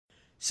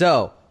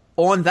So,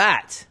 on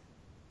that,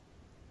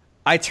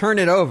 I turn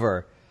it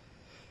over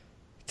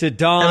to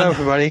Don. Hello,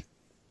 everybody.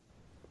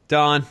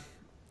 Don,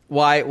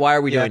 why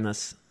are we doing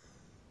this?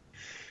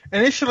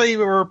 Initially,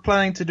 we were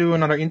planning to do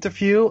another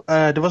interview.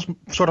 There was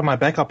sort of my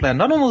backup plan.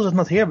 Donald is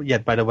not here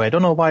yet, by the way. I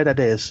don't know why that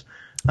is.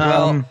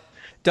 Well,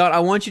 Don, I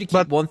want you to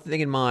keep one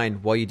thing in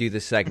mind while you do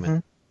this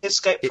segment. His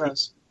Skype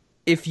froze.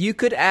 If you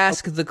could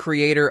ask the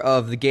creator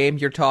of the game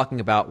you're talking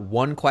about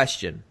one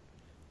question,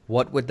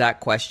 what would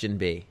that question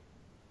be?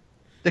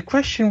 The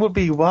question would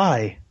be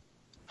why.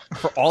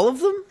 For all of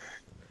them?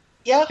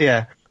 Yeah.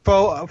 Yeah.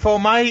 For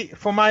my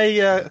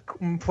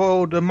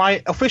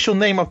official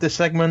name of this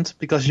segment,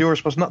 because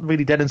yours was not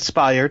really that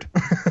inspired,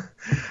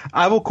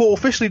 I will call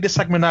officially this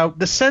segment now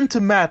Descent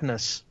to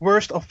Madness,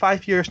 worst of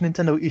 5 years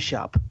Nintendo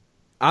eShop.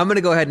 I'm going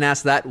to go ahead and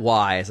ask that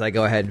why as I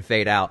go ahead and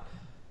fade out.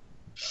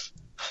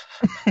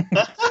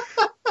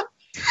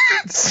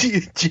 See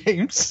you,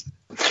 James.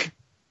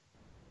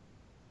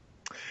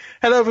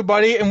 Hello,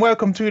 everybody, and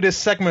welcome to this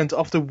segment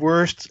of the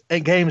worst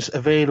games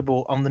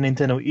available on the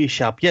Nintendo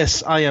eShop.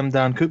 Yes, I am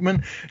Dan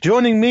Koopman.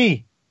 Joining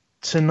me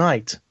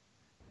tonight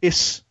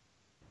is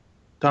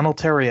Donald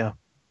Terrio.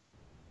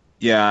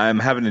 Yeah, I'm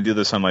having to do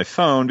this on my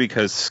phone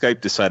because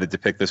Skype decided to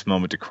pick this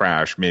moment to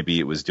crash. Maybe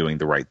it was doing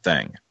the right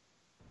thing.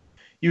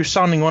 You're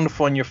sounding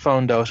wonderful on your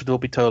phone, though, so it'll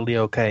be totally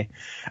okay.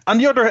 On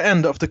the other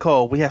end of the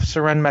call, we have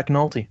Seren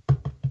McNulty.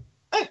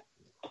 Hey.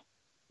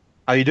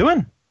 How you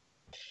doing?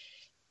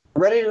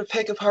 Ready to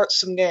pick apart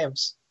some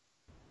games.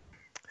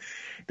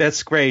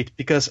 That's great,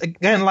 because,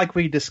 again, like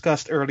we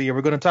discussed earlier,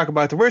 we're going to talk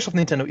about the worst of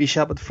Nintendo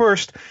eShop, but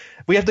first,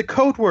 we have the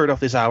code word of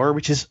this hour,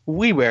 which is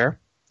WiiWare,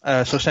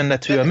 so send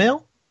that to a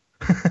mail.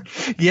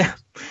 Yeah,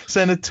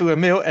 send it to a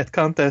mail at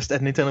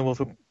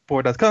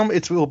contest@nintendoworldreport.com.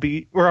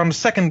 We're on the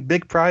second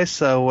big prize,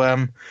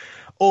 so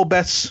all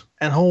bets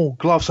and whole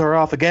gloves are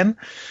off again.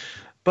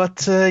 But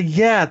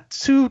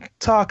to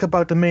talk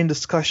about the main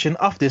discussion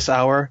of this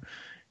hour,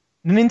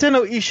 the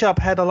Nintendo eShop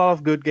had a lot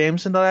of good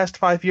games in the last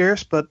 5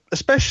 years, but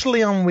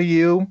especially on Wii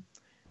U,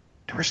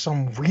 there were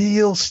some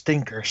real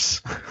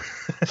stinkers.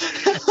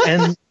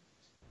 and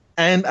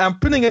I'm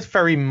putting it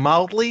very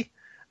mildly,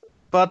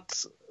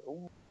 but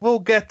we'll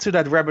get to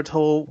that rabbit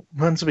hole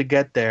once we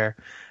get there.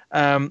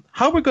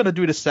 How we're going to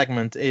do this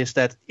segment is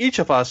that each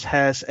of us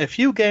has a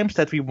few games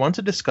that we want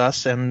to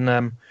discuss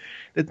and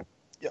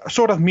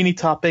sort of mini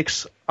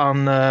topics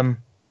on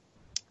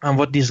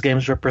what these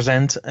games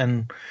represent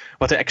and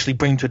what they actually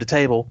bring to the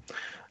table.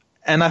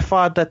 And I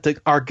thought that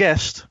our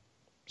guest,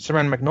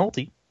 Seren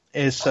McNulty,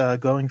 is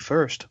going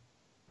first.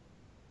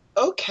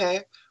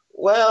 Okay.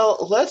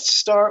 Well, let's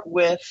start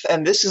with,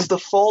 and this is the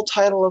full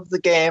title of the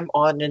game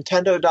on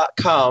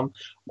Nintendo.com,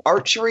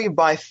 Archery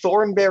by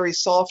Thornberry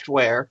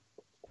Software,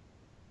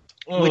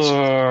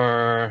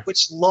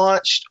 which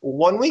launched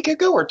 1 week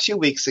ago or 2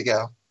 weeks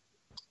ago?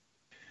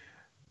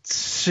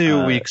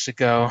 2 weeks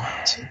ago.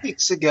 2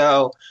 weeks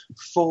ago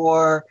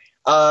for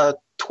 $20,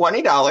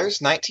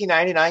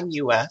 $19.99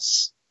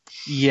 US.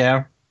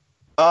 Yeah.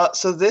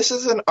 So this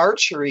is an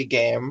archery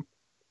game,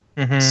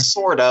 Mm-hmm.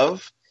 sort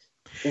of,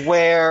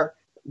 where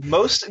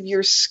most of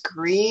your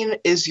screen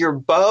is your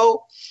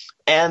bow,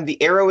 and the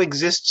arrow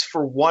exists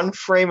for one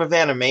frame of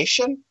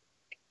animation.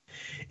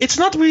 It's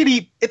not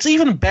really, it's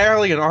even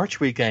barely an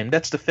archery game,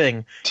 that's the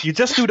thing. You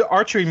just do the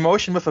archery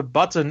motion with a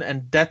button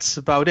and that's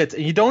about it.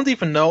 And you don't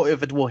even know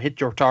if it will hit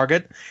your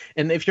target.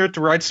 And if you're at the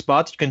right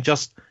spot, you can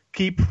just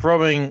keep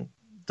throwing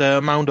the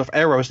amount of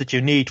arrows that you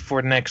need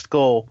for the next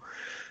goal.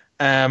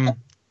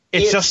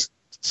 It's just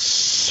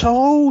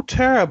so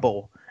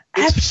terrible.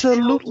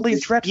 Absolutely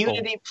dreadful.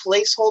 Unity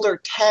placeholder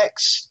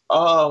text,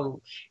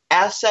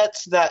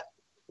 assets that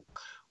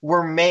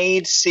were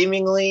made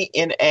seemingly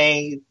in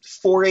a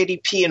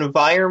 480p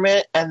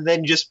environment and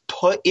then just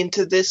put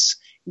into this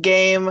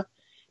game,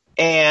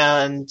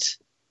 and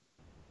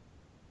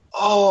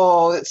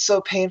it's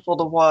so painful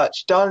to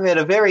watch. Don made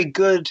a very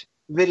good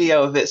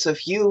video of it, so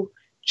if you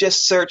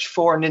just search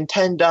for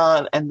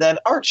Nintendo and then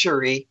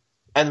archery,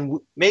 and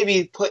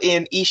maybe put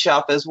in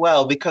eShop as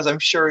well, because I'm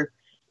sure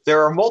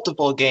there are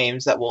multiple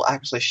games that will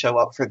actually show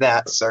up for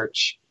that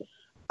search.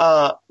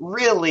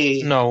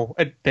 Really? No,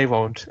 they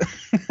won't.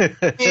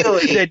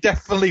 Really? They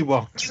definitely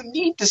won't. You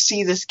need to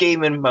see this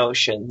game in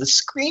motion. The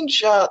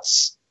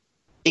screenshots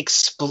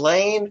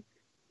explain,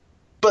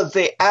 but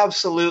they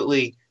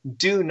absolutely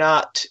do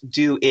not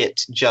do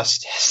it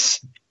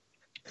justice.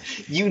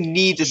 You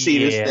need to see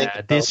this thing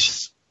in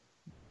motion.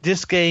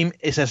 This game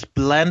is as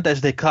bland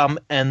as they come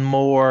and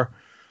more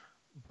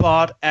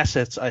bought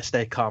assets as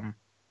they come.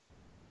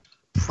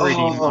 Pretty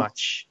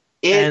much.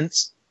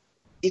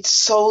 It's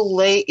so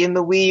late in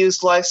the Wii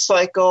U's life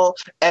cycle,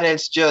 and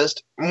it's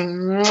just,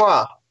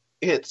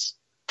 it's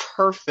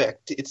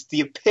perfect. It's the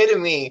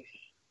epitome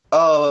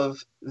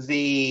of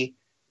the,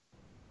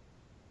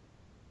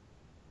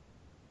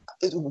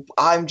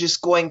 I'm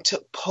just going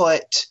to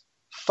put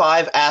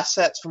 5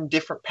 assets from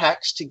different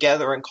packs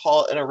together and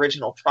call it an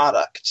original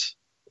product.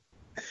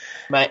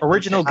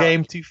 Original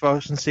game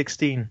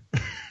 2016.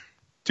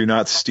 Do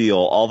not steal.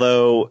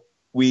 Although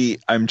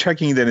I'm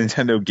checking the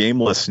Nintendo game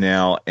list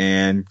now,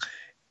 and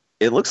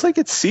it looks like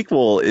its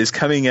sequel is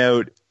coming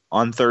out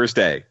on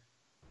Thursday.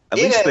 At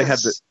least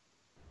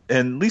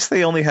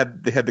they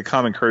had the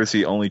common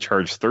courtesy only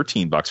charge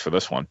 $13 for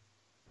this one.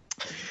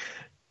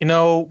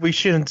 We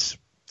shouldn't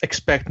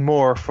expect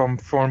more from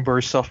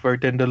Thornbury Software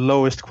than the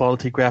lowest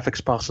quality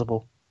graphics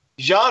possible.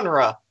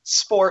 Genre,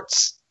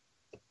 sports.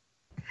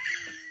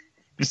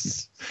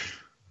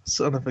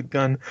 Son of a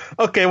gun.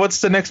 Okay,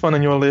 what's the next one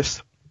on your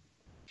list?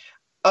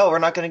 Oh, we're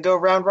not going to go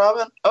round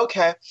robin?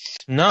 Okay.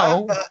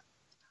 No.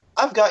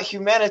 I've got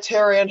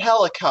Humanitarian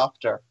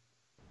Helicopter.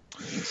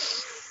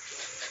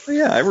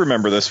 Yeah, I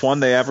remember this one.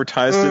 They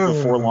advertised it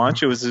before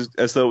launch. It was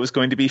as though it was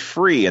going to be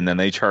free, and then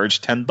they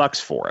charged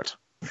 $10 for it.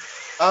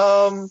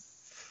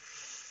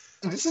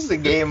 This is a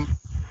game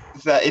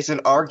that is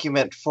an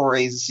argument for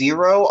a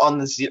 0 on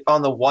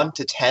the 1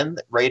 to 10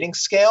 rating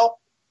scale.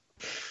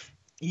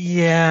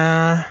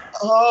 Yeah.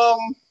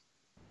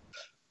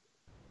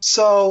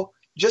 So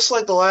just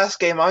like the last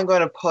game, I'm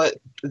going to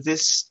put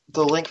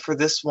the link for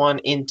this one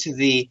into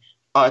the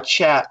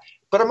chat,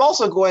 but I'm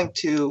also going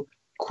to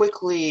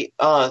quickly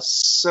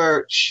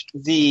search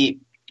the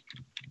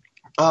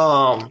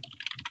Don's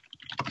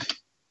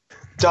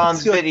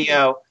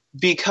video,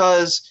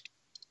 because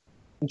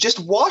just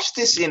watch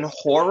this in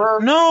horror.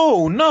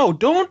 No,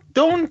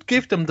 don't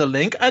give them the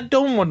link. I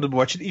don't want to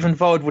watch it, even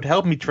though it would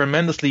help me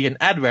tremendously in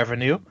ad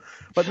revenue.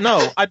 But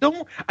no, I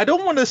don't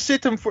want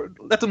to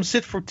let them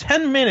sit for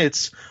 10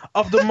 minutes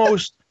of the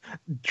most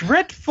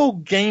dreadful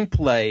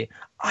gameplay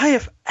I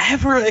have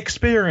ever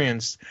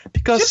experienced.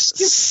 Because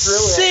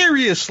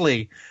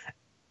seriously,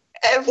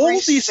 every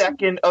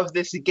second of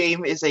this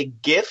game is a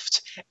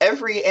gift.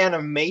 Every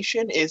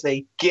animation is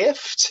a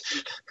gift.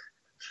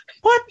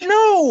 What?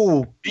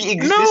 No! The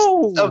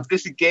existence of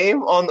this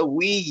game on the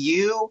Wii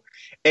U,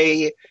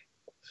 a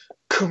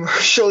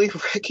commercially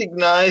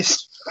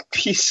recognized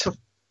piece of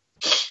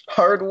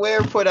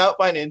hardware put out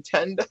by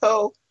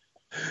Nintendo.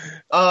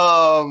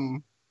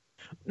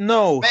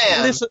 No,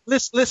 man.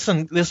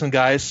 Listen,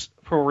 guys,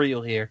 for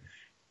real here.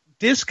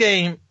 This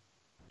game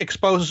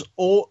exposes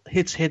all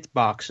its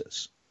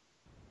hitboxes.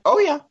 Oh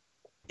yeah,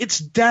 it's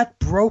that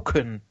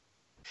broken.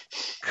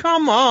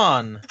 Come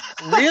on,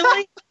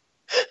 really?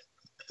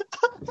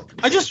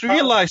 I just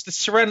realized that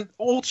Seren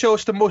all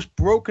chose the most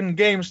broken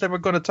games that we're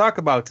going to talk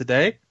about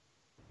today.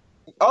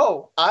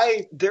 Oh,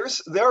 there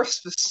are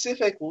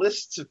specific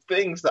lists of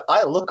things that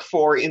I look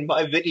for in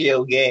my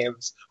video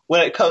games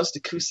when it comes to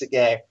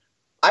Kusage.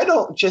 I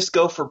don't just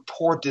go for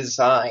poor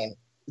design,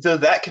 though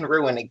that can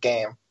ruin a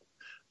game.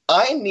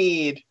 I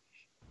need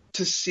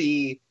to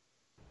see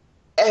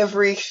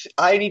everything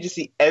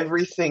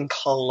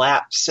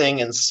collapsing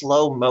in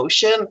slow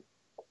motion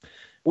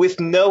with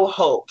no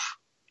hope.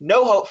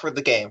 No hope for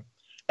the game.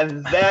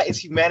 And that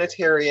is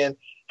Humanitarian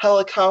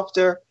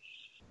Helicopter.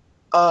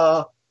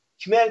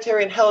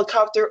 Humanitarian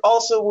Helicopter,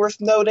 also worth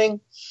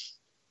noting,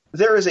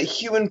 there is a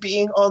human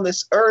being on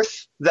this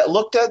earth that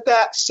looked at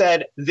that,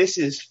 said, this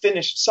is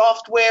finished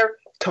software,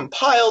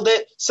 compiled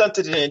it, sent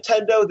it to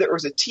Nintendo. There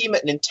was a team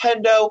at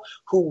Nintendo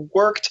who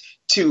worked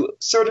to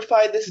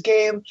certify this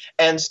game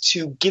and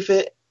to give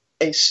it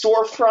a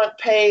storefront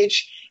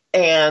page,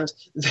 and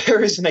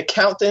there is an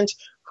accountant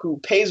who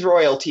pays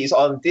royalties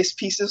on this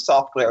piece of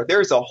software.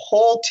 There's a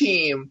whole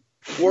team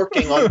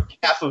working on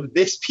behalf of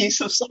this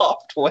piece of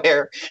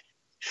software.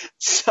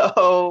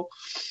 So,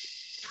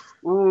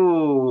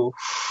 ooh.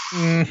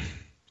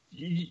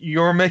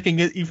 You're making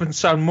it even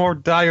sound more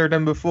dire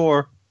than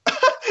before.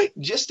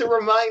 Just a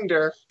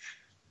reminder.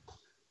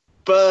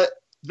 But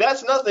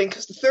that's nothing,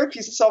 because the third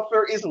piece of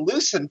software is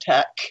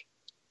Lucentech.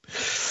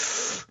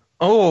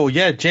 Oh,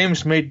 yeah,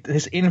 James made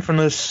his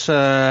infamous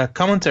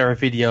commentary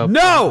video.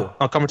 No!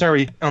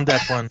 Commentary on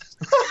that one.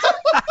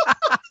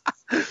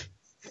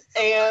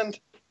 And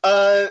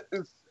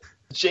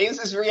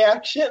James's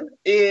reaction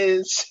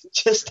is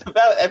just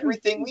about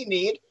everything we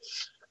need.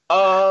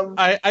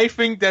 I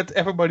think that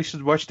everybody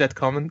should watch that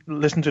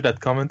listen to that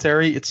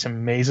commentary. It's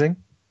amazing.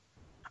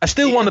 I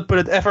still want to put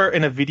it ever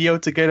in a video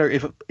together,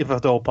 if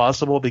at all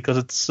possible, because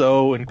it's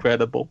so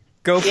incredible.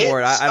 Go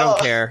for it. I don't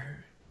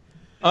care.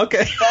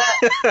 Okay.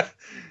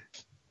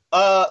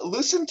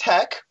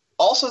 Lucentech,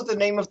 also the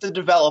name of the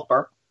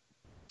developer,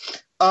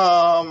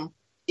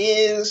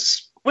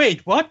 is...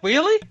 Wait, what?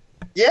 Really?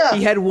 Yeah.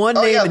 He had one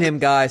name in him,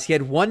 guys. He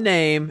had one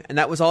name, and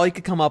that was all he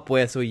could come up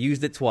with, so he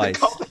used it twice.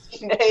 The company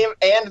name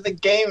and the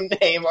game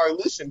name are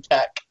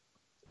Lucentech.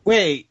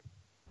 Wait.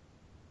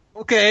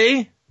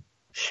 Okay.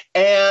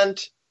 And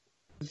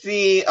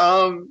the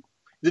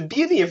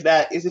beauty of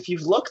that is, if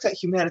you've looked at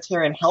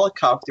Humanitarian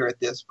Helicopter at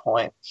this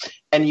point,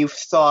 and you've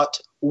thought,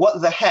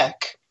 what the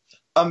heck?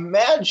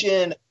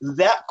 Imagine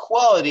that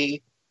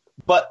quality,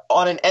 but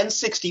on an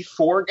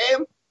N64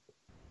 game,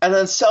 and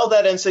then sell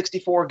that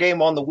N64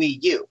 game on the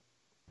Wii U.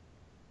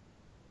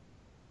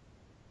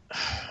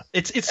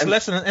 It's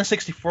less than an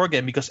N64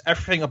 game, because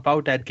everything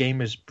about that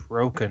game is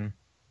broken.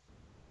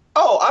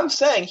 Oh, I'm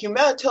saying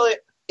Humanitarian.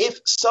 If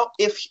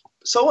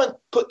someone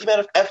put the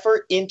amount of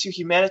effort into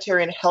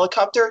Humanitarian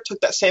Helicopter,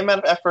 took that same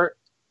amount of effort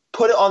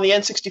put it on the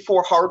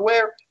N64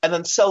 hardware, and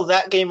then sell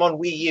that game on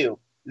Wii U.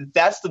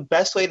 That's the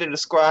best way to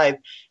describe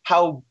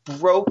how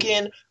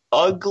broken,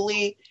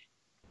 lucentech,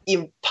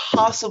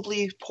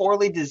 impossibly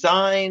poorly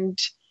designed,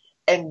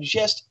 and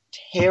just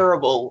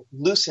terrible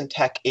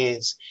Lucentech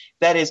is.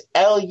 That is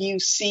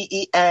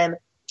Lucentek.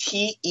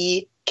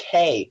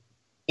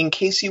 In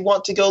case you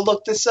want to go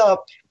look this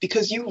up,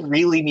 because you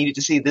really needed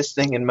to see this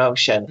thing in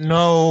motion.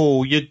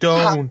 No, you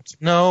don't.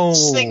 No.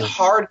 This thing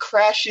hard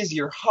crashes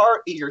your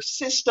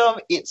system.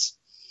 It's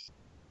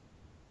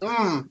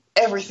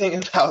everything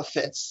about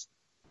this.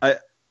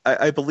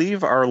 I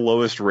believe our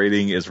lowest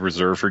rating is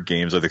reserved for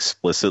games that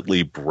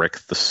explicitly brick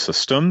the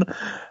system.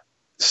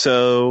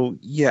 So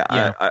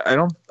yeah.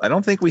 I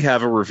don't think we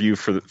have a review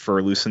for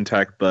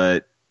Lucentech,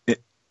 but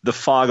the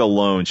fog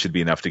alone should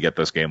be enough to get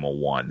this game a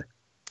 1.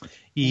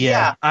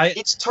 Yeah,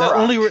 it's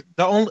Turok.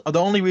 The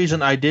only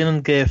reason I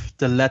didn't give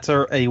the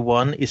letter a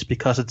 1 is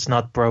because it's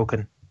not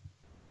broken.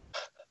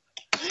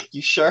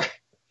 You sure?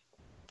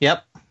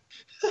 Yep.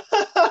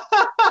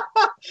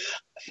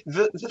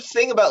 The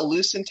thing about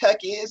Lucentech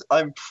is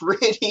I'm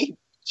pretty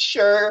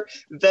sure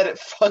that it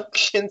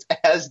functions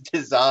as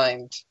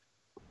designed.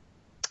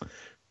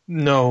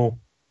 No.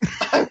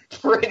 I'm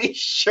pretty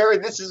sure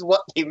this is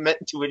what they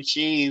meant to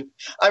achieve.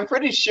 I'm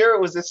pretty sure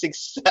it was a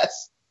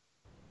success.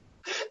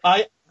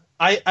 I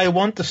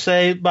want to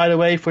say, by the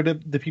way, for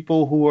the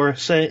people who are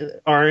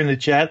in the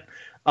chat,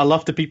 I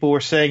love the people who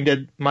are saying that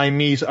my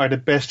Miis are the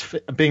best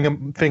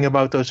thing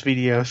about those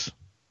videos.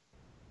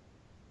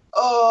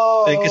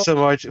 Oh, thank you so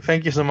much.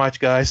 Thank you so much,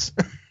 guys.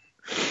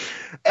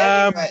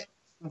 Anyway,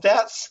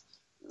 those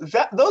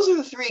are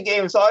the 3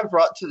 games I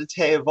brought to the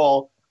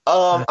table.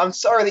 I'm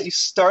sorry that you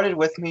started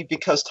with me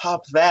because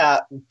top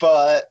that,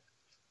 but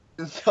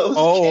those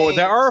games,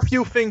 there are a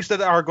few things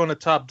that are going to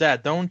top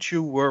that. Don't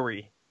you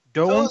worry.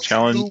 Don't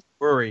you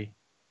worry.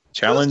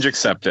 Challenge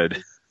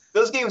accepted.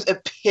 Those games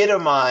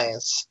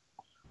epitomize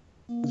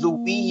the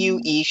Wii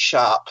U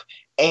eShop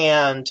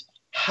and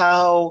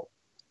how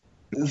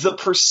the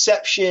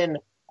perception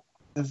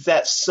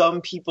that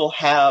some people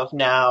have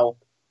now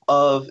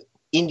of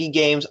indie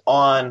games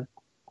on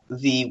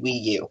the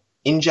Wii U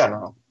in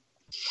general.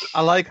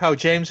 I like how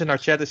James in our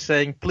chat is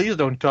saying, please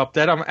don't top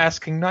that. I'm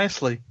asking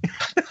nicely.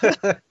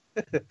 But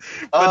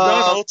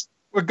Donald,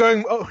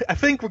 I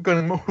think we're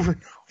going to move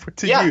over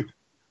to you.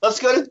 Let's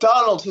go to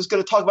Donald, who's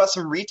going to talk about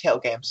some retail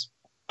games.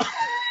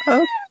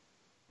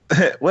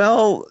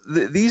 Well,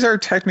 these are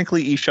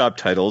technically eShop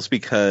titles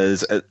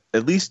because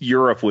at least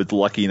Europe was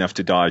lucky enough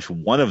to dodge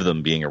one of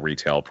them being a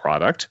retail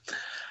product.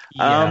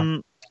 Yeah.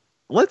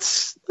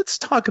 Let's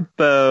talk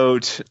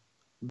about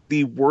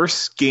the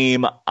worst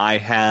game I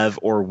have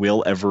or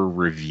will ever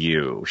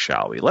review,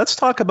 shall we? Let's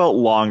talk about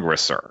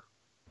Longrisser.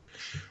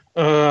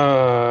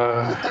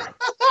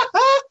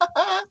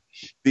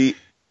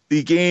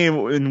 The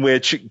game in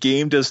which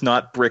Game Does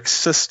Not Brick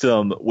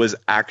System was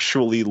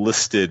actually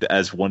listed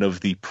as one of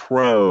the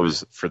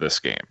pros for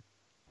this game.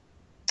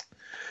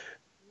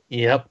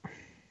 Yep.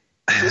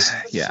 This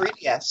is the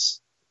 3DS.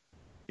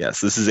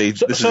 Yes, this is a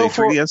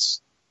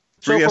 3DS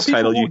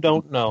title.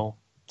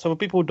 So for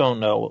people who don't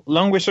know,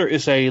 Longrisser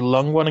is a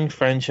long-running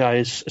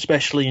franchise,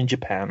 especially in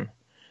Japan,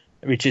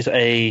 which is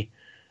I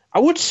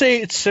would say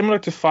it's similar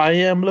to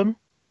Fire Emblem.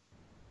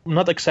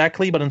 Not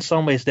exactly, but in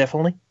some ways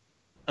definitely.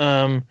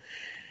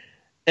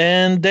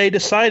 And they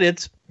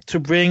decided to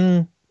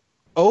bring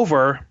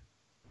over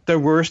the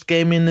worst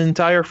game in the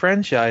entire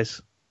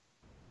franchise.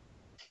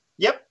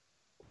 Yep.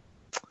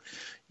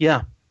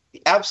 Yeah.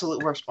 The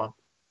absolute worst one.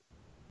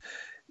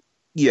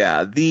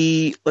 Yeah,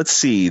 let's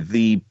see,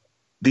 the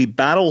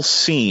battle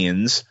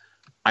scenes,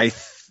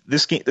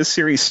 this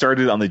series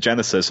started on the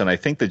Genesis, and I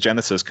think the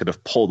Genesis could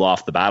have pulled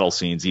off the battle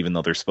scenes even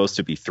though they're supposed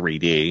to be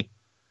 3D.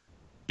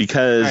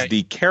 Because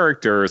the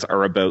characters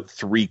are about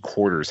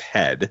 3/4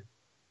 head.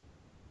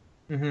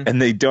 Mm-hmm.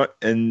 And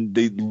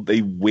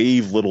they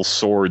wave little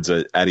swords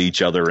at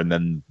each other, and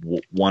then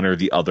one or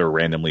the other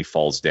randomly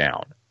falls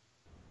down.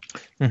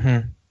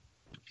 Mm-hmm.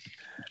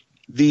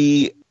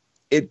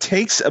 It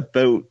takes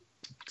about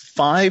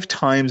 5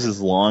 times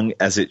as long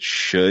as it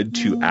should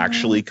to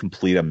actually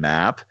complete a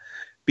map,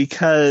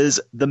 because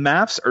the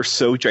maps are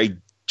so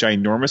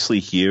ginormously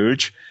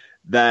huge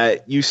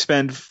that you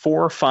spend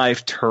 4 or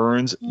 5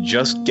 turns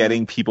just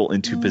getting people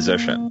into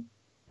position.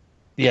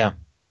 Yeah.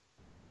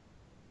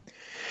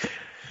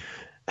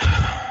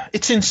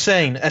 It's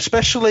insane,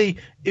 especially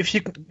if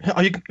you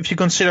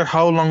consider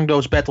how long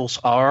those battles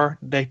are.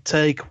 They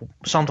take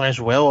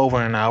sometimes well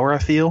over an hour, I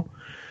feel.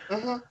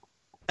 Mm-hmm.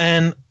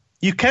 And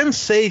you cannot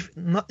save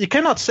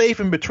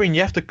in between.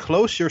 You have to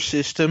close your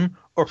system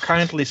or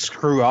kindly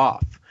screw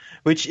off,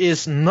 which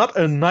is not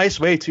a nice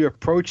way to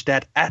approach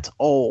that at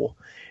all.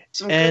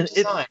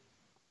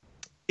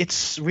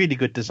 It's really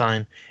good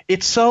design.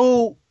 It's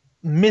so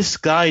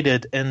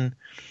misguided and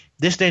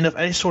disdain of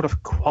any sort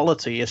of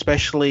quality,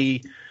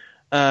 especially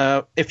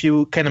if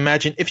you can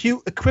imagine, if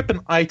you equip an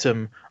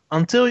item,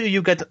 until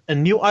you get a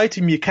new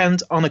item, you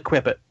can't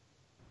unequip it.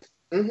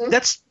 Mm-hmm.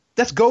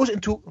 That goes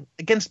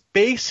against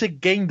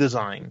basic game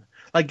design.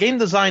 like game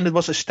design that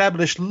was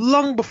established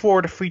long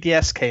before the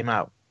 3DS came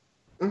out.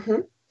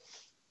 Mm-hmm.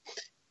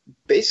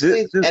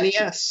 Basically, This-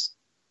 NES.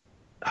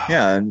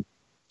 Yeah,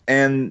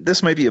 and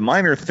this might be a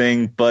minor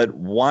thing, but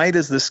why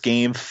does this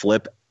game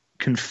flip,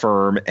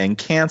 confirm, and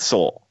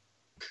cancel?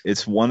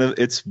 It's one of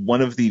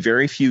the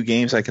very few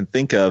games I can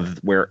think of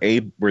where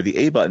the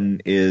A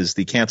button is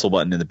the cancel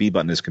button and the B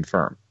button is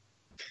confirm.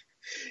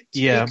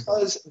 Yeah.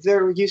 Because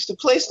they're used to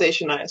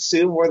PlayStation, I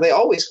assume, where they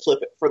always flip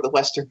it for the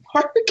Western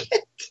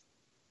market.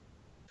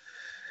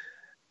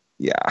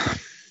 Yeah.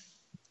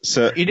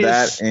 So It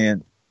that is-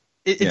 and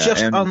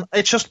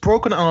It's just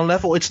broken on a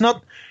level. It's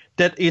not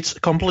that it's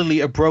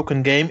completely a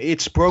broken game.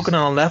 It's broken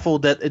on a level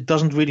that it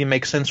doesn't really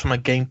make sense from a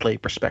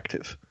gameplay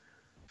perspective.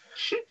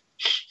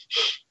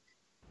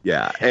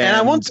 yeah, And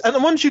I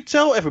want you to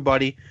tell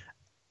everybody,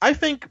 I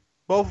think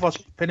both of us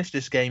finished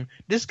this game.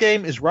 This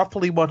game is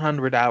roughly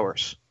 100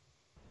 hours.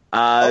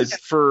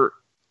 for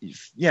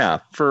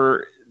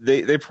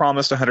they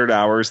promised 100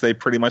 hours. They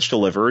pretty much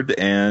delivered,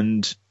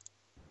 and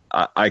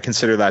I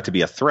consider that to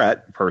be a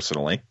threat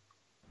personally.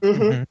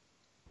 Mm-hmm. Mhm.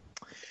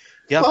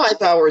 Yep.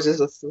 5 hours is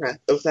a threat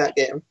of that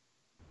game.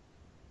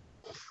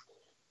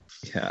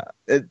 Yeah,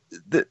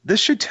 this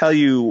should tell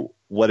you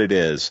what it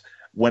is.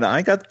 When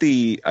I got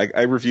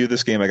I reviewed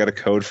this game, I got a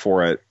code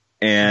for it,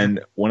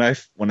 and when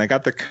I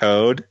got the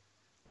code,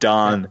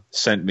 Don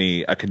sent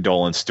me a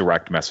condolence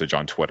direct message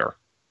on Twitter.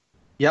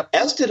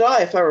 As did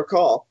I, if I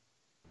recall.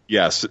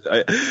 Yes,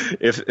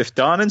 if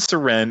Don and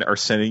Seren are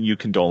sending you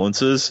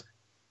condolences,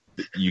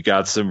 you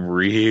got some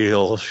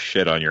real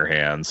shit on your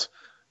hands.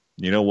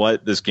 You know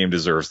what? This game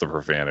deserves the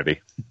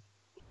profanity.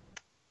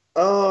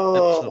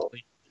 Oh.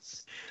 Absolutely.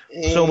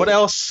 So what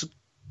else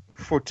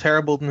for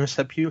terribleness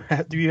do you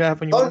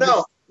have on your Oh,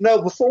 list?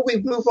 no. Before we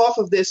move off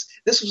of this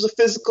was a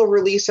physical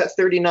release at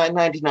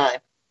 $39.99.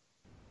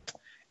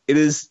 It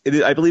is.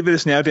 I believe it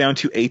is now down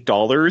to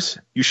 $8.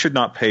 You should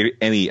not pay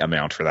any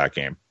amount for that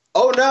game.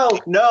 Oh,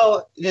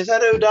 no.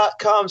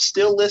 Nintendo.com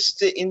still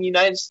lists it in the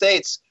United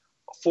States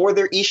for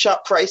their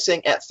eShop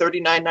pricing at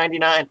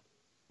 $39.99.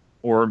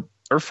 Or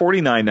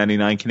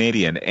 $49.99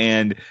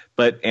 Canadian,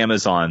 but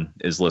Amazon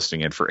is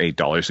listing it for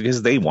 $8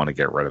 because they want to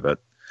get rid of it.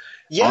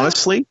 Yeah.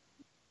 Honestly,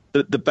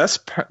 the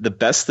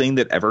best thing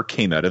that ever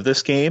came out of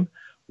this game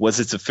was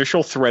its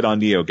official thread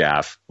on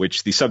NeoGAF,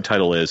 which the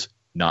subtitle is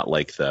 "Not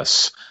Like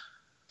This."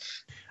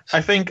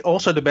 I think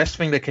also the best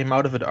thing that came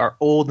out of it are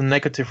all the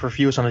negative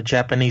reviews on the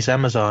Japanese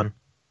Amazon.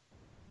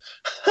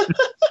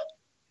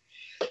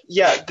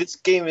 Yeah, this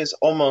game is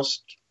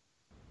almost...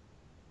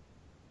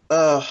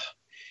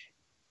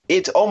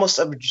 it's almost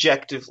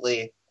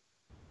objectively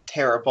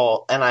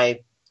terrible, and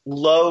I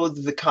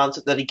loathe the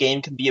concept that a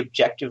game can be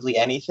objectively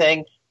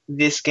anything.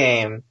 This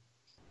game...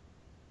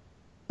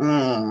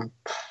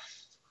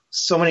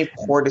 so many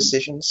poor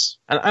decisions.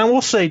 And I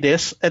will say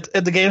this, at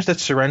the games that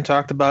Seren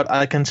talked about,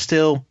 I can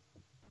still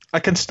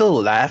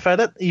laugh at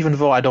it, even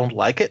though I don't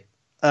like it.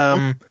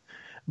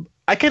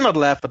 I cannot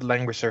laugh at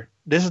Languisher.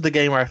 This is the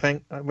game where I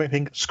think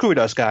screw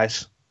those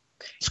guys.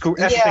 Screw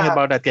everything Yeah.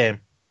 about that game.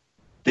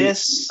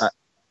 This...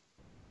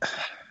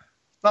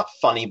 not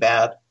funny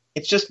bad.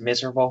 It's just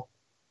miserable.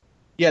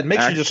 Yeah, it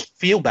makes you just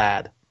feel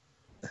bad.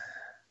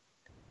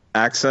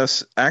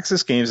 Access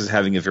Games is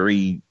having a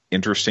very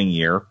interesting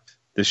year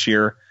this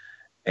year,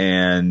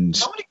 and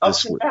So many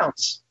ups and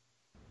downs.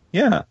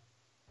 yeah,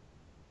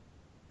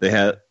 they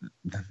had,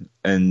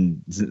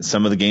 and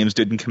some of the games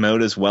didn't come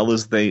out as well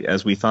as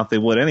we thought they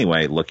would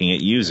anyway. Looking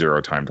at you,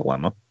 Zero Time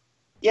Dilemma.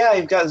 Yeah,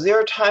 you've got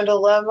Zero Time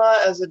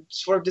Dilemma as a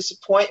sort of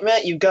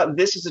disappointment. You've got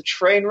this as a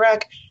train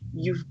wreck.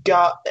 You've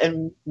got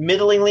a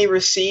middlingly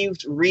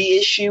received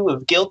reissue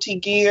of Guilty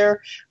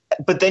Gear.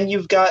 But then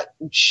you've got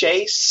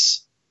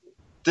Chase,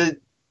 the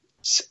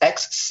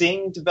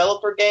ex-Sing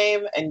developer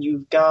game, and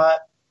you've got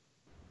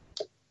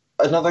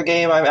another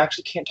game I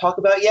actually can't talk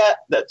about yet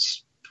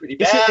that's pretty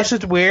bad. Is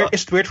it weird?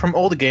 Is it weird from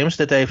all the games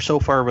that they've so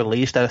far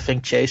released that I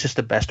think Chase is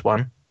the best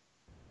one?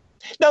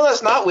 No,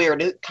 that's not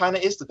weird. It kind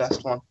of is the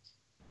best one.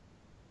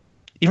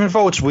 Even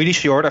though it's really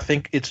short, I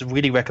think it's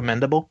really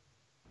recommendable.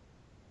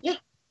 Yeah.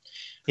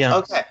 Yeah.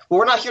 Okay, well,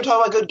 we're not here to talk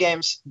about good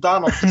games.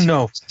 Donald,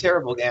 No. it's a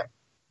terrible game.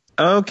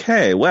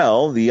 Okay,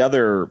 well, the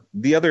other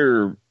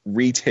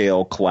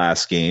retail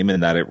class game in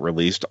that it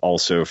released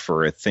also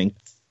for I think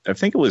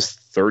it was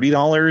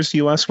 $30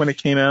 US when it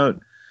came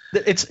out.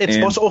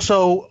 It was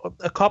also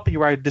a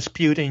copyright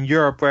dispute in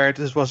Europe where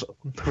this was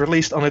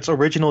released on its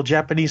original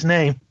Japanese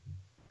name.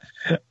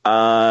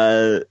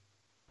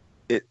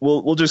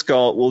 We'll just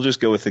go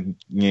with the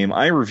game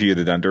I reviewed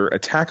it under,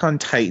 Attack on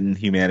Titan: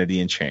 Humanity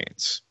in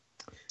Chains.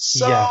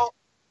 So, Yeah.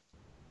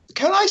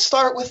 Can I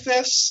start with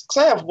this?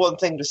 Because I have one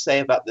thing to say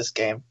about this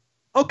game.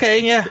 Okay,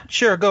 yeah,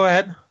 sure, go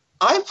ahead.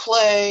 I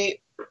play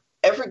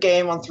every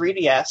game on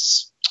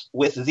 3DS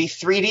with the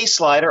 3D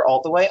slider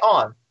all the way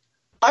on.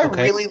 I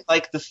Okay. really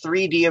like the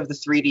 3D of the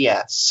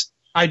 3DS.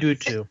 I do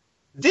too.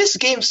 This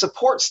game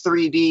supports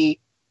 3D,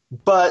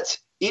 but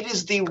it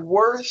is the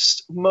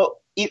worst.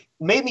 It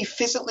made me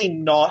physically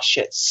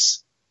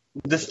nauseous,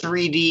 the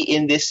 3D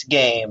in this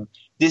game.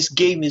 this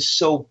game is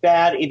so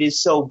bad, it is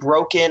so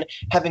broken,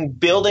 having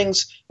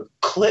buildings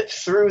clip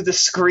through the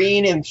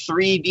screen in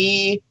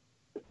 3D.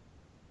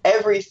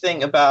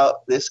 Everything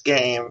about this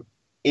game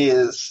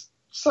is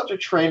such a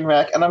train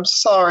wreck, and I'm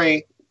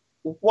sorry.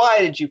 Why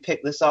did you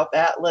pick this up,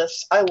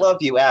 Atlas? I love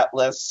you,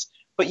 Atlas,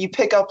 but you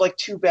pick up like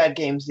 2 bad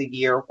games a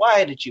year.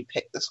 Why did you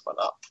pick this one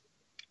up?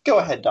 Go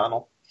ahead,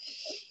 Donald.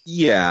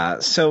 Yeah,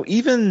 so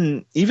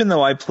even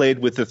though I played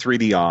with the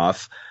 3D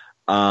off,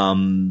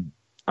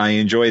 I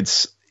enjoyed,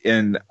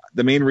 and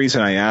the main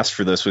reason I asked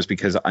for this was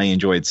because I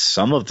enjoyed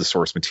some of the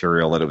source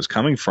material that it was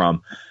coming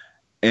from,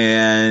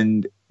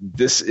 and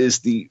this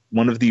is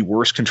one of the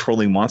worst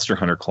controlling Monster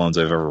Hunter clones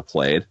I've ever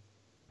played.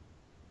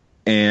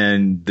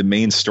 And the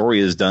main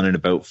story is done in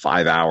about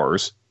 5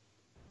 hours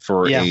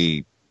for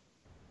a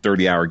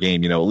 30-hour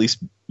game. At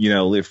least,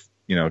 if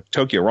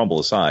Tokyo Rumble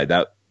aside,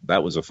 that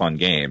was a fun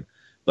game.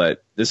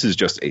 But this is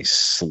just a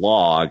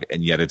slog,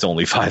 and yet it's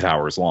only 5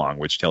 hours long,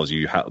 which tells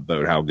you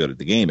about how good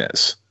the game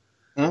is.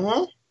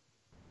 Mm-hmm.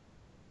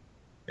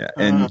 Yeah,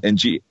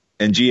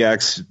 and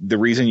GX, the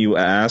reason you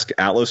ask,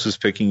 Atlas was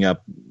picking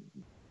up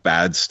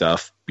bad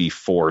stuff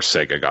before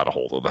Sega got a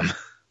hold of them.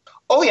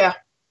 Oh yeah.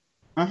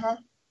 Mm-hmm.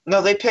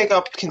 No, they pick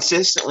up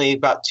consistently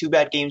about 2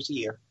 bad games a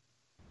year.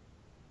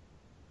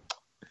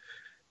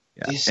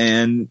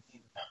 Yeah,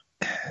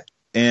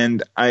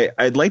 and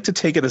I'd like to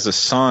take it as a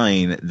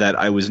sign that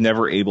I was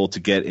never able to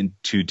get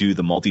to do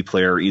the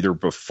multiplayer either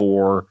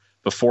before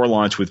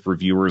launch with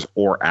reviewers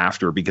or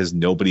after, because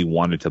nobody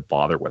wanted to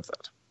bother with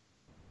it.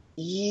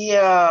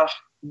 Yeah,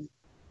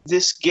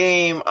 this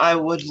game, I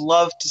would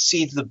love to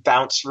see the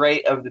bounce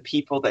rate of the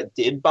people that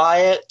did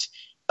buy it,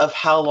 of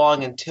how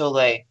long until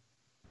they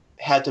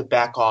had to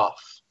back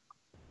off.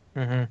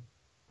 Mm-hmm.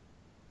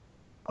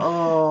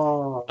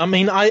 Oh. I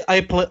mean,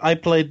 I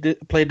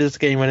played this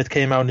game when it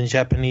came out in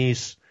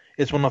Japanese.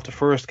 It's one of the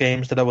first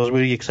games that I was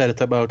really excited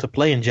about to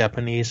play in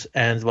Japanese,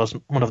 and it was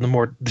one of the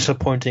more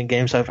disappointing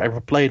games I've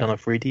ever played on a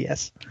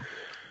 3DS.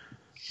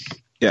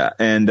 Yeah,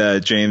 and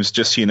James,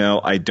 just so you know,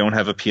 I don't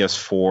have a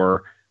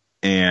PS4,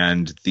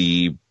 and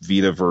the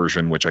Vita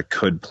version, which I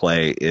could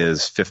play,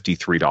 is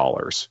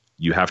 $53.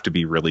 You have to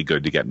be really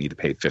good to get me to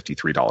pay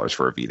 $53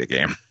 for a Vita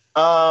game.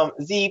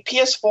 The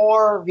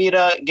PS4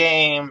 Vita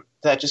game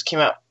that just came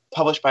out,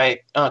 published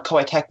by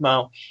Koei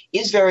Tecmo,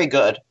 is very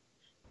good.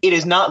 It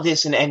is not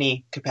this in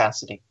any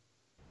capacity.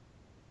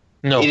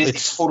 No, it is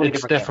it's totally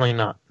different definitely game.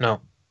 not.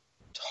 No.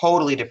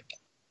 Totally different game.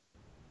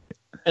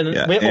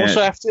 And we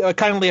also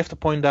kindly have to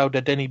point out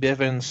that Danny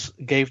Bivens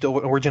gave the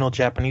original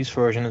Japanese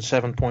version a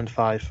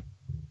 7.5.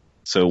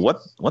 So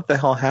what the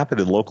hell happened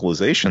to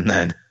localization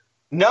then?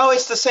 No,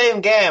 it's the same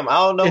game.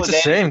 I don't know. It's the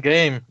same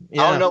game.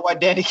 Yeah. I don't know why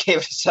Danny gave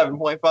it a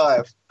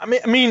 7.5. I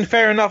mean,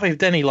 fair enough if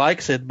Danny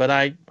likes it, but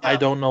I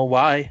don't know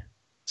why.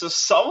 So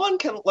someone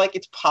can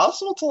it's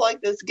possible to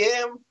like this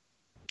game?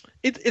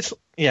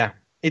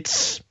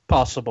 It's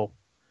possible.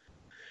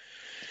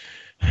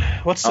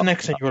 What's the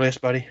next on your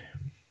list, buddy?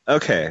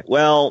 Okay,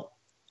 well,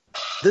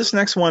 this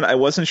next one I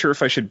wasn't sure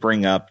if I should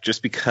bring up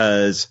just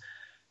because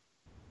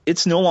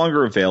it's no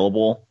longer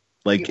available.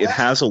 It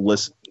has a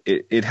list.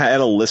 It had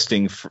a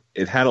listing.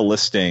 It had a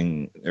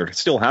listing, or it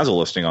still has a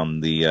listing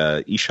on the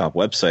eShop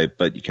website,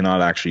 but you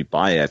cannot actually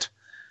buy it.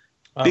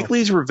 Oh.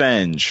 Bigly's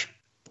Revenge.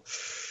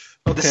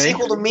 Okay. The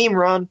sequel to Meme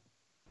Run.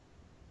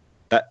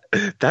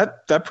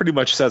 That pretty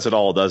much says it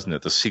all, doesn't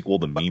it? The sequel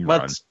to Meme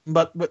Run.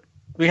 But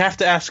we have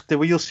to ask the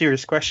real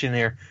serious question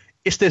here: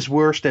 is this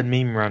worse than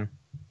Meme Run?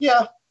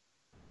 Yeah.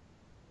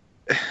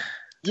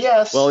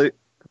 Yes. Well,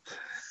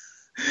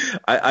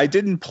 I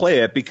didn't play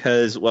it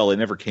because, it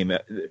never came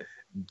out.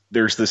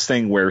 There's this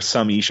thing where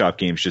some eShop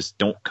games just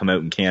don't come out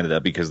in Canada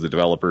because the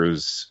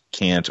developers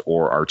can't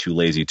or are too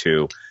lazy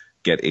to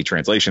get a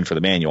translation for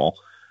the manual.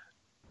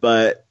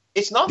 But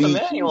it's not the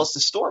manual; it's the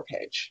store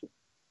page.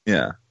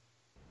 Yeah.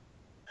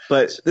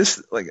 But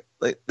this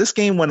this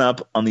game went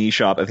up on the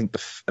eShop. I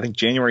think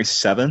January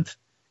 7th,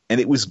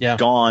 and it was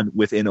gone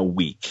within a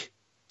week.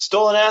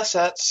 Stolen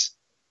assets.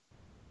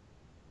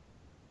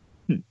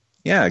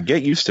 Yeah,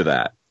 get used to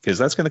that, because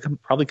that's going to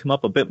probably come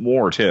up a bit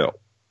more too.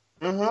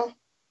 Mm-hmm.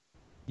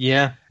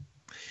 Yeah.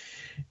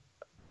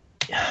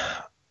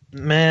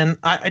 Man,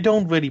 I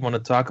don't really want to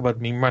talk about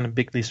Meme Run and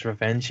Bigly's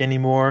Revenge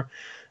anymore.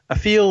 I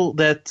feel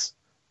that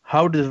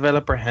how the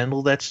developer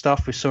handled that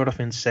stuff was sort of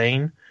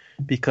insane,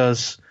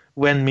 because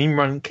when Meme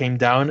Run came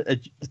down,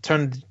 it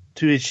turned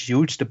to this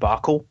huge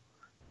debacle.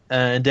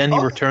 And then he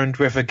returned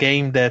with a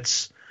game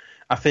that's,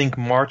 I think,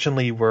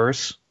 marginally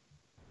worse.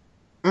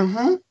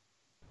 Mm-hmm.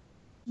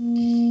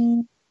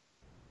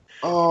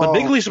 But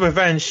Bigly's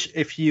Revenge,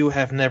 if you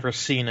have never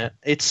seen it,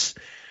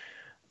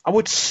 I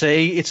would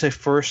say it's a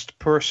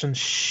first-person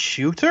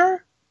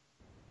shooter.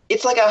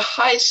 It's like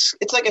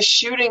a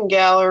shooting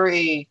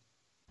gallery,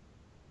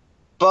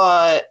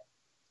 but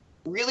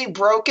really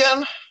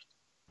broken.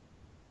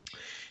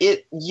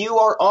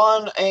 You're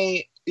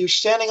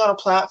standing on a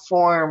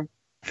platform,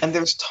 and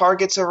there's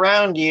targets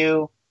around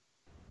you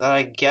that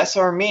I guess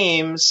are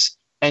memes,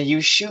 and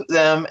you shoot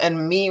them,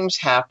 and memes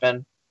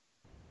happen.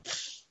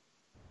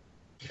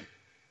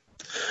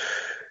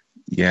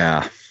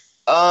 Yeah.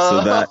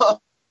 So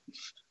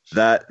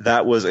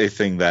that was a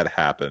thing that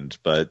happened,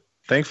 but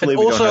thankfully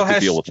we don't have to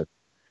deal with it.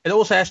 It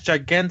also has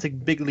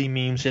gigantic Bigley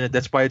memes in it.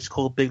 That's why it's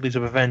called Bigley's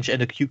Revenge,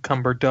 and the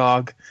cucumber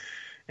dog,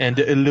 and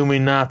the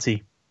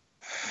Illuminati.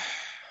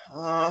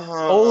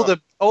 All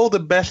the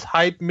best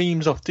hype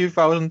memes of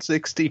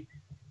 2016.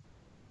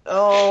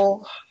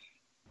 Oh,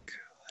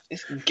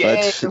 this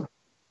game.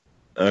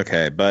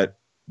 But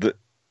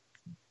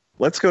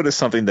let's go to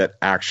something that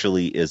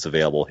actually is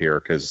available here,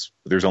 because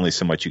there's only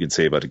so much you can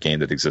say about a game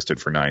that existed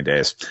for 9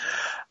 days.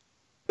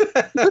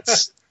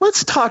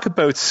 Let's talk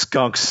about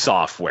Skunk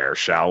Software,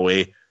 shall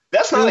we?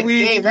 That's not a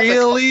game.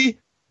 Really?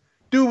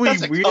 Do we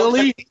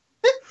really?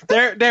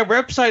 Their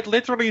website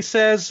literally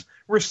says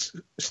we're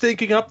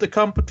stinking up the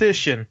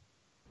competition.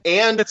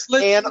 And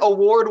an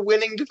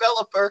award-winning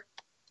developer.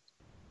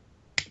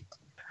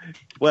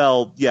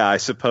 Well, yeah, I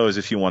suppose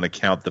if you want to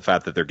count the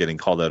fact that they're getting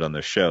called out on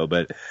the show,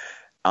 but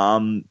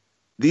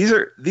these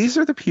are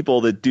the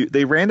people that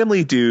they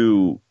randomly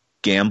do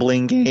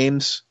gambling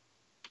games.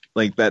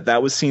 Like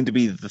that was seen to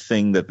be the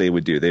thing that they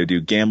would do. They would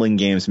do gambling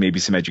games, maybe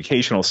some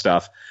educational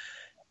stuff.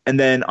 And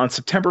then on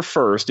September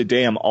 1st, a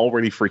day I'm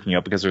already freaking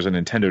out because there's a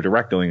Nintendo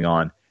Direct going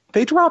on,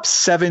 they dropped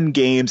 7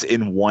 games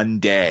in one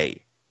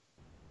day.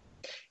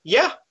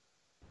 Yeah.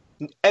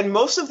 And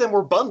most of them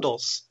were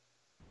bundles.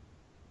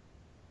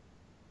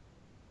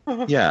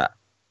 Yeah.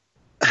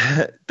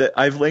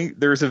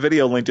 There's a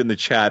video linked in the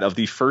chat of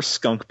the first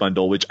Skunk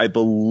bundle, which I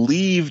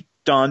believe,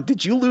 Don,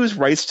 did you lose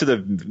rights to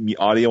the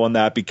audio on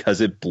that because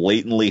it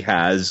blatantly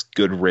has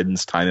Good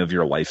Riddance Time of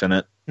Your Life in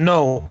it?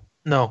 No.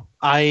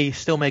 I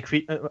still make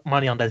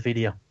money on that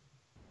video.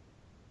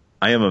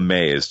 I am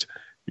amazed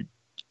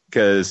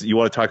because you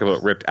want to talk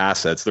about ripped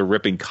assets. They're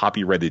ripping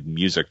copyrighted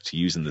music to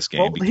use in this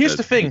game. Well, here's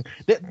the thing.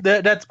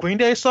 That Green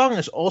Day song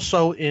is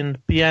also in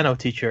Piano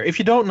Teacher. If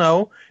you don't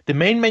know, the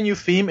main menu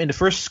theme in the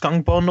first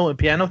Skunk bundle in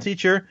Piano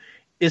Teacher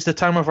is The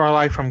Time of Our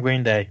Life from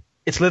Green Day.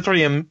 It's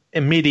literally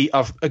a MIDI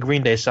of a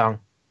Green Day song.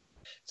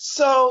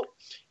 So,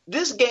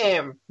 this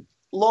game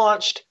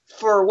launched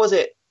for, was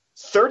it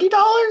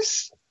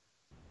 $30?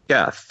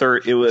 Yeah,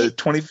 it was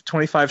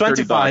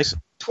 $25.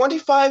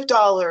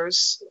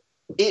 $25.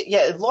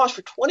 It launched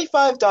for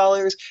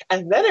 $25,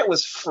 and then it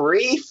was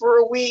free for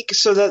a week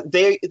so that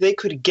they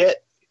could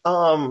get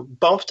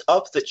bumped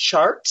up the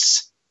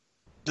charts,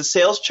 the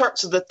sales chart,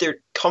 so that their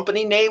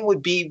company name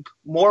would be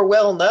more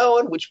well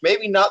known, which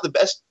maybe not the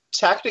best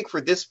tactic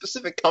for this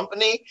specific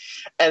company.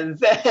 And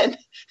then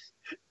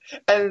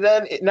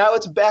now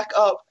it's back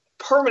up,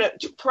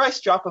 permanent price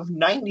drop of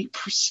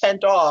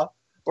 90% off,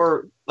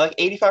 or like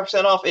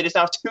 85% off. It is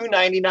now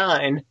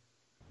 $2.99.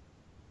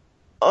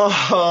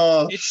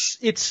 Oh,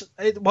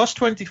 it was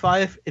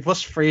 25. It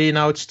was free.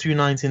 Now it's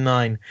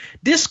 $2.99.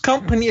 This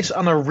company is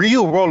on a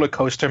real roller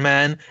coaster,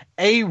 man.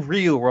 A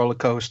real roller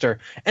coaster.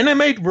 And they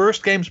made worse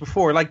games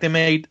before. Like they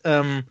made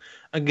a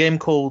game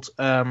called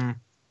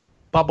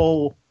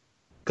Bubble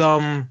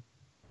Gum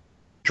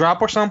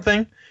Drop or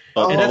something.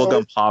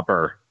 Bubblegum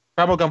Popper.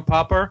 Bubblegum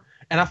Popper.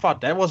 And I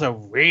thought that was a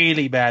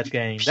really bad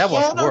game. That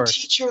was worse. Piano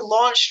Teacher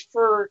launched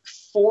for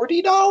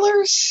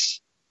 $40.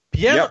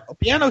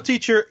 Piano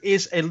Teacher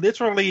is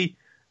literally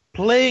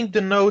playing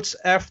the notes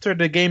after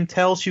the game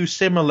tells you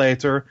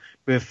simulator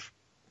with,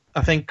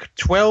 I think,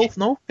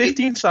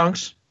 15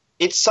 songs.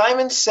 It's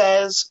Simon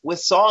Says with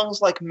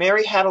songs like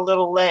Mary Had a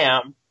Little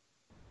Lamb,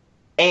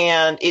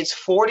 and it's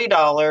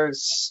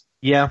 $40.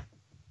 Yeah.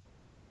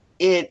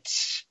 It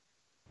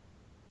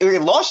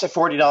launched at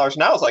 $40.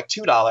 Now it's like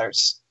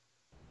 $2.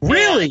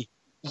 Really?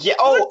 Yeah.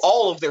 Oh,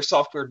 all of their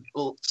software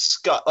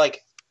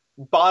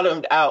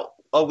bottomed out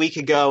a week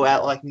ago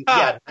at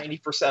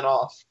 90%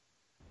 off.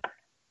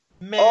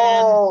 Man.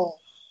 Oh,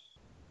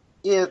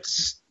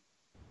 it's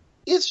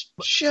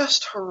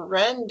just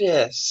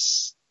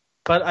horrendous.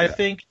 But I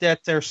think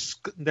that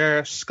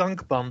their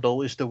Skunk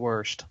bundle is the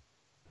worst.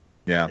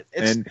 Yeah,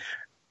 there's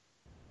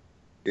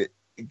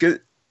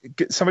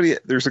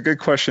a good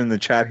question in the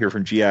chat here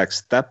from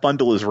GX. That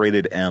bundle is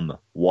rated M.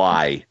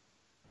 Why?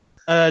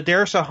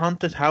 There's a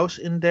haunted house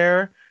in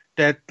there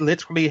that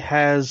literally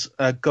has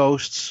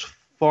ghosts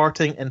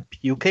farting and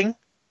puking.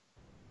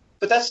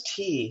 But that's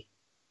T.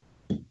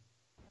 I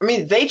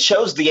mean, they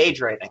chose the age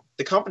rating.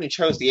 The company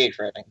chose the age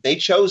rating. They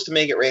chose to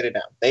make it rated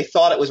M. They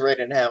thought it was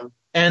rated M.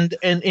 And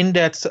in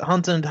that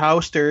haunted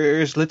house,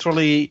 there is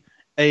literally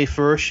a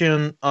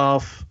version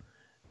of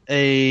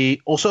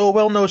also a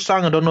well-known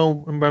song. I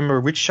don't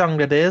remember which song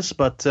that is,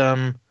 but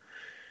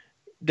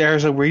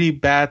there's a really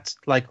bad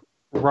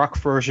rock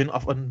version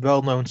of a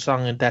well-known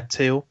song in that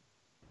too.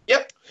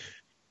 Yep.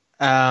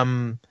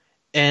 And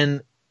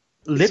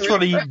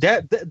literally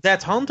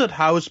that haunted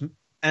house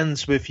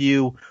ends with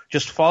you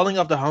just falling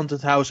off the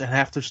haunted house and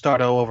have to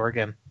start all over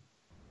again.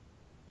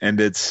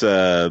 And it's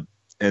and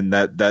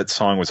that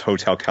song was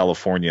Hotel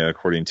California,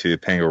 according to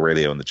Pango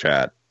Radio in the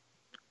chat.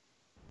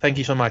 Thank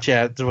you so much.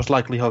 Yeah, it was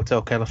likely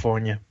Hotel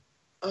California.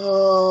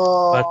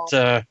 Oh.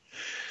 But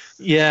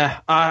yeah,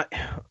 I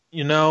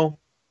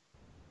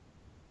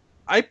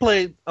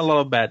play a lot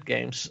of bad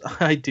games.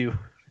 I do.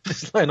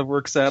 this line of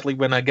work, sadly,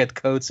 when I get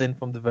codes in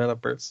from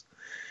developers,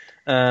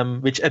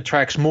 which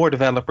attracts more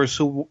developers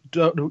who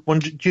don't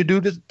want you to do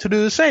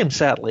the same,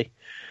 sadly.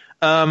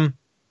 But,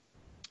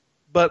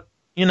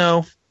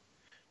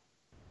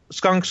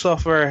 Skunk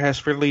Software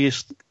has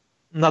released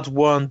not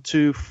 1,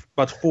 2,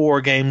 but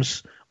 4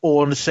 games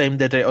all on the same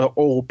day. They are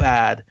all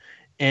bad.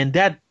 And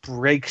that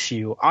breaks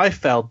you. I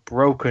felt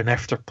broken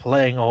after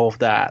playing all of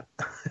that.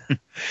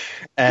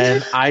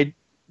 And I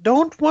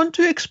don't want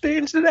to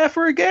experience that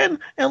ever again.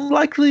 And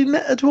likely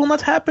it will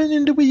not happen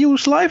in the Wii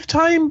U's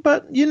lifetime,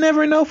 but you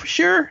never know for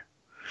sure.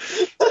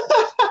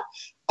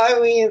 I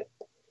mean,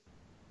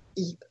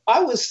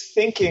 I was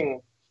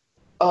thinking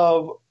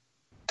of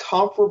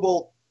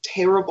comparable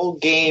terrible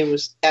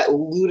games at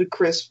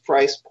ludicrous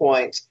price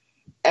points.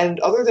 And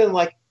other than,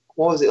 what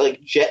was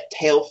it, Jet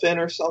Tailfin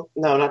or something?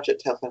 No, not Jet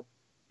Tailfin.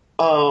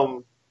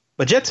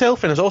 But Jet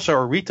Tailfin is also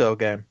a Rito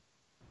game.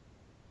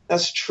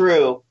 That's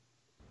true.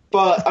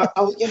 But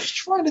I was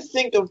trying to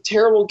think of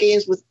terrible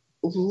games with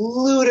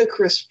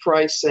ludicrous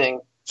pricing.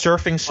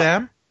 Surfing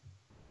Sam?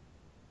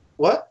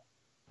 What?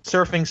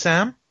 Surfing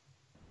Sam?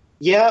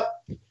 Yeah,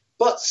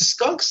 but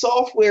Skunk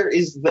Software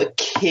is the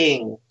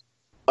king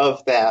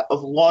of that,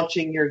 of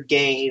launching your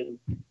game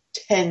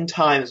 10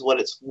 times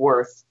what it's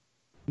worth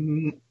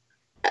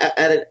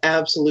at an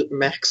absolute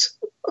max.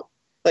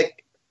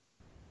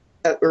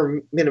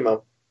 Or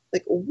minimum.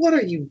 What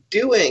are you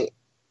doing?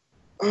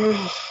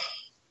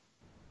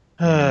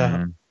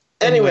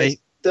 Anyway,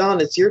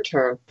 Don, it's your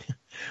turn.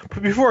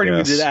 Before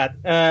we do that,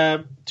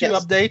 2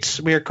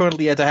 updates. We are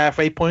currently at the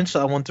halfway point, so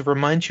I want to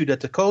remind you that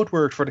the code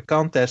word for the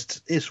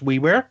contest is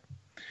WiiWare.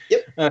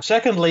 Yep.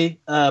 Secondly,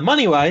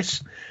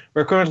 money-wise,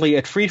 we're currently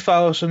at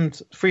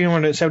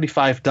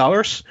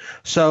 $3,375,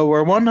 so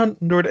we're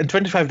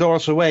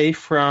 $125 away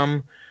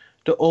from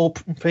the All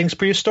Things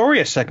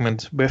Prehistoria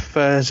segment with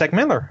Zach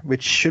Miller,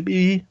 which should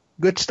be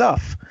good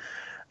stuff.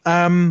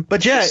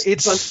 But yeah,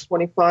 it's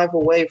 25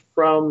 away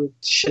from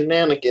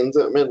Shenanigans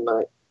at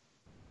Midnight.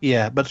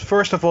 Yeah, but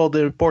first of all,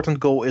 the important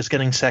goal is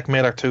getting Zach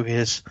Miller to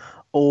his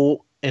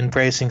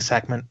all-embracing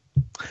segment.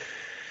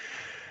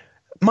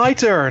 My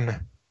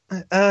turn.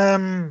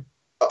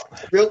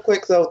 Real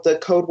quick, though, the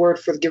code word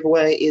for the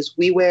giveaway is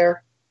WiiWare.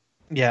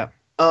 Yeah.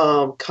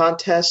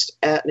 Contest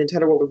at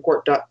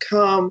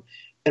NintendoWorldReport.com,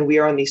 and we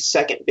are on the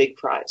second big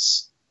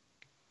prize.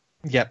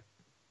 Yep.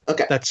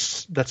 Okay.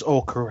 That's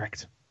all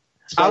correct.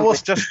 I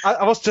was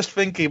just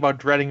thinking about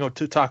dreading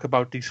to talk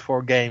about these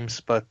 4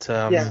 games, but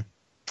I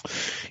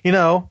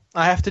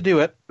have to do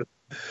it.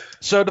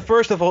 So the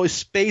first of all is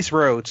Space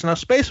Roads. Now,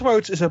 Space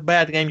Roads is a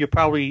bad game you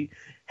probably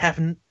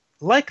have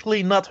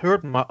likely not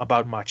heard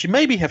about much. You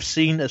maybe have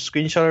seen a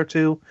screenshot or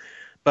two,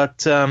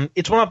 but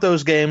it's one of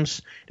those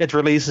games that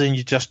releases and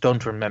you just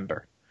don't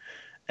remember.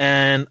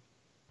 And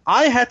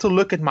I had to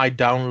look at my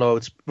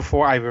downloads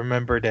before I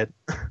remembered it,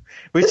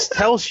 which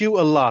tells you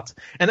a lot.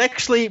 And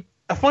actually,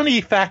 a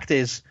funny fact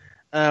is,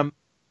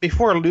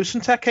 before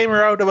Lucentech came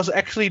around, there was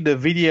actually the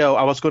video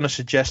I was going to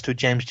suggest to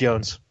James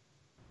Jones.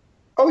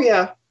 Oh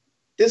yeah,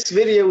 this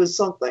video is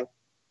something.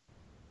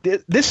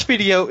 This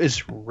video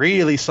is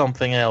really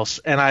something else,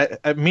 and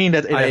I mean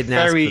that in I a didn't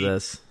ask very for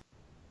this.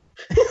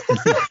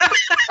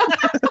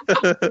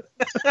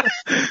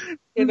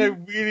 in a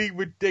really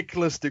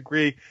ridiculous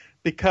degree,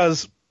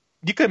 because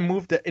you can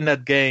move in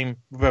that game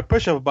with a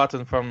push of a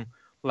button from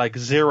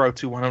 0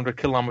 to 100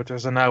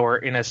 kilometers an hour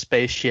in a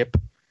spaceship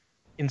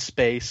in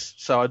space,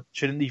 so it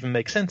shouldn't even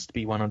make sense to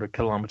be 100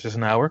 kilometers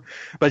an hour.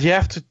 But you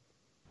have to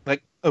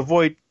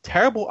avoid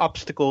terrible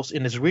obstacles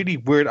in this really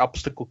weird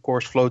obstacle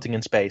course floating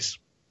in space.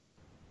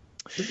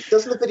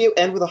 Doesn't the video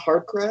end with a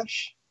hard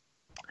crash?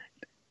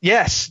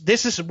 Yes,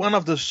 this is one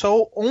of the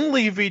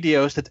only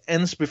videos that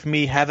ends with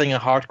me having a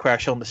hard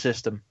crash on the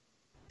system.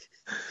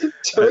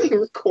 During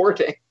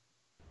recording.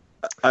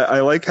 I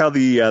like how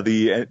the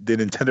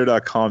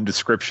Nintendo.com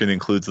description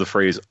includes the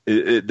phrase.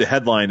 The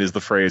headline is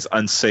the phrase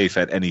 "unsafe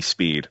at any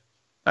speed."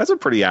 That's a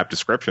pretty apt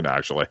description,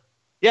 actually.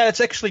 Yeah,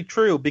 it's actually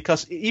true,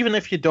 because even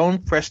if you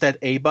don't press that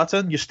A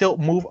button, you still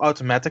move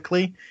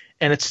automatically,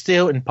 and it's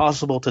still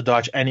impossible to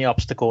dodge any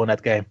obstacle in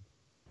that game.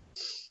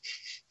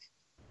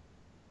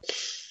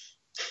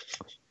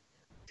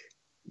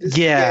 This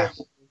game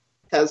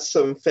has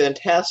some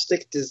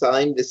fantastic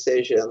design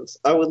decisions.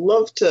 I would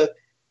love to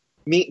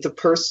meet the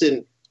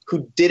person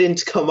who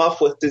didn't come up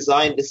with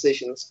design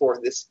decisions for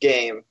this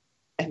game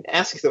and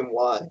ask them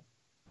why.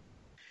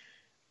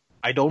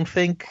 I don't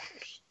think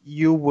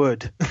you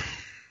would.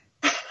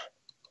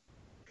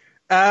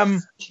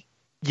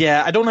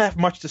 Yeah, I don't have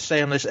much to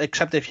say on this,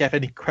 except if you have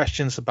any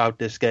questions about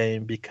this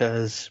game,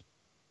 because...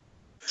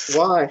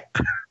 Why?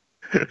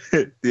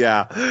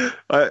 Yeah.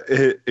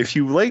 If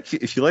you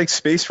like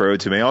Space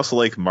Roads, you may also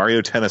like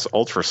Mario Tennis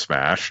Ultra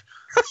Smash.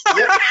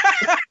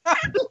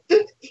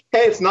 Hey,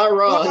 it's not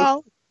wrong.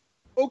 Wow.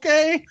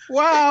 Okay,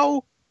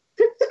 wow.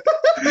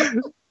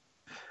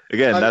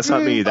 Again, that's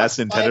not me. That's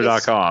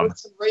Nintendo.com.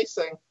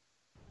 Racing.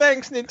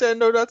 Thanks,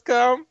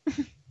 Nintendo.com.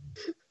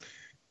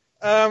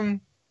 The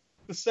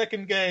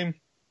second game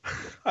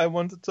I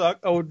want to talk...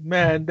 Oh,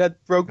 man,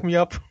 that broke me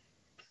up.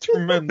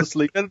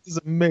 tremendously. That is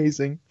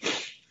amazing.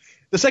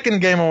 The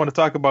second game I want to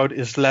talk about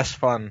is less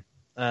fun,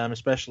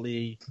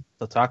 especially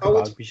to talk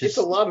about. It's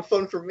a lot of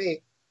fun for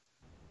me.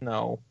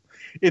 No.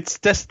 It's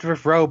Tested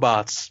with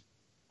Robots.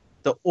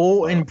 The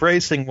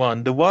all-embracing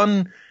one. The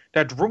one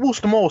that rules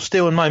them all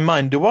still in my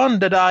mind. The one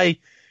that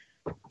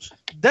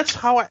That's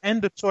how I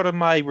ended sort of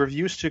my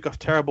review streak of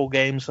terrible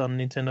games on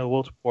Nintendo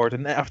World Report,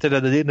 and after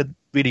that I didn't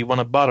really want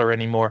to bother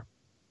anymore.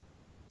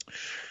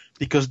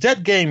 Because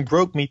that game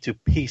broke me to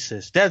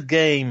pieces. That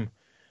game...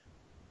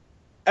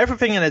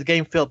 Everything in that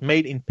game felt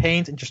made in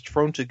paint and just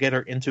thrown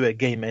together into a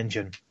game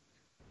engine.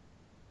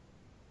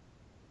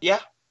 Yeah.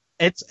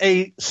 It's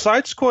a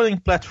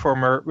side-scrolling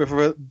platformer with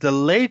a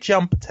delayed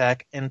jump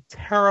attack and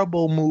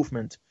terrible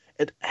movement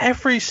at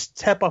every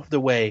step of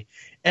the way.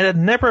 And it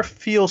never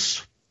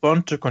feels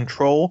fun to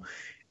control.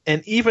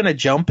 And even at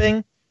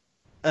jumping,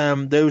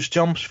 those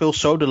jumps feel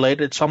so delayed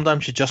that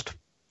sometimes you just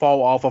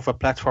fall off of a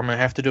platform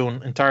and have to do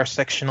an entire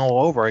section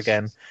all over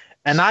again.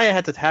 And I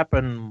had it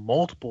happen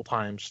multiple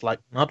times, like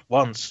not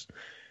once.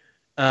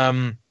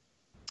 I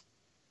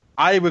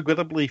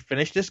regrettably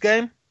finished this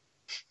game.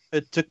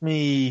 It took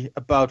me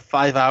about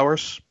 5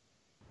 hours.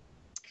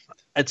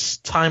 It's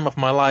time of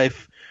my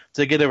life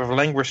to get a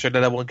relinquisher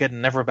that I will get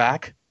never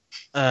back.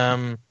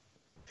 I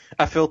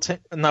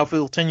now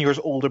feel 10 years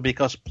older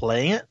because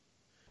playing it.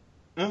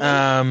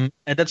 Mm-hmm.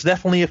 And that's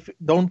definitely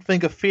don't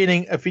think a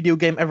feeling a video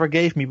game ever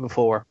gave me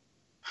before.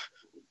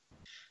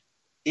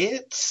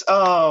 It's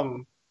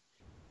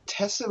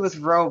Tested with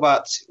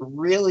Robots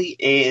really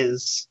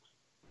is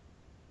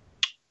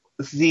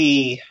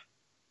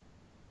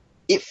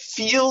it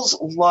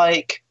feels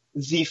like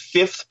the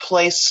 5th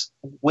place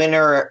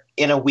winner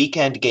in a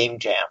weekend game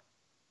jam.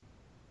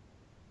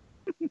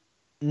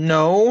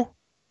 No.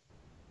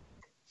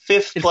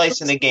 5th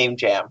place in a game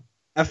jam.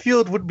 I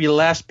feel it would be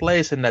last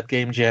place in that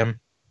game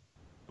jam.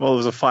 Well, it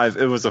was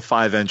a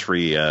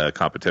 5-entry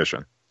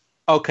competition.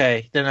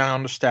 Okay, then I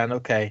understand.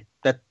 Okay,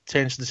 that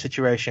changed the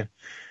situation.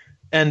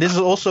 And this is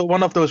also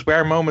one of those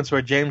rare moments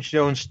where James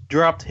Jones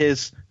dropped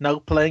his now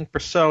playing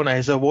Persona,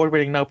 his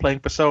award-winning now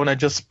playing Persona, and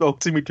just spoke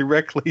to me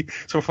directly.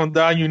 So from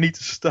now on, you need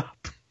to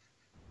stop.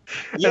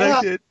 Yeah. And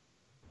I did.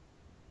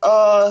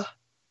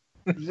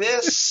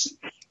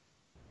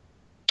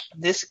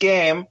 This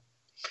game,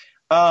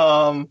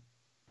 GX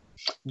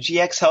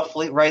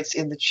helpfully writes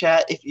in the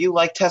chat, if you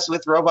like Tested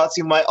with Robots,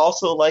 you might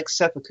also like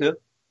Seppuku.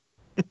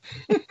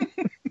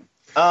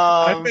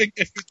 I think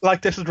if you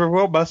like Tested with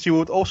Robots, you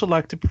would also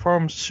like to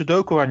perform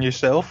Sudoku on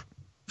yourself.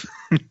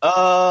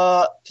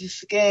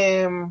 This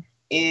game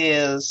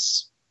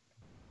is...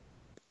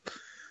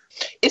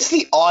 It's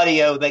the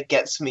audio that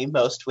gets me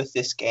most with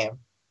this game.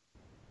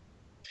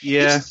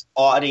 Yeah. It's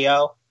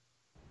audio.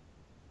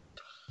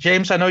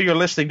 James, I know you're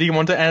listening. Do you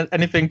want to add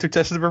anything to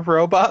Tested with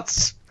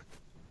Robots?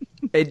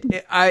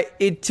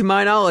 To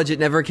my knowledge, it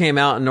never came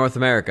out in North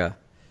America.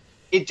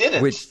 It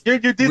didn't. You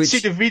did see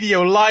the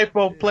video live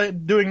while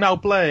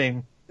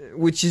playing.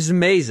 Which is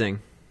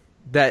amazing.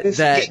 That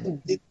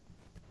game did,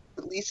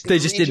 at least they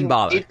just didn't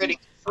bother.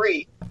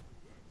 Free.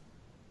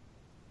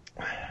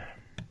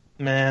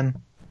 Man.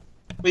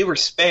 We were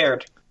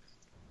spared.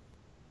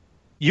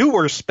 You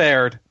were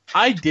spared.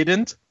 I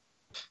didn't.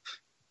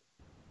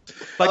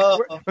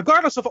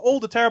 Regardless of all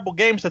the terrible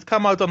games that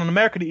come out on an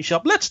American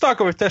eShop, let's talk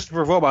about Tested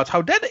with Robots,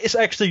 how that is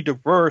actually the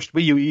worst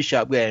Wii U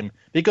eShop game.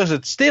 Because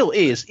it still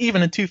is,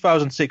 even in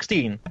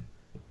 2016.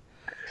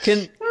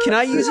 Can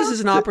I use this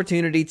as an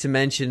opportunity to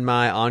mention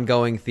my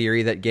ongoing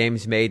theory that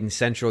games made in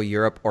Central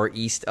Europe or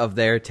east of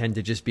there tend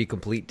to just be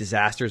complete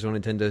disasters on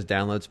Nintendo's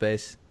download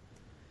space?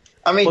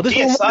 I mean,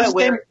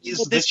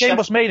 this game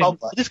was made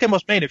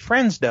in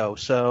France, though,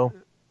 so...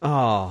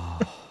 Oh...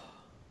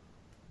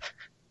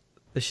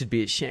 They should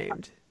be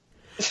ashamed.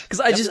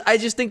 Because I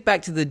just think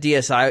back to the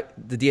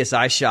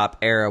DSi shop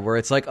era where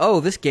it's like,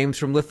 oh, this game's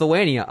from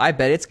Lithuania. I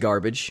bet it's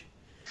garbage.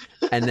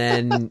 And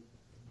then,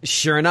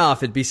 sure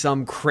enough, it'd be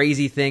some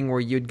crazy thing where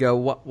you'd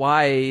go,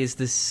 why is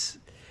this?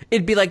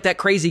 It'd be like that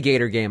Crazy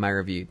Gator game I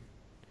reviewed,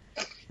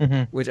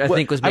 which I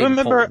think was made in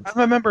Poland.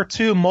 I remember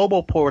 2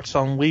 mobile ports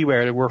on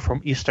WiiWare that were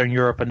from Eastern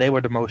Europe, and they were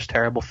the most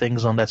terrible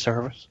things on that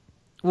service.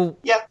 Well,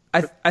 yeah,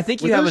 I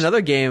think you have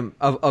another game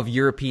of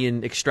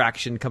European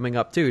extraction coming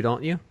up too,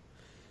 don't you?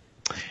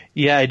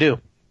 Yeah, I do.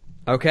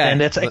 Okay, and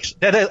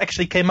that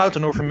actually came out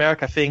in North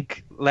America, I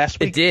think, last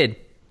week. It did.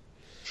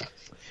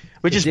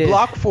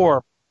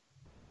 Blockform.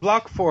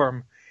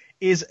 Blockform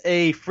is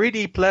a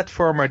 3D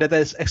platformer that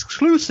is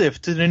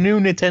exclusive to the new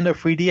Nintendo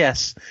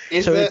 3DS.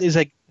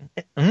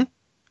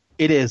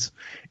 It is,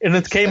 and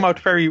it came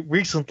out very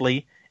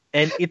recently,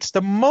 and it's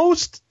the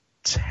most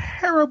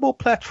terrible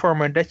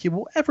platformer that you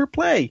will ever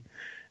play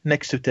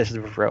next to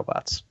Tested with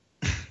Robots.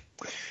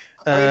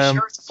 Are you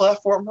sure it's a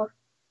platformer?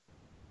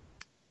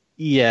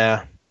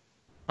 Yeah,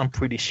 I'm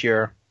pretty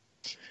sure.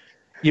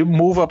 You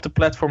move up the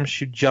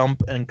platforms, you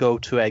jump and go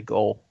to a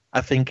goal.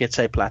 I think it's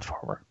a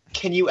platformer.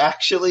 Can you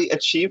actually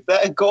achieve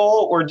that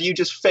goal, or do you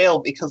just fail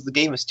because the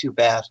game is too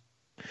bad?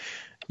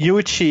 You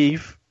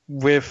achieve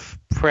with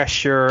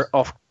pressure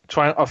of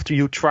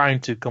you trying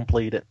to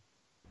complete it.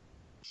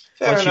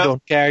 Fair Once enough. you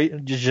don't care, you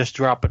just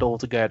drop it all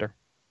together.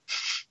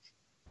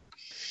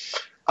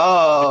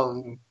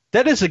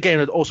 That is a game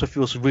that also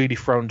feels really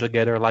thrown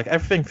together. Like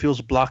everything feels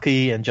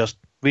blocky and just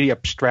really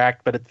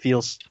abstract, but it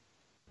feels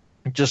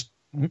just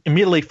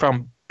immediately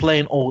from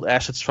plain old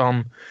assets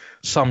from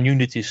some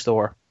Unity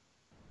store.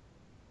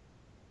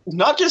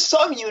 Not just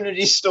some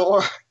Unity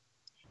store.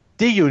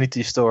 The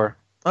Unity store.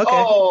 Okay.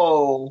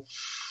 Oh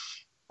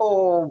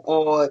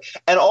boy!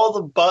 And all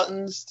the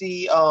buttons,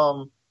 the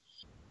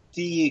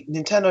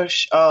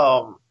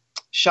Nintendo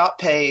shop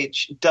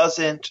page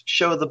doesn't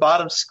show the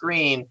bottom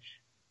screen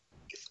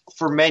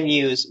for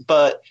menus,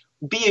 but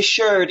be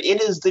assured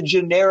it is the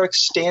generic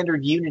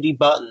standard Unity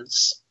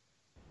buttons.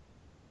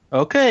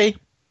 Okay.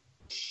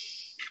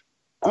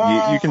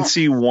 You can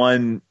see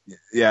one,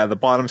 the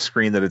bottom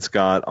screen that it's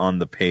got on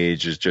the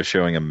page is just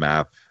showing a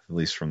map, at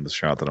least from the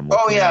shot that I'm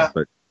looking at.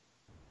 But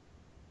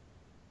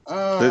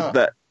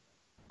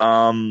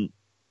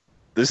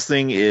this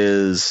thing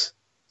is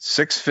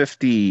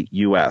 $650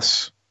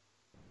 US.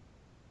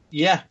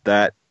 Yeah.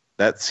 That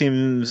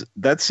seems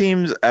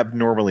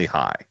abnormally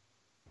high.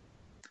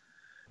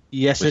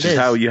 Yes, which it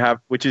is.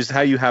 Which is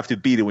how you have to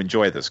be to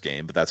enjoy this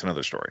game, but that's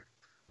another story.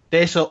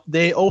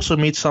 They also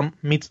meet I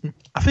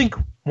think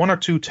 1 or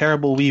 2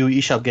 terrible Wii U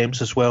eShop games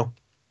as well.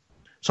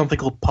 Something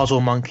called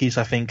Puzzle Monkeys,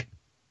 I think.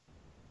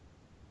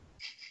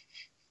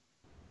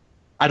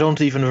 I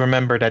don't even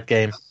remember that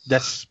game.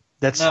 That's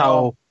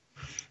how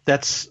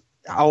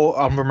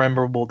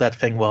unrememberable that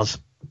thing was.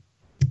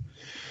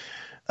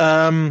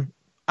 I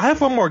have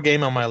one more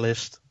game on my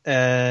list,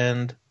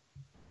 and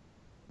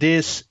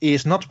this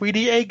is not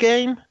really a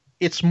game.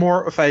 It's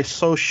more of a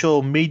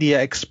social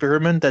media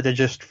experiment that they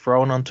just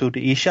thrown onto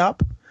the eShop.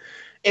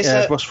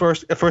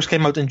 It first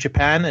came out in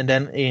Japan and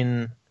then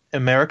in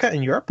America,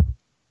 in Europe.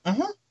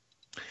 Mm-hmm.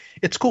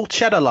 It's called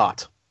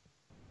Chat-A-Lot.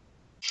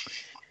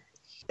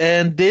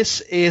 And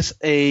this is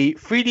a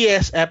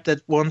 3DS app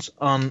that runs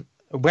on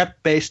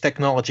web-based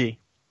technology.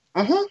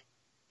 Mm-hmm.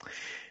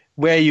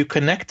 Where you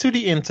connect to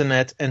the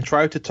internet and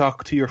try to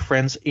talk to your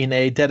friends in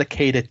a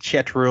dedicated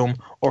chat room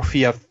or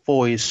via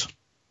voice.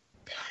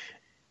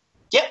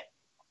 Yep.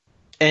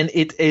 And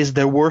it is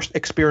the worst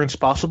experience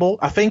possible.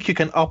 I think you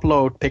can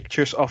upload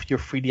pictures of your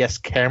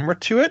 3DS camera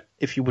to it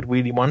if you would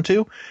really want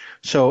to.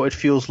 So it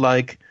feels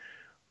like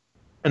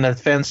an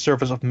advanced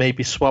service of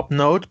maybe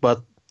Swapnote,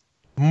 but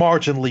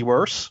marginally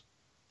worse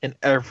in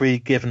every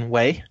given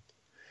way.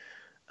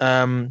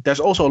 There's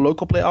also a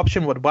local play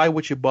option, but why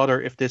would you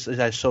bother if this is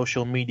a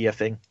social media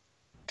thing?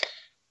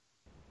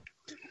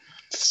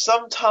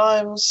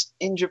 Sometimes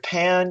in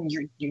Japan,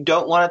 you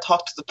don't want to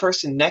talk to the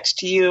person next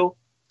to you,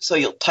 so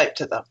you'll type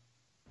to them.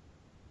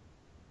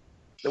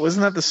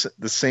 Wasn't that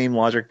the same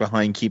logic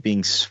behind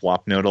keeping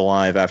Swapnote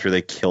alive after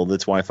they killed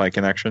its Wi-Fi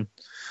connection?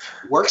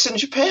 Works in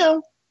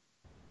Japan.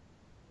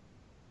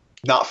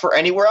 Not for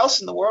anywhere else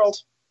in the world.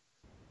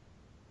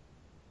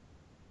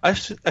 I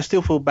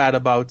still feel bad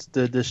about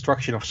the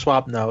destruction of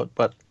Swapnote,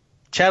 but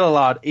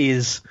Chat-A-Lot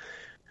is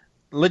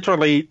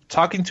literally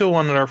talking to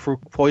one another through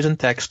voice and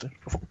text,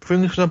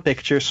 bringing some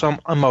pictures, some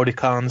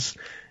emoticons,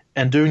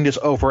 and doing this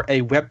over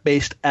a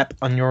web-based app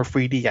on your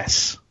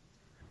 3DS.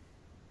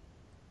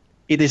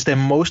 It is the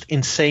most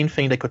insane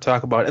thing they could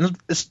talk about, and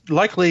it's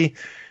likely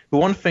the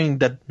one thing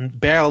that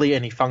barely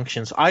any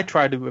functions. I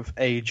tried it with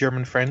a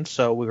German friend,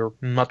 so we were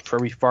not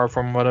very far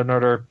from one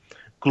another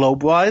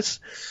globe-wise,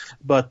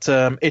 but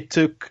it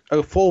took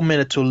a full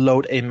minute to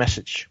load a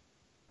message.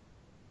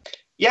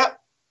 Yep.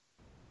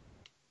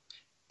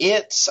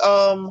 It's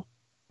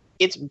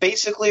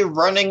basically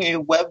running a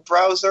web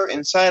browser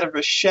inside of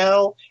a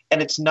shell, and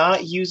it's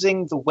not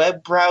using the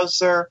web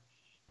browser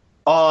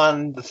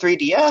on the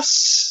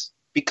 3DS,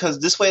 because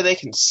this way they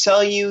can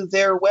sell you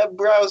their web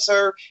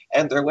browser,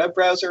 and their web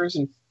browser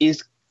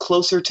is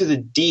closer to the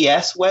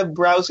DS web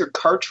browser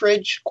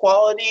cartridge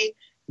quality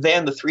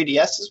than the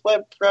 3DS's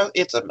web browser.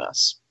 It's a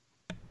mess.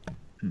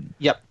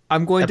 Yep.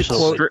 I'm going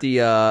Absolutely.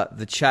 to quote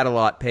the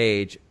Chat-A-Lot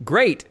page.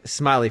 Great,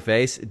 smiley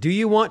face. Do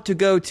you want to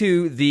go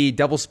to the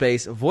double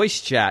space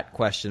voice chat ? Do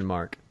you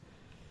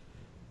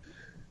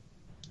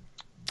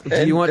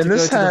want to go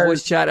to the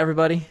voice chat,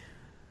 everybody?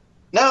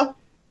 No.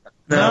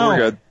 No, we're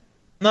good.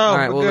 No. All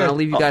right, well, good. then I'll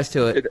leave you guys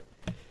to it.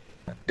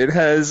 It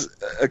has,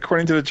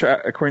 according to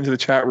the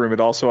chat room, it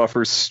also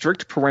offers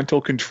strict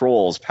parental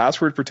controls,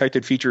 password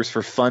protected features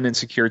for fun and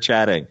secure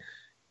chatting.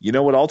 You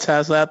know what else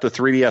has that? The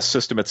 3DS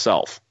system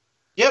itself.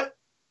 Yep.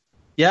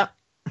 Yeah.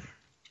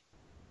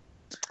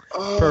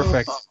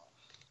 Perfect.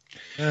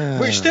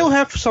 We still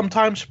have some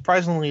time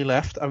surprisingly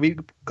left, and we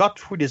got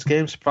through this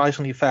game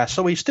surprisingly fast.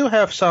 So we still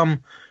have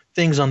some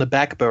things on the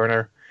back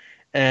burner.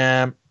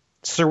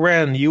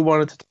 Seren, you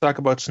wanted to talk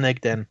about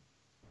Snake Den.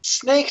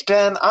 Snake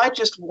Den, I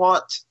just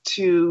want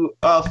to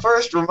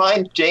first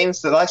remind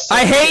James that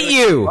I hate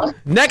you!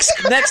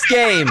 Next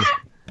game.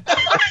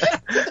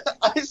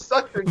 I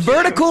sucker James.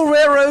 Vertical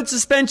Railroad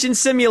Suspension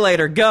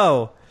Simulator,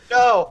 go.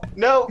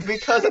 No,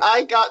 because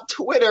I got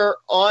Twitter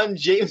on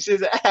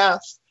James's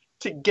ass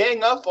to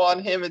gang up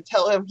on him and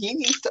tell him he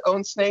needs to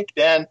own Snake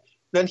Den.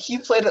 Then he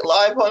played it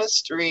live on his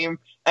stream,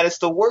 and it's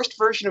the worst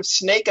version of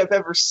Snake I've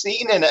ever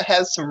seen, and it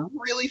has some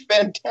really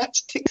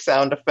fantastic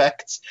sound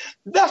effects.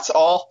 That's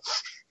all.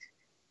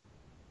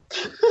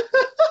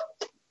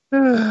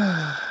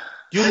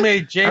 You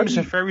made James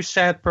a very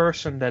sad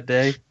person that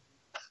day.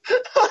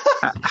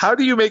 How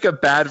do you make a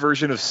bad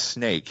version of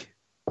Snake?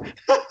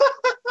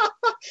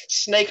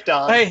 Snake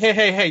Don.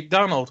 Hey,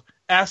 Donald.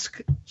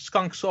 Ask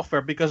Skunk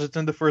Software because it's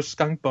in the first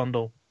Skunk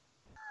bundle.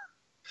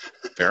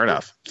 Fair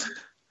enough.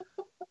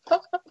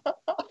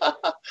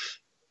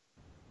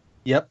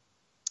 Yep.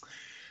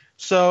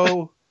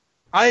 So,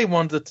 I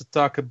wanted to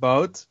talk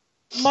about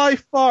my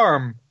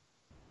farm.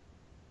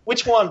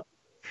 Which one?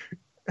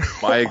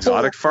 My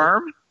exotic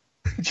farm?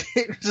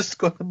 James is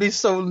going to be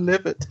so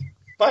livid.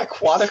 My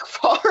aquatic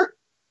farm?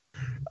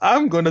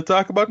 I'm going to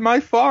talk about my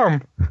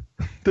farm.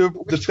 The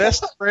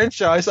best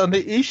franchise on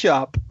the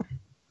eShop.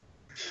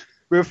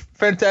 With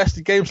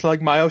fantastic games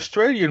like My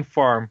Australian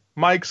Farm,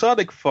 My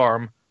Exotic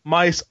Farm,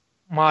 My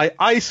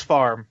Ice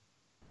Farm.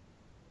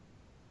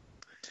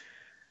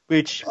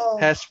 Which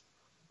has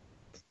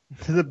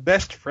the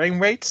best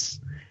frame rates.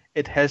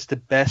 It has the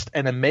best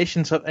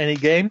animations of any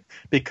game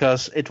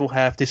because it will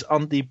have this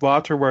on deep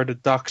water where the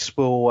ducks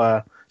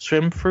will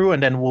swim through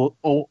and then will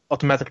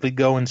automatically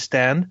go and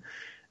stand.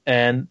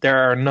 And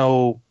there are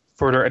no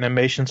further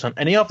animations on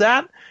any of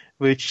that,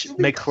 which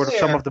makes for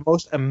some of the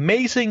most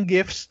amazing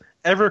GIFs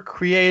ever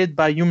created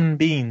by human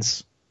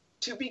beings.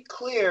 To be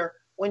clear,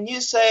 when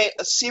you say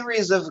a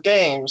series of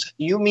games,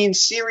 you mean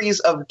series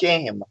of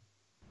game.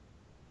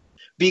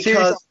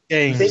 Because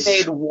they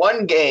made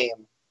one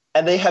game,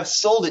 and they have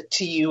sold it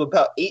to you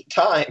about 8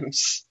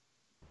 times.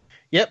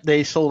 Yep,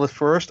 they sold it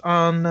first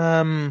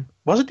on,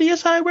 was it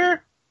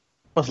DSiWare?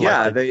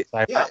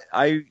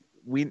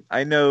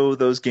 I know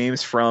those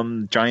games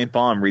from Giant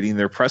Bomb reading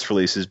their press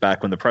releases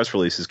back when the press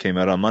releases came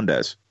out on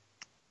Mondays.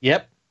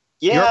 Yep.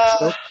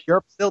 Yeah.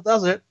 Europe still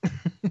does it.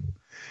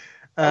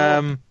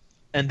 And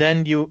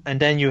then you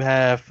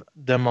have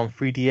them on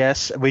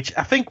 3DS, which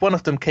I think one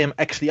of them came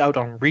actually out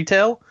on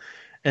retail,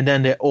 and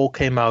then they all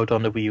came out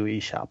on the Wii U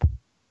eShop.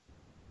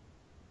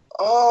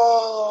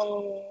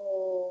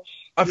 Oh.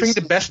 I think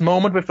the best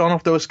moment with one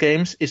of those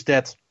games is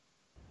that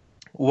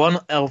one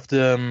of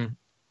the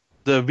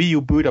Wii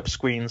U boot up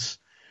screens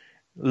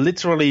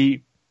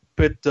literally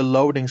put the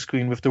loading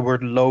screen with the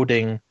word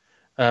loading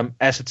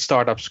as its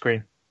startup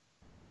screen.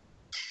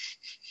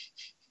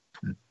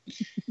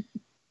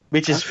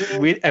 Which is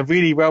a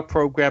really well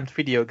programmed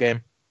video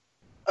game.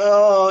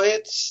 Oh,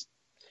 it's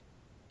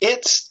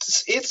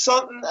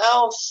something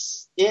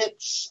else.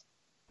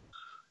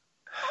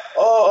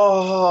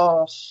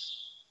 Oh,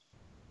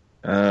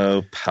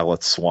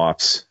 palette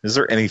swaps. Is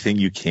there anything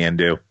you can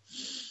do?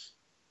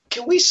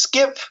 Can we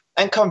skip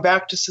and come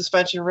back to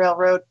Suspension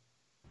Railroad?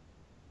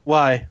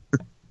 Why?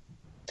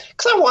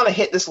 Because I want to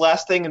hit this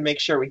last thing and make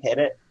sure we hit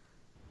it.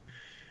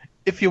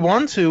 If you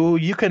want to,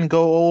 you can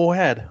go all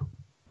ahead.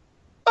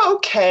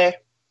 Okay.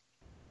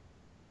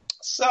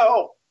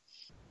 So,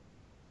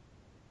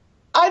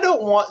 I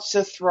don't want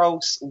to throw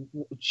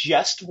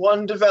just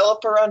one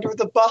developer under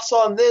the bus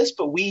on this,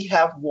 but we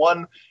have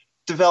one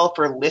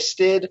developer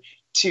listed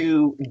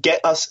to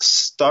get us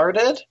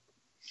started.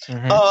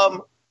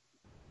 Mm-hmm.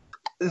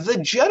 The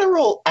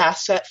general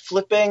asset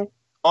flipping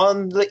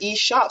on the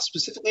eShop,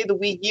 specifically the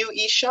Wii U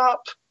eShop,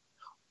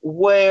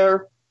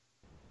 where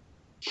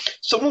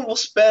someone will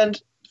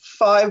spend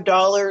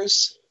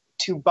 $5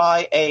 to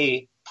buy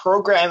a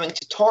programming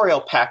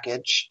tutorial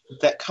package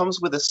that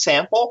comes with a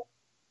sample.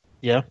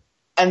 Yeah.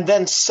 And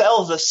then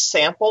sell the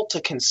sample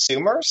to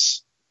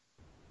consumers.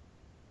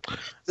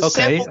 The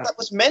sample that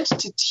was meant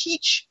to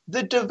teach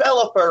the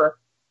developer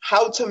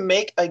how to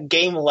make a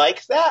game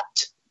like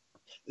that,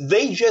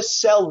 they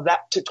just sell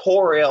that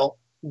tutorial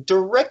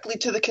directly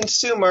to the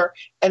consumer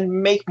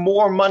and make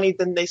more money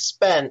than they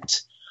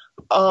spent.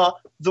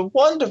 The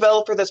one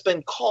developer that's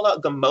been called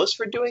out the most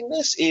for doing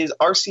this is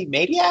RC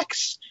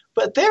Maniacs,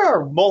 but there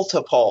are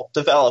multiple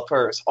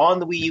developers on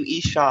the Wii U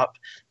eShop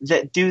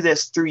that do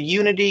this through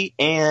Unity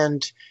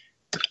and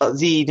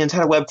the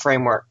Nintendo Web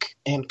Framework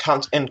and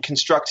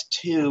Construct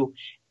 2,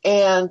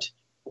 and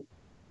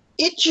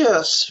it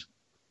just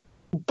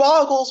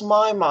boggles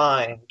my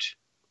mind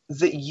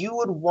that you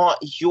would want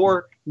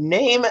your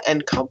name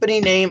and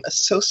company name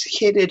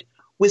associated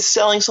with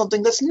selling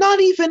something that's not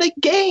even a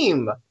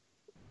game.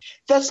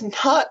 That's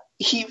not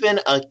even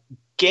a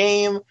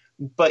game,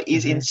 but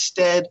is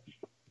instead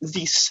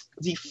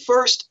the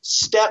first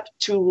step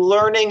to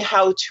learning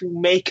how to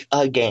make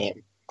a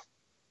game.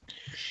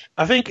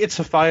 I think it's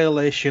a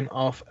violation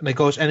of, and it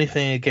goes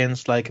anything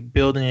against like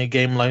building a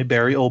game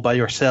library all by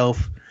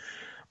yourself,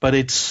 but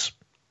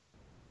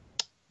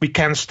we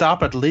can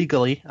stop it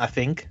legally, I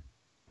think.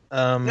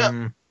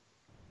 And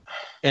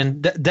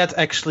that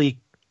actually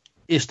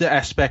is the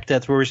aspect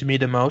that worries me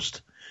the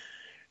most.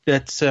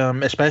 That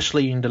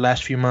especially in the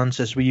last few months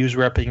as Wii U's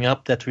wrapping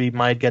up, that we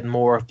might get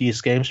more of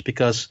these games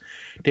because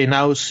they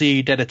now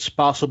see that it's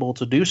possible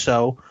to do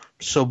so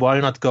why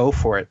not go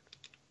for it?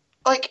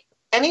 Like,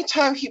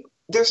 anytime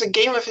there's a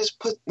game of his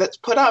that's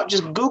put out.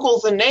 Just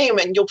Google the name,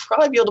 and you'll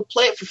probably be able to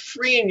play it for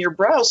free in your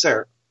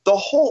browser. The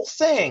whole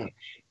thing,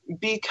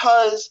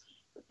 because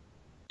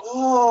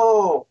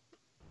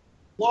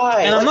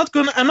why? And I'm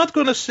not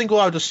gonna single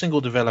out a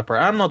single developer.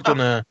 I'm not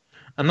gonna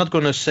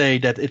say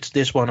that it's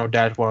this one or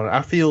that one.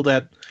 I feel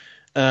that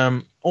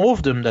all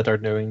of them that are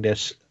doing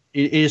this,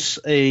 it is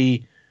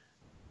a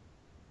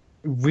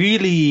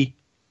really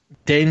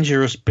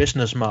dangerous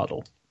business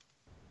model.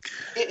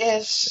 It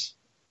is.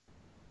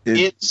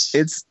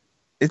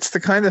 It's the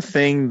kind of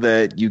thing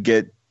that you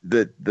get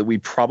that we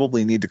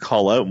probably need to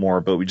call out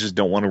more, but we just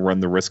don't want to run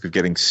the risk of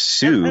getting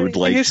sued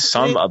like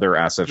some other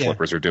asset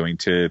flippers are doing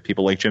to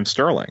people like Jim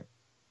Sterling.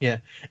 Yeah,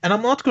 and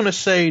I'm not going to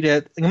sit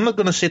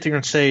here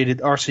and say that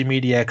RC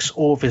Media X,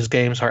 all of his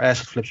games are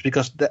asset flips,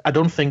 because I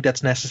don't think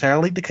that's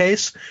necessarily the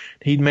case.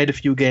 He made a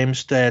few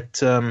games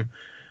that,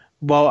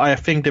 while I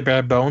think they're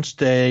bare bones,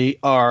 they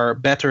are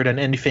better than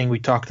anything we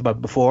talked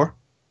about before.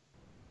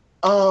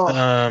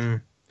 His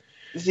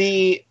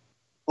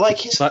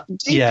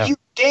debut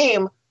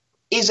game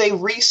is a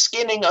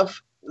reskinning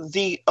of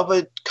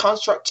a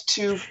Construct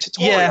 2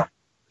 tutorial.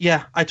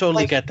 Yeah, I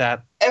totally get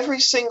that. Every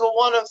single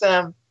one of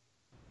them.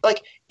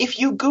 Like, if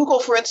you Google,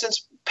 for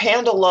instance,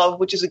 Panda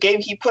Love, which is a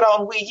game he put out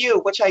on Wii U,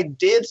 which I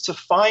did to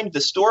find the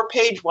store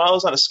page while I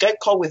was on a Skype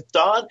call with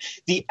Don,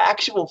 the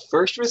actual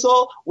first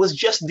result was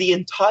just the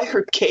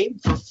entire game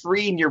for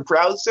free in your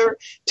browser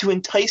to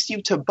entice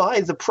you to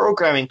buy the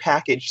programming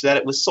package that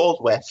it was sold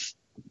with.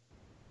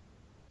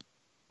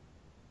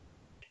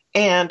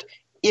 And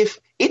if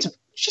it's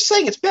just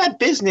saying it's bad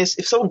business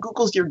if someone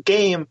Googles your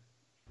game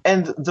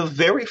and the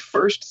very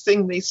first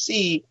thing they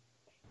see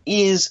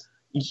is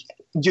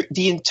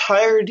the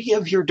entirety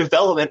of your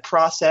development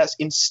process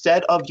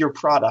instead of your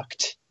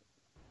product.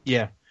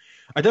 Yeah.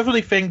 I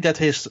definitely think that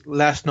his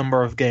last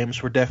number of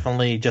games were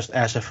definitely just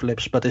asset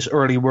flips, but his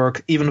early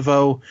work, even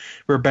though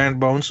were bare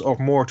bones or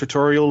more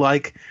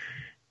tutorial-like,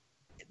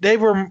 they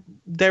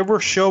were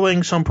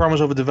showing some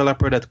promise of a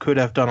developer that could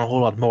have done a whole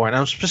lot more. And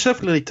I'm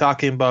specifically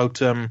talking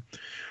about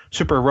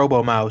Super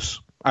Robo Mouse.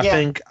 I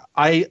think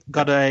I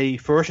got a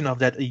version of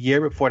that a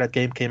year before that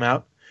game came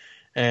out,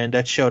 and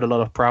that showed a lot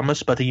of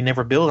promise, but he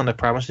never built on the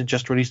promise and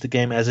just released the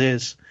game as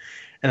is.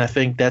 And I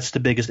think that's the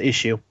biggest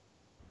issue.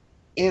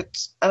 And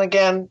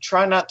again,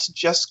 try not to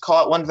just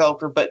call out one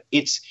developer, but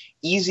it's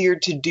easier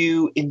to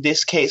do in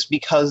this case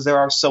because there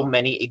are so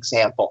many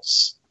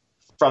examples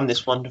from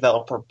this one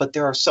developer, but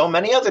there are so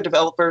many other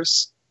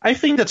developers. I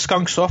think that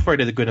Skunk Software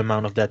did a good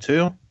amount of that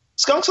too.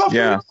 Skunk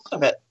Software did a lot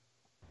of it.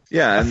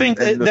 Yeah, I think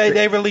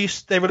they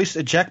released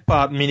a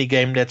Jackpot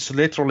minigame that's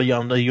literally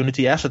on the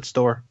Unity Asset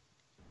Store.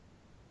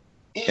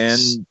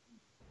 And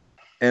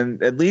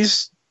at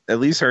least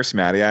Hearst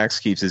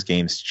Madiax keeps his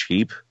games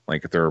cheap.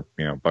 Like if they're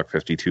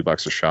 $1.50,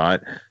 $2 a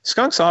shot.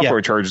 Skunk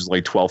Software charges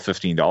like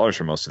 $12, $15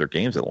 for most of their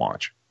games at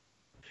launch.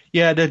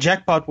 Yeah, the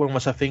Jackpot one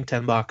was I think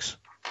 $10.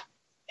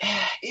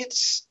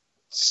 It's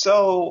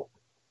so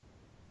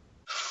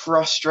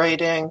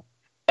frustrating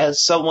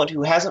as someone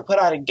who hasn't put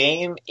out a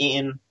game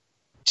in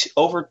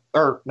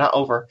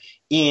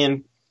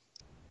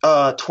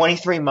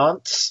 23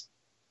 months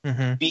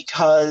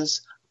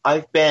because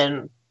I've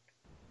been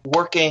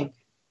working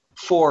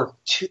for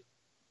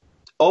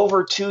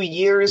over 2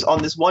 years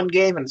on this one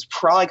game, and it's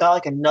probably got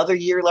like another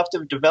year left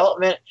of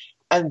development,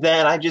 and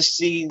then I just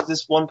see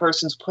this one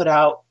person's put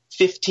out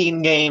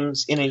 15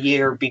 games in a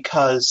year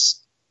because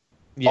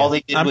all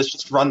they did was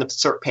just run the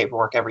cert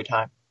paperwork every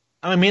time.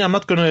 I mean, I'm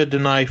not going to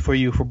deny for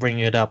you for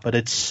bringing it up, but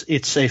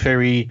it's a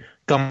very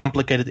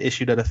complicated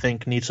issue that I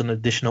think needs an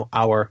additional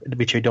hour,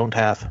 which you don't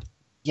have.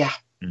 Yeah,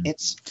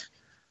 it's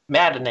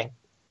maddening.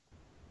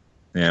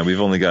 Yeah,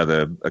 we've only got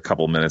a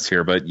couple minutes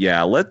here, but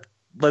yeah,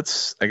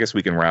 let's. I guess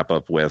we can wrap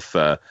up with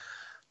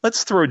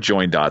let's throw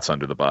Join Dots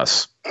under the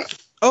bus.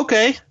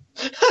 Okay,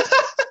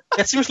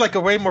 that seems like a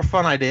way more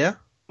fun idea.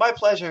 My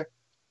pleasure.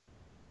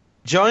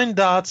 Join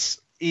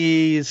Dots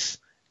is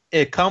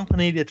a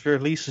company that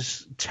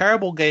releases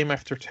terrible game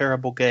after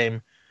terrible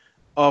game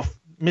of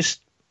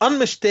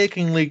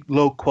unmistakably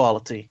low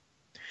quality,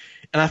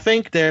 and I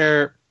think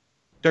their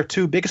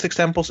two biggest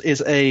examples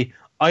is a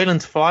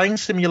Island Flying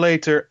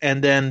Simulator,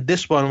 and then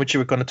this one, which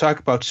we're going to talk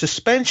about,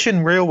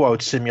 Suspension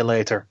Railroad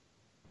Simulator.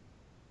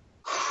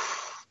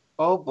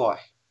 Oh boy.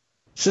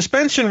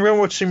 Suspension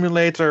Railroad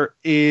Simulator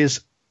is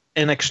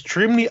an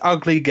extremely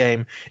ugly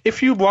game.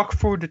 If you walk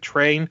through the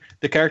train,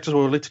 the characters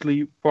will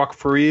literally walk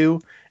through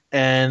you,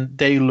 and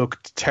they look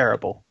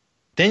terrible.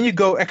 Then you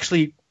go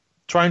actually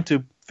trying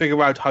to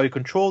figure out how you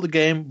control the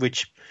game,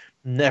 which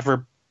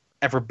never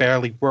ever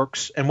barely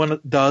works, and when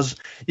it does,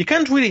 you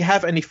can't really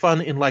have any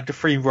fun in like the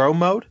free roam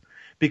mode,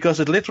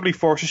 because it literally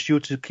forces you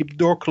to keep the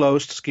door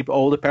closed, to keep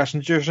all the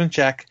passengers in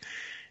check,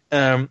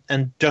 and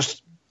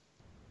just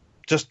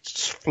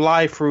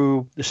fly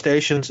through the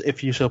stations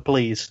if you so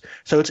please.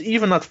 So it's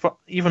even not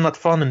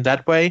fun in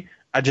that way.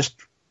 I just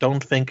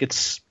don't think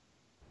it's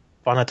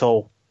fun at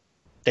all.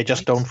 They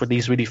just don't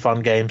release really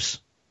fun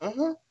games.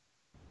 Mm-hmm.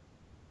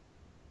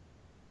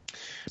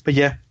 But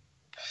yeah.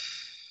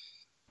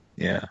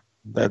 Yeah.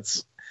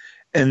 That's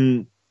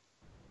And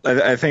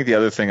I think the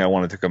other thing I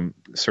wanted to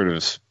sort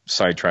of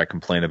sidetrack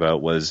complain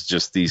about was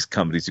just these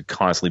companies who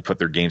constantly put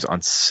their games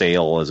on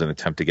sale as an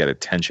attempt to get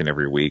attention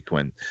every week.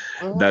 When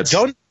that's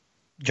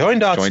Join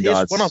Dots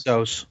is one of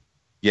those.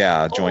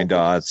 Yeah, Join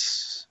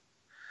Dots.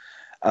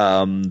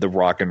 The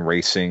Rock and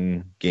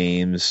Racing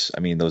games. I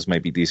mean, those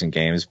might be decent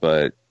games,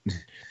 but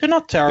they're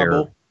not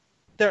terrible.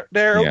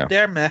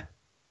 They're meh.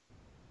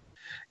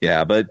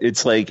 Yeah, but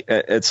it's like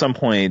at some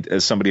point,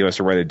 as somebody who has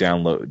to write a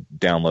downloads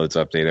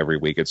update every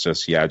week, it's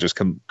just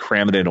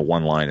cram it into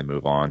one line and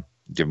move on.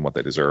 Give them what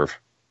they deserve.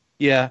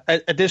 Yeah,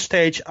 at this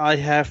stage, I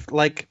have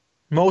like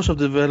most of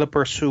the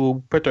developers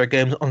who put their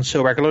games on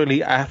sale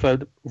regularly. I have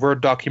a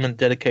Word document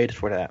dedicated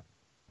for that.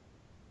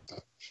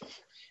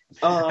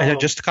 And I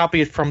just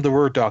copy it from the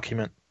Word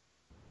document.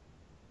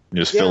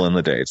 Just fill in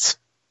the dates.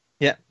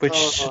 Yeah, which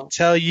should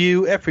tell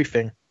you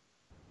everything.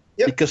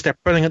 Yep. Because they're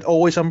putting it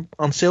always on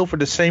sale for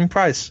the same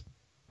price.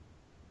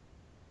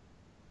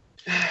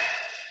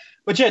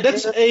 But yeah,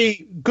 that's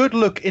a good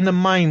look in the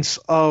minds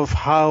of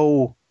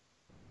how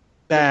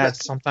bad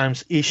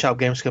sometimes eShop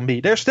games can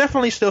be. There's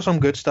definitely still some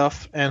good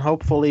stuff, and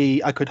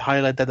hopefully I could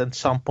highlight that at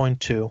some point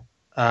too.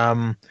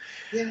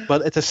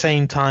 But at the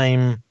same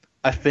time,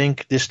 I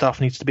think this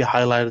stuff needs to be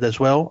highlighted as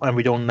well, and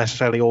we don't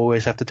necessarily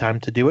always have the time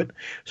to do it.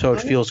 So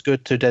it feels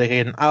good to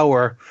dedicate an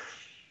hour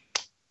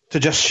to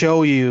just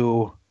show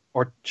you,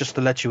 or just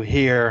to let you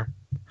hear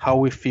how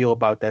we feel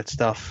about that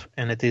stuff,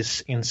 and it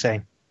is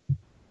insane.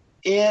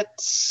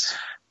 It's...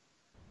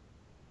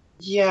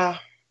 Yeah.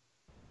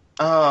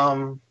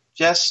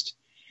 Just...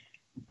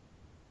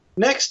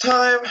 Next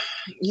time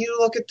you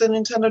look at the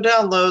Nintendo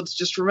downloads,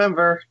 just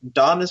remember,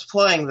 Don is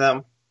playing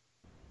them.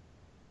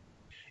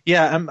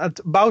 Yeah,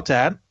 about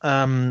that,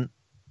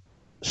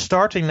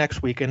 starting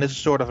next week, and this is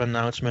sort of an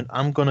announcement,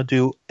 I'm going to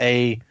do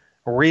a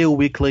real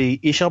weekly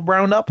eShop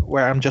roundup,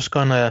 where I'm just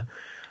going to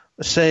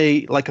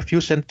say like a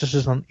few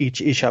sentences on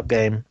each eShop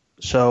game.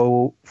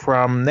 So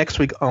from next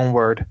week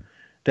onward,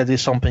 that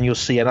is something you'll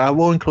see, and I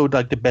will include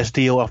like the best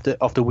deal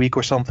of the week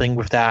or something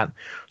with that.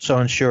 So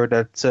ensure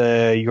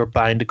that you're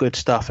buying the good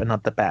stuff and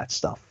not the bad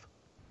stuff.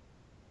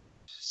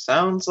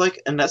 Sounds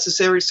like a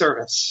necessary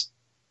service.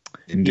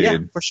 Indeed. Yeah,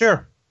 for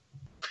sure.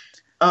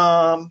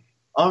 All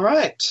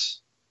right.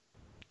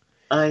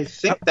 I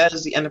think that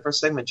is the end of our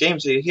segment.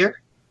 James, are you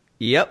here?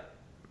 Yep.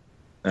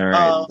 All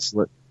right.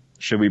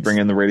 Should we bring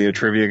in the radio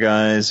trivia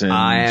guys? And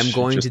I am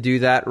going to do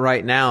that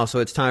right now. So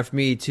it's time for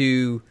me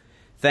to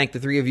thank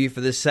the three of you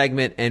for this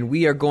segment, and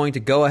we are going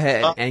to go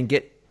ahead and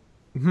get...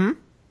 I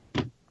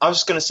was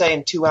just going to say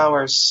in 2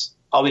 hours,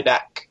 I'll be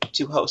back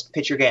to host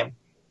Pitch Your Game.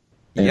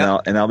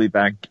 And I'll be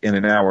back in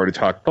an hour to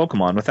talk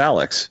Pokemon with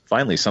Alex.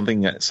 Finally,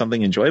 something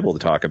enjoyable to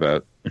talk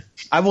about.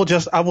 I will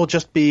just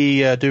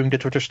be doing the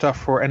Twitter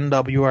stuff for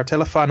NWR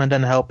Telefon and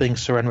then helping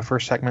Sir in the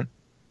first segment.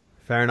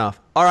 Fair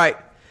enough. All right.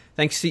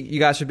 Thanks to you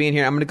guys for being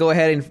here. I'm going to go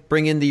ahead and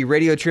bring in the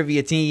radio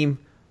trivia team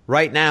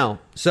right now.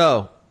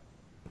 So,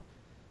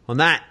 on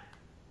that,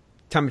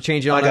 time to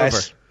change it on over.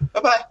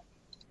 Bye-bye.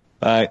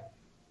 Bye.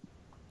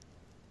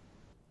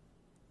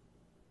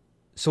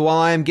 So while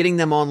I am getting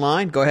them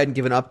online, go ahead and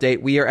give an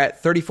update. We are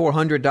at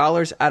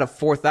 $3,400 out of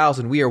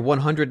 $4,000. We are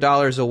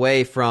 $100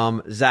 away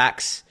from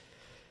Zach's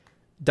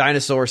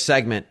dinosaur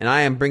segment, and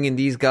I am bringing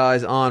these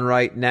guys on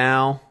right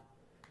now.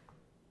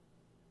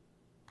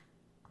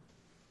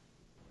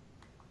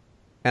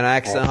 And I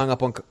accidentally hung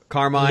up on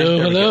Carmine.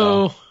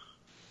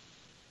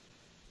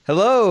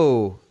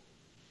 Hello.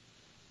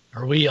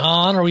 Are we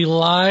on? Are we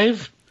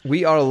live?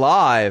 We are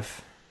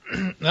live.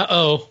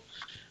 Uh-oh.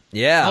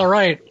 Yeah. All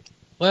right.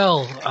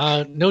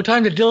 Well, no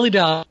time to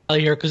dilly-dally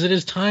here because it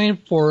is time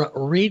for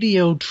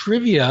radio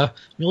trivia.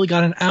 We only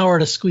got an hour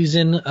to squeeze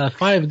in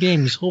 5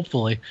 games,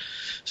 hopefully.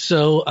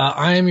 So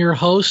I am your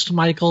host,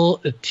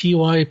 Michael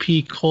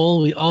TYP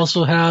Cole. We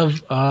also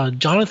have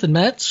Jonathan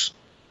Metz.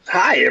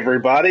 Hi,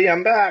 everybody.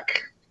 I'm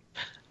back.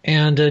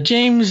 And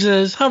James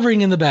is hovering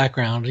in the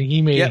background.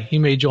 He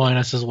may join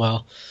us as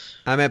well.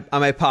 I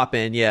may pop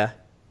in, yeah.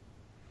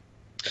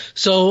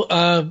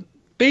 So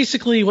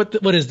basically,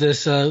 what is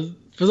this?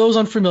 For those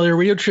unfamiliar,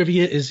 Radio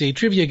Trivia is a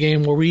trivia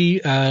game where we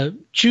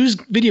choose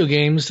video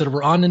games that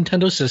were on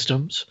Nintendo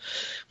systems.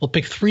 We'll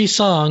pick 3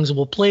 songs and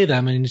we'll play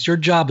them, and it's your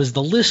job as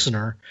the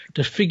listener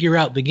to figure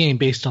out the game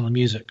based on the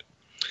music.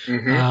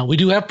 Mm-hmm. We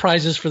do have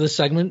prizes for this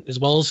segment as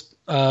well as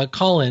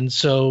call-in.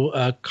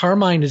 So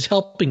Carmine is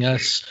helping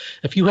us.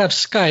 If you have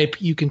Skype,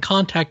 you can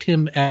contact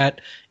him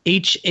at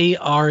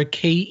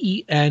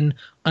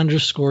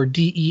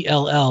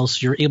HARKEN_DELL, so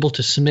you're able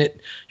to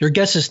submit your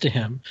guesses to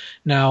him.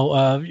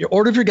 Now, your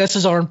order of your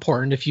guesses are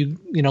important. If you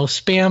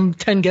spam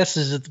 10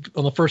 guesses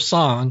on the first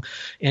song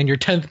and your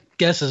 10th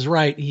guess is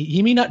right,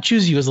 he may not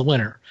choose you as the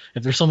winner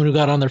if there's someone who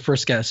got on their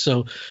first guess.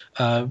 So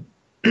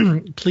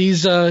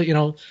please,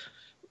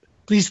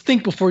 please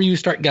think before you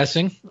start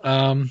guessing.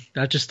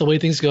 That's just the way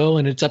things go,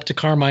 and it's up to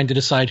Carmine to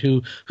decide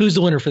who's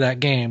the winner for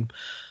that game.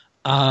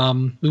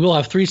 We will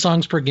have 3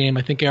 songs per game.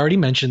 I think I already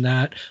mentioned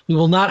that. We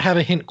will not have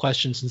a hint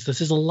question since this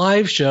is a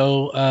live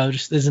show.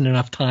 Just isn't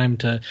enough time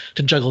to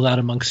juggle that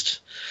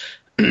amongst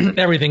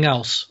everything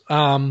else.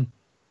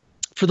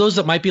 For those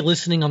that might be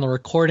listening on the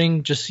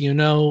recording, just so you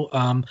know,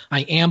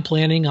 I am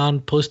planning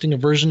on posting a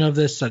version of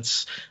this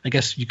that's, I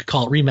guess you could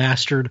call it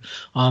remastered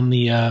on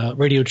the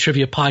Radio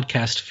Trivia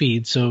podcast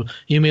feed. So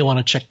you may want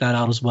to check that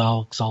out as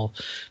well, because I'll,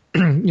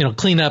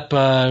 clean up,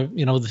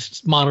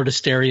 the mono to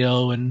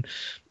stereo and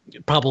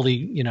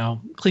probably,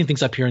 clean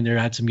things up here and there,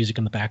 add some music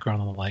in the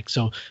background and the like.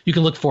 So you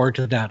can look forward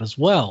to that as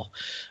well.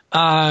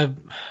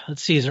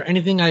 Let's see, is there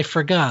anything I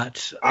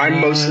forgot?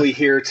 I'm mostly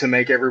here to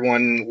make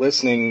everyone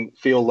listening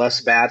feel less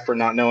bad for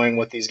not knowing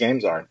what these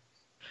games are.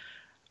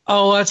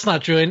 Oh, that's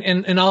not true.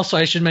 And also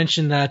I should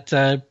mention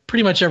that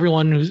pretty much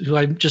everyone who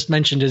I just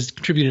mentioned has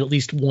contributed at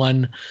least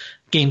one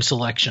game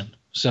selection.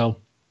 So,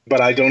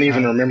 but I don't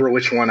even remember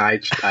which one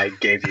I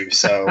gave you,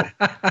 so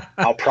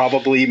I'll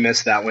probably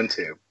miss that one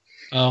too.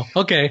 Oh,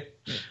 okay.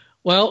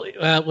 Well,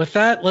 with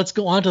that, let's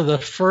go on to the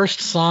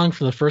first song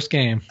for the first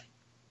game.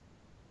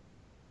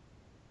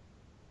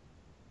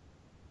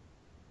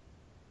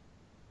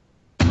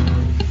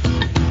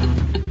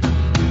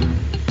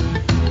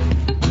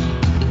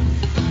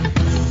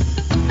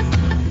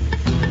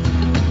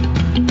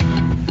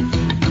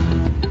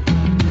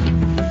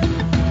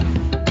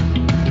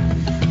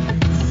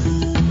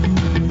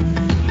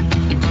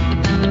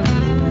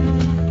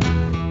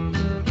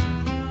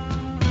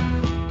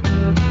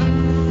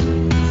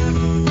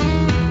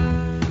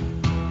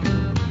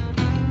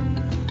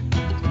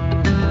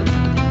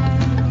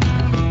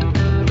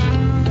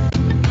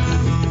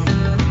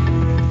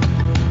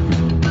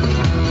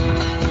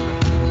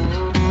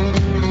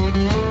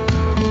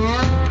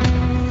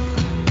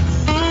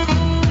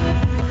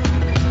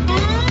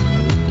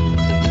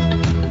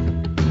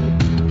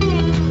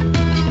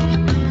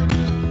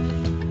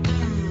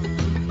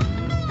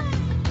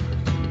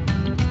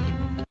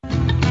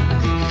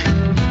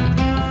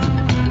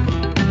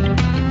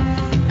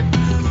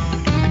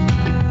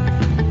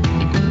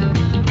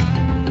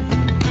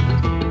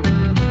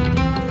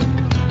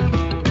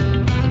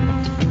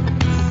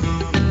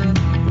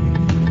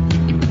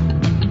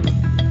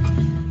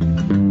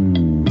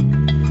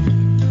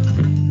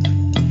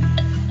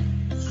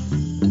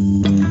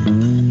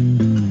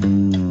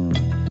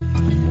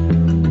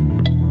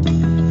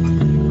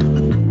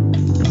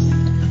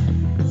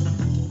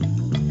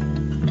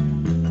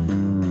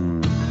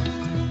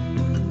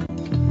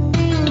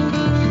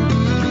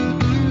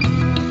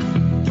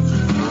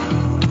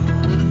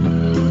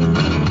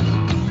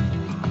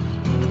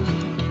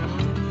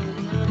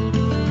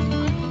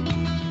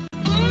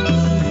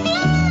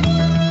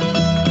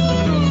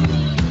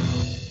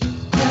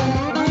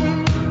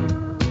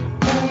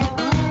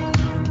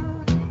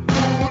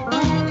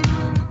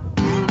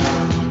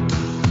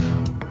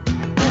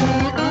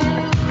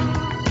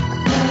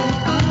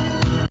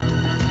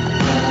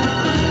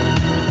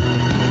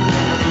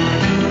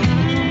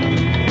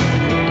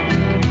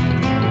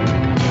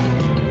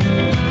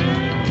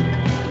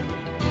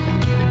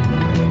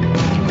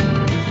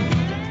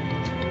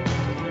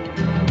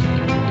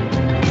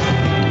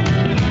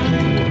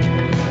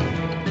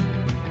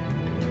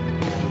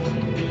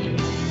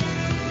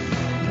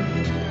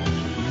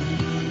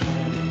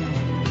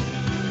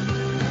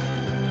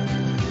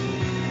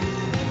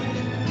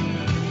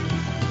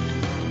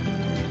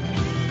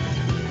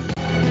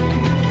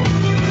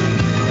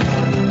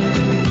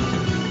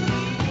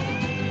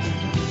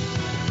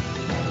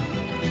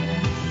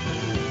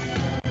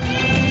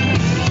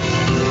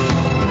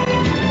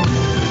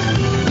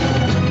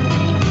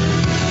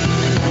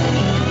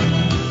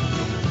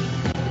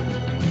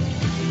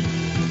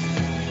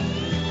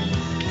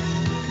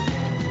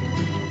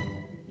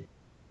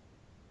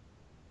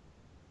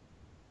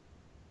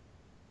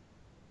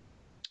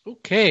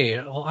 Okay,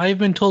 well, I've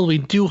been told we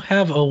do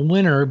have a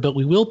winner, but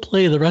we will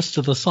play the rest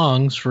of the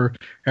songs for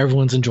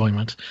everyone's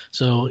enjoyment.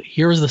 So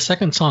here is the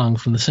second song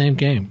from the same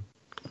game.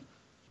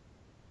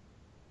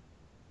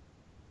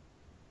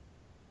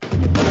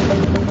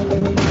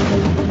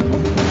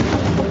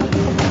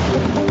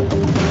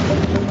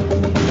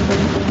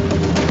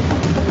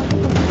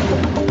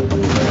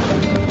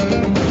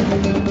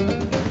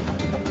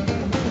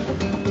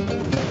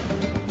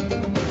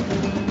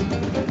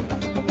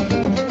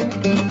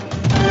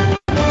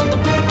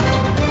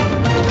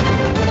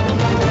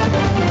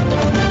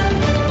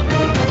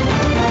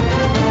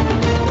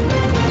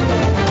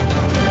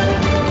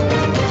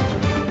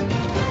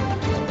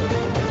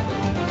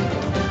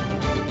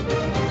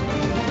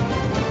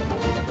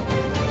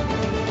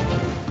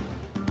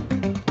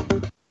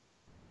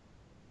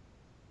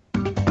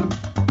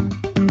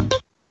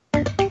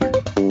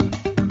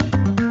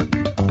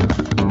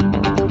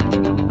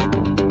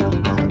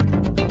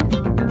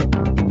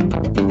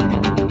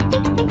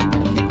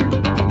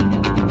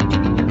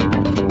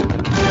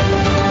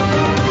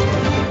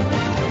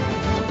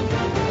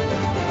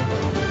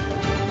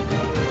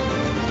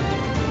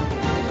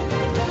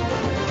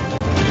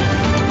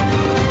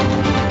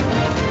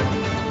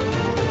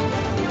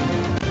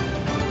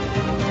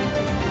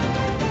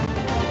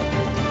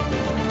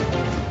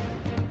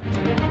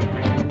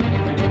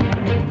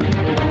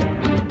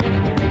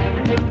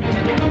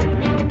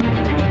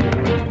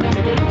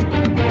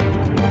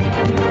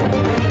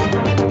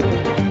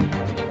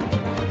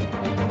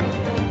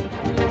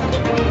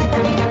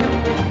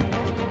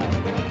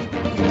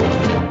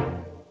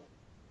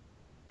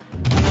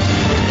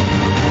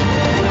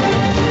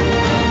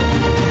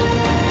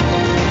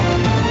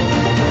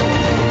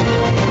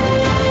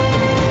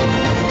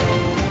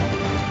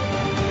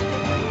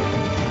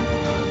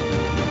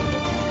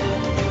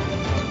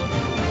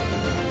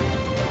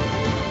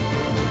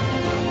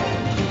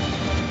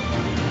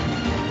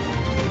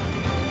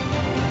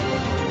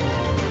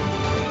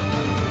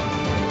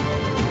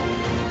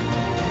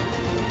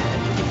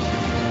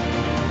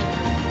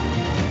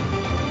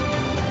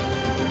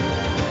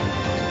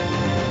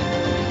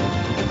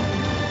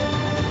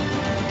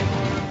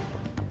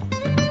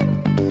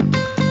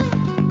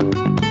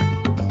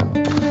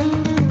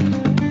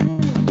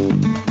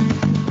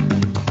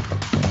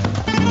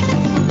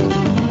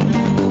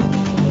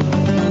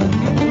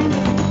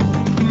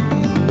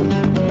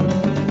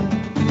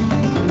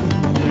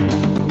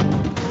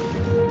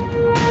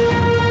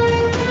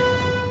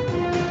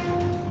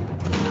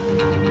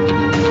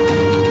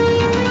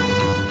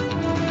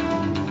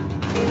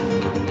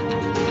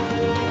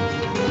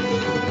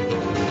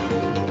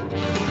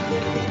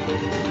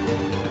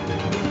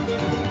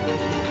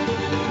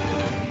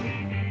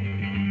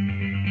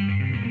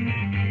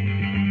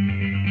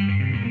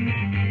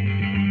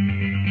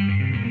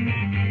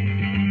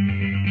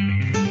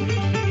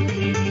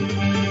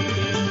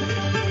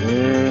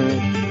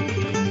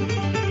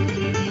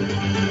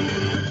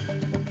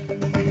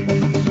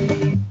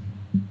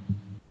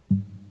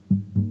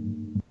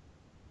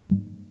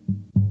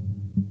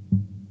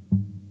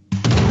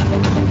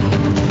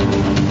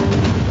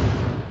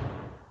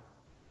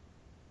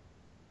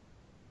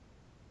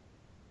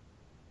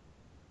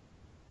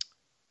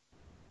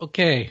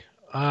 Okay,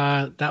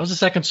 that was the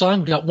second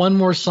song. We got one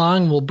more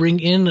song. We'll bring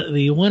in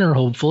the winner,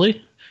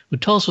 hopefully, who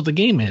tell us what the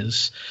game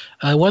is.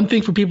 One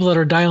thing for people that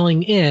are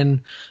dialing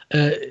in,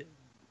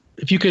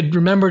 if you could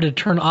remember to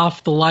turn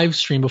off the live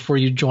stream before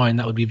you join,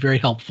 that would be very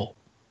helpful.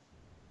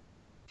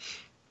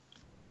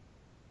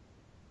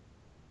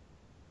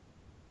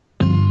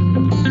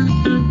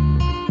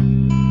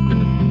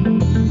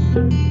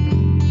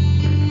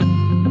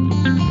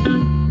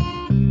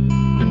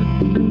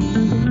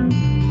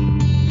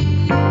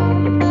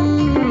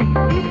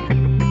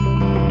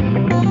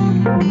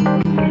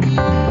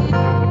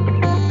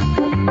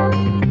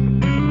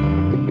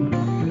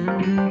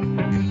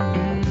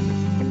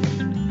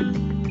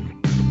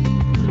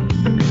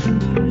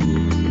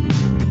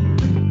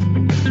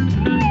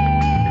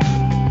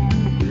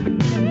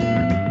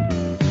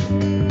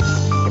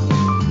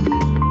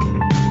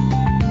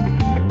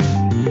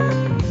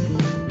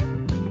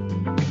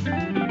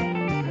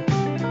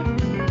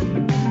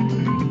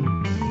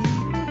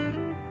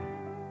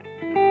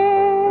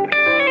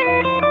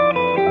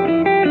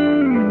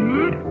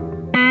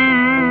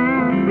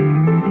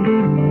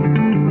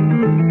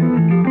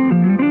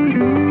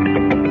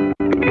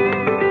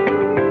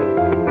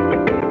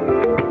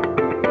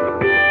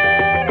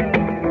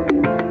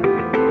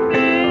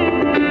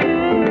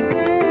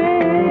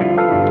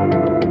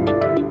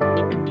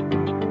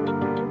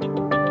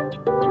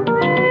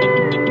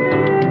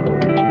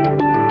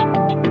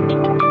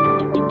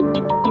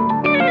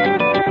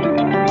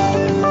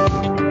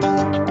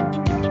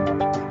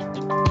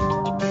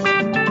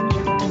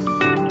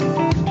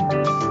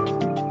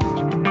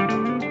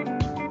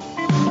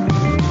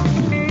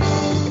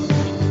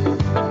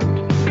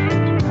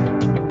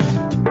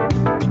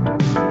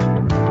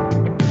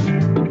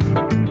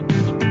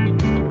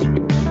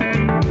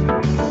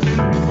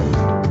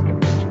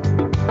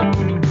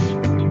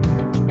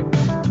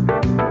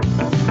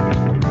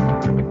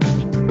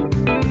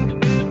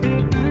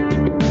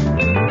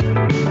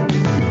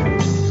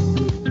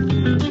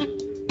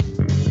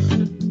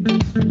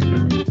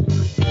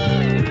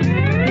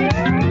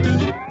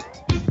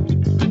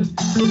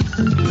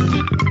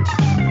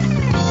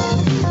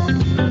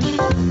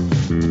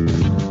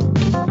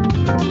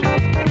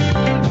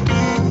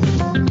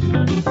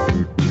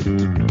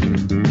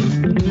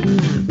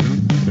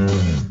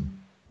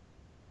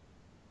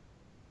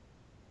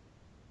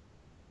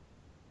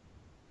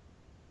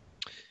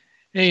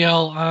 Hey,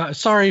 Al,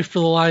 sorry for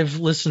the live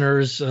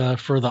listeners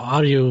for the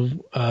audio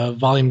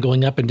volume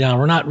going up and down.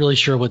 We're not really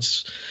sure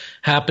what's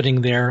happening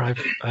there.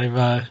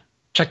 I've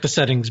checked the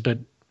settings, but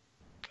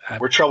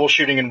we're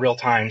troubleshooting in real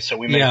time, so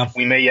we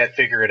may yet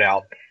figure it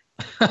out.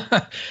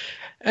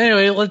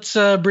 Anyway, let's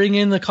bring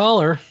in the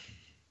caller,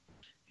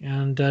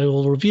 and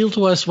will reveal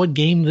to us what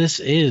game this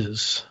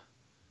is.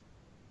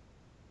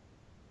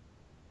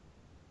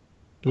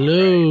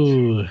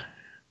 Hello,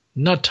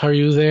 Nut, are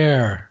you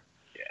there?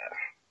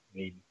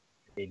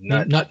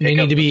 Nut may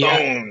need to be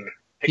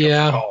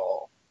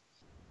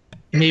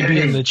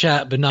maybe in the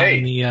chat, but not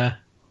in the.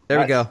 There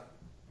we go.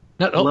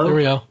 Nut, oh, there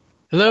we go.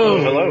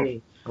 Hello.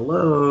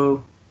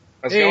 Hello.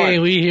 How's it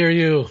going? We hear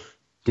you.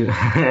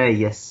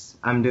 Yes,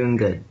 I'm doing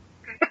good.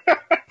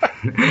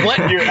 What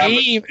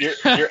game?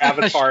 Your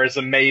avatar is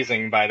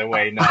amazing, by the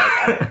way. Nut.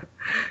 I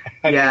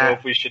don't know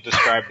if we should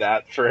describe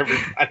that for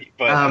everybody,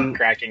 but I'm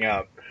cracking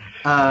up.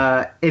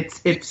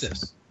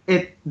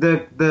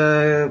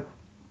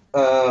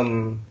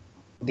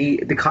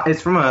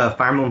 It's from a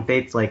Fire Emblem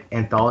Fates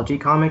anthology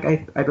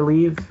comic, I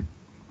believe,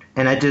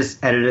 and I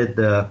just edited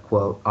the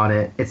quote on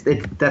it.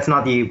 That's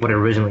not what it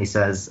originally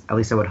says. At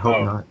least I would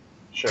hope not.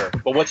 Sure,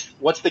 but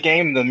what's the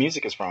game the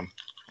music is from?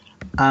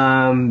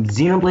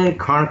 Xenoblade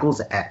Chronicles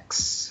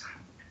X.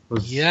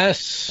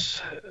 Yes,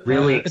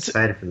 really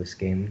excited for this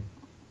game.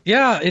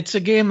 Yeah, it's a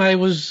game I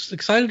was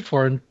excited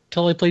for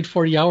until I played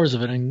 40 hours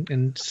of it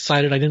and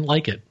decided I didn't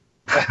like it.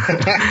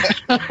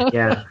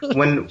 Yeah,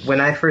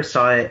 when I first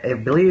saw it, I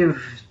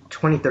believe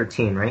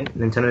 2013, right?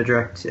 Nintendo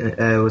Direct. It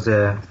was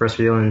a first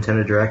reveal in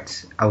Nintendo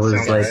Direct. I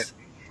was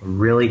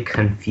really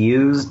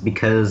confused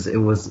because it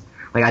was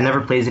I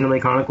never played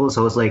Xenoblade Chronicles,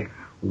 so I was like,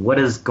 what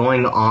is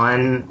going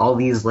on? All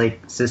these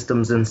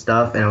systems and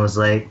stuff, and I was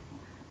like,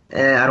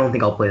 I don't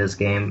think I'll play this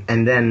game.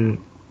 And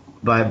then,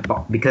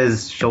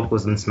 because Shulk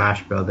was in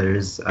Smash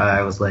Brothers,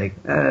 I was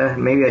like,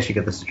 maybe I should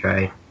give this a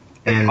try,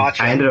 and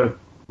I ended up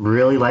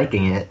really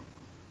liking it.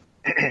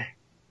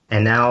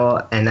 And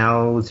now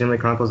Xenoblade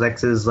Chronicles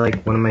X is one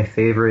of my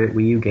favorite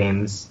Wii U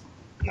games.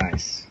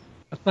 Nice.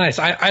 That's nice.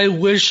 I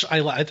wish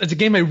it's a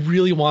game I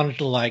really wanted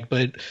to like,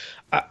 but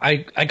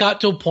I got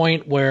to a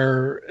point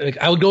where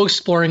I would go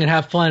exploring and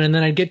have fun, and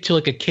then I'd get to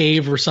a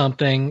cave or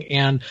something,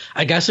 and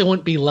I guess I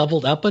wouldn't be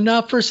leveled up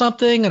enough or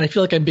something, and I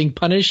feel like I'm being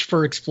punished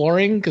for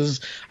exploring because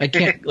I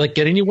can't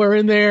get anywhere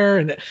in there.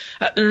 And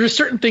there are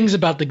certain things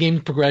about the game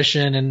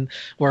progression and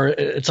where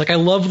it's I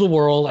love the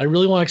world, I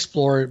really want to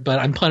explore it, but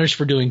I'm punished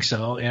for doing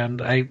so,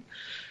 and I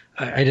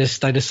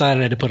decided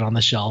I had to put it on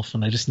the shelf,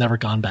 and I just never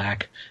gone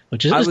back,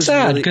 which is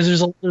sad because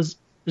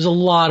There's a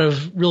lot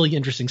of really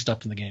interesting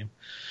stuff in the game.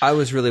 I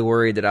was really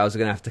worried that I was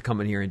going to have to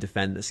come in here and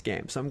defend this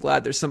game, so I'm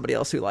glad there's somebody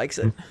else who likes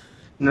it.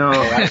 No,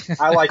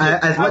 I like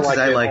it. As much as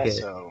I like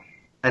it.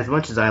 As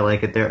much as I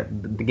like it,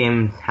 the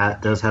game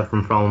does have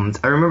some problems.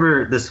 I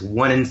remember this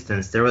one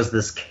instance. There was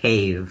this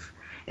cave,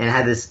 and it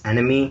had this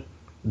enemy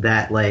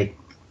that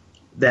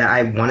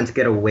I wanted to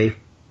get away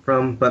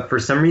from, but for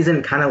some reason,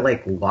 it kind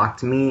of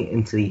locked me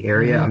into the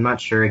area. I'm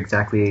not sure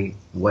exactly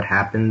what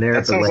happened there.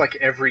 That sounds like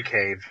every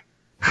cave.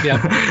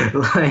 Yeah.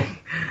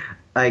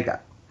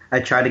 I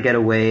tried to get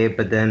away,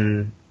 but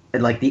then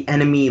the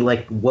enemy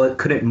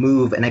couldn't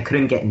move, and I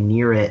couldn't get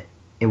near it.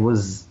 It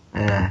was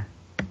I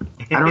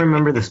don't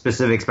remember the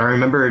specifics, but I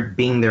remember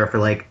being there for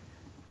I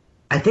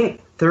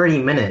think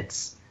 30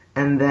 minutes,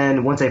 and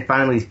then once I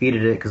finally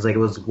defeated it because it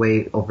was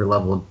way over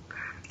leveled,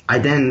 I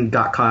then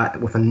got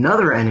caught with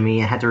another enemy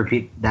and had to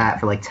repeat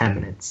that for 10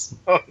 minutes.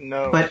 Oh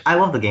no! But I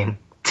love the game.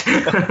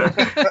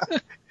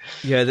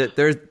 Yeah,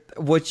 there's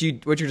what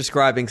you're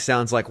describing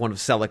sounds like one of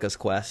Celica's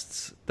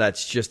quests.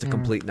 That's just a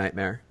complete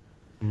nightmare.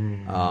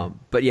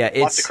 But yeah,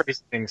 lots of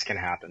crazy things can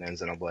happen in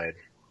Xenoblade.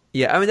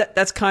 Yeah, I mean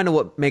that's kind of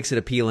what makes it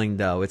appealing,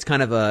 though. It's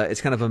kind of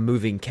a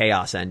moving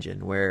chaos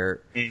engine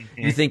where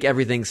you think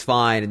everything's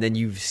fine, and then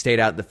you've stayed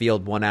out in the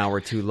field 1 hour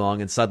too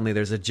long, and suddenly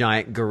there's a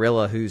giant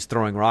gorilla who's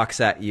throwing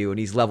rocks at you, and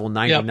he's level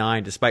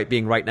 99 despite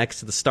being right next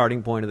to the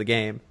starting point of the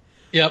game.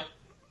 Yep.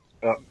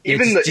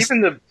 Even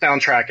the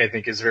soundtrack, I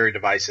think, is very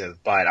divisive.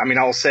 But I mean,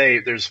 I'll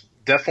say there's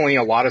definitely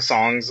a lot of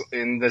songs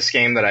in this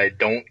game that I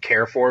don't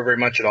care for very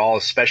much at all,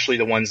 especially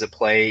the ones that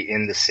play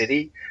in the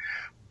city.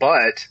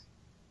 But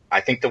I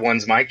think the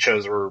ones Mike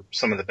chose were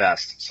some of the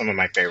best, some of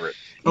my favorite.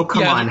 Oh,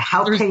 come on.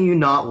 How can you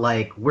not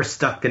We're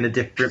Stuck in a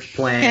Different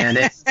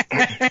Planet?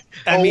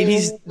 I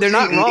mean, they're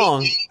not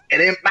wrong.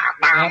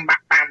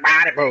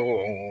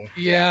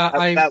 Yeah,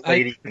 that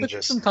lady I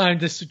took some time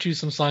to choose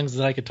some songs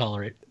that I could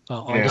tolerate.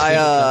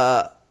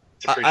 I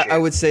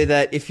would say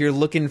that if you're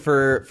looking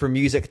for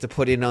music to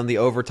put in on the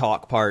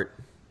overtalk part,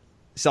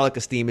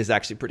 Celica's theme is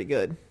actually pretty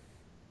good.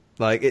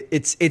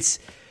 It's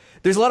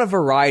there's a lot of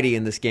variety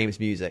in this game's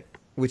music,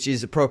 which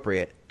is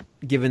appropriate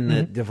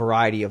given the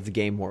variety of the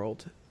game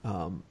world.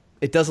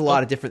 It does a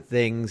lot of different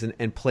things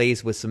and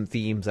plays with some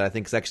themes that I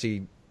think is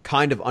actually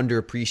kind of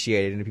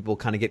underappreciated, and people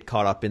kind of get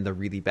caught up in the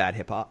really bad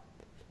hip hop.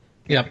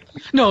 Yep.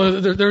 No,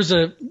 there's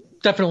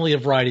definitely a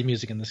variety of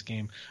music in this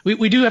game.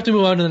 We do have to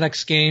move on to the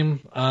next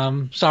game.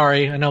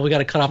 Sorry, I know we got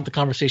to cut off the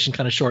conversation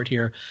kind of short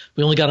here.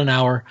 We only got an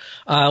hour.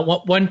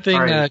 One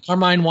thing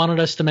Carmine wanted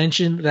us to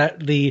mention that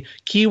the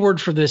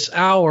keyword for this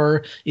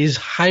hour is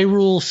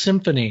Hyrule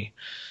Symphony.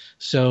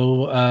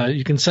 So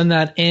you can send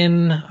that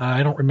in.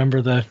 I don't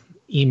remember the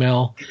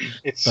email.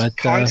 It's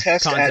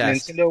contest at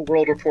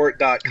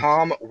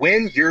NintendoWorldReport.com.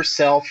 Win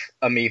yourself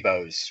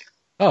amiibos.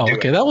 Oh,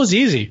 okay. That was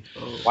easy.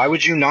 Why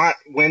would you not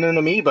win an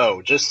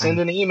amiibo? Just send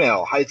an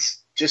email.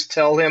 Just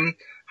tell him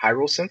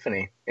Hyrule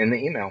Symphony in the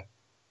email,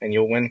 and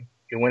you'll win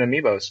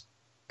amiibos.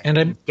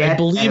 And I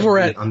believe we're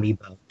at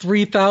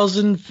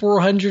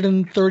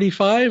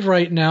 3,435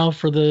 right now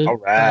for the. All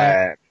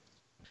right.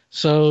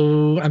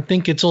 So I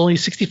think it's only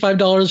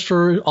 $65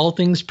 for all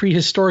things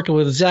prehistoric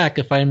with Zach,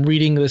 if I'm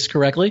reading this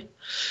correctly.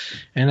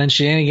 And then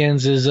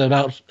Shenanigans is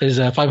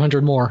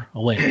 500 more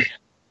away.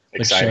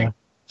 Exciting. Which,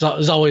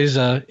 it's always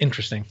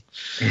interesting.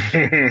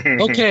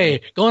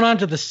 Okay, going on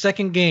to the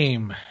second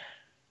game.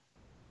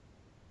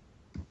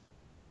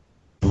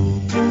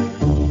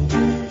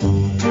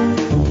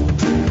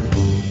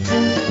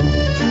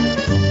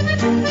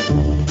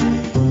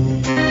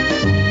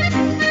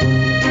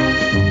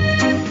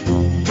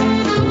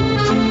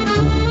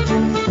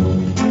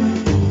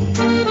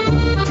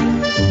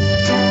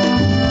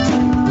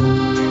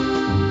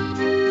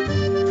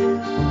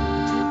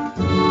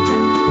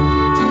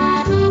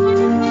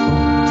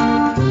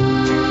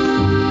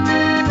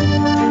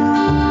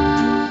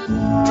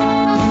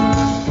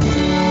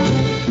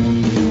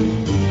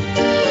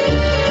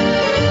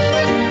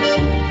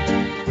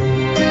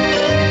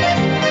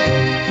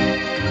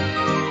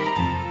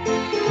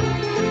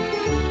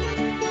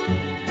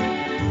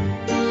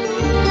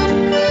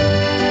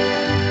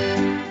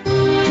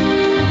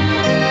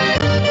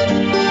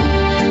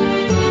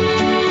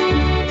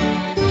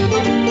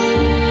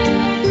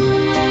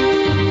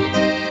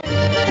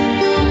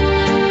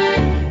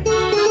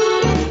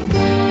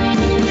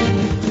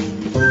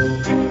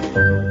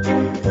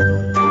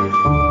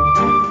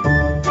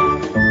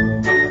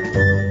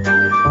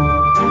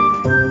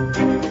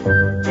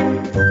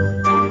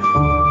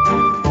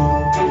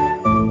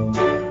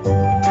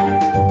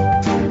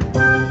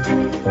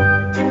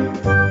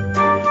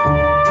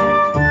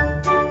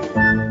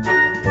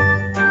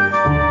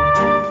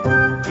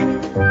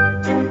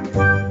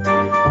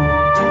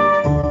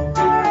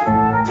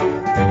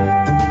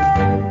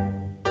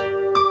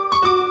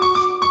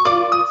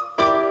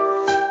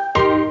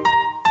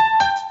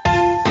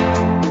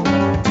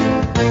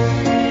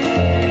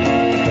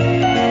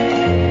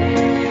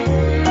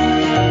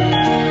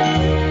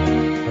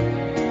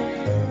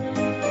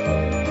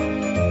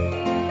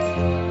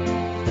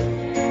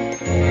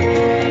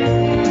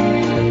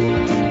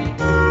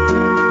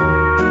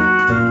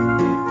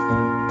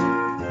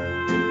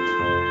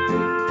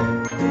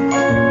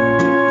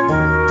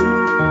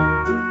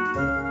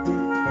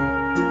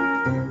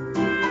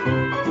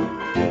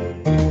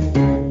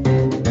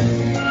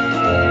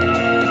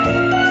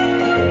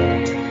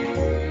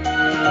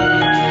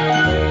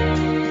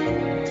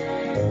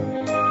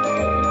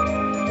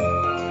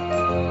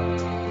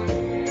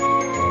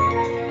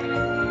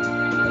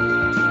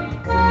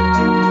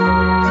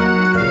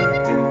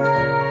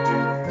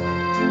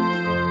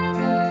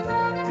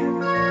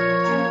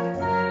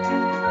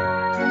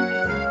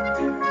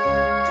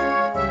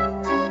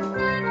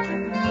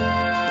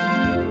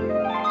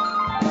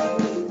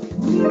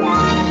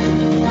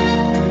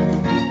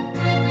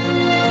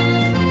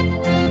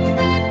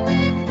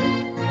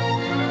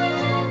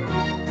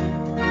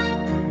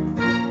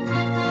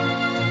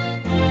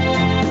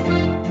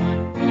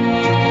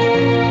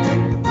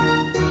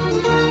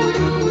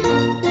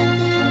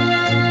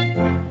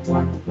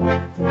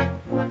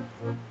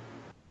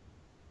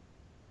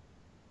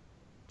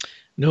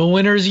 No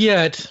winners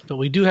yet, but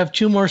we do have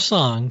 2 more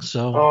songs.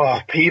 So. Oh,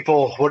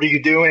 people, what are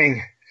you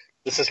doing?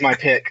 This is my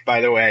pick,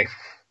 by the way.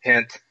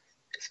 Hint,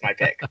 it's my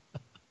pick.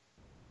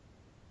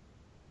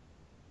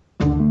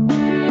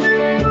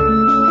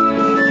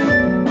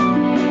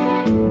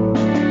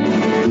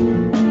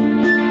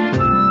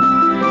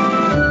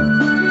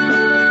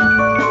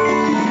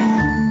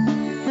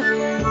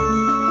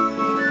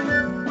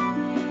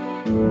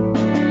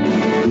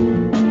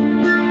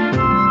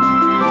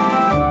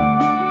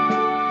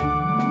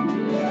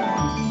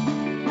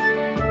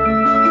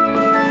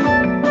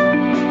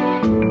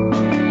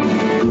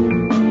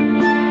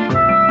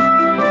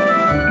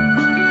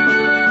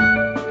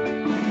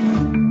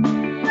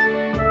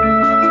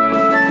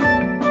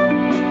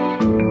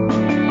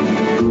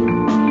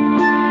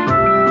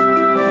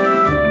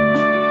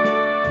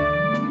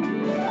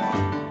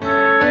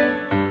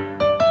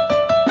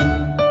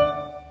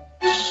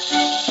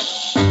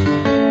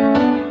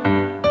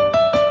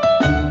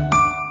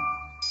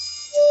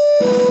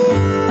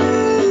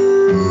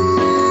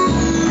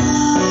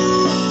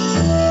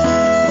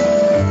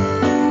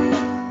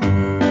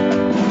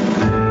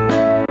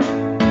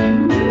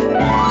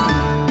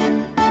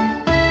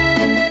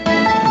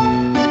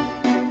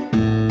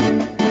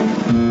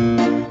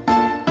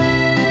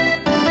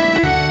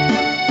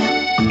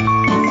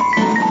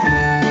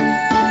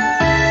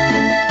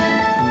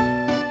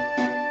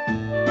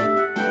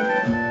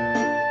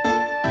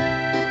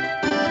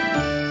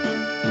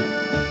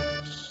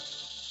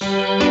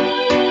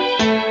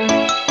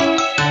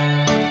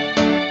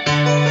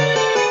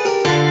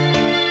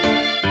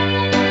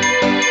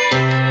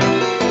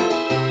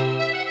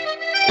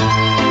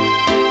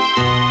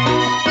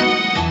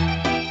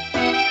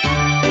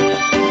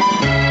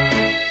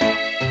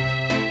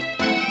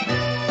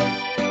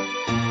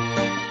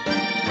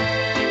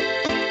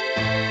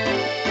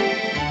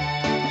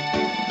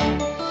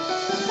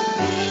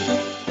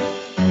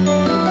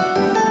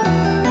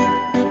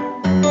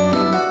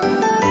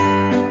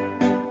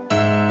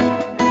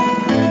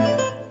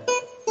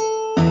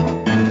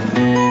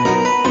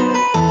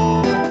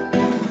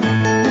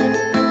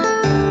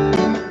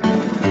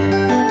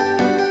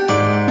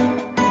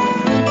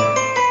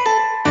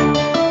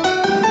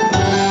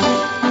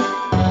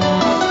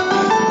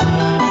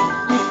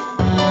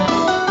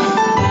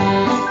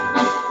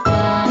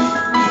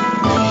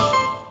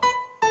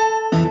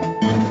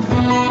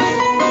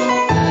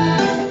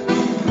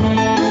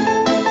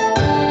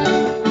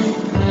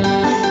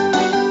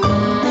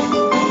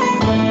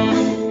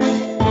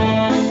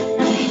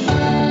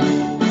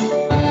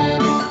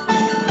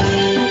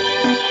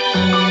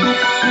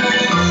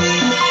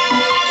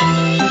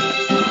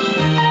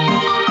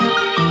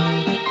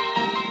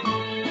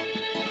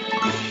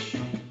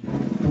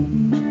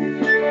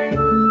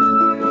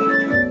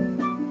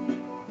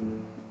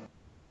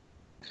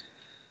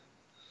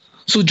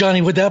 So,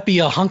 Johnny, would that be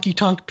a honky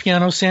tonk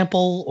piano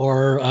sample,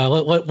 or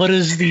what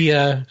is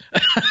the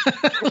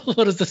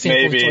what is the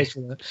sample Maybe. choice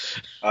for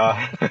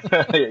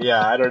that?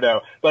 Yeah, I don't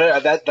know,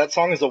 but that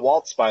song is a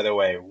waltz, by the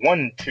way.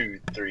 1, 2,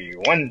 3,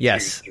 1,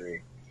 Yes. 2, 3.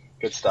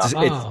 Good stuff.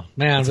 Oh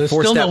man, there's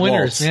four still no step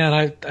winners, waltz.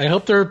 man. I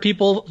hope there are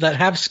people that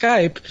have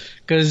Skype,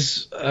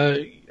 because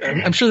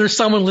I'm sure there's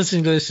someone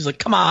listening to this who's like,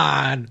 come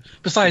on.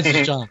 Besides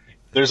John.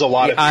 There's a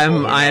lot of people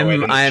who know it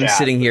in the I'm chat,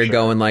 sitting for here sure.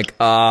 going like,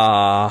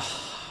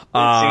 It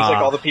seems like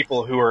all the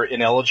people who are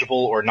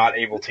ineligible or not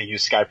able to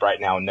use Skype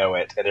right now know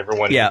it, and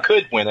everyone Yeah. who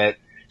could win it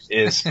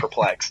is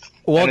perplexed.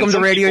 Welcome And to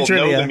some Radio people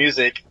Trivia. know the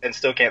music and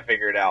still can't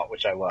figure it out,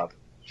 which I love.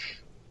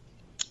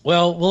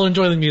 Well, we'll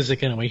enjoy the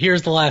music anyway.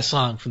 Here's the last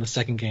song from the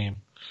second game.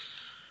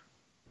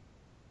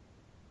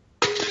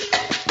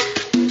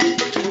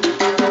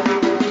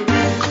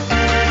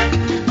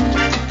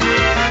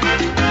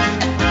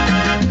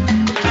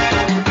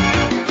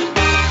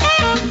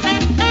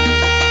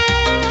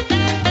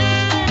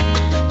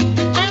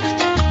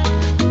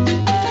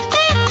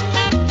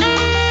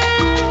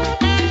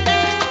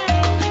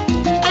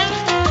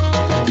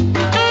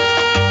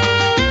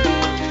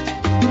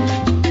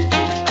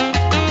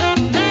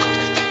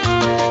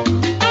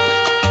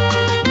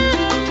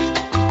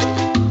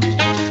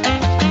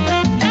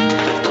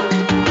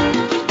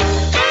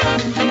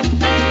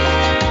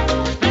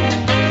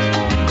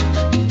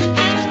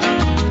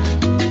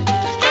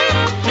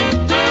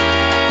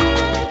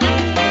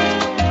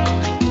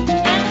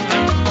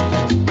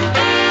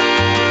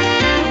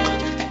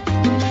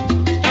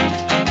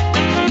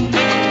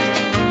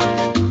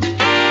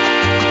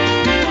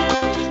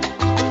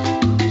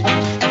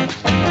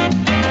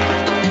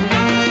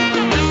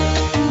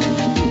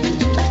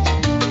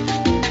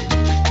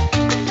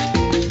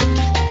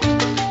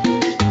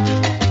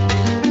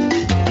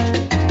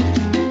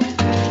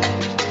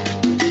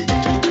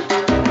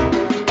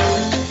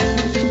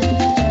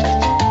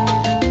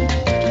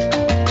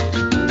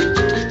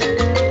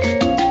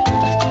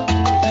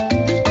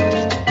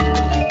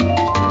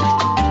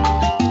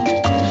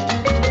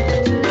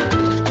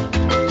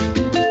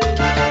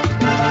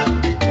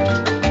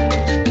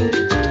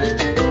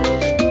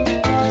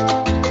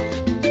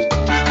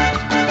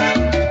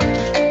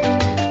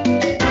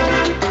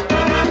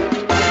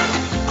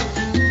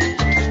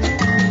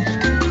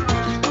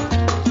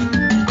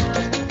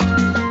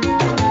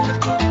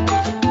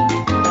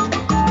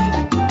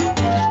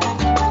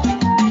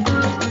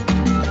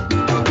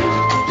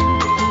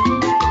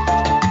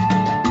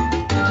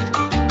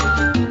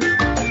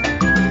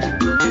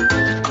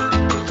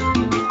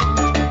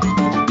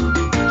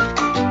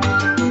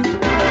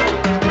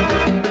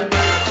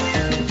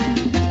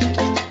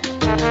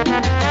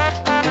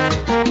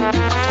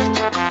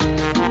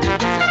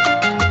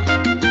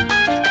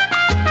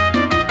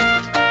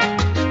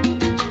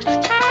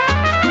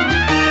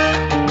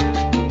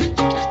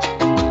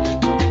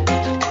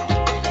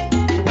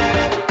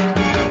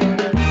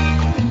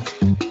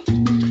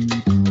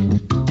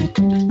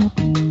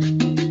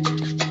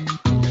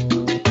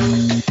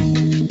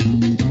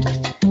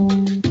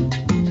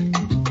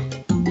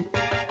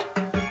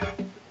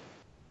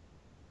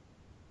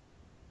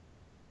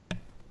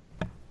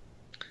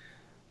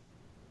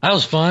 That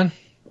was fun.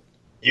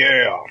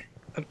 Yeah.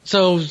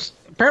 So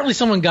apparently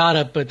someone got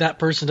it, but that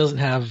person doesn't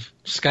have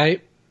Skype.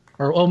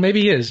 Or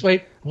maybe he is.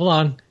 Wait, hold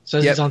on. It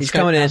says he's on Skype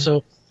coming now. in.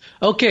 So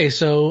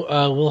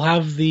we'll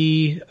have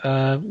the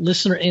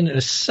listener in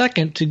a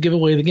second to give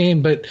away the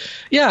game. But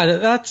yeah,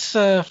 that's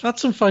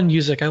some fun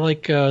music. I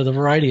like the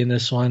variety in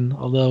this one.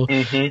 Although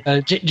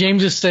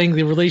James is saying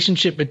the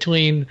relationship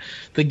between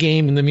the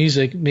game and the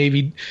music may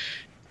be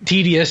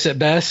tedious at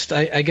best.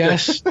 I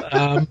guess.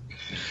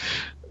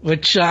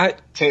 Which I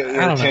don't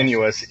know.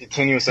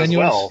 Tenuous as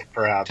well,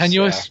 perhaps.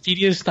 Tenuous,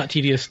 tedious, not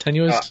tedious,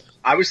 tenuous.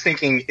 I was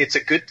thinking it's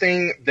a good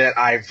thing that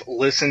I've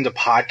listened to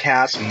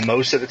podcasts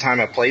most of the time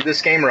I played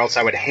this game, or else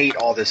I would hate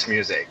all this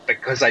music.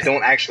 Because I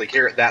don't actually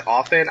hear it that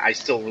often, I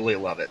still really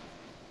love it.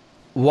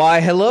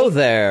 Why, hello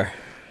there.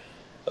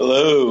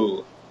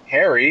 Hello.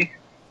 Harry.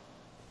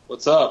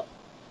 What's up?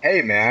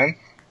 Hey, man.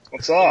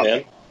 What's up? Hey,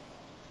 man.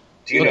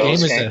 Do you What know game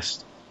is game?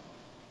 this?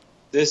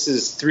 This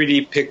is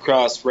 3D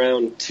Picross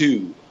Round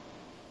 2.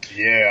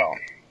 Yeah.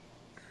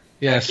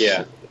 Yes.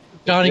 Yeah.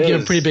 Johnny It gave a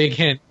is. pretty big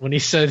hint when he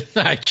said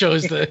I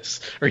chose this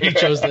or he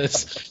chose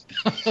this.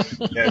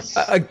 Yes.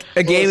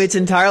 A game it's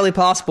entirely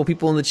possible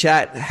people in the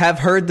chat have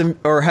heard them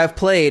or have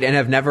played and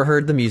have never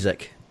heard the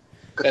music.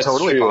 That's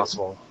totally true.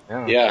 possible.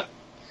 Yeah. Yeah.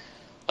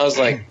 I was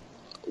like,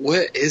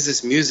 what is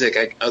this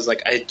music? I was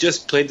like, I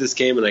just played this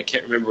game and I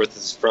can't remember what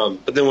this is from.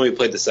 But then when we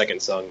played the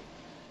second song,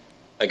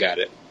 I got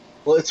it.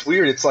 Well, it's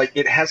weird. It's like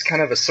it has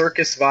kind of a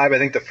circus vibe. I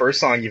think the first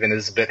song even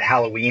is a bit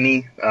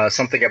Halloween-y.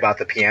 Something about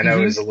the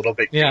piano is a little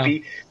bit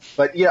creepy.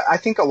 But yeah, I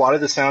think a lot of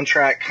the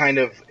soundtrack kind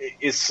of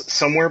is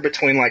somewhere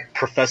between like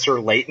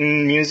Professor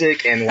Layton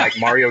music and like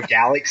Mario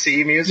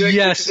Galaxy music.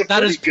 Yes,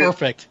 that is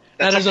perfect.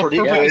 That is a pretty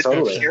perfect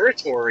good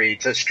territory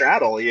to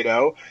straddle, you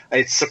know?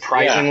 It's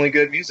surprisingly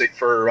good music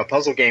for a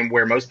puzzle game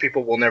where most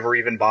people will never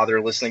even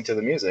bother listening to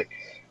the music.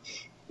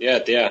 Yeah.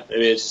 I mean,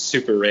 it's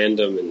super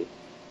random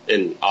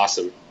and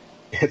awesome.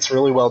 It's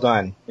really well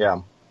done.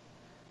 Yeah.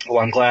 Well,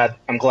 I'm glad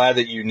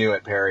that you knew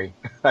it, Perry.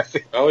 I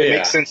think Oh, it yeah.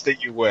 makes sense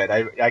that you would.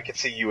 I could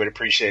see you would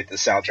appreciate the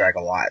soundtrack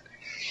a lot.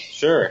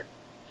 Sure.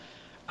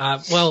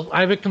 Well,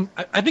 I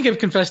think I've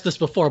confessed this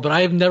before, but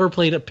I have never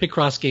played a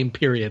Picross game,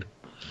 period.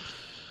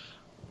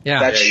 Yeah.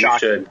 That's Yeah, you shocking.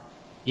 should.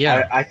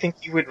 Yeah. I think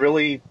you would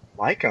really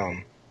like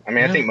them. I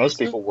mean, I think most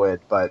people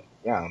would, but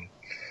yeah.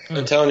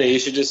 I'm telling you, you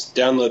should just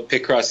download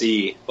Picross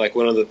E, like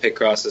one of the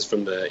Picrosses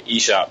from the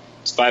eShop.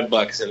 It's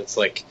 $5 and it's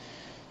like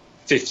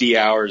 50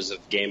 hours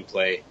of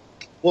gameplay.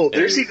 Well,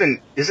 isn't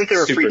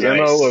there a free super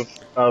demo nice.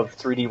 of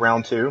 3D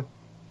Round 2?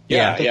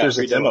 Yeah, I think there's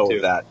a free demo demo too.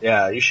 of that.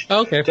 Yeah, you should.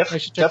 Okay, I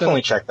should check that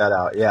definitely out. check that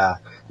out. Yeah.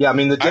 I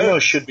mean, the demo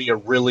should be a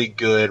really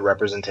good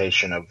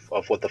representation of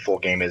what the full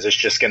game is. It's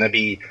just going to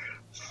be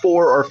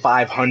 400 or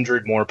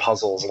 500 more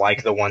puzzles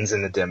like the ones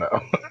in the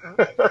demo.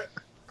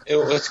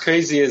 What's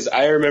crazy is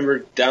I remember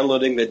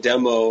downloading the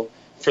demo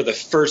for the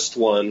first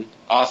one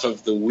off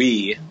of the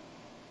Wii.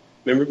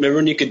 Remember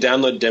when you could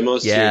download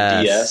demos to your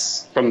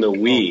Yes. DS from the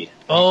Wii?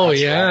 Oh,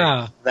 That's yeah.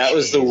 right. That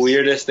was the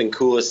weirdest and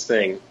coolest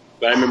thing.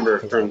 But I remember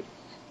from,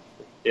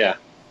 yeah.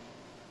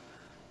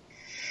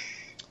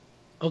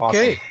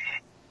 Okay. Awesome.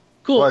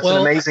 Cool. Well, it's an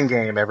amazing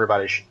game.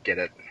 Everybody should get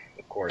it,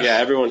 of course. Yeah,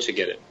 everyone should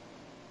get it.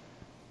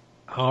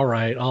 All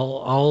right.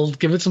 I'll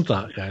give it some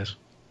thought, guys.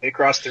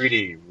 Picross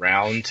 3D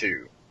Round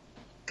 2.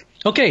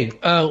 Okay,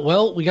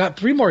 well, we got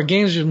 3 more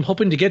games. I'm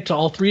hoping to get to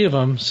all 3 of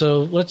them, so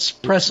let's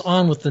press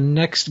on with the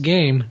next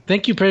game.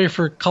 Thank you, Perry,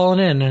 for calling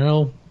in. I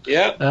know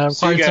Yeah.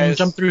 See you required some guys.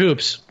 jump through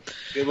hoops.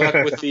 Good luck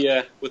with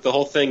the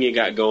whole thing you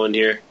got going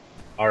here.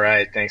 All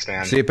right. Thanks,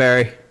 man. See you,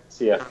 Perry.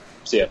 See ya.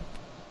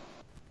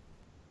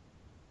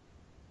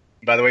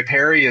 By the way,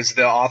 Perry is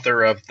the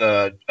author of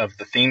the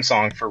theme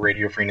song for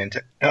Radio Free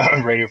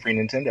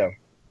Nintendo.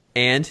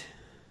 And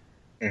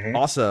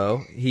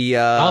also, he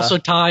Also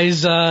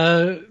ties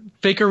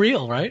Fake or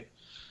Real, right?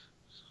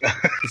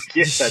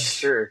 Yes, that's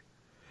true.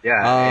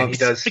 Yeah, and he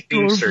does Fake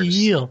or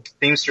Real.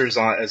 Themesters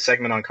on a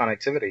segment on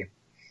connectivity.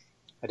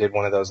 I did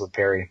one of those with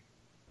Perry.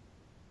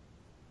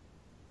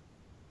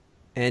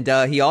 And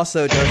he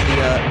also does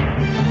the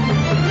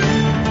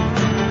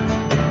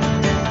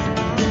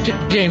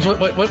James,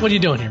 what are you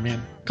doing here,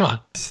 man? Come on.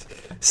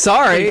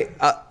 sorry,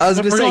 I was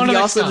going to We're say going to he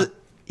next also time.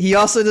 he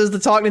also does the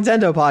Talk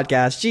Nintendo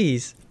podcast.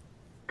 Jeez.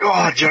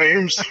 God,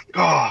 James.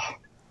 God.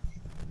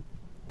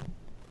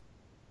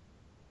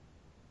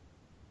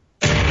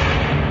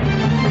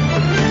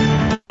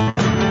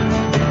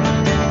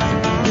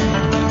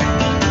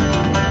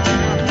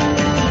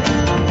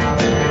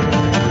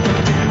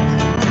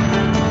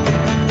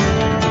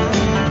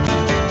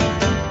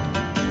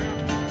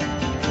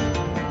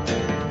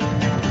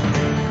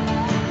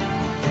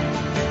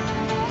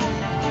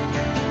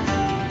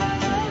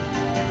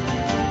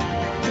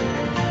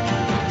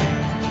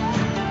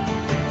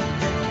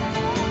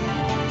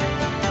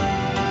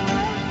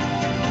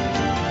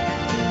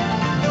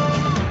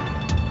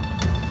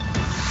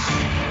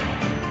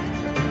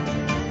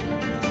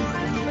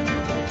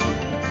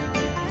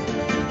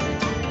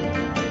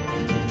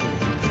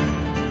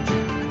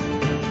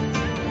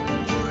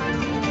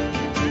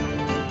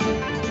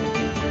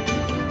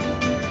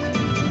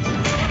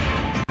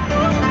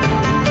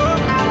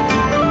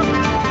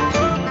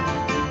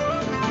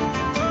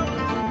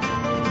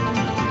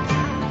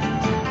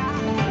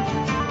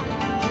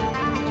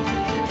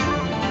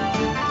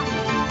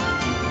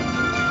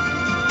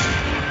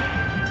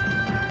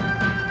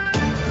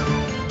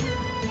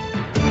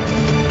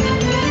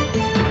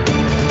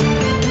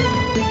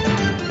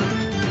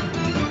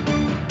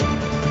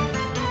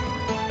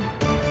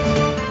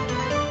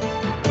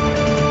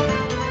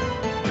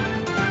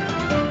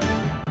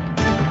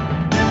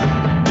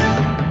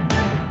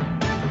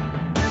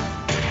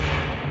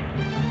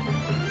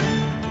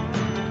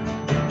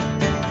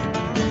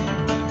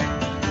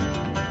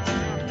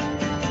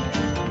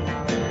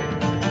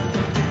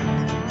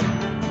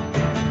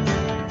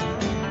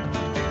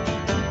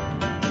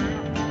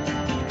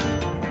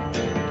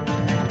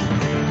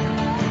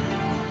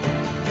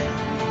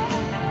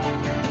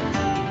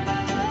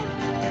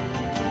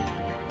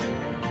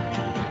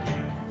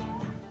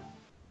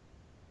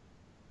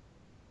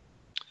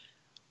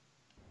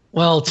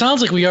 Well, it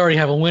sounds like we already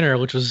have a winner,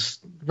 which was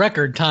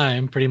record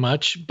time pretty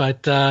much,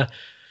 but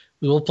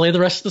we will play the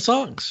rest of the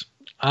songs.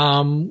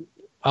 I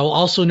will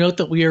also note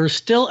that we are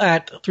still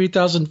at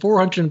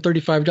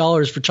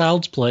 $3,435 for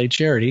Child's Play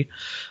charity.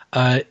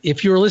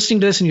 If you are listening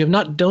to this and you have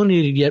not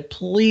donated yet,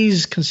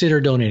 please consider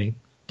donating.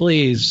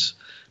 Please.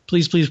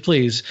 Please, please,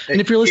 please.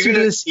 And if you're listening to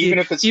this,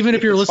 even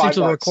if you're listening to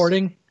the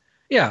recording,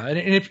 yeah,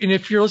 and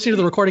if you're listening to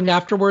the recording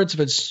afterwards, if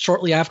it's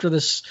shortly after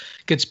this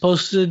gets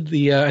posted,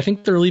 I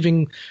think they're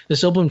leaving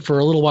this open for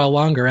a little while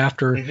longer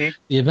after the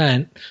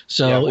event,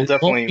 so we'll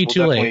won't be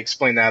too late. Definitely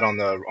explain that on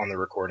the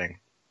recording.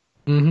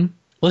 Mm-hmm.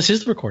 Well, this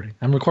is the recording.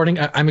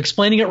 I'm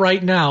explaining it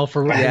right now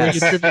for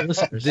YouTube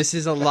listeners. This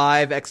is a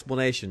live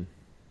explanation.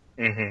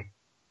 Mm-hmm.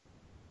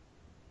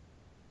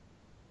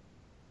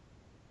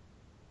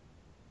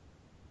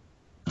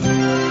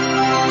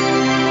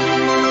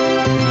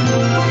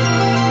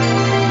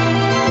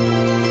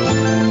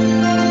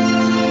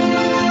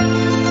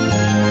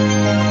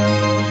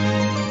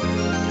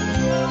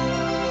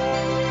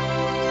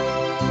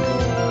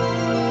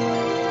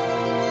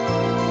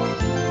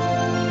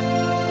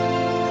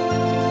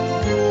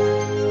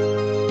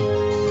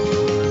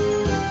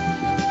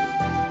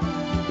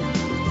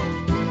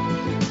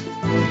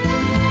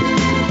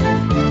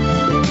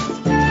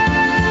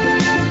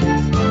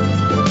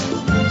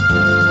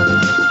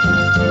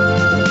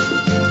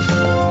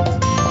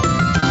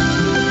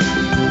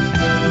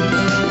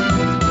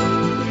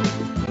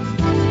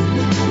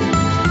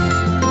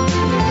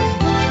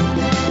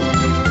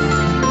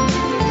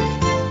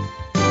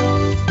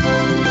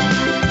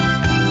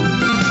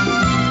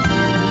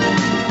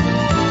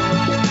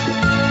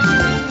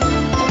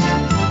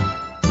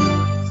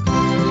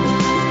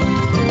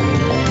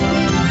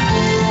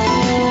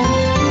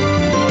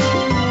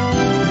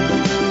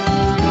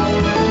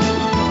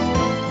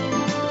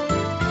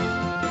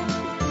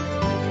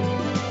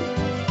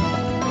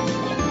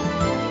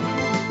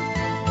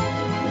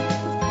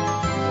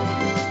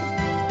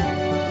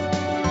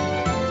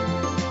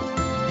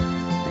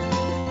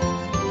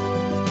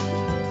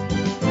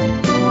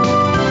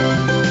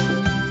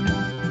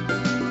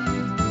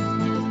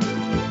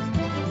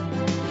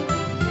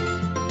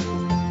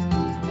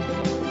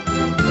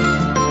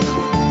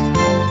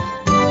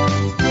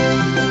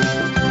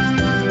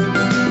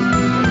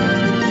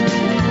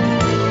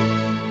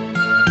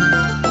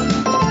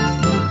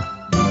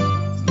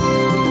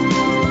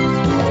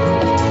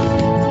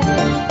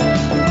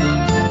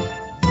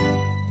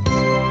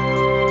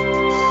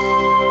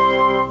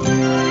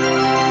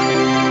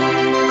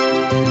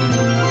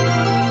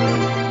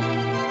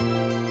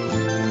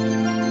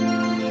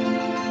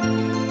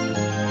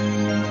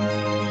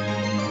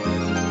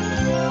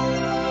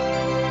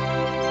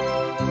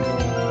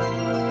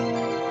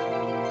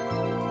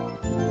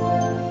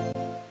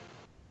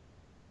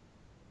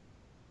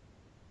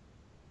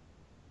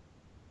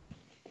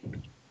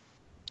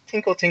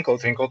 Tinkle, tinkle,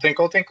 tinkle,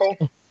 tinkle, tinkle.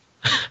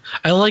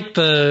 I like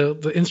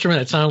the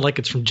instrument. It sounded like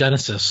it's from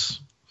Genesis.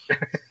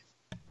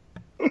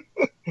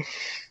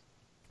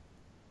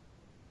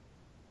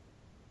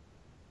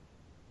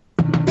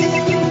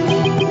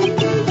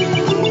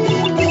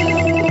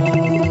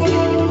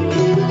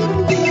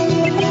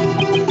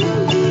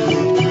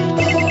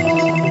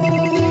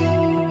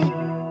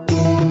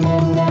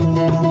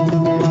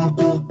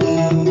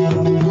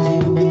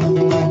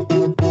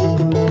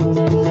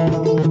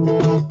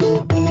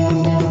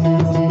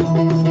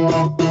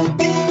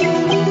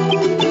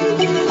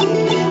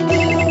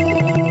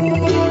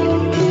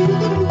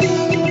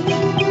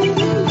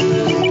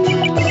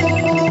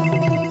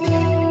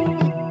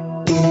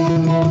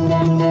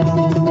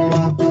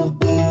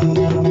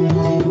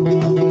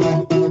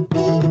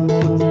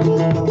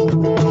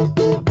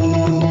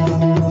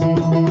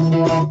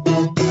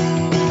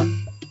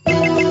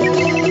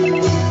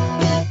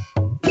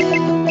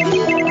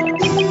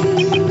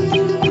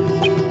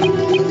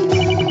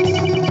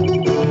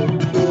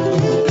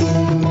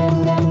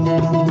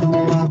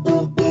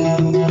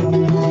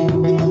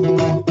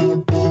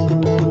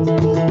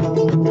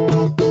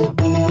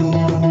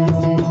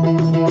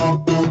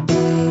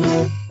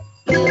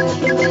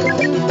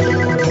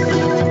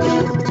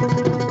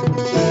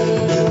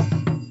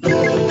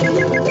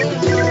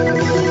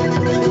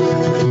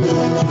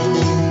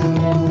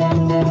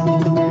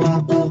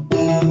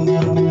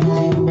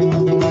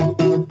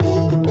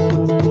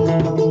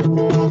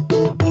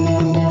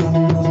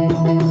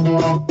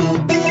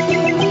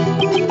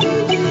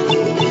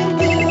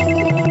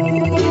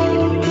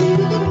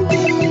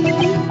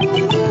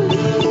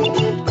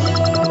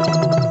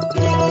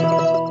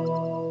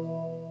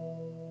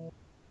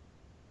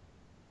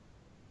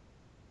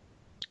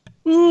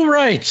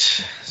 Right.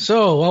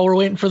 So while we're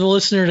waiting for the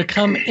listener to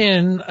come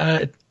in,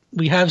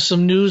 we have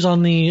some news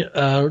on the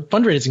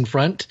fundraising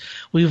front.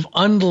 We've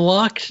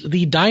unlocked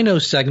the Dino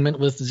segment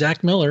with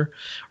Zach Miller.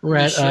 We're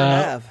at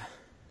a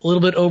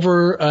little bit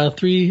over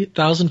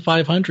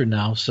 3,500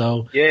 now.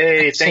 So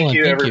yay! Excellent. Thank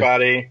you,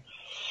 everybody.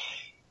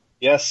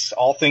 Yes,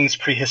 all things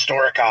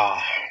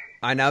Prehistorica.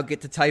 I now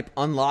get to type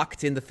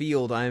unlocked in the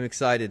field. I am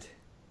excited.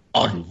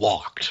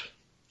 Unlocked.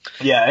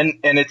 Yeah, and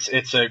it's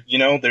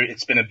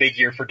it's been a big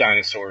year for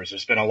dinosaurs.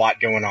 There's been a lot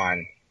going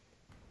on,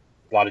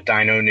 a lot of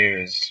dino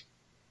news.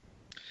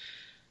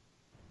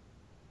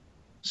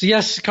 So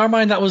yes,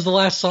 Carmine, that was the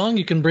last song.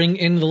 You can bring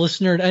in the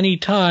listener at any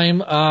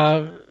time.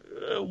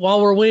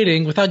 While we're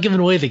waiting, without giving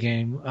away the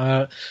game,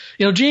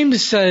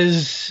 James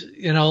says,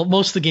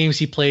 most of the games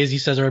he plays, he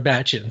says are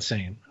batshit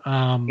insane.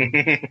 I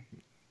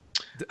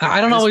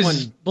don't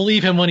always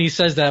believe him when he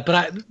says that,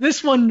 but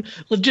this one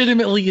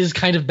legitimately is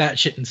kind of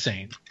batshit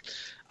insane.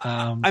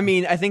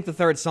 I think the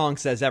third song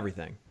says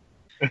everything.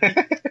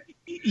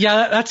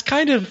 Yeah, that's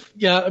kind of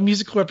a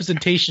musical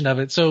representation of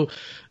it. So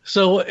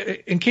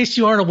in case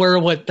you aren't aware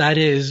of what that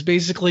is,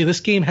 basically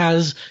this game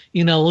has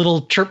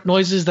little chirp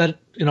noises that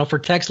for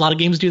text. A lot of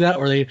games do that,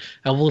 or they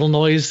have a little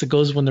noise that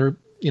goes when they're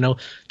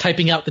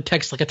typing out the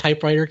text like a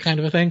typewriter kind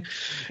of a thing,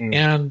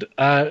 and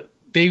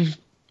they've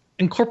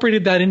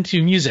incorporated that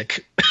into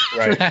music.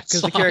 Right,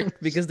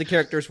 because the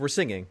characters were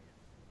singing.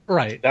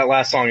 Right. That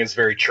last song is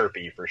very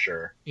chirpy for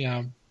sure.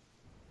 Yeah.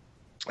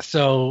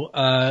 So,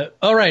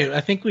 all right. I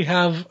think we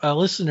have a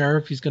listener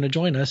if he's going to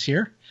join us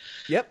here.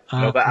 Yep.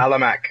 Nova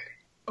Alamak.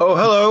 Oh,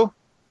 hello.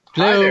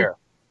 Hello. Hi there.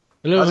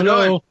 Hello. How's it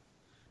going?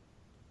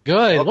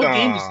 Good. Welcome. What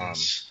game is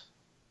this?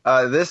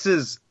 This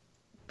is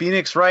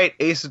Phoenix Wright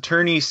Ace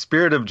Attorney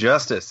Spirit of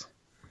Justice.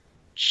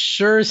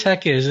 Sure as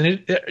heck is.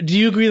 And do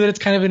you agree that it's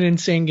kind of an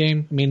insane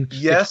game? I mean,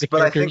 yes,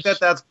 but I think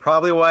that's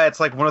probably why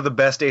it's like one of the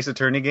best Ace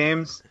Attorney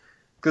games,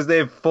 because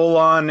they've full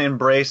on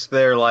embraced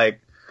their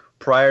like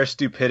prior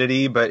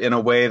stupidity, but in a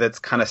way that's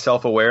kind of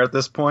self-aware at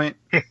this point.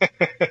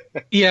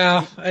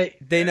 Yeah,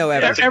 they know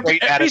everything.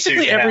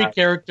 Basically, every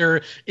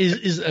character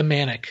is a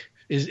manic.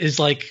 Is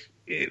like.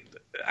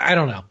 I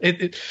don't know.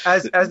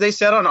 As they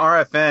said on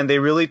RFN, they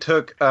really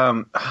took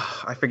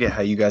I forget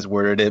how you guys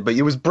worded it, but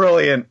it was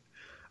brilliant.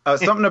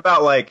 Something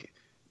about like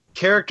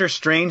character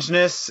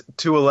strangeness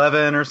to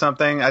 11 or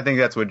something. I think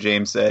that's what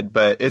James said,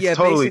 but it's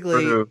totally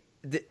true.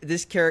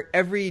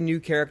 Every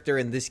new character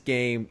in this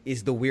game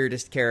is the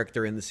weirdest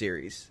character in the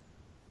series.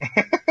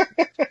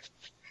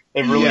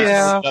 It really is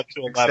up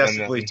to 11.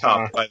 Excessively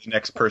topped by the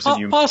next person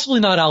you possibly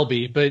not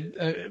Albie,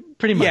 but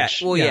pretty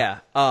much.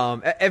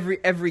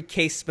 Every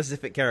case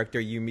specific character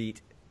you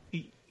meet.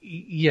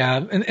 Yeah,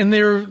 and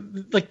they're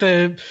like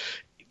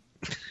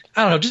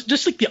I don't know,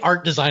 just like the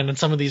art design on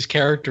some of these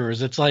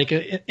characters. It's like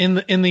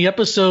in the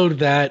episode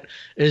that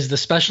is the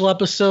special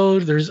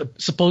episode, there's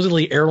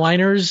supposedly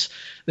airliners.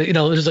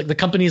 There's like the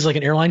company is like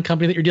an airline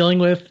company that you're dealing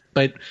with,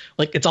 but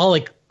like it's all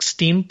like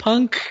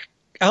steampunk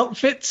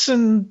outfits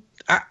and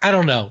I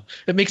don't know.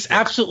 It makes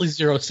absolutely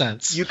zero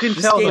sense. You can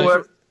tell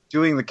whoever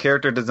doing the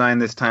character design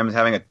this time is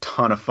having a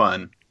ton of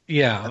fun.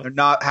 Yeah, and they're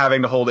not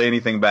having to hold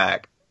anything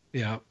back.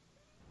 Yeah.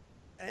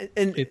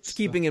 And it's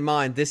keeping in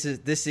mind, this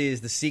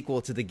is the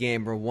sequel to the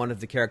game where one of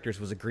the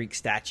characters was a Greek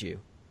statue,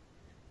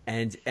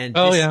 and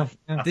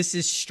this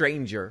is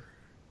Stranger.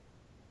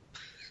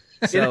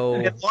 So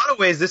in a lot of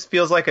ways, this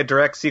feels like a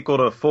direct sequel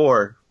to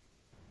 4,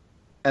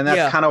 and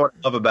that's kind of what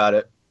I love about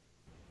it.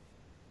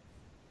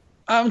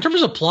 In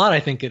terms of plot, I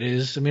think it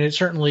is. I mean, it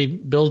certainly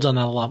builds on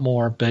that a lot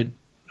more, but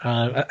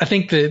I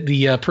think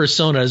the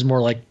persona is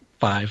more like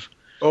 5.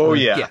 Oh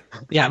yeah.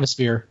 The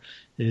atmosphere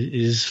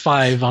is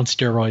 5 on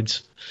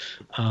steroids.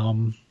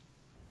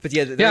 But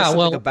there's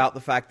something about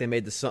the fact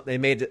they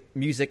made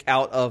music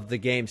out of the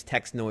game's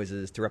text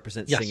noises to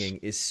represent singing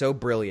is so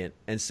brilliant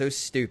and so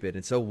stupid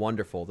and so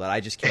wonderful that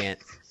I just can't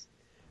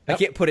I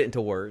can't put it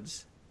into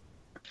words.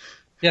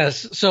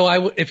 Yes,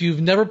 so if you've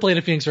never played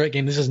a Phoenix Wright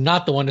game, this is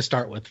not the one to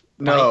start with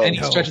by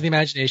any stretch of the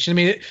imagination. I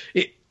mean,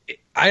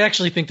 I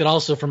actually think that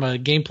also from a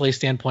gameplay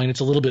standpoint, it's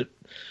a little bit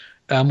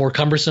more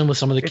cumbersome with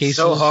some of the cases. It's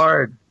so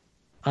hard.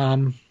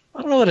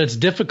 I don't know that it's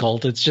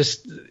difficult. It's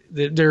just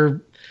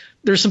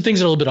there's some things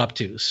that are a little bit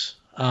obtuse.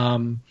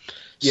 I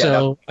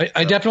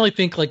definitely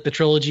think like the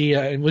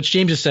trilogy, which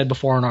James has said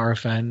before on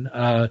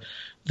RFN,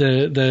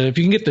 if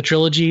you can get the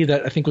trilogy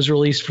that I think was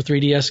released for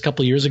 3DS a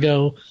couple of years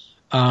ago,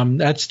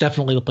 that's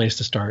definitely the place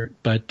to start.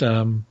 But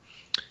don't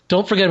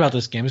forget about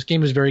this game. This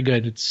game is very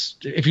good.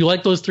 If you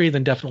like those 3,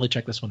 then definitely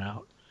check this one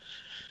out.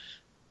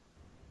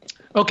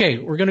 Okay,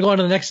 we're going to go on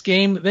to the next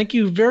game. Thank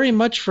you very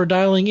much for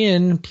dialing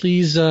in.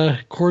 Please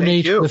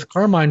coordinate with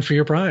Carmine for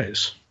your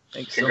prize.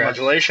 Thanks.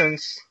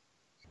 Congratulations.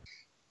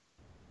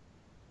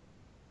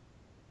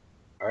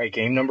 All right,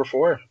 game number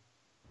 4.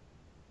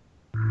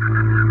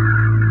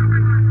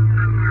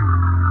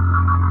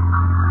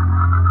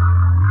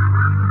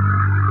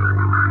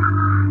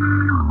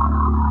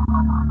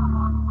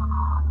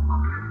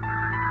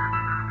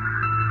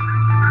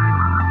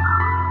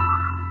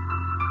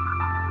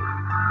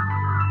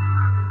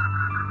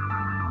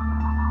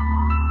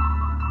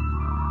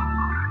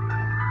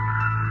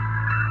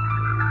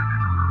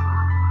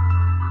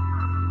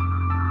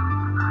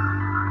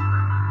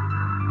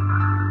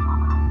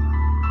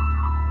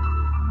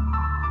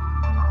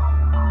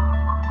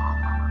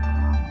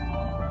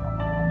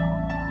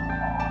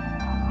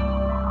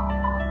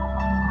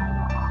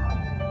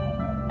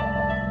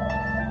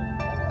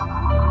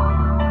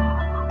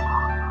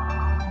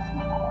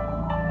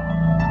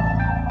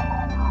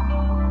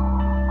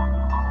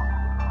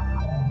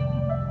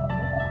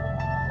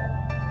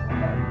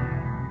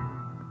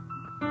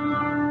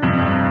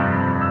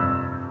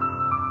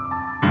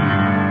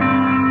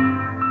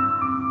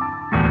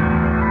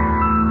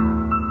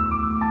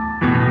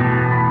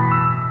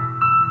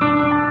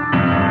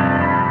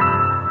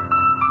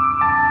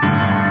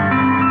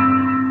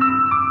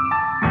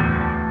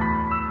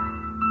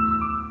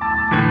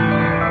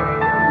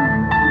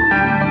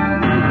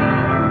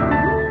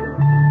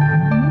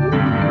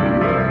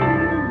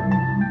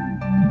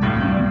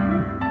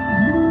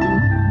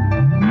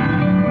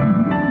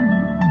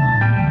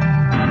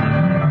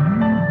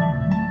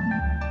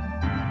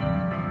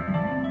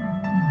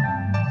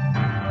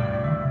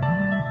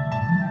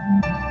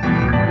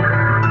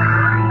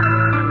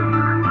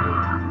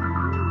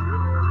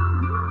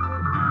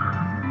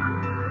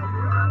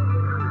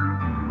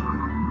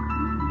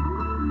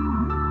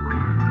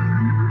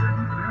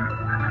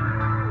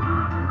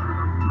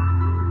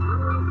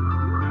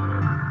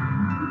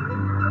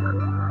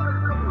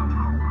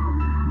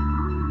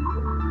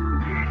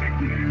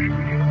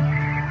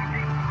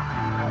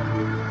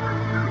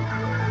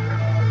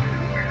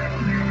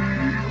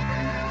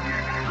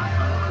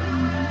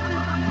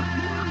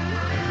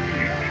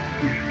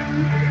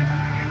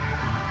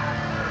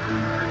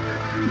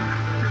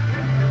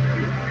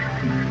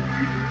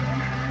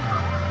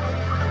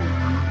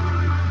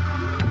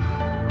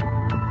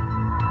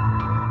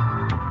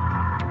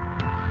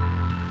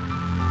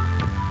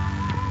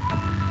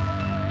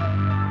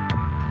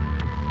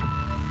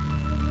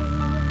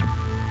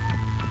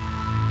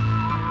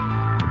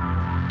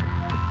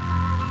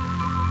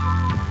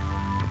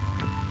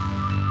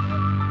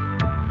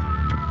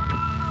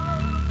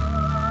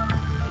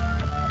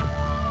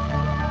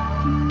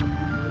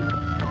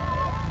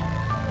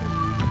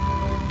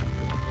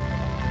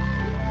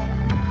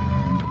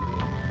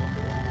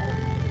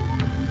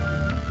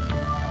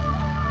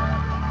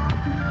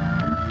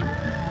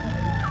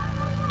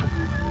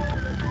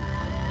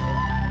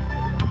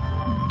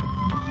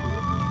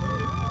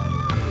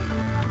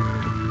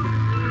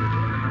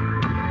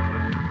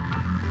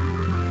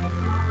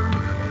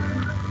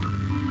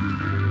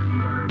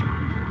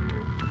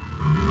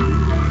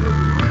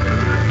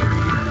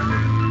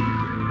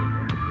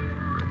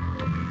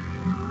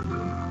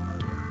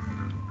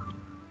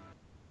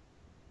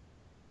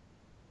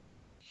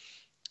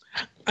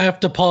 I have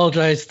to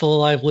apologize to the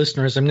live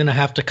listeners. I'm going to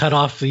have to cut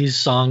off these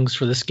songs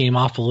for this game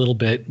off a little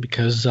bit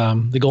because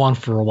they go on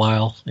for a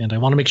while, and I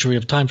want to make sure we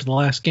have time for the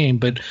last game.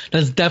 But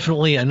that's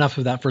definitely enough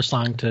of that first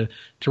song to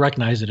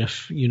recognize it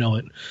if you know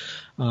it.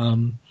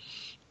 I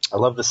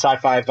love the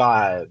sci-fi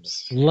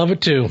vibes. Love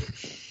it too.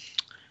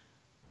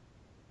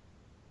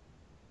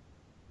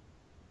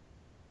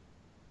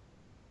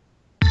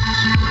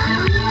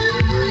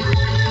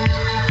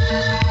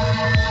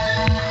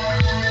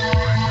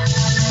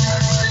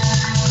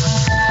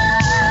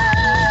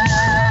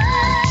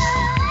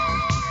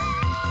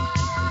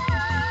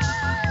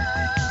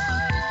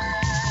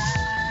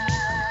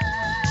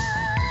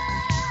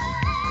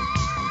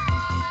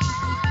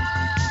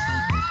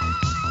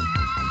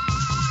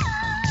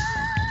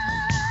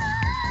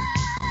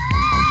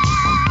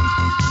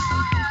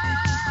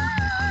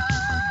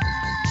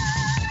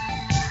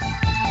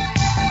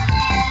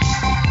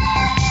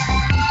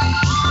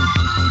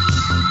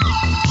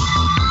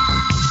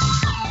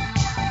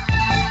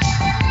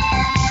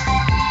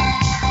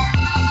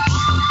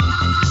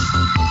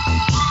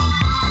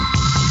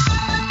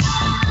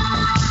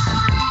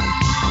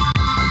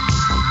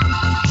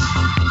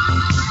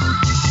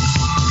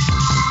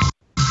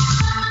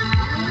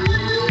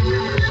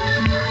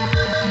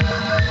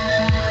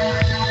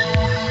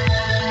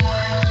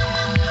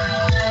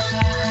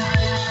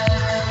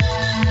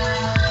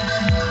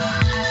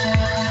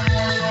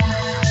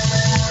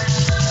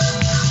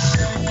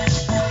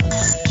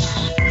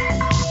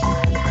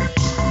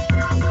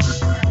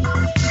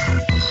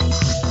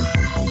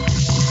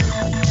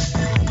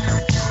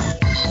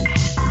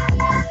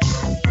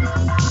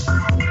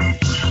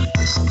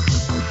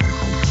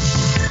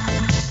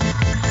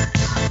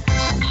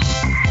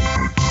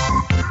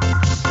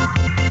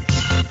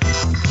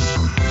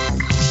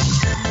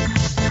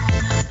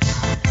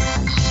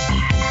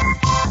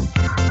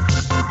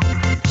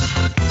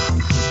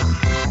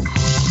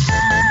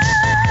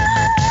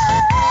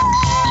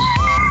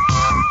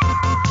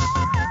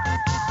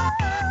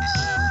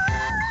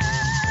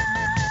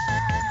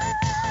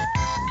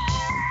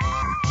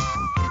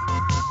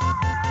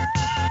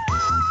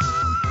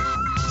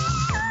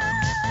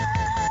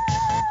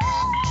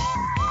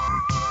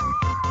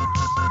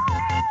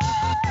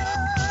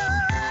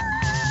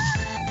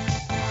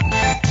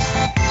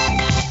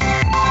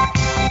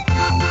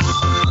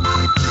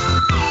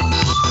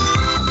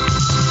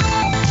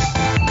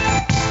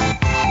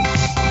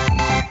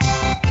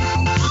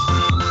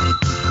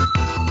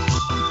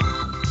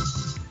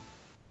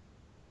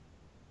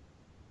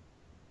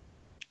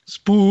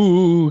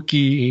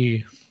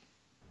 Spooky.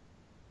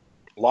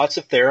 Lots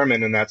of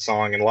theremin in that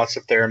song and lots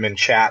of theremin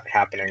chat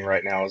happening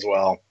right now as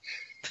well.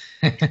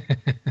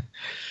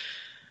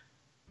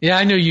 Yeah,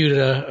 I knew you'd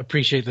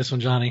appreciate this one,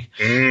 Johnny.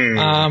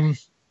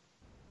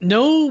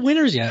 No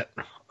winners yet,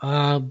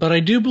 but I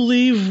do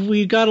believe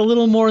we got a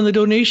little more in the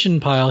donation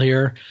pile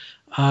here.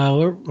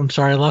 I'm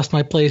sorry, I lost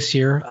my place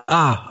here.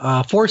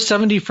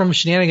 470 from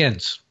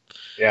Shenanigans.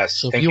 Yes,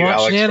 so if you want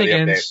Alex,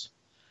 Shenanigans,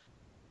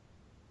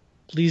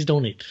 please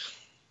donate.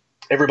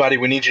 Everybody,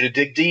 we need you to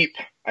dig deep.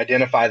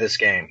 Identify this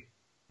game.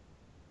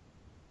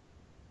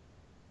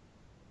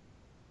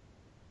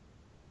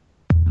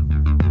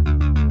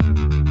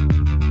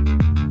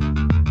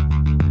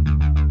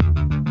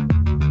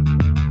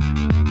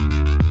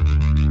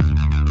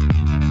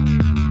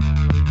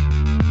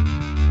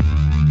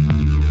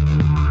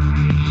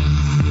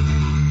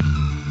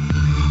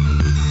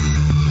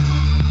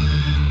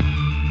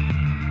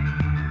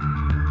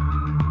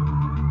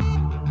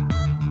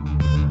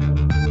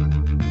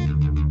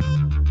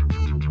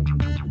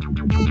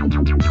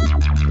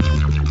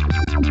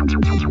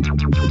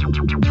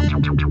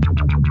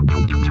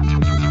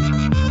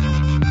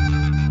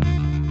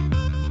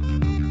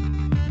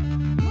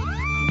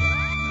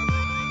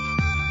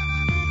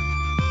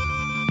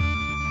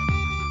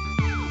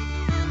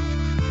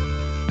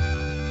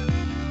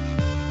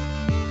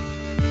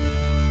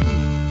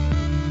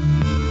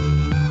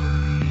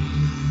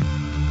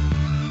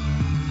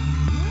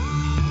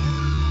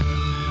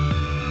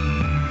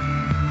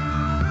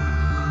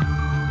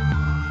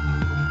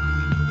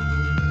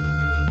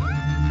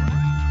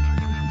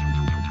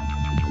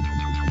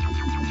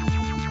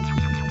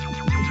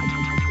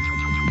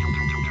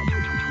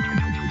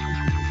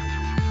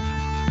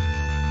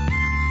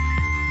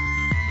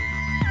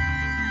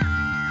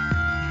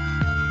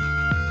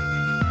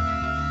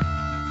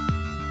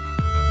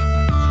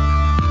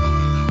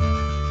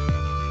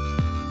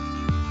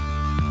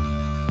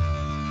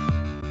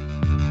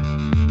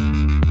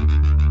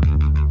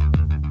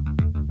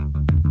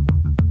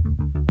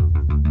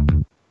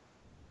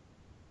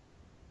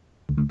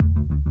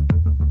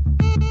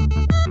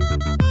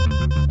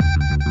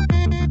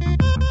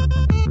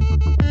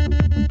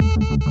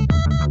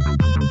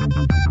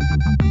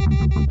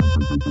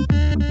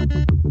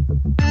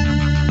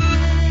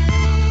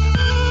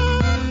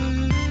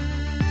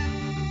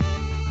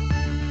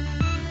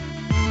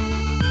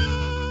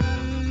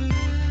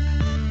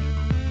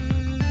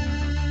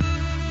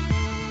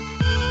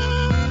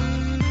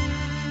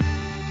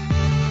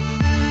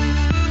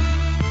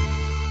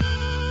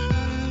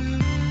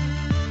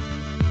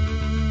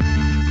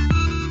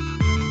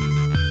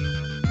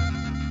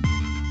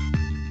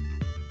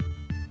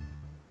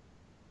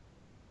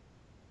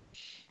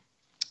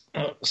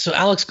 So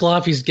Alex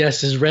Gloffy's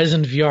guess is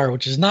Resin VR,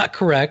 which is not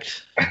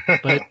correct,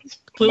 but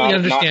completely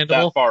understandable.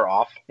 Not that far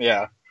off.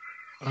 Yeah.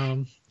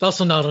 It's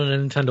also not on a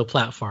Nintendo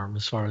platform,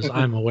 as far as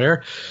I'm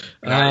aware.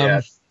 Not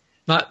yet.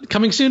 Not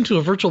coming soon to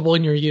a Virtual Boy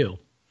near you.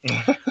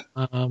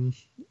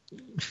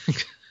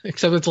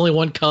 Except it's only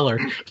one color.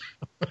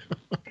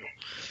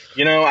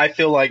 I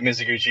feel like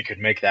Mizuguchi could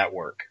make that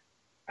work.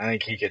 I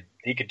think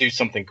he could do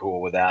something cool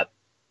with that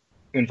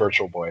in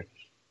Virtual Boy.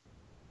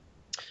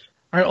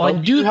 All right, well, I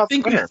do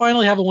think we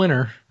finally have a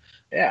winner.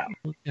 Yeah.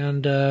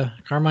 And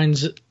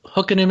Carmine's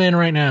hooking him in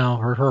right now,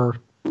 or her.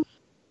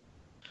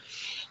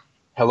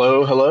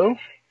 Hello?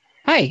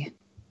 Hi.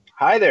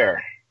 Hi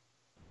there.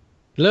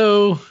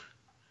 Hello.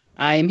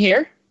 I'm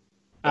here.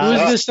 Who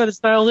is this that is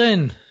dialed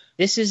in?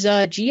 This is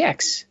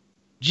GX.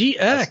 GX,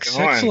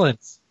 excellent.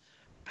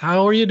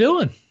 How are you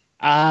doing?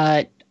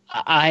 I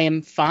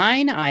am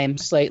fine. I am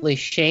slightly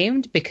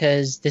shamed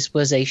because this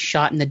was a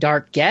shot in the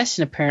dark guess,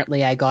 and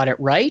apparently I got it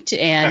right.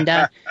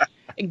 And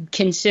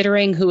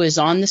considering who is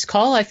on this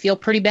call, I feel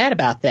pretty bad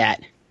about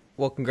that.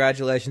 Well,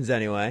 congratulations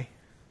anyway.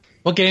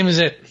 What game is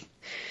it?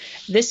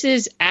 This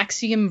is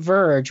Axiom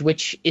Verge,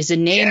 which is a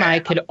name I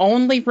could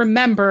only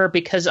remember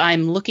because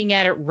I'm looking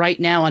at it right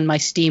now on my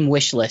Steam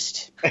wish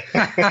list.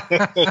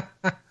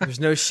 There's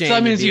no shame. So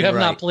that means you have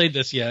not played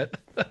this yet.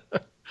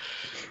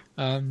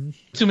 I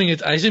assume you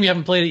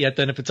haven't played it yet.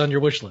 Then, if it's on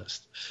your wish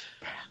list,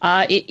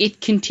 it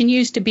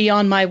continues to be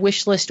on my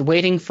wish list,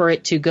 waiting for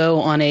it to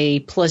go on a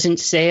pleasant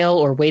sale,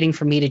 or waiting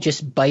for me to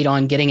just bite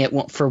on getting it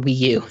for Wii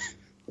U.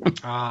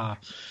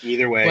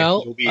 Either way,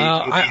 well,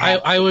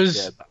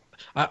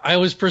 I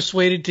was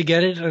persuaded to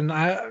get it, and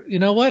you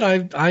know what?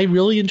 I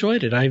really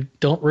enjoyed it. I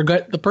don't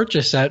regret the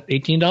purchase at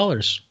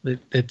 $18.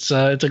 It's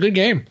a good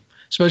game,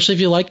 especially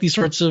if you like these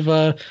sorts of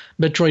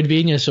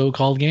Metroidvania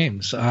so-called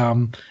games.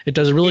 It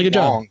does a really good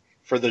job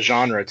for the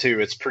genre too.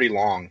 It's pretty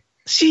long.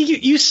 See,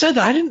 you said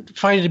that. I didn't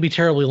find it to be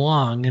terribly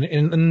long,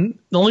 and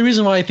the only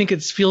reason why I think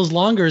it feels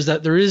longer is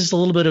that there is a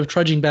little bit of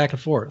trudging back and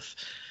forth.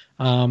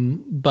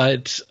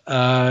 But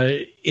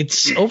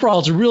it's overall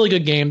it's a really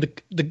good game.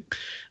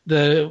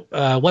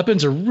 The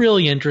weapons are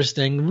really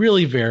interesting,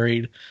 really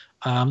varied.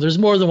 There's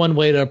more than one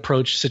way to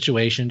approach a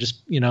situation,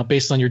 just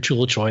based on your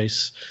tool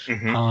choice.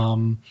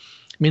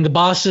 Mm-hmm. The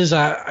bosses,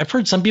 I've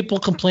heard some people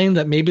complain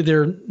that maybe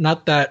they're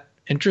not that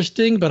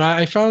interesting, but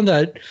I found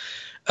that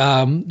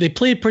they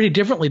play pretty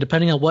differently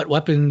depending on what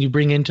weapon you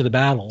bring into the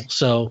battle.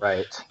 So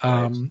right.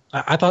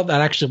 I thought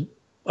that actually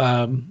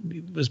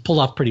was pulled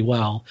off pretty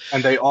well.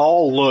 And they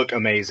all look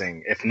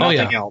amazing. If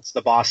nothing else,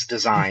 the boss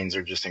designs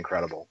are just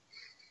incredible.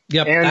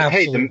 Yep, and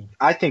absolutely. hey,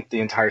 I think the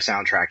entire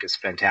soundtrack is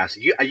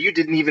fantastic. You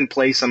didn't even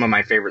play some of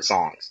my favorite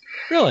songs.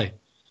 Really?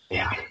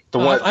 Yeah. The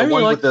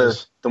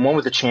one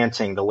with the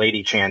chanting, the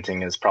lady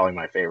chanting, is probably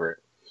my favorite.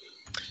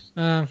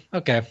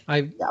 Okay.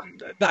 I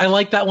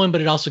like that one, but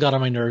it also got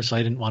on my nerves, so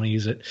I didn't want to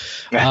use it.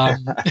 But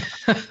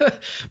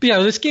yeah,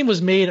 this game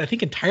was made, I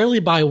think, entirely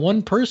by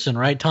one person,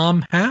 right?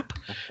 Tom Happ,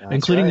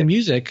 including the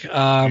music.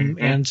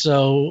 And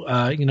so,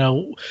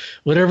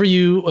 whatever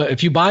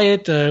if you buy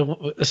it,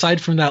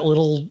 aside from that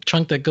little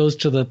chunk that goes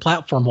to the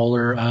platform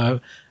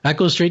holder, that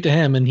goes straight to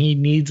him, and he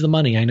needs the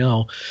money, I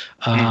know.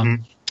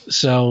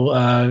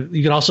 So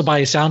you can also buy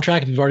a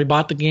soundtrack if you've already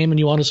bought the game and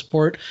you want to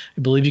support.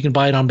 I believe you can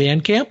buy it on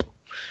Bandcamp.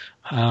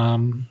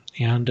 And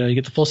you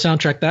get the full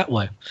soundtrack that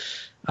way.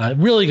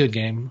 Really good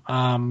game.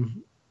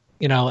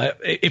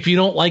 If you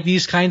don't like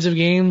these kinds of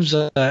games,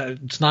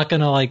 it's not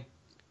going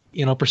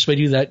to persuade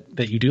you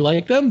that you do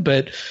like them.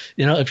 But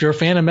if you're a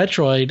fan of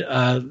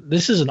Metroid,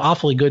 this is an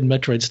awfully good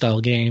Metroid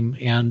style game,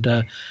 and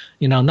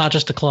not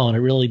just a clone. It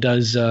really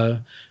does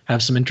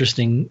have some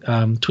interesting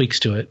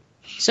tweaks to it.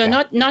 So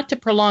not to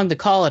prolong the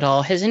call at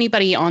all, has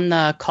anybody on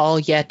the call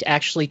yet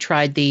actually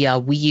tried the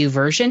Wii U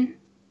version?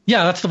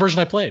 Yeah, that's the version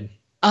I played.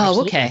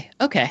 Oh,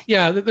 okay.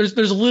 Yeah, there's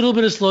a little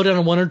bit of slowdown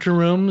in one or two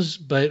rooms,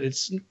 but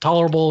it's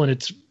tolerable, and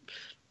it's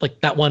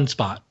like that one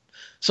spot.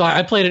 So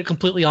I played it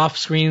completely off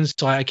screen,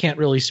 so I can't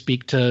really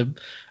speak to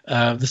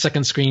the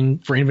second screen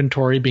for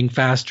inventory being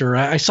faster.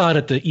 I saw it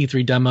at the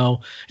E3 demo.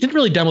 It didn't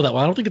really demo that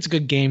well. I don't think it's a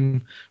good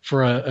game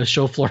for a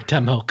show floor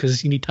demo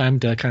because you need time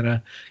to kind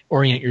of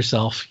orient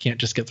yourself. You can't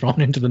just get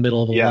thrown into the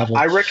middle of a level.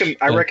 I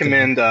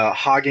recommend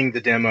hogging the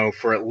demo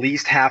for at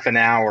least half an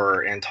hour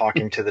and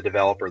talking to the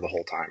developer the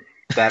whole time.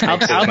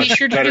 I'll be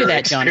sure to do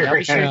that, Johnny. I'll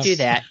be sure to do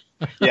that.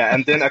 Yeah,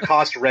 and then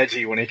accost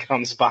Reggie when he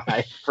comes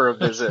by for a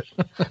visit.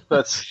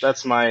 That's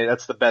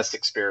the best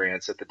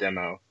experience at the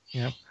demo.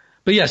 Yeah.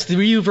 But yes, the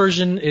Wii U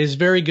version is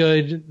very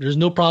good. There's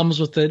no problems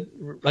with it.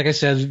 Like I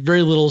said,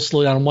 very little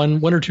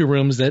slowdown. One or two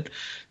rooms that,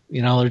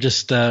 are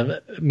just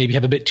maybe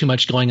have a bit too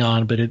much going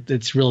on, but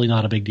it's really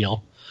not a big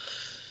deal.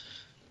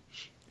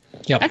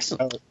 Yep.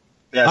 Excellent.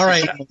 Yeah, all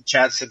right. The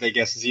chat said they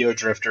guessed Zeo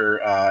Drifter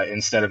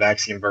instead of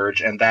Axiom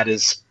Verge, and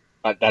that's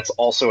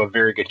also a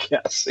very good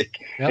guess.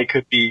 It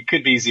could be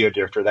Zeo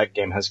Drifter. That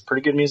game has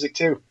pretty good music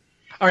too.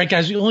 All right,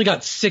 guys, we only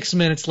got 6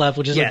 minutes left,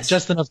 which is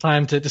just enough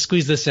time to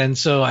squeeze this in.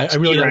 So I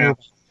really don't know.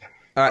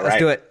 All right, let's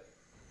do it.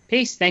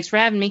 Peace. Thanks for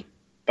having me.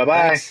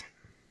 Bye-bye.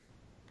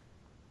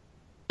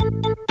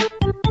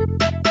 Thanks.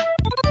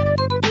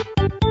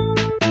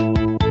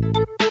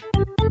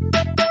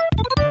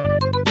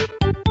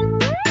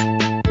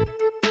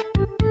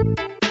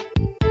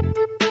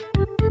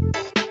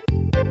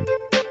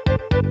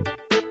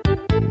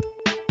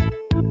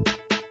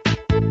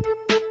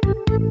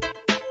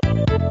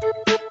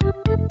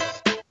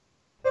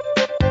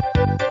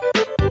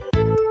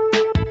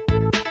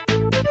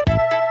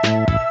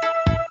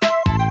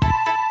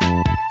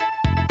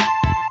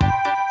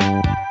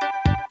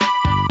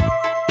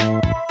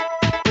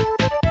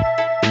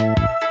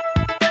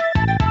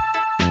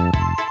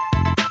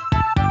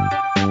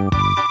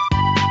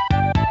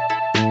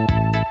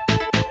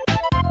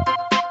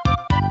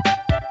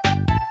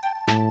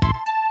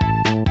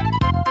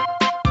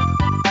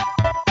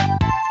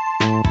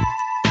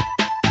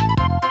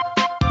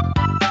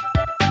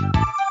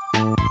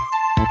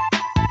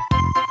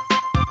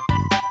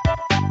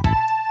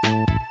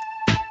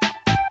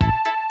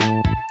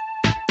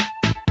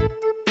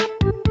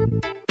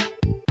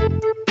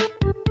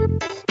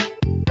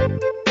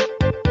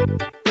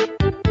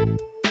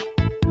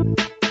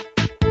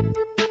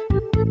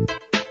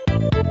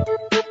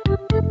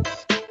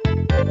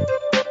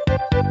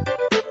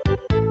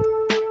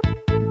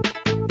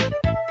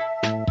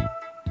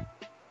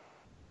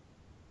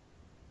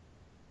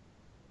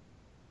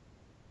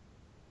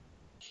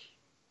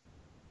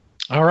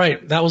 All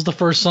right, that was the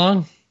first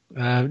song.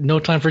 No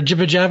time for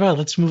jibba jabba.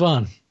 Let's move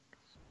on.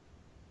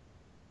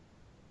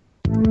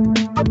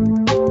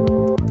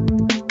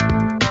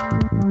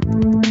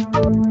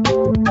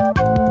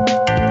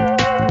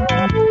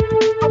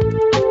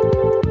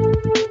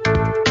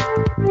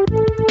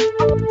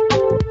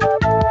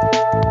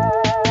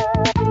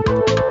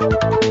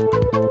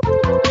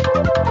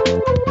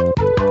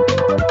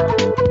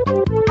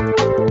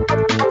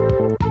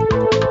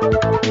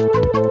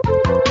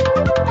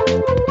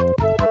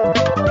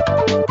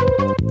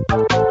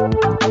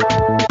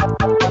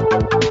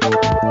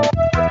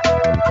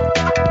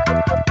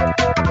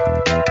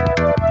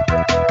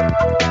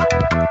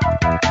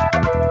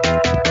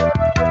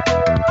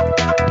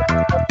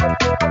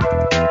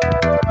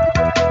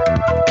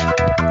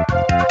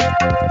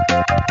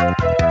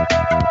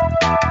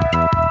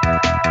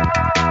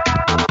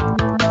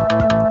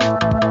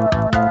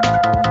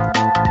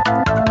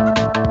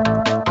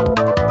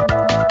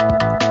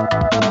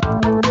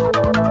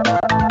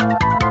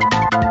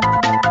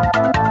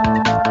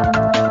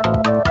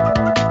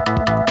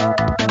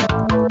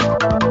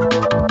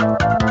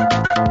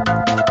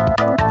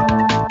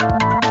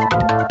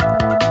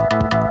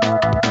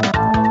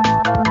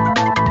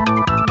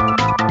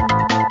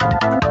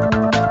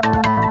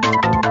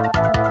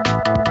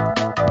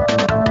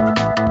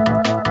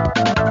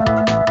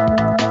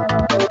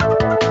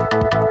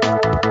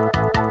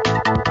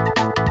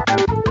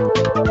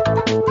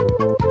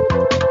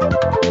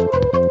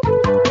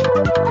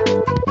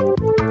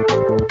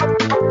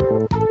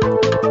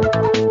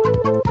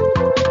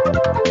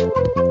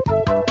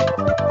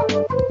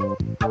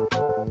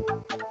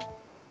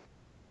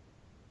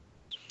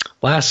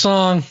 Last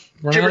song.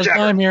 Running out of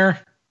time here.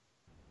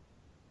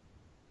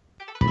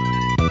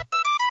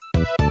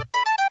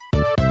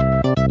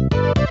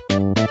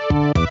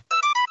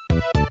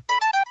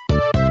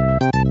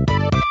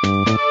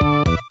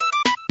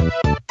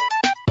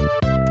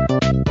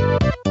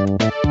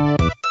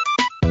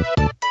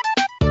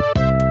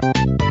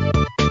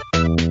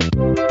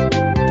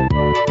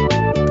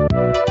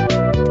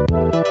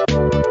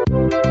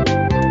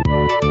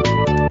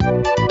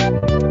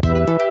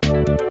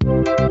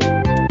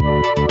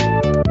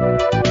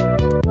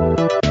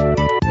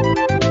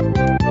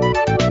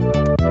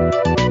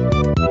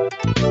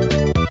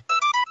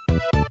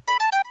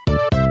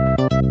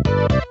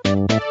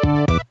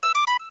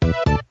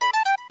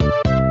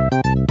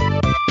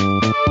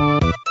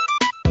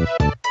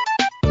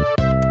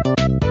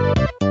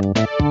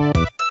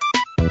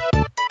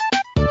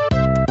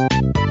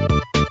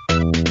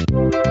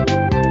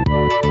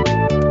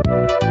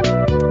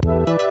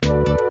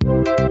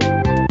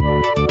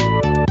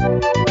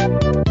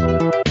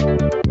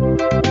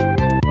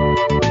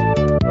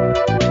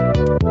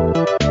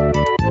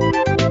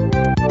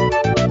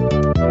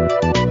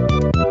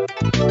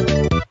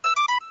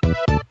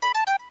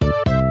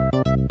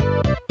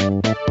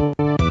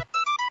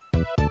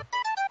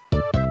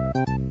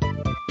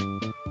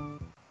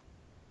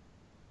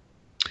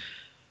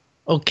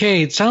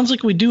 Okay, it sounds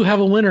like we do have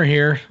a winner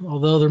here,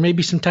 although there may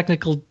be some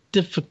technical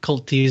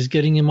difficulties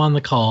getting him on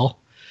the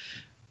call.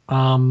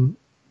 So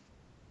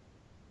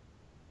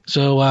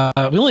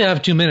we only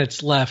have 2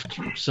 minutes left,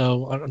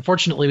 so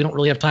unfortunately we don't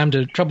really have time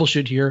to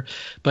troubleshoot here.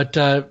 But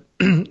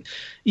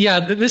yeah,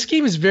 this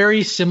game is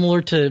very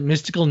similar to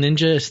Mystical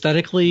Ninja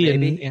aesthetically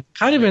and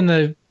kind of in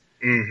the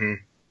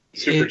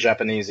super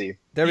Japanesey.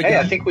 There we go.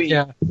 I think we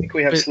have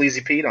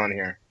Sleazy Pete on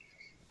here.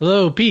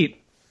 Hello, Pete.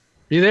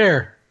 Are you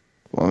there?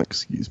 Well,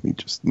 excuse me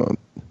just a moment.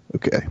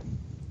 Okay.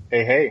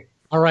 Hey.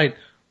 All right.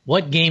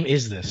 What game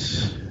is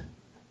this?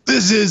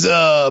 This is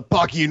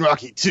Pocky and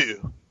Rocky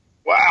 2.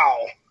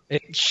 Wow.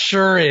 It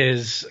sure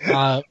is.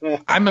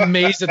 I'm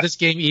amazed that this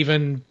game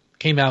even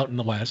came out in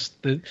the West.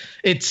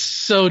 It's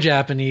so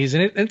Japanese,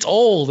 and it's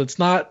old. It's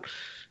not.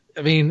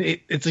 I mean,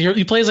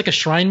 you play as like a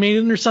shrine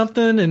maiden or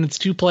something, and it's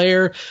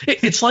 2-player.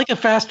 It's like a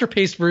faster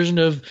paced version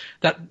of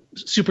that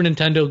Super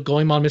Nintendo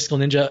Goemon Mystical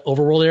Ninja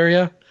Overworld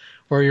area.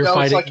 Where you're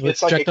fighting with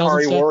it's like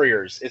Ikari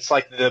Warriors. It's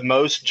like the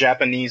most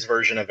Japanese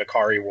version of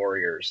Ikari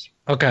Warriors.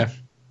 Okay.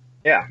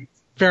 Yeah.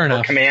 Fair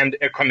enough.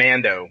 A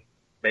commando,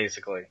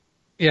 basically.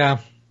 Yeah.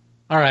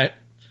 All right.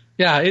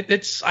 Yeah,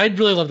 I'd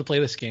really love to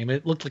play this game.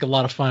 It looked like a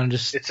lot of fun.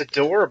 It's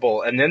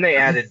adorable. And then they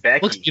added Becky.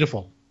 It looks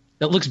beautiful.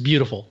 It looks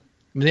beautiful.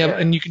 I mean,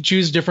 and you can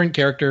choose different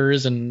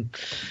characters, and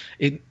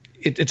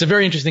it's a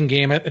very interesting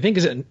game. I think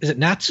is it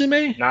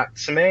Natsume?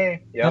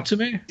 Natsume. Yeah.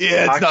 Natsume.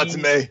 Yeah, it's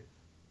Natsume.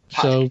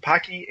 So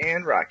Pocky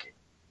and Rocky.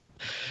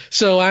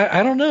 So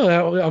I don't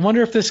know. I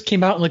wonder if this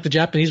came out in like the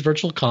Japanese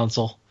Virtual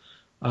Console.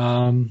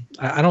 I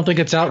don't think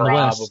it's out in the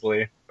West.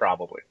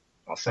 Probably.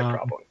 I'll say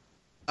probably.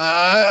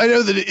 I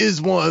know that it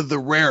is one of the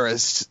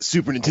rarest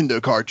Super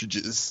Nintendo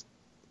cartridges.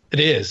 It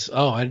is.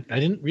 Oh, I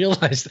didn't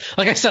realize.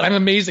 Like I said, I'm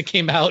amazed it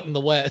came out in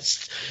the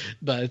West.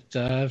 But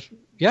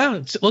yeah,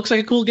 it looks like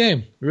a cool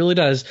game. It really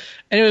does.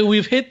 Anyway,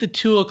 we've hit the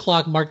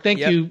 2:00 mark. Thank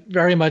you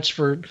very much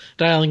for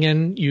dialing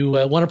in. You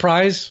won a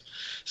prize.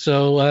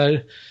 So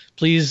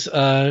please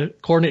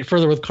coordinate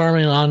further with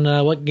Carmen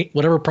on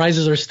whatever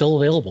prizes are still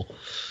available.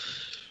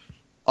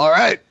 All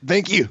right.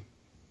 Thank you.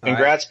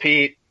 Congrats,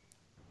 Pete.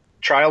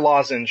 Try a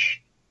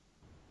lozenge.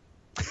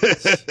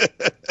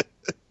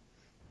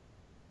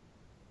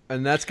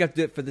 And that's going to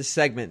do it for this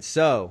segment.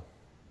 So,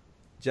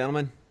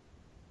 gentlemen.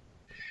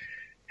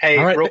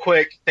 Hey, real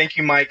quick, thank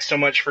you, Mike, so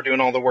much for doing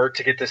all the work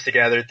to get this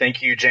together.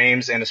 Thank you,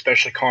 James, and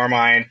especially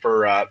Carmine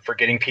for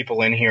getting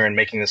people in here and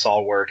making this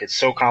all work. It's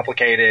so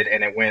complicated,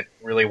 and it went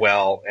really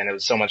well, and it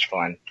was so much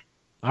fun.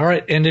 All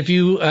right, and if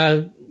you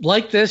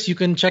like this, you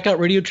can check out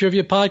Radio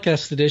Trivia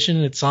Podcast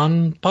Edition. It's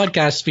on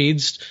podcast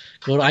feeds.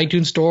 Go to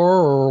iTunes Store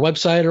or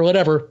website or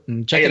whatever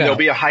and check it out. There'll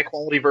be a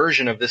high-quality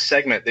version of this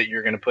segment that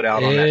you're going to put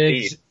out on that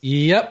feed.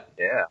 Yep.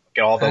 Yeah,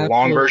 get all the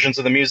long versions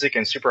of the music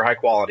and super high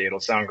quality.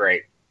 It'll sound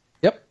great.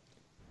 Yep.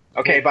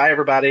 Okay, bye,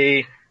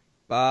 everybody.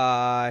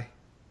 Bye.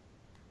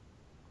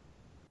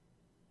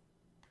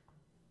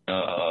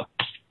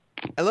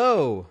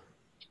 Hello.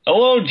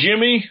 Hello,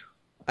 Jimmy.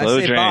 I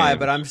say bye,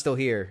 but I'm still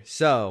here.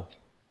 So,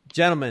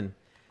 gentlemen,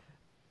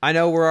 I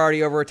know we're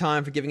already over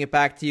time for giving it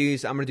back to you,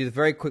 so I'm going to do the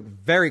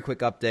very quick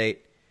update.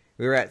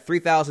 We were at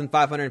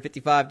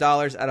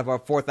 $3,555 out of our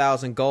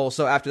 $4,000 goal.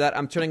 So after that,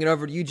 I'm turning it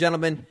over to you,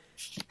 gentlemen.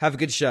 Have a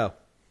good show.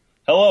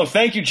 Hello.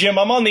 Thank you, Jim.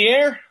 I'm on the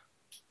air?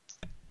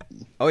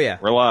 Oh, yeah.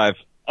 We're live.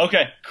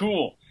 Okay,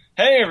 cool.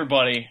 Hey,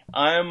 everybody.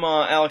 I'm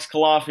Alex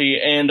Kalafi,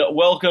 and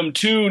welcome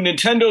to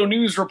Nintendo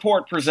News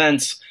Report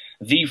presents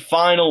the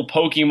final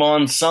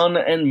Pokemon Sun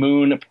and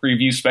Moon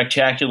preview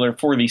spectacular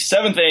for the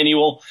 7th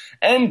annual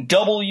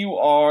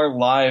NWR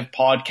Live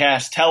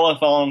podcast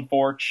telethon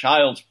for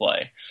Child's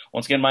Play.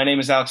 Once again, my name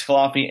is Alex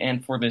Kalafi,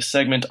 and for this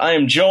segment, I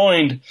am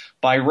joined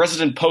by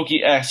resident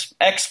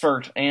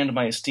expert and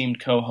my esteemed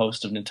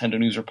co-host of Nintendo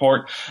News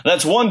Report.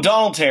 That's one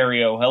Donald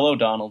Terrio. Hello,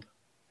 Donald.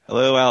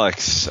 Hello,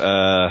 Alex.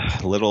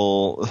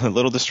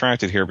 Little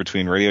distracted here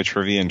between radio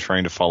trivia and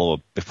trying to follow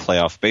a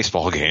playoff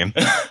baseball game.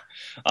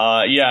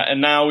 Yeah, and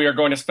now we are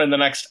going to spend the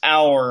next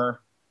hour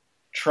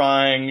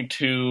trying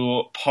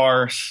to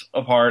parse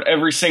apart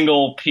every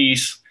single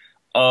piece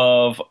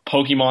of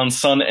Pokemon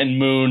Sun and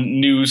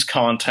Moon news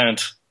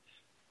content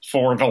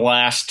for the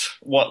last,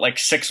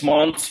 6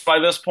 months by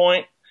this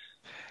point?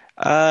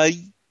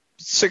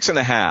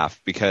 6.5,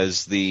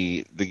 because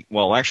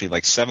actually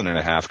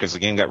 7.5, because the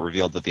game got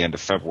revealed at the end of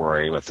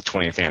February with the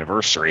 20th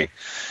anniversary,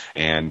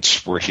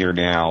 and we're here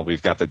now.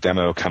 We've got the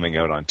demo coming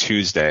out on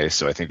Tuesday,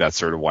 so I think that's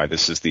sort of why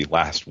this is the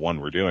last one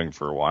we're doing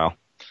for a while.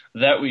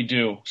 That we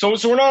do. So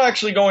we're not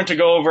actually going to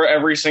go over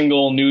every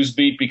single news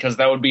beat, because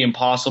that would be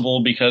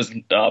impossible, because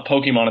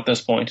Pokemon at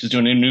this point is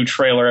doing a new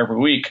trailer every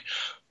week.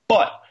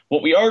 But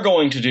what we are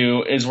going to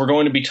do is we're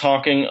going to be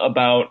talking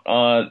about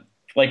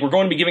we're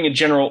going to be giving a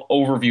general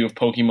overview of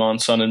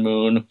Pokemon Sun and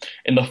Moon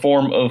in the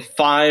form of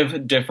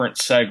 5 different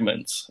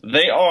segments.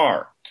 They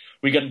are,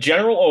 we got a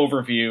general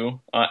overview,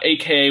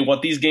 aka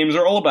what these games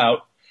are all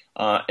about,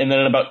 and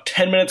then in about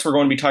 10 minutes we're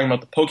going to be talking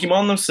about the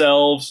Pokemon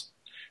themselves,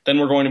 then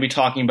we're going to be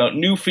talking about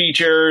new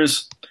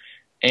features,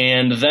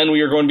 and then we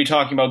are going to be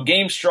talking about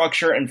game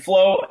structure and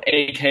flow,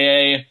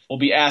 aka we'll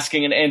be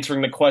asking and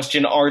answering the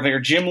question, are there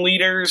gym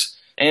leaders?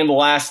 And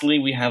lastly,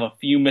 we have a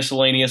few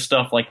miscellaneous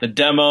stuff like the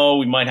demo.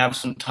 We might have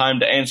some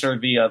time to answer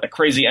the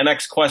crazy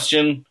NX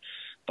question.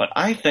 But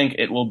I think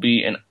it will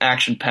be an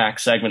action-packed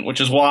segment, which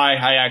is why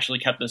I actually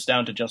kept this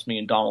down to just me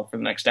and Donald for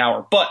the next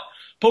hour. But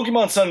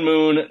Pokemon Sun and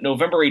Moon,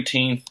 November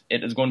 18th,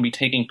 it is going to be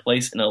taking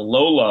place in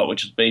Alola,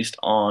 which is based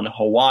on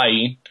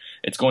Hawaii.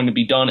 It's going to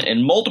be done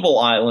in multiple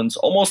islands,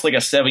 almost like a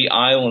Sevi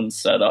Island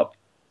setup.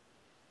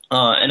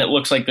 And it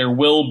looks like there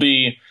will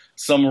be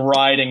some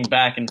riding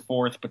back and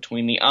forth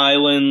between the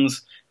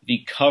islands.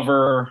 The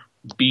cover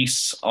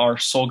beasts are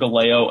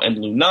Solgaleo and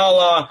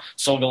Lunala.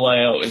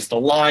 Solgaleo is the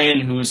lion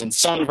who's in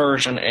Sun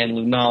version, and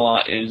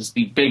Lunala is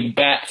the big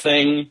bat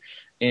thing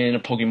in a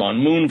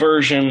Pokemon Moon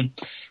version.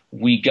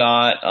 We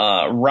got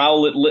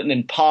Rowlet, Litten,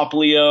 and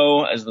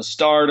Poplio as the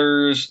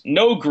starters.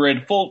 No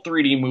grid, full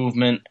 3D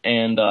movement,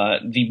 and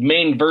the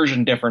main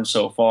version difference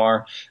so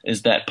far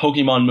is that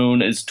Pokemon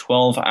Moon is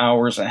 12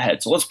 hours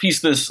ahead. So let's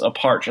piece this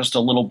apart just a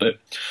little bit.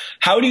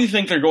 How do you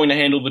think they're going to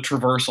handle the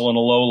traversal in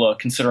Alola,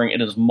 considering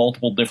it is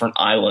multiple different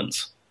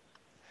islands?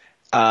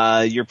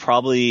 You're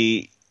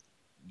probably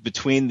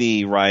between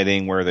the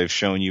riding where they've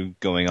shown you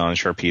going on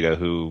Sharpedo,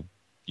 who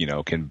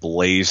can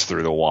blaze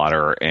through the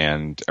water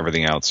and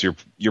everything else.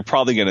 You're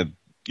probably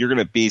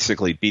gonna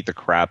basically beat the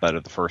crap out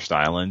of the first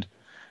island,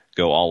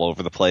 go all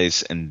over the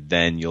place, and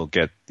then you'll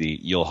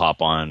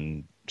hop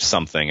on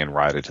something and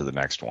ride it to the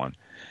next one.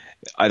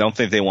 I don't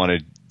think they want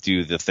to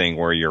do the thing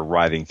where you're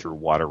riding through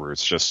water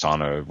routes just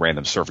on a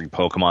random surfing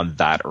Pokemon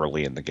that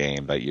early in the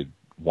game that you'd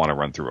want to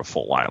run through a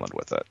full island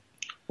with it.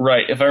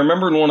 Right. If I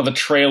remember in one of the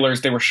trailers,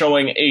 they were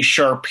showing a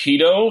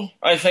Sharpedo,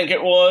 I think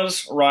it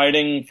was,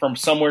 riding from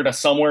somewhere to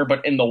somewhere,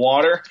 but in the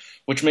water,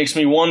 which makes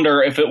me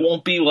wonder if it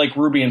won't be like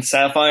Ruby and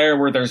Sapphire,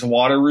 where there's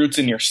water routes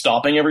and you're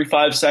stopping every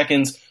 5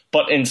 seconds,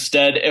 but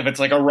instead, if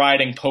it's like a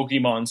riding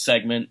Pokemon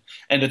segment,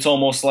 and it's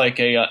almost like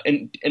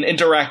an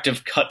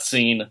interactive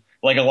cutscene,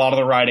 like a lot of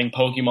the riding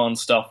Pokemon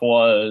stuff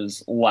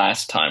was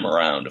last time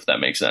around, if that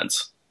makes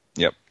sense.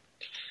 Yep.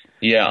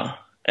 Yeah.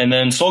 and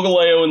then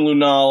Solgaleo and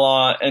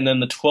Lunala, and then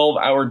the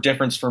 12-hour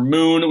difference for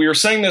Moon. We were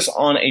saying this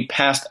on a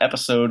past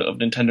episode of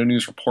Nintendo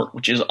News Report,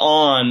 which is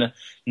on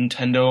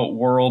Nintendo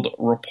World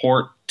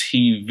Report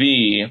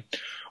TV.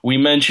 We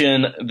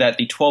mentioned that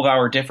the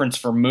 12-hour difference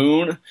for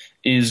Moon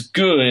is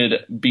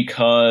good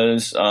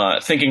because,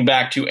 thinking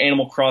back to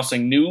Animal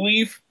Crossing New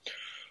Leaf,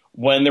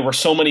 when there were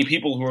so many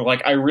people who were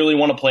like, I really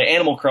want to play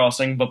Animal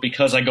Crossing, but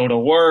because I go to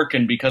work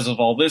and because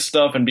of all this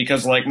stuff and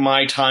because like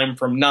my time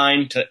from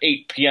 9 to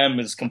 8 p.m.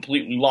 is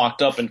completely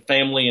locked up in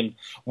family and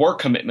work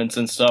commitments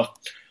and stuff,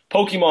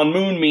 Pokemon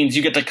Moon means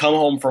you get to come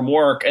home from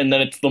work and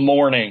then it's the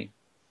morning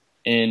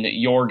in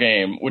your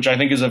game, which I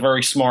think is a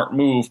very smart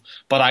move,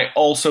 but I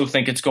also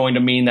think it's going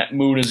to mean that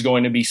Moon is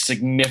going to be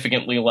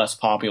significantly less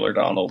popular,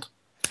 Donald.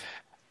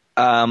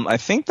 I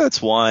think that's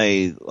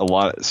why a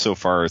lot so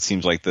far it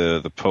seems like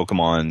the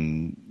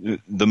Pokemon,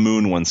 the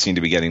Moon ones seem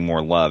to be getting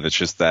more love. It's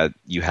just that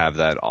you have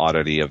that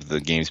oddity of the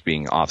games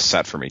being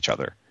offset from each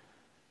other.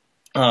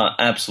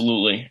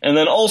 Absolutely. And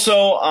then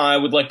also I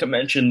would like to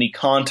mention the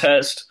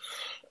contest.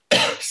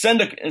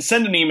 Send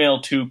an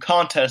email to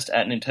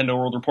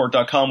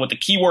contest@nintendoworldreport.com with the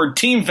keyword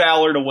Team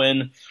Valor to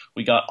win.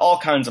 We got all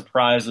kinds of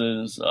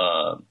prizes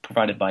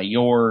provided by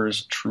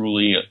yours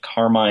truly,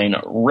 Carmine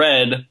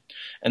Red.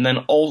 And then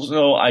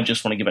also, I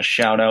just want to give a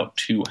shout out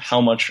to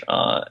how much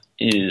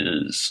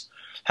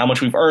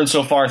we've earned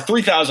so far.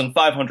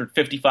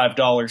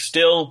 $3,555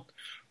 still,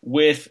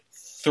 with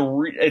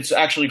it's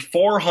actually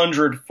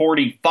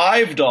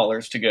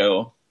 $445 to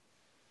go.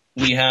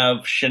 We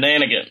have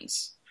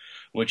Shenanigans,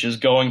 which is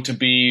going to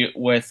be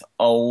with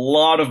a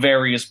lot of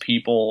various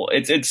people.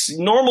 It's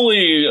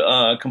normally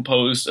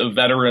composed of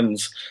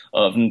veterans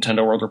of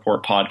Nintendo World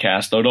Report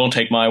podcast, though don't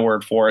take my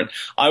word for it.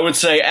 I would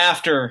say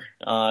after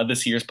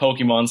this year's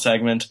Pokemon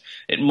segment,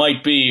 it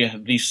might be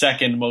the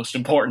second most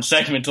important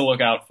segment to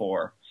look out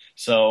for.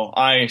 So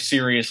I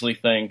seriously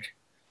think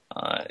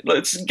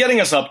it's getting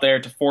us up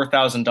there to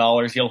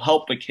 $4,000. You'll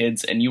help the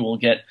kids, and you will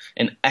get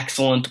an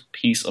excellent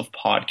piece of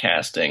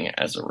podcasting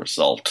as a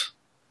result.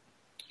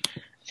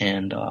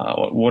 And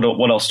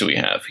what else do we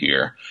have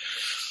here?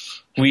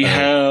 We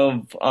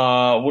have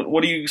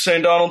what are you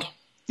saying, Donald?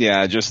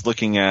 Yeah, just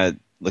looking at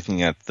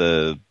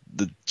the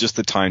just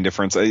the time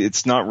difference.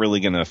 It's not really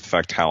going to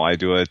affect how I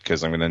do it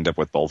because I'm going to end up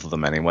with both of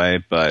them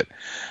anyway. But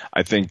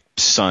I think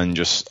Sun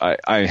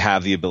I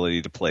have the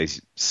ability to play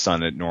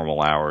Sun at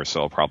normal hours, so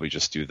I'll probably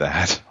just do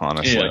that.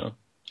 Honestly,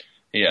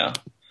 yeah.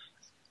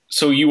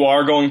 So you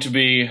are going to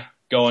be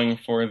going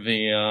for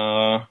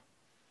the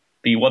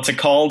what's it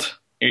called?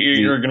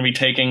 You're going to be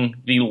taking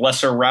the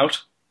lesser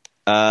route?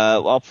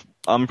 I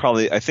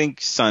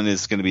think Sun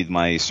is going to be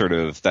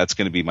that's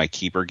going to be my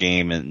keeper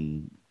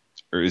game,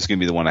 or is going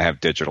to be the one I have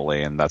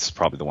digitally, and that's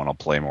probably the one I'll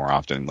play more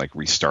often, like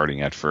restarting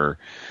it for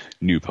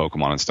new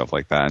Pokemon and stuff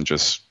like that. And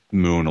just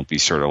Moon will be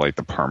sort of like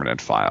the permanent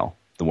file,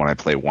 the one I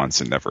play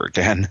once and never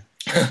again.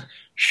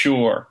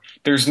 Sure.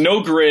 There's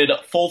no grid,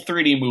 full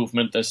 3D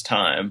movement this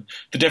time.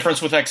 The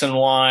difference with X and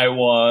Y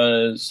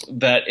was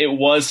that it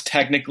was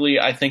technically,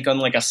 I think, on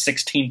like a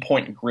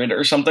 16-point grid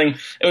or something.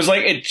 It was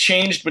like it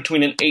changed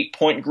between an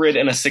 8-point grid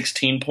and a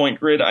 16-point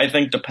grid, I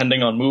think,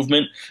 depending on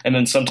movement. And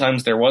then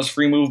sometimes there was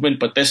free movement.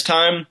 But this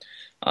time,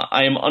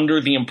 I am under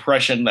the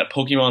impression that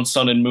Pokemon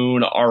Sun and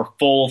Moon are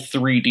full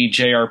 3D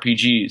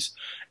JRPGs.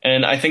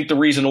 And I think the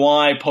reason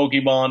why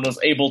Pokemon was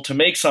able to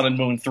make Sun and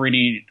Moon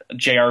 3D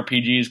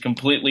JRPGs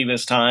completely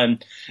this time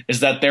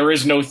is that there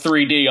is no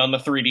 3D on the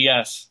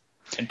 3DS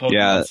in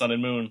Pokemon Sun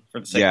and Moon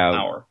for the sake of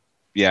power.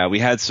 Yeah, we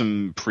had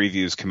some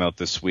previews come out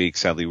this week.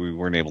 Sadly, we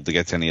weren't able to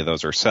get to any of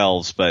those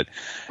ourselves. But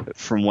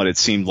from what it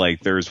seemed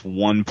like, there's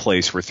one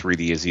place where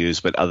 3D is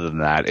used, but other than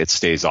that, it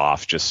stays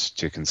off just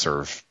to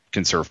conserve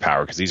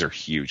power because these are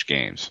huge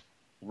games.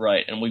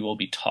 Right, and we will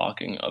be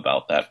talking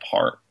about that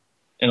part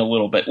in a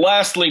little bit.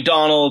 Lastly,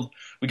 Donald,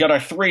 we got our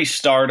 3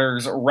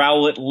 starters,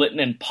 Rowlet,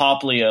 Litten, and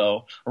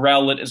Poplio.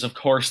 Rowlet is, of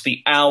course,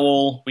 the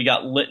owl. We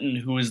got Litten,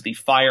 who is the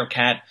fire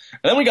cat.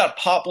 And then we got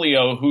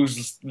Poplio,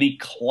 who's the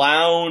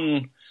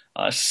clown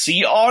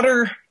sea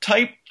otter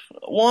type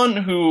one,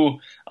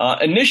 who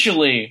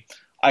initially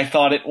I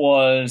thought it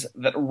was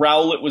that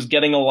Rowlet was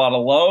getting a lot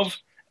of love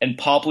and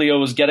Poplio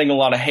was getting a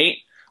lot of hate.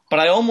 But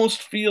I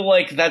almost feel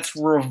like that's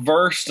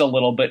reversed a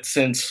little bit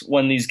since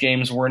when these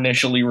games were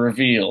initially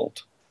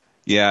revealed.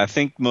 Yeah, I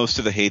think most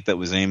of the hate that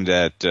was aimed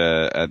at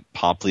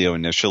Poplio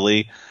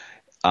initially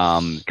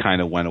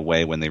kind of went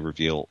away when they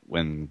we'll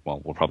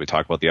probably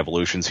talk about the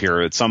evolutions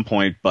here at some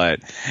point, but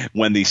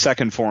when the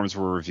second forms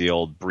were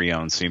revealed,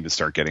 Brionne seemed to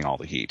start getting all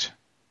the heat.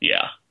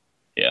 Yeah.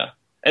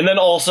 And then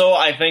also,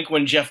 I think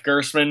when Jeff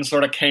Gerstmann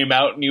sort of came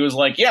out and he was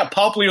like, yeah,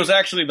 Poplio's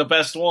actually the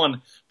best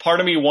one,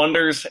 part of me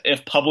wonders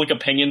if public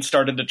opinion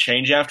started to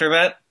change after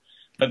that.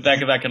 But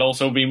that could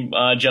also be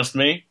just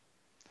me.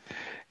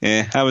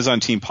 I was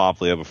on Team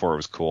Poplio before it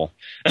was cool.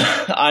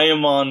 I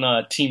am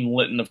on Team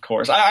Litten, of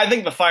course. I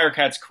think the Fire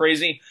Cat's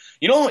crazy.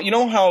 You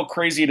know how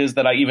crazy it is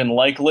that I even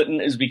like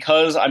Litten is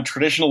because I'm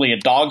traditionally a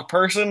dog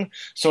person.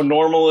 So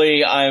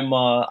normally I'm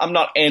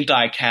not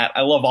anti-cat.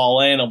 I love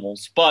all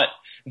animals. But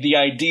the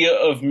idea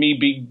of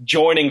me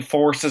joining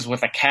forces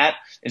with a cat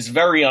is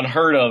very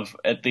unheard of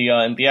at the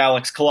in the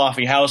Alex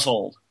Kalafi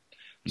household.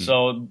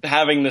 So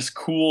having this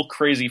cool,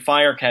 crazy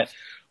fire cat,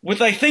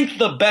 with I think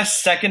the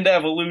best second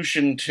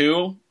evolution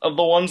too of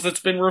the ones that's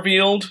been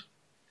revealed,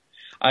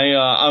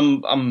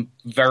 I'm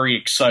very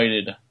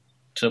excited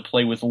to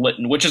play with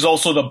Litten, which is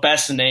also the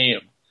best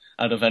name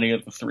out of any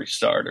of the 3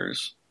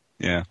 starters.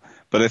 Yeah,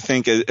 but I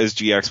think as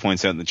GX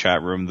points out in the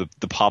chat room,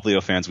 the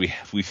Poplio fans,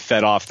 we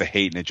fed off the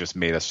hate and it just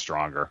made us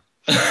stronger.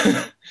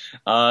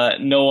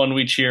 No One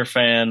We Cheer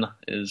fan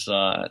is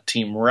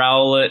Team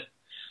Rowlet.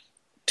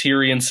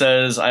 Tyrion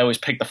says, I always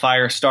pick the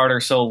fire starter,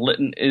 so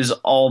Litten is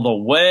all the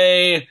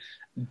way.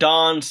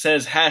 Don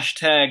says,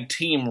 hashtag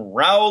Team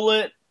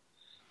Rowlet.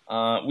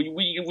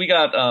 We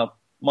got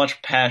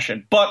much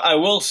passion. But I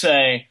will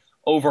say,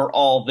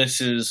 overall, this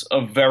is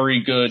a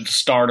very good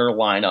starter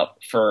lineup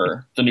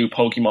for the new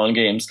Pokemon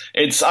games.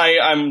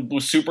 I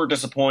was super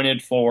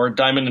disappointed for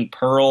Diamond and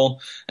Pearl,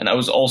 and I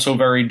was also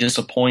very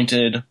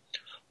disappointed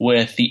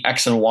with the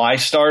X and Y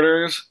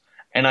starters.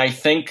 And I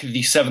think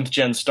the 7th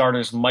gen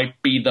starters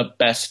might be the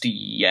best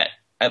yet,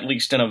 at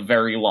least in a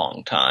very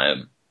long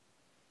time.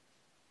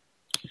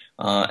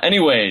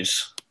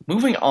 Anyways,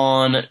 moving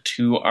on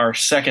to our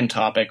second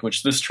topic,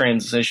 which this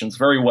transitions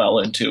very well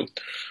into.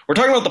 We're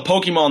talking about the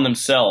Pokemon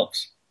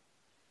themselves.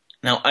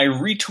 Now, I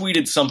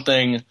retweeted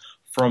something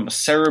from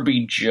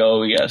Cerebi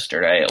Joe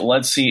yesterday.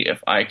 Let's see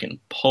if I can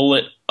pull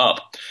it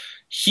up.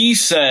 He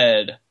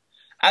said,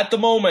 at the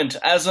moment,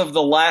 as of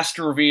the last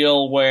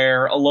reveal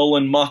where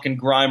Alolan Muck and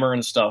Grimer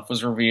and stuff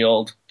was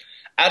revealed,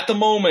 at the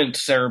moment,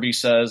 Cerebi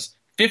says,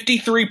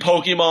 53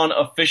 Pokemon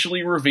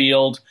officially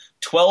revealed,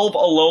 12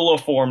 Alola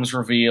forms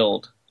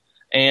revealed,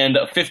 and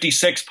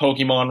 56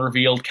 Pokemon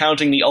revealed,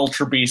 counting the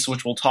Ultra Beasts,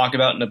 which we'll talk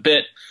about in a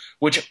bit,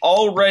 which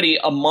already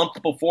a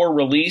month before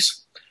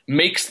release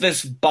makes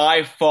this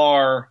by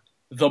far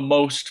the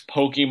most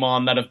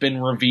Pokemon that have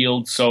been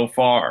revealed so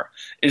far.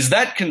 Is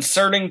that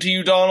concerning to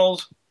you,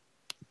 Donald?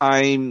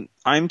 I'm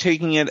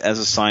taking it as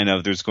a sign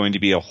of there's going to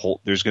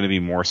be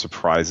more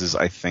surprises,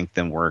 I think,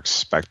 than we're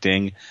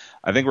expecting.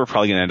 I think we're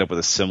probably going to end up with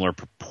a similar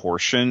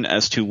proportion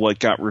as to what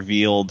got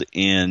revealed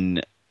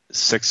in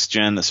 6th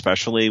gen,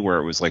 especially, where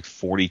it was like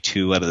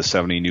 42 out of the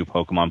 70 new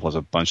Pokemon plus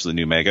a bunch of the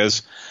new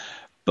Megas.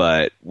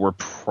 But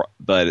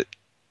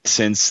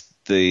since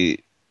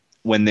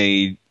when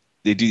they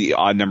do the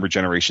odd number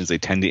generations, they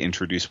tend to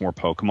introduce more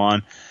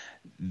Pokemon.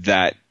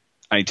 That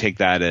I take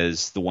that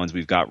as the ones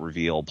we've got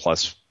revealed,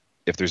 plus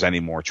if there's any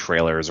more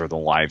trailers or the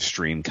live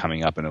stream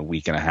coming up in a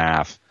week and a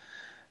half,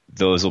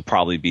 those will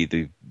probably be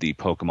the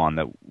Pokemon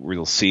that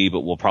we'll see,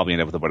 but we'll probably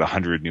end up with about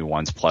 100 new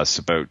ones plus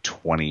about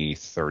 20,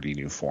 30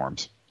 new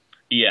forms.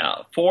 Yeah.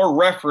 For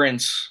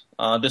reference,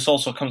 this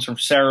also comes from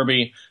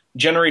Cerebi.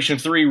 Generation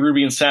 3,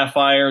 Ruby and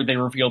Sapphire, they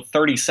revealed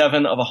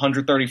 37 of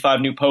 135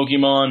 new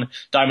Pokemon.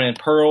 Diamond and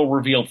Pearl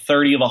revealed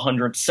 30 of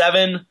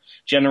 107.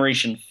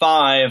 Generation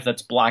 5,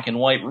 that's Black and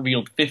White,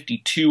 revealed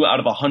 52 out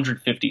of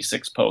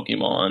 156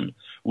 Pokemon,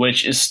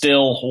 which is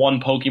still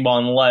 1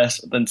 Pokemon less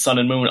than Sun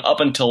and Moon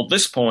up until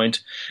this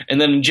point. And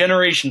then in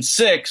Generation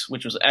 6,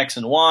 which was X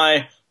and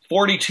Y,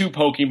 42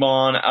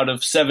 Pokemon out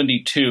of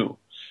 72,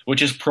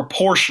 which is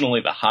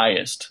proportionally the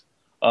highest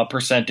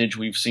percentage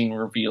we've seen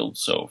revealed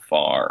so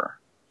far.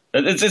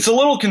 It's a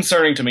little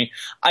concerning to me.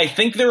 I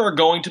think there are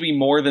going to be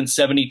more than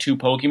 72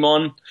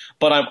 Pokemon,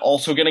 but I'm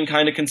also getting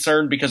kind of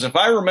concerned because if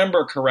I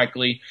remember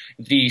correctly,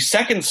 the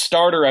second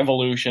starter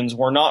evolutions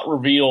were not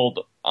revealed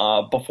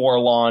before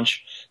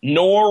launch,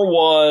 nor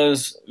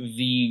was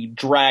the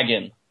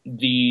dragon,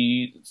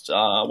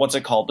 what's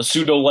it called? The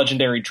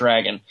pseudo-legendary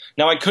dragon.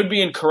 Now, I could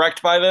be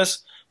incorrect by this,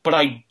 but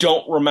I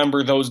don't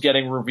remember those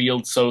getting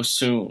revealed so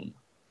soon.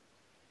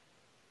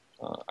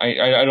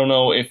 I don't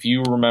know if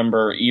you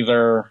remember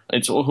either.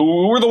 It's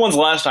who were the ones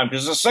last time?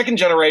 Because the second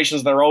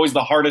generations, they're always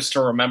the hardest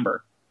to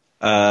remember.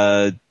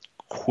 Quilladin,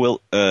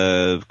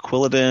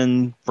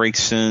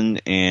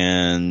 Braixen,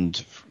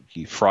 and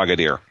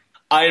Frogadier.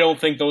 I don't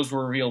think those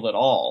were revealed at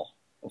all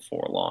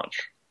before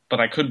launch,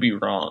 but I could be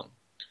wrong.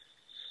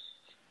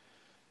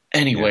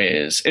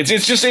 Anyways, yeah.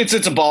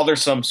 It's a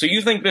bothersome. So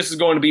you think this is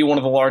going to be one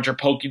of the larger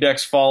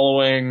Pokédex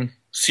following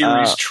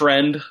series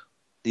trend?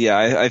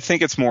 Yeah, I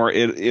think it's more.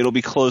 It'll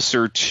be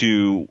closer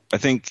to. I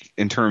think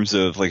in terms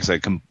of, like I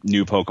said,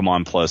 new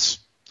Pokemon plus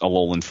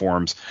Alolan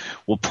forms,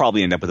 we'll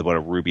probably end up with about a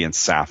Ruby and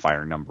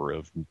Sapphire number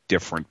of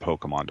different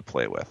Pokemon to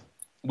play with,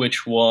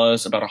 which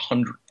was about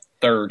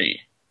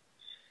 130.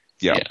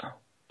 Yeah.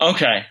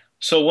 Okay,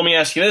 so let me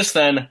ask you this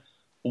then: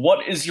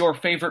 what is your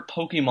favorite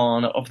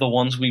Pokemon of the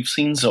ones we've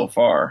seen so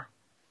far?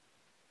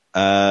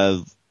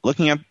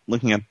 Looking at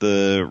re-looking at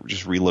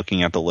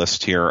the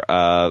list here.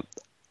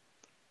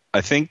 I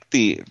think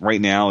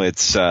right now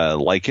it's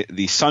like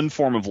the Sun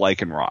form of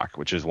Lycanroc,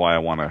 which is why I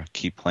want to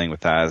keep playing with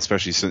that,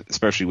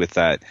 especially with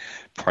that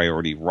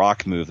priority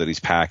rock move that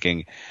he's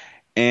packing,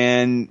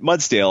 and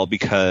Mudsdale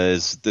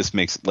because this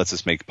lets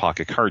us make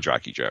pocket card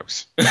jockey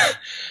jokes.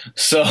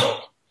 So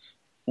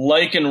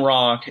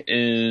Lycanroc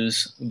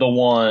is the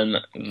one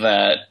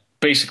that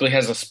basically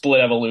has a split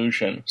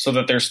evolution, so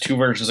that there's two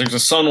versions. There's a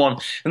sun one,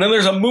 and then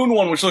there's a moon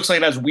one, which looks like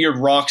it has weird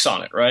rocks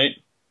on it, right?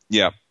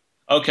 Yeah.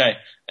 Okay,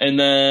 and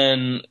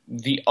then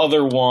the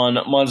other one,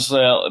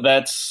 Mudsdale,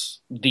 that's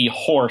the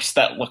horse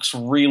that looks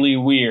really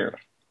weird.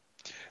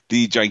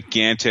 The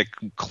gigantic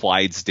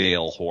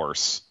Clydesdale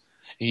horse.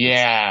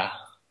 Yeah.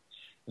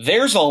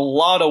 There's a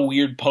lot of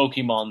weird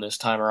Pokemon this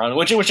time around,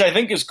 which I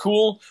think is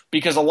cool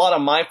because a lot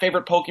of my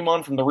favorite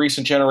Pokemon from the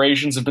recent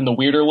generations have been the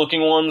weirder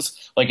looking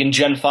ones. Like in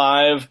Gen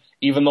 5,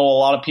 even though a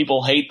lot of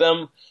people hate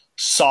them,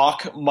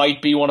 Sock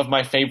might be one of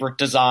my favorite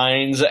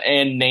designs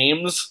and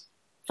names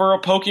for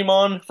a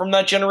Pokemon from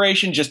that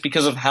generation just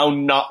because of how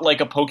not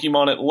like a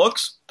Pokemon it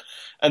looks.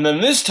 And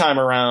then this time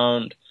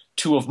around,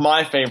 two of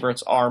my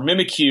favorites are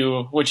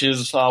Mimikyu, which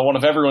is one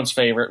of everyone's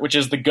favorite, which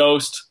is the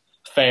ghost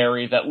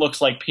fairy that looks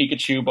like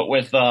Pikachu but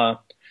with a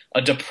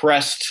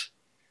depressed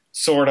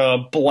sort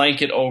of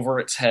blanket over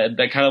its head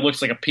that kind of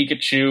looks like a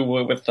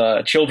Pikachu with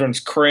children's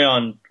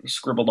crayon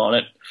scribbled on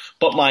it.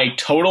 But my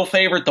total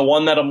favorite, the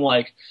one that I'm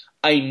like,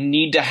 I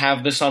need to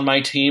have this on my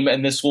team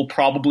and this will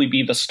probably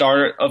be the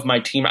start of my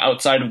team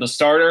outside of the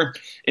starter,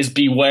 is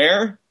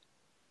Beware,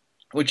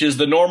 which is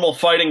the normal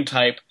fighting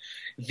type,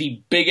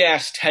 the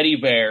big-ass teddy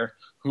bear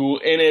who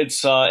in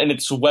its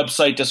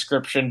website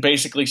description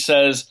basically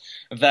says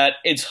that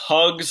its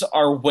hugs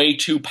are way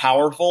too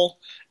powerful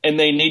and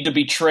they need to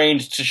be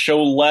trained to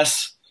show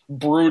less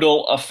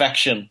brutal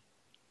affection.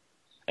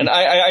 And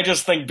I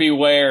just think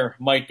Beware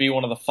might be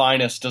one of the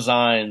finest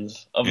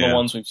designs of the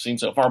ones we've seen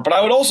so far. But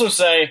I would also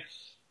say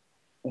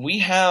we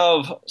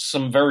have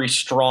some very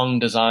strong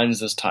designs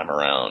this time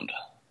around.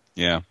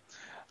 Yeah.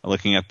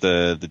 Looking at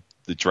the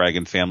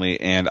Dragon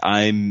family, and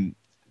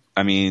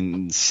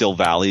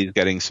Silvally is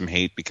getting some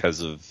hate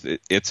because of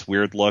its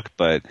weird look,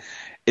 but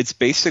it's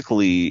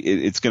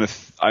basically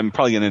I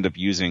might end up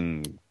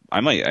using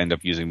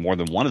more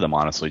than one of them,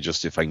 honestly,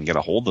 just if I can get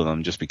a hold of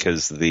them, just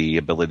because of the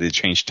ability to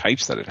change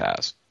types that it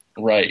has.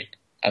 Right.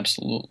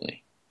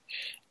 Absolutely.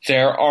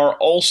 There are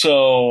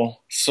also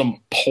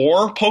some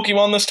poor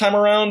Pokemon this time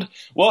around.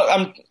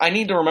 Well, I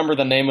need to remember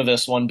the name of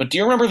this one, but do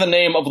you remember the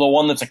name of the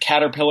one that's a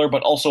caterpillar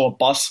but also a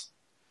bus?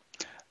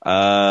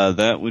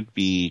 That would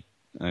be,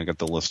 I got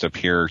the list up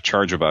here,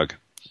 Charjabug.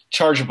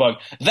 Charjabug.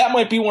 That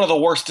might be one of the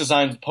worst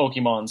designed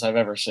Pokemons I've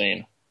ever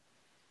seen.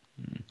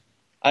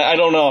 I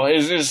don't know.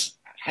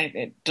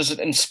 Does it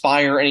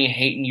inspire any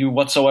hate in you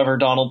whatsoever,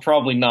 Donald?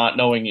 Probably not,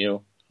 knowing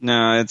you.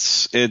 No,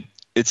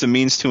 it's a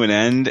means to an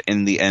end,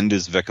 and the end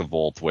is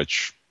Vikavolt,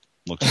 which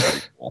looks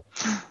pretty cool.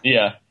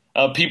 Yeah.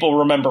 People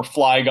remember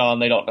Flygon.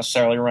 They don't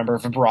necessarily remember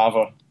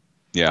Vibrava.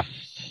 Yeah.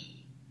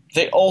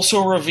 They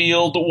also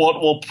revealed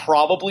what will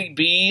probably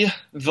be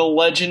the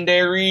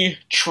legendary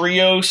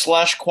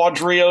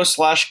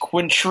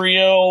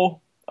trio/quadrio/quintrio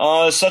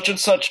such and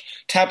such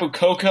Tapu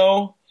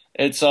Koko.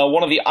 It's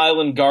one of the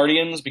island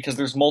guardians because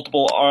there's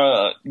multiple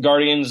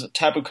guardians.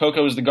 Tapu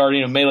Koko is the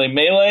guardian of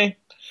Melee.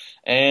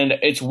 And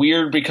it's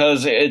weird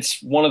because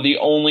it's one of the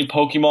only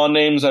Pokemon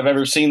names I've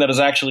ever seen that is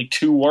actually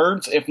two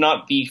words, if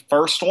not the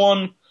first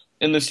one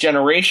in this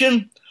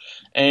generation.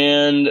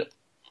 And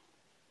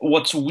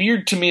what's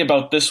weird to me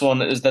about this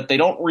one is that they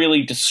don't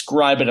really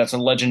describe it as a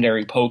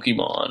legendary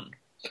Pokemon.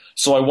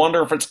 So I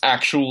wonder if it's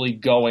actually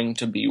going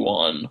to be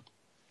one.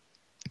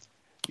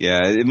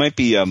 Yeah, it might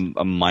be a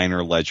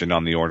minor legend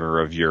on the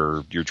order of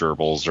your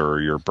gerbils or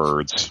your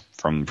birds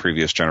from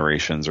previous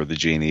generations or the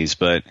genies,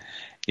 but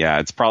yeah,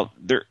 it's probably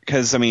there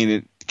because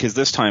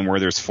this time where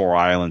there's 4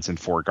 islands and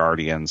 4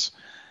 guardians,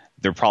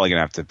 they're probably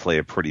gonna have to play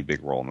a pretty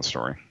big role in the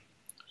story.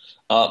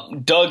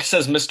 Doug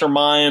says Mr.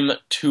 Mime,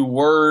 2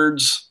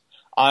 words.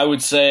 I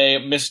would say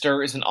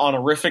Mr. is an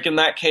honorific in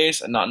that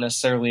case, and not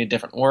necessarily a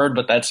different word,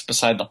 but that's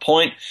beside the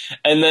point.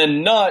 And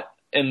then Nut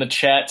in the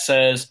chat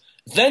says,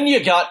 then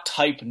you got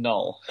Type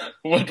Null,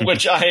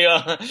 which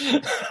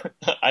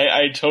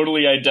I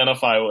totally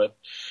identify with,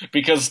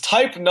 because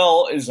Type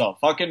Null is a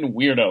fucking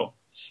weirdo.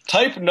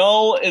 Type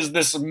Null is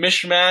this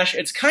mishmash.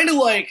 It's kind of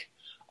like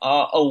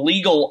a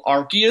legal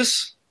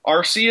Arceus.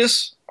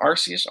 It's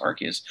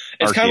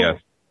kind of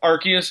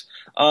Arceus.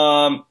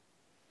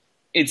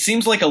 It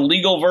seems like a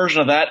legal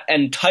version of that,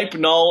 and Type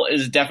Null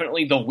is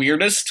definitely the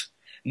weirdest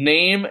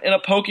name in a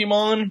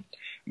Pokemon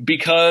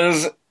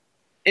because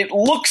it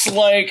looks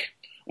like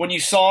when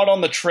you saw it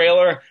on the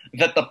trailer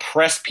that the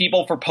press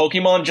people for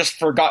Pokemon just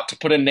forgot to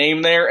put a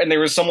name there, and there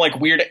was some like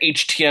weird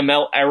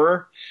HTML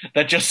error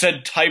that just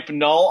said Type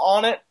Null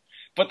on it,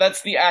 but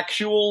that's the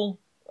actual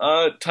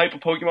type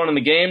of Pokemon in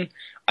the game.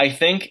 I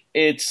think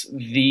it's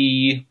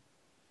a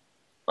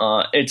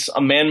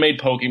man-made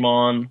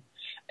Pokemon,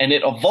 and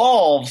it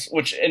evolves,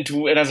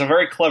 it has a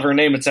very clever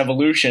name, its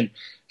evolution,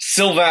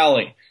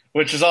 Silvally,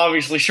 which is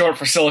obviously short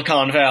for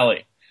Silicon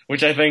Valley,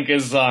 which I think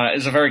is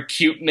a very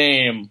cute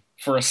name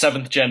for a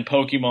 7th gen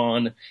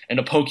Pokemon and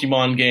a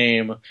Pokemon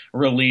game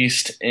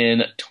released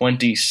in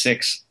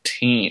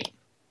 2016.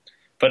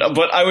 But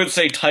I would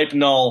say Type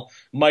Null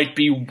might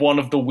be one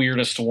of the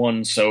weirdest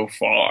ones so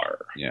far.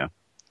 Yeah.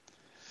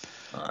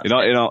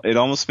 It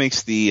almost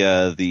makes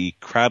the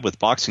crab with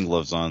boxing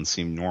gloves on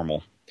seem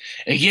normal.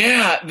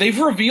 Yeah, they've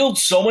revealed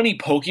so many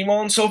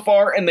Pokemon so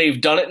far, and they've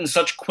done it in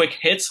such quick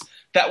hits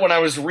that when I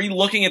was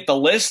re-looking at the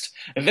list,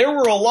 there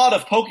were a lot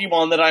of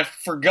Pokemon that I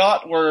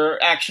forgot were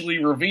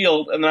actually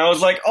revealed, and I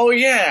was like, oh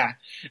yeah,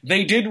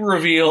 they did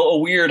reveal a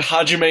weird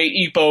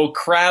Hajime Ippo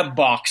crab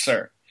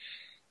boxer.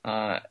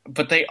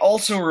 But they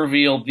also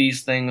revealed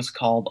these things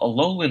called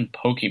Alolan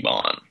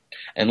Pokemon.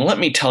 And let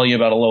me tell you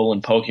about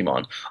Alolan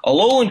Pokemon.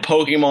 Alolan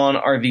Pokemon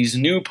are these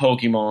new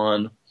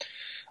Pokemon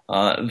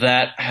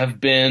that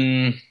have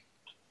been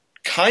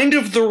kind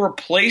of the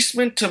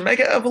replacement to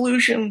Mega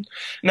Evolution.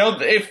 Now,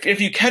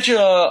 if you catch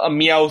a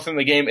Meowth in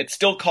the game, it's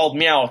still called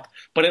Meowth,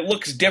 but it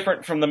looks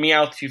different from the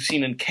Meowth you've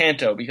seen in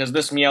Kanto, because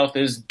this Meowth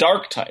is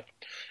Dark-type.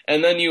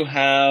 And then you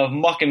have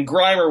Muck and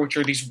Grimer, which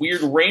are these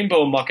weird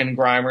rainbow Muck and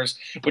Grimers,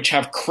 which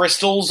have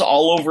crystals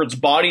all over its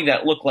body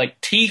that look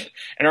like teeth,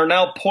 and are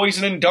now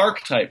Poison and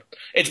Dark-type.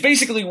 It's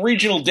basically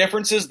regional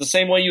differences, the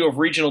same way you have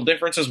regional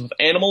differences with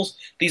animals.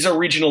 These are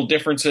regional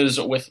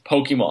differences with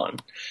Pokemon.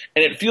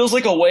 And it feels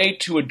like a way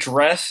to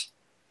address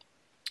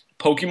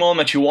Pokemon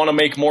that you want to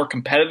make more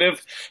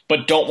competitive,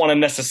 but don't want to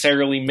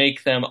necessarily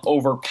make them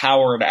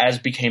overpowered, as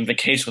became the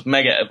case with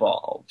Mega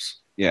Evolves.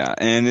 Yeah,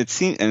 and it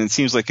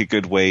seems like a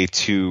good way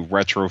to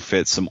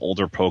retrofit some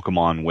older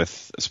Pokemon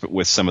with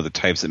some of the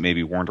types that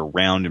maybe weren't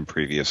around in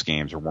previous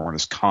games or weren't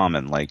as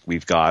common. Like,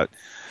 we've got,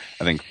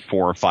 I think,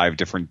 4 or 5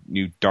 different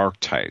new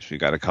dark types. We've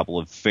got a couple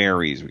of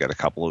fairies. We've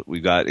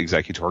got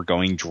Executor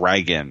going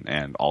dragon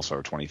and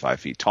also 25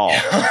 feet tall.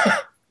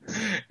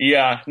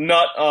 Yeah,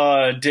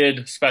 Nut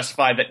did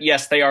specify that,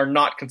 yes, they are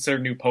not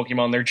considered new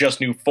Pokemon, they're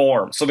just new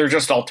forms, so they're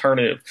just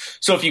alternative.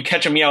 So if you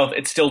catch a Meowth,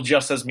 it still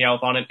just says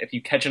Meowth on it. If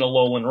you catch an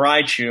Alolan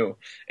Raichu,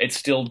 it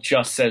still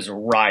just says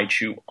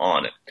Raichu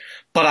on it.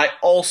 But I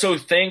also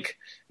think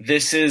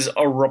this is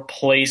a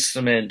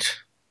replacement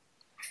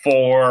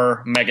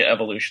for Mega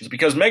Evolutions,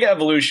 because Mega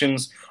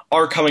Evolutions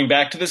are coming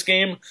back to this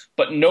game,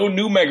 but no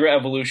new Mega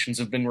Evolutions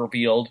have been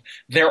revealed.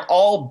 They're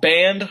all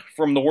banned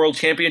from the World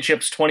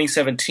Championships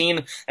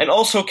 2017, and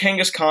also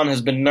Kangaskhan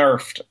has been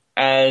nerfed,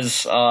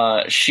 as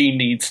she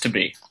needs to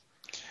be.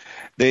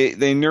 They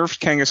nerfed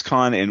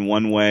Kangaskhan in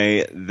one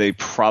way. They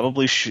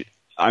probably should.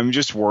 I'm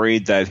just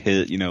worried that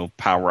his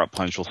Power Up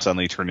Punch will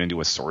suddenly turn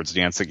into a Swords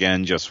Dance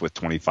again, just with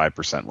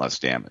 25% less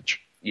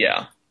damage.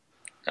 Yeah,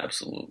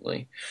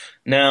 absolutely.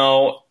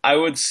 Now, I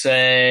would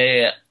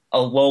say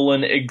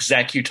Alolan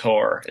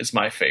Executor is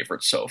my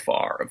favorite so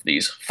far of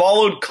these,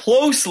 followed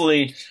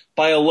closely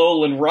by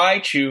Alolan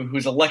Raichu,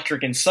 who's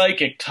electric and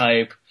psychic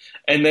type,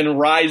 and then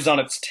rides on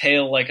its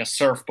tail like a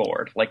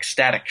surfboard, like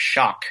Static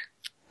Shock.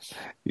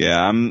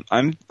 Yeah,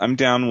 I'm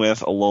down with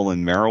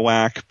Alolan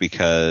Marowak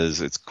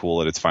because it's cool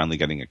that it's finally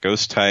getting a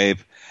ghost type.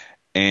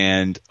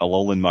 And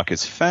Alolan Muck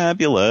is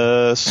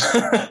fabulous.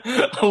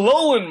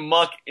 Alolan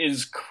Muck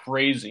is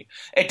crazy.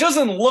 It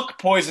doesn't look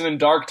Poison and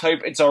Dark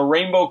type. It's a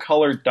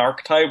rainbow-colored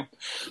Dark type.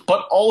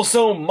 But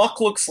also, Muck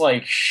looks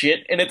like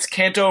shit in its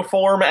Kanto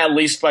form, at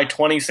least by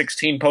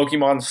 2016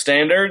 Pokemon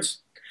standards.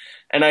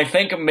 And I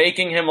think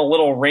making him a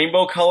little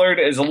rainbow-colored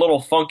is a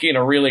little funky in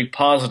a really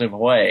positive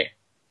way.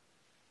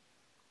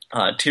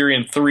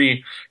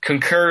 Tyrion3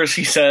 concurs.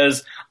 He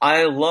says,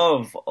 I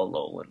love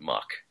Alolan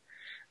Muck.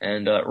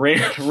 And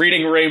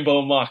reading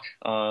Rainbow Muck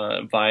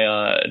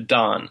by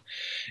Don.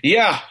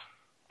 Yeah,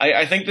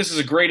 I think this is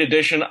a great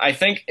addition. I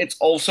think it's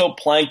also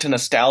playing to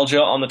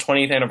nostalgia on the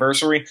 20th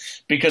anniversary,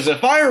 because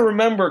if I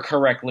remember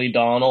correctly,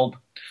 Donald,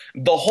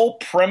 the whole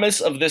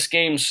premise of this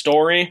game's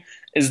story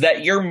is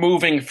that you're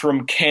moving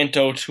from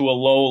Kanto to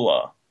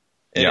Alola.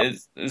 Yep.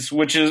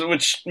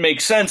 Which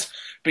makes sense,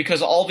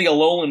 because all the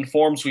Alolan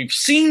forms we've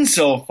seen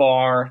so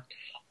far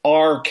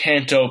are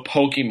Kanto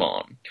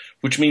Pokemon,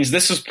 which means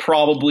this is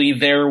probably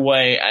their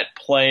way at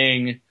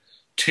playing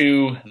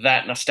to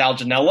that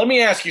nostalgia. Now, let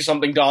me ask you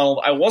something,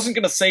 Donald. I wasn't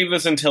going to save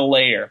this until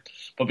later,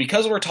 but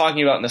because we're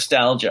talking about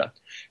nostalgia,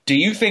 do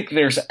you think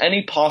there's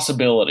any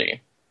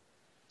possibility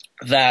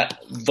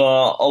that the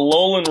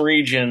Alolan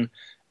region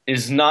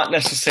is not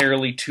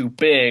necessarily too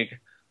big,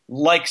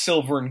 like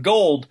Silver and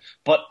Gold,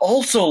 but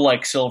also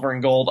like Silver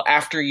and Gold,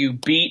 after you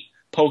beat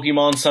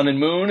Pokemon Sun and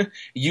Moon,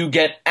 you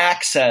get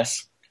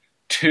access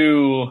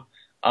to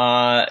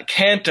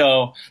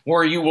Kanto,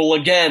 where you will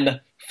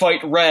again fight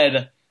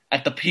Red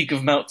at the peak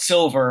of Mount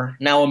Silver,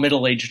 now a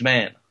middle-aged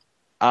man?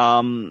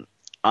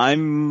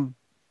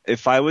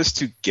 If I was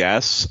to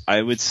guess,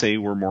 I would say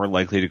we're more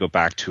likely to go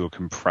back to a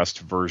compressed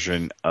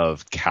version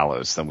of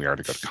Kalos than we are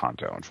to go to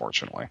Kanto,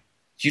 unfortunately.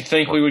 Do you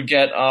think we would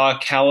get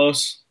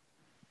Kalos?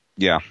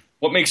 Yeah.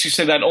 What makes you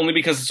say that? Only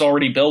because it's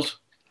already built?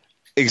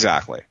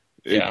 Exactly.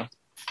 Yeah.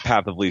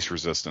 Path of least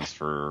resistance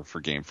for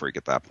Game Freak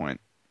at that point.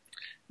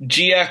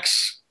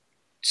 GX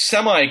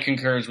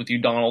semi-concurs with you,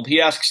 Donald.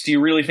 He asks, do you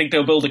really think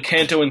they'll build a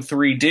Kanto in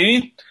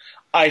 3D?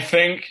 I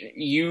think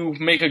you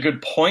make a good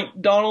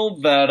point,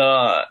 Donald,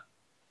 that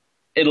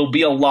it'll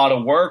be a lot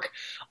of work.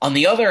 On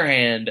the other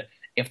hand,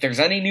 if there's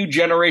any new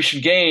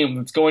generation game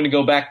that's going to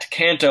go back to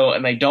Kanto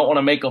and they don't want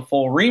to make a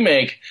full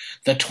remake,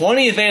 the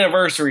 20th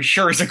anniversary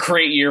sure is a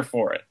great year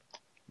for it.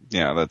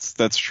 Yeah,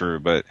 that's true,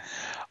 but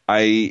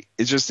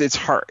it's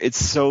hard. It's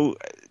so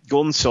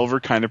Gold and Silver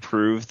kind of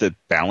proved that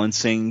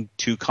balancing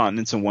two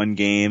continents in one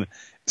game,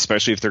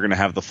 especially if they're going to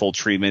have the full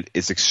treatment,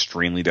 is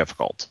extremely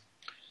difficult.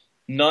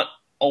 Nut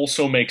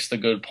also makes the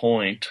good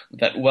point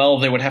that, well,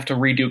 they would have to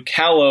redo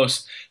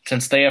Kalos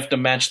since they have to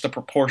match the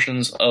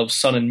proportions of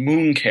Sun and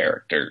Moon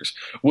characters,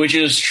 which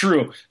is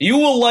true. You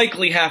will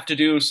likely have to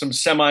do some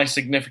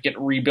semi-significant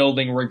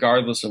rebuilding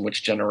regardless of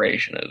which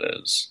generation it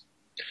is.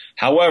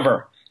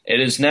 However,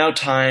 it is now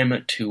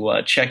time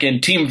to check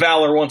in Team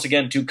Valor once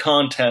again to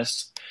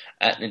contests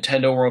at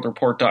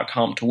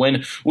NintendoWorldReport.com to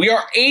win. We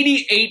are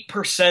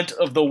 88%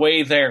 of the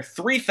way there,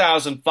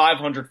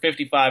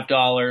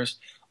 $3,555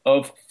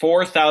 of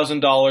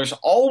 $4,000.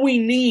 All we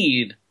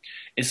need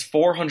is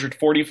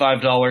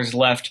 $445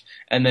 left,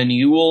 and then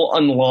you will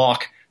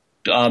unlock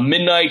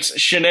Midnight's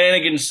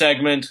Shenanigans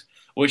segment,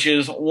 which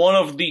is one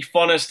of the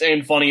funnest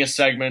and funniest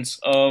segments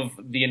of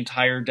the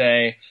entire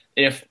day,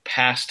 if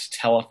past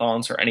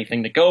telethons are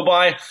anything to go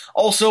by.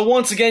 Also,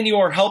 once again, you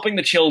are helping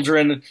the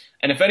children,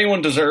 and if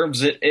anyone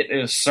deserves it, it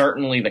is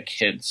certainly the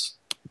kids.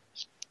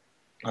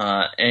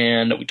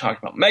 And we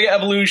talked about Mega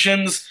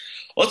Evolutions.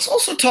 Let's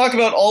also talk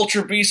about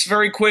Ultra Beasts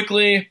very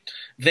quickly.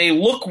 They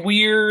look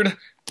weird.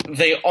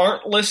 They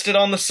aren't listed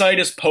on the site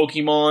as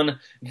Pokemon.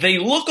 They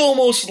look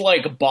almost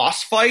like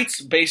boss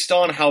fights based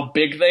on how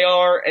big they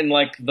are and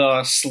like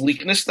the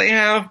sleekness they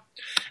have.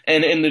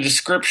 And in the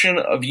description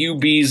of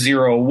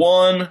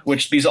UB01,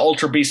 which these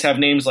Ultra Beasts have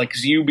names like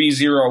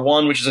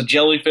UB01, which is a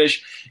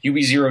jellyfish,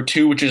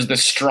 UB02, which is the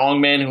strong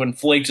man who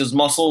inflates his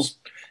muscles,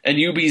 and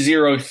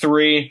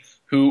UB03,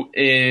 who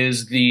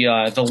is the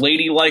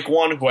ladylike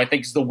one, who I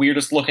think is the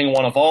weirdest looking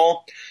one of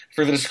all.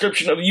 For the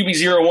description of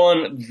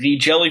UB01, the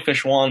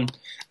jellyfish one,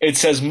 it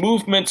says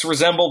movements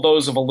resemble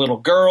those of a little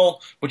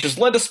girl, which has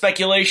led to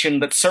speculation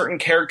that certain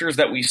characters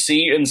that we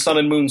see in Sun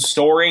and Moon's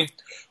story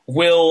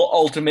will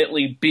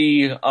ultimately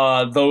be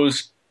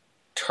those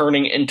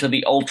turning into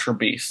the Ultra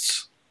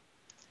Beasts.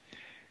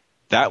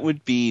 That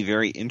would be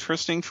very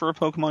interesting for a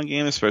Pokemon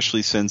game,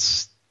 especially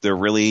since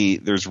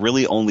there's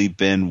really only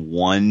been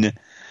one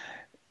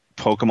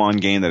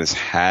Pokemon game that has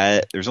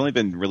had. There's only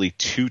been really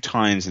two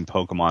times in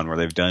Pokemon where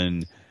they've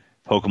done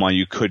Pokemon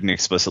you couldn't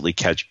explicitly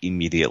catch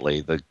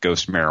immediately: the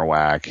Ghost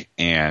Marowak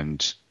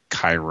and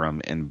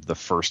Kyurem, and the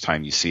first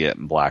time you see it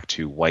in Black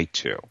 2, White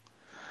 2.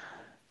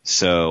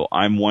 So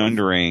I'm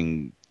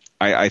wondering.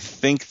 I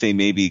think they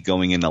may be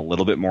going in a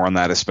little bit more on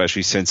that,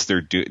 especially since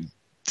they're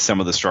some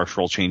of the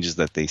structural changes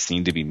that they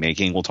seem to be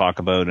making. We'll talk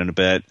about in a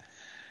bit.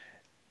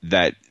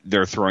 That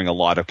they're throwing a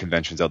lot of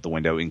conventions out the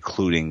window,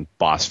 including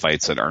boss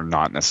fights that are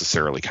not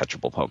necessarily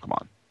catchable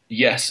Pokemon.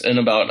 Yes, in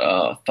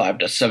about 5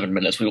 to 7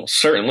 minutes, we will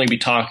certainly be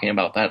talking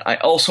about that. I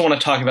also want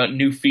to talk about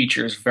new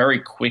features very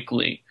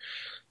quickly.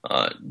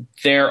 This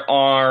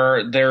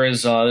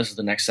is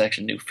the next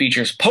section, new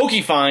features.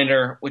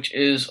 Pokefinder, which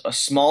is a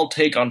small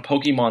take on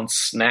Pokemon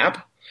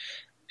Snap,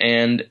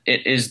 and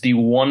it is the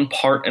one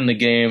part in the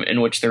game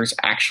in which there's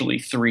actually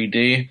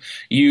 3D.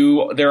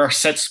 There are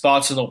set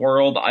spots in the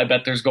world. I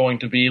bet there's going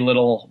to be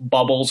little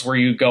bubbles where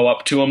you go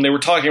up to them. They were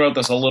talking about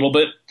this a little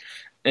bit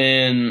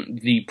in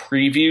the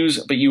previews,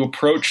 but you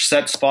approach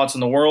set spots in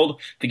the world,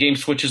 the game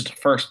switches to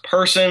first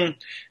person,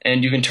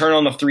 and you can turn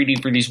on the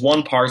 3D for these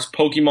one parts.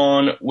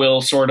 Pokemon will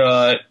sort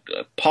of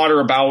potter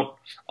about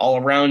all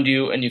around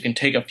you, and you can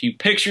take a few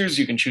pictures,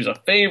 you can choose a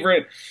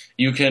favorite,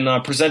 you can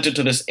present it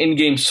to this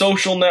in-game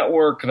social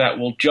network that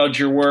will judge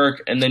your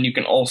work, and then you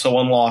can also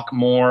unlock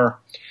more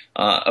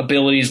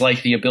abilities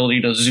like the ability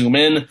to zoom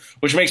in,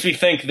 which makes me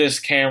think this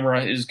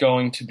camera is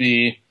going to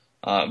be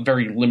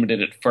very limited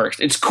at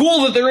first. It's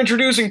cool that they're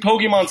introducing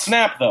Pokemon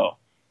Snap, though,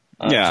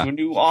 to a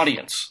new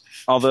audience.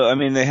 Although,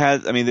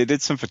 they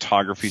did some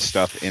photography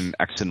stuff in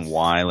X and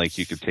Y, like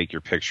you could take your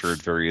picture at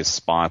various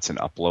spots and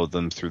upload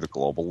them through the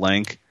global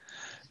link.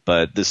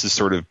 But this is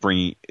sort of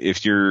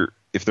if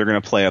they're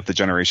going to play up the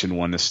Generation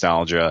 1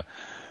 nostalgia,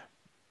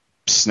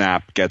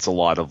 Snap gets a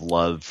lot of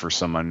love for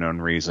some unknown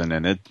reason,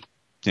 and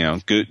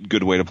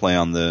good way to play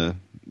to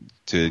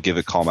give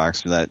it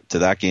callbacks to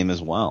that game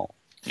as well.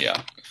 Yeah.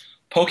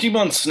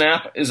 Pokemon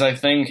Snap is, I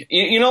think,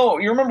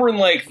 you remember in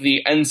like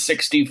the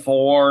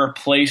N64,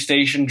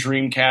 PlayStation,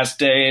 Dreamcast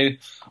day,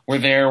 where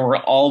there were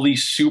all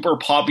these super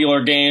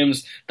popular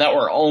games that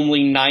were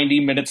only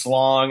 90 minutes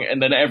long,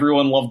 and then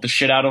everyone loved the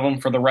shit out of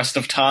them for the rest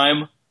of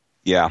time?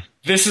 Yeah.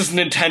 This is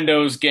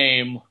Nintendo's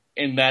game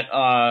in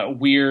that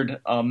weird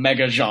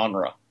mega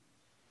genre.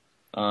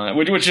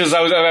 Which is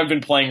I've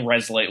been playing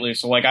Rez lately,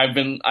 so like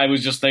I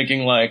was just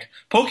thinking like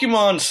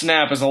Pokemon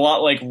Snap is a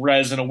lot like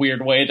Rez in a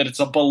weird way, that it's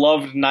a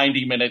beloved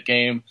 90-minute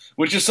game,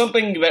 which is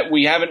something that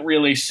we haven't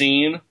really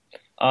seen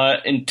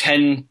in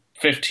 10,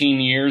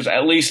 15 years,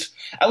 at least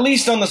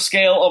on the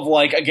scale of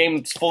like a game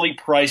that's fully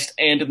priced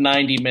and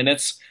 90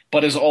 minutes,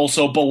 but is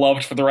also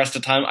beloved for the rest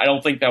of the time. I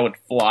don't think that would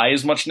fly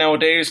as much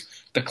nowadays.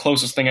 The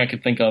closest thing I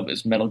could think of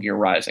is Metal Gear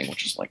Rising,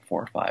 which is like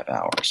 4 or 5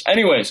 hours.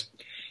 Anyways.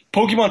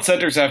 Pokemon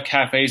Centers have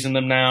cafes in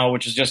them now,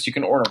 which is just you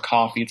can order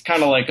coffee. It's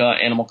kind of like an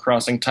Animal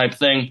Crossing type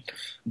thing.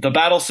 The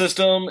battle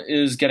system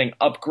is getting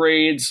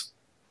upgrades.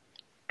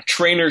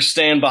 trainers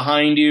stand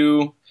behind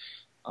you.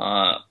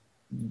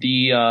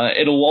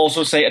 It'll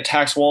also say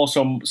attacks will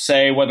also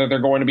say whether they're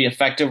going to be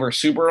effective or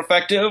super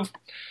effective.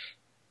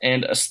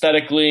 And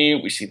aesthetically,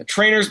 we see the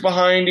trainers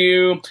behind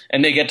you,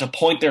 and they get to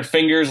point their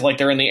fingers like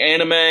they're in the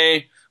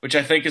anime, which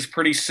I think is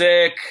pretty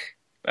sick.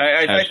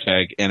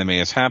 Hashtag anime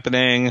is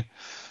happening.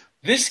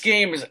 This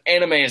game is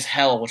anime as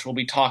hell, which we'll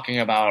be talking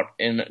about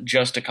in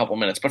just a couple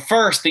minutes. But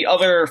first, the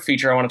other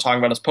feature I want to talk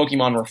about is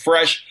Pokemon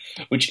Refresh,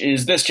 which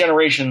is this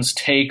generation's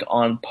take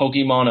on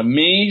Pokemon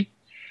Ami,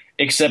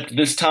 except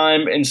this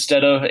time,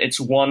 instead of its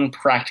one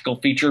practical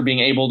feature being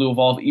able to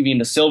evolve Eevee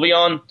into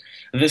Sylveon,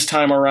 this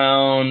time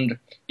around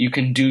you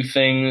can do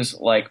things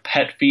like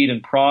pet feed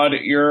and prod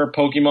your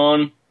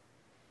Pokemon,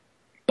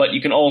 but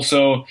you can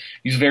also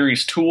use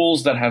various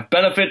tools that have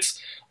benefits.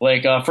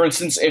 Like, for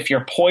instance, if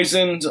you're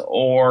poisoned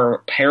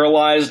or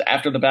paralyzed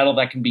after the battle,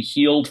 that can be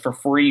healed for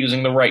free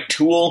using the right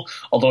tool,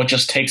 although it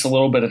just takes a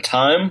little bit of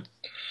time.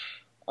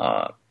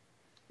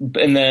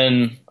 And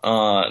then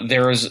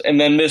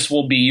this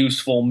will be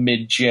useful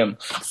mid-gym.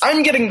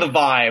 I'm getting the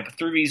vibe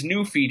through these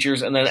new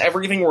features and then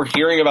everything we're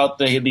hearing about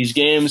these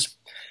games.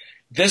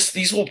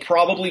 These will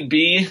probably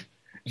be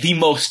the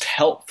most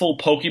helpful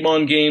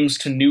Pokemon games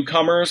to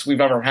newcomers we've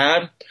ever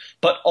had.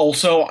 But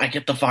also, I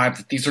get the vibe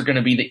that these are going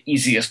to be the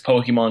easiest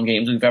Pokemon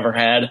games we've ever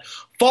had.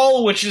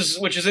 Fall, which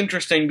is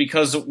interesting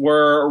because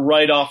we're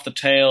right off the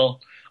tail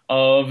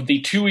of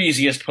the two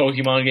easiest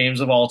Pokemon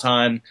games of all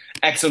time,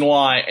 X and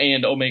Y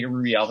and Omega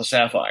Ruby Alpha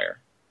Sapphire.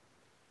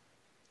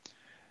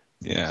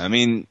 Yeah, I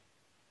mean,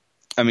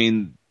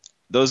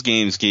 those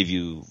games gave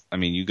you. I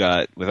mean, you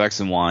got with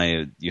X and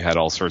Y, you had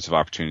all sorts of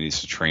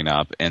opportunities to train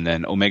up, and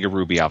then Omega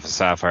Ruby Alpha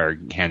Sapphire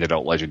handed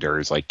out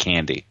legendaries like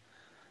candy.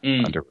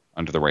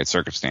 Under the right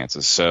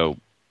circumstances. So,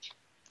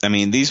 I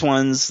mean, these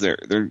ones,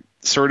 they're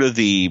sort of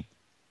the,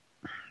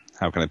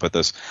 how can I put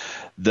this?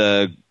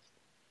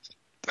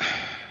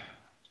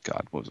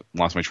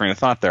 Lost my train of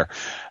thought there.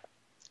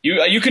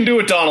 You can do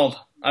it, Donald.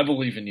 I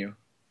believe in you.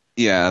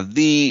 Yeah,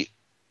 a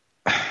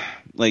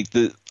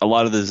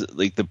lot of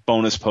the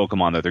bonus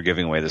Pokemon that they're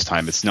giving away this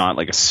time, it's not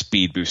like a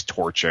Speed Boost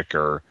Torchic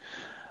or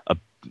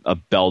a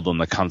Beldum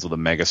that comes with a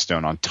Mega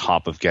Stone on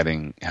top of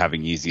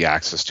having easy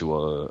access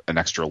to an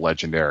extra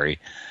legendary.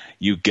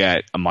 You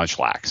get a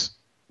Munchlax,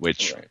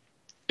 which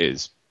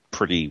is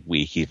pretty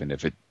weak even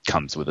if it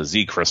comes with a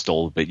Z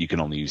Crystal, but you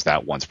can only use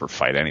that once per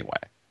fight anyway.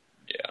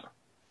 Yeah.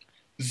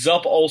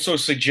 Zup also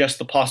suggests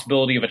the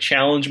possibility of a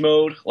challenge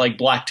mode like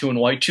Black 2 and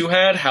White 2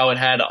 had, how it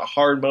had a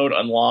hard mode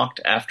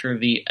unlocked after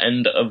the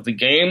end of the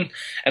game.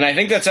 And I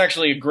think that's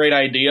actually a great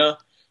idea,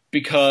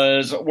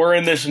 because we're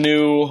in this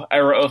new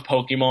era of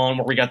Pokemon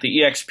where we got the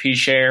EXP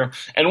share.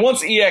 And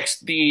once the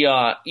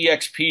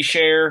EXP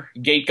share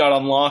gate got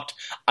unlocked,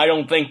 I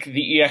don't think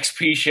the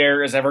EXP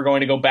share is ever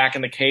going to go back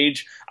in the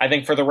cage. I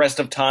think for the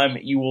rest of time,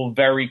 you will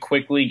very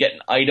quickly get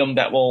an item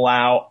that will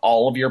allow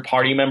all of your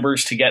party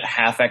members to get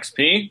half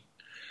XP.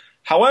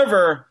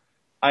 However,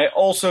 I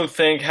also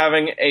think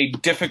having a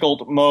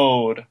difficult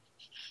mode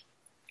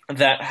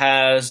that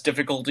has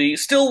difficulty,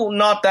 still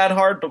not that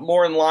hard, but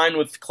more in line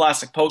with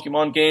classic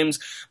Pokemon games,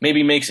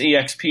 maybe makes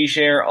EXP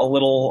share a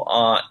little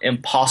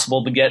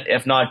impossible to get,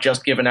 if not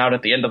just given out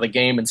at the end of the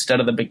game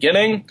instead of the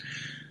beginning.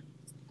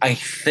 I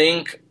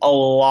think a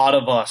lot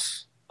of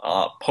us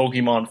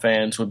Pokemon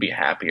fans would be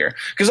happier.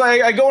 Because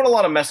I go on a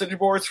lot of message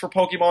boards for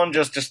Pokemon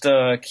just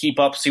to keep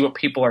up, see what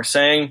people are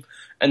saying.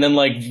 And then,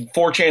 like,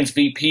 4chan's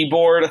VP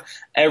board,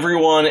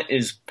 everyone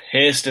is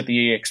pissed at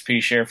the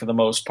EXP share for the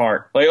most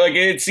part. Like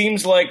it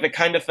seems like the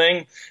kind of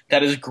thing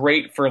that is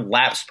great for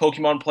lapsed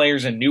Pokemon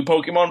players and new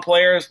Pokemon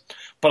players,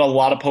 but a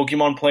lot of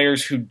Pokemon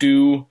players who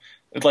do,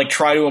 like,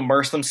 try to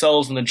immerse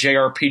themselves in the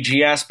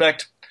JRPG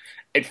aspect,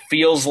 it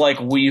feels like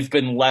we've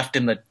been left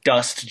in the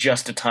dust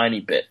just a tiny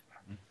bit.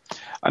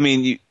 I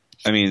mean,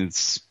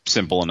 it's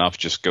simple enough,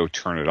 just go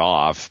turn it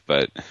off,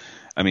 but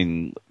I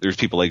mean, there's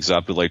people like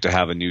Zup who like to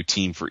have a new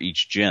team for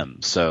each gym,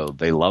 so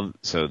the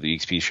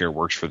XP share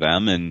works for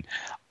them. And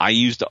I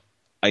used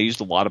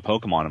a lot of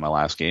Pokemon in my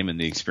last game, and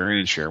the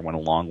experience share went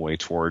a long way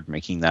toward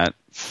making that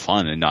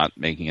fun and not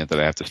making it that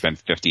I have to spend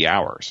 50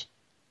 hours.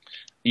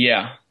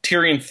 Yeah,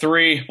 Tyrion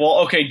 3.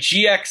 Well, okay,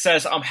 GX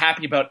says I'm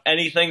happy about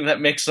anything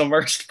that makes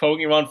immersed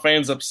Pokemon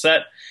fans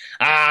upset.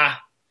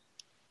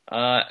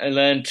 And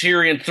then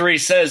Tyrion 3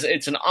 says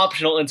it's an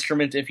optional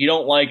instrument. If you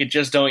don't like it,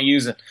 just don't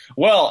use it.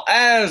 Well,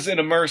 as an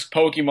immersed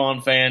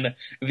Pokemon fan,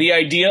 the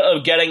idea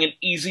of getting an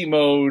easy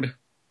mode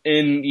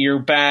in your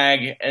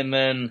bag and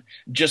then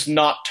just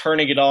not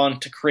turning it on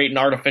to create an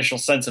artificial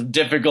sense of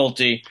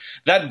difficulty,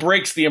 that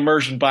breaks the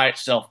immersion by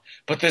itself.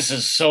 But this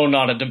is so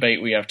not a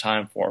debate we have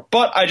time for.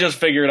 But I just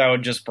figured I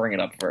would just bring it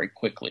up very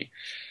quickly.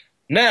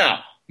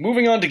 Now,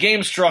 moving on to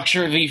game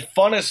structure, the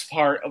funnest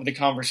part of the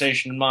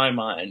conversation in my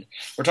mind.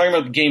 We're talking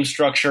about the game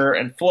structure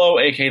and flow,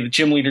 aka the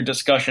gym leader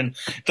discussion.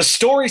 The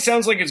story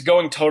sounds like it's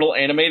going total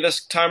anime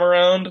this time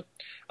around.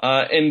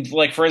 And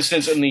like, for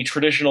instance, in the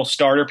traditional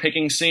starter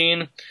picking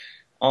scene,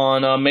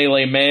 on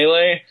Melee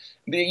Melee.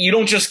 You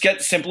don't just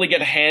simply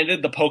get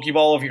handed the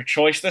Pokeball of your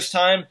choice this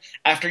time.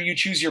 After you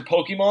choose your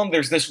Pokemon,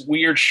 there's this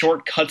weird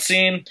short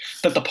cutscene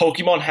that the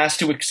Pokemon has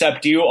to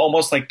accept you,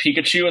 almost like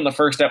Pikachu in the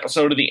first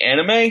episode of the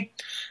anime.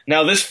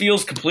 Now, this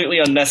feels completely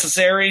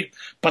unnecessary,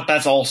 but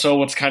that's also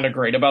what's kind of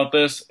great about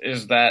this,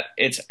 is that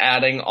it's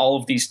adding all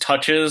of these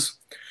touches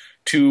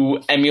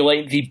to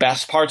emulate the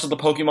best parts of the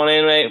Pokemon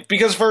anime.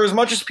 Because for as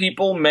much as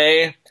people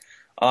may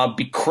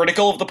be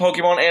critical of the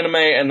Pokemon anime,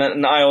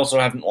 and I also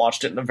haven't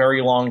watched it in a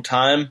very long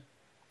time,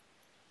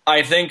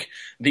 I think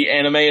the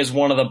anime is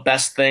one of the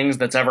best things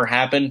that's ever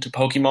happened to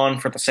Pokemon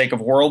for the sake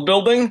of world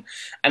building,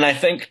 and I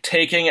think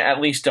taking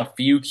at least a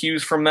few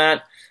cues from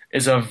that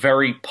is a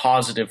very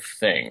positive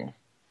thing.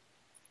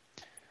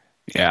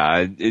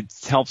 Yeah, it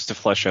helps to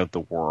flesh out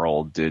the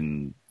world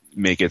and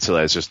make it so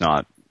that it's just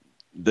not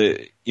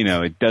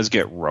it does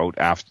get rote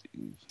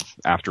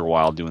after a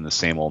while doing the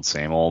same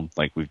old.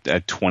 Like we've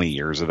had 20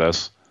 years of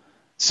this,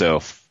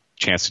 so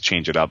chance to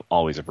change it up,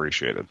 always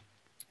appreciated.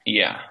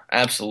 Yeah,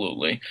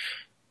 absolutely.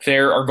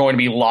 There are going to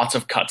be lots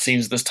of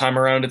cutscenes this time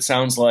around, it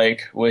sounds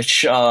like,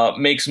 which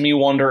makes me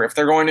wonder if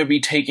they're going to be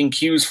taking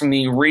cues from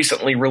the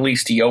recently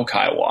released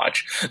Yokai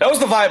Watch. That was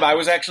the vibe I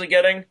was actually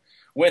getting,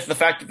 with the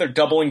fact that they're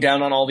doubling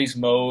down on all these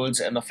modes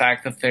and the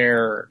fact that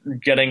they're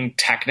getting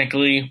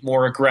technically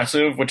more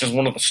aggressive, which is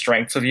one of the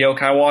strengths of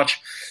Yokai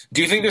Watch.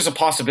 Do you think there's a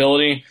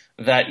possibility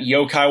that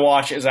Yokai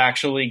Watch is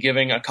actually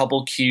giving a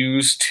couple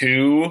cues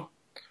to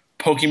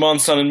Pokemon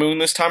Sun and Moon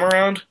this time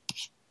around?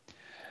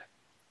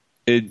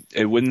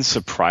 It wouldn't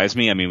surprise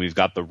me. I mean, we've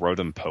got the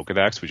Rotom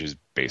Pokedex, which is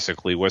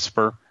basically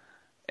Whisper,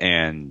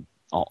 and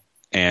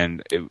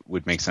it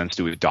would make sense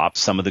to adopt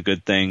some of the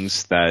good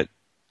things that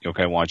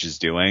Yokai Watch is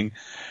doing.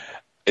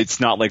 It's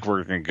not like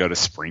we're going to go to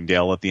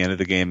Springdale at the end of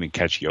the game and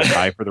catch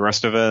yokai for the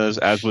rest of it,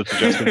 as was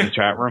suggested in the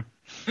chat room.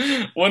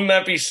 Wouldn't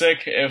that be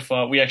sick if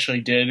we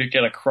actually did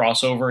get a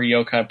crossover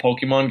yokai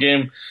Pokemon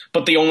game,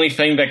 but the only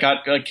thing that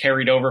got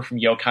carried over from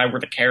yokai were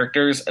the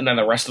characters, and then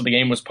the rest of the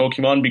game was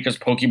Pokemon, because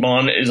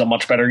Pokemon is a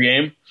much better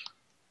game?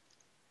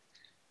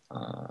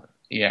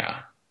 Yeah.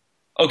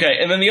 Okay,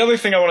 and then the other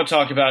thing I want to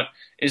talk about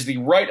is the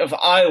Rite of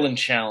Island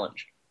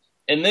Challenge.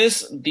 In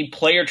this, the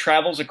player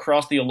travels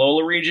across the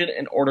Alola region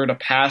in order to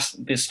pass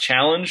this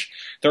challenge.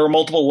 There are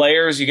multiple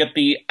layers. You get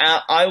the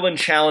Island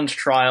Challenge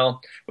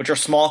Trial, which are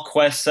small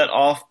quests set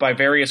off by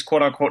various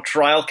quote-unquote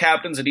trial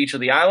captains at each of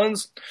the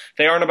islands.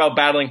 They aren't about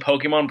battling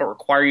Pokemon, but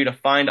require you to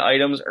find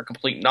items or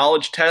complete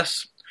knowledge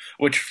tests,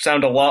 which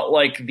sound a lot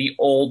like the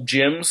old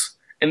gyms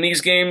in these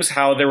games,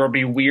 how there would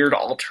be weird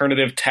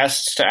alternative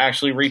tests to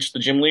actually reach the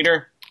gym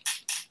leader.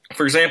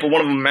 For example,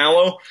 one of them,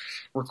 Mallow,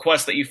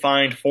 requests that you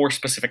find 4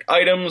 specific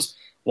items,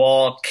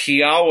 while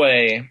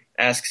Kiawe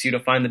asks you to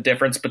find the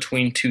difference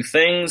between 2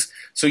 things.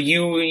 So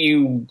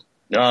you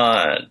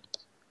do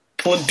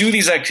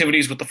these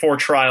activities with the 4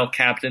 trial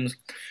captains.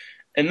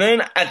 And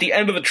then at the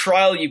end of the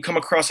trial, you come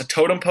across a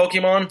totem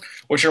Pokemon,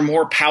 which are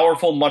more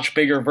powerful, much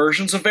bigger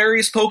versions of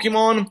various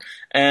Pokemon,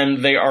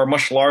 and they are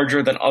much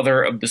larger than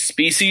other of the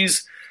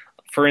species.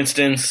 For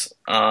instance,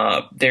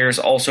 there's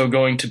also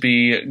going to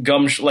be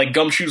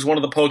Gumshoe's one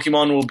of the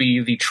Pokemon will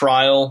be the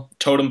trial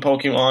totem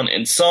Pokemon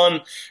in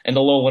Sun, and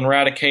Alolan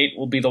Raticate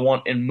will be the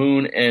one in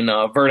Moon in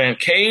Verdant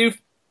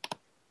Cave.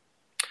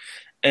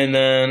 And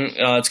then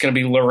it's going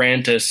to be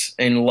Lurantis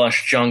in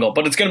Lush Jungle.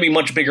 But it's going to be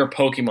much bigger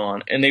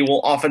Pokemon, and they will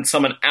often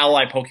summon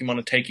ally Pokemon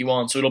to take you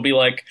on. So it'll be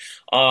like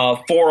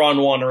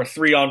 4-on-1 or a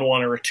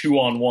 3-on-1 or a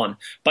 2-on-1.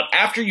 But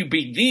after you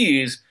beat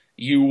these,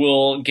 you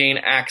will gain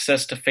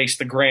access to face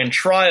the Grand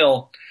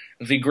Trial.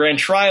 The Grand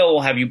Trial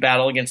will have you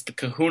battle against the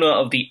Kahuna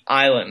of the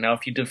island. Now,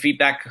 if you defeat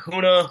that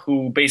Kahuna,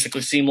 who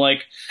basically seem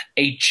like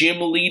a gym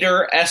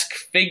leader-esque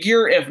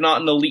figure, if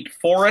not an Elite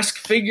Four-esque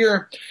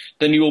figure,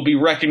 then you will be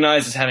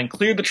recognized as having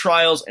cleared the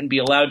trials and be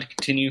allowed to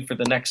continue for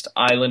the next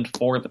island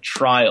for the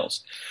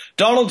trials.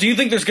 Donald, do you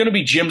think there's going to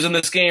be gyms in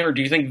this game, or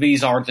do you think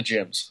these are the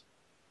gyms?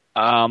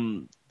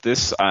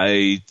 This,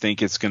 I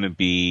think it's going to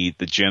be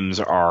the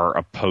gyms are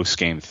a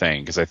post-game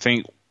thing, because I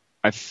think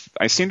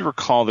I seem to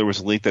recall there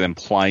was a leak that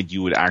implied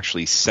you would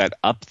actually set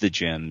up the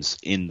gyms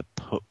in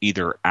the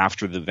either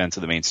after the events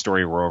of the main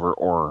story were over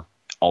or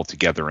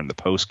altogether in the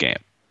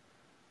post-game.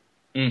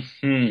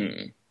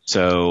 Mm-hmm.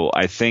 So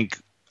I think,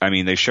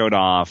 they showed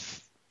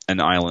off an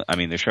island.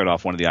 They showed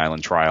off one of the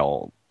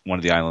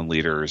island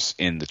leaders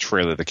in the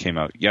trailer that came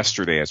out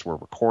yesterday as we're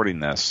recording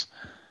this.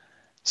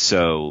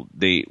 So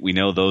we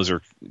know those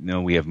are,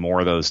 we have more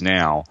of those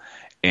now,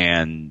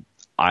 and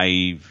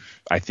I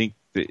think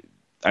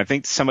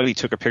somebody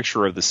took a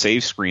picture of the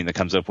save screen that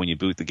comes up when you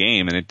boot the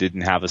game, and it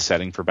didn't have a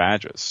setting for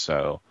badges.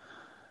 So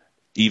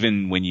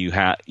even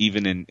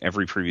in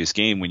every previous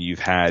game when you've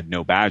had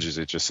no badges,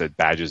 it just said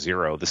badges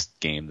 0. This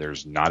game,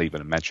 there's not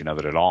even a mention of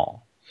it at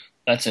all.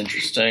 That's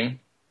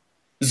interesting.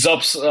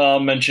 Zup's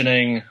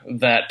mentioning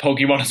that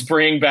Pokemon is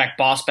bringing back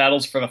boss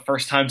battles for the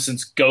first time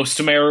since Ghost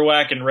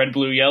Marowak in Red,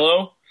 Blue,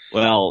 Yellow.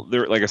 Well,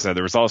 like I said,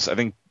 there was also, I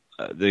think,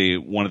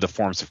 one of the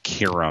forms of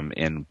Kyurem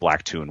in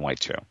Black 2 and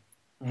White 2.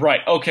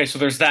 Right. Okay, so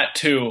there's that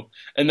too.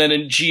 And then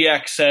in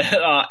GX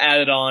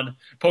added on,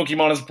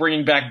 Pokemon is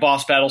bringing back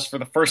boss battles for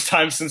the first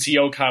time since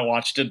Yokai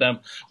Watch did them,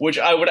 which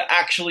I would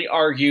actually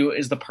argue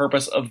is the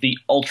purpose of the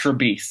Ultra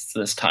Beasts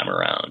this time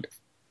around.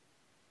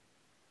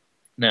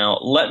 Now,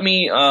 let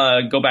me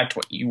go back to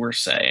what you were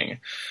saying.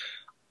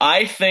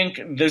 I think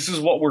this is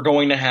what we're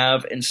going to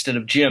have instead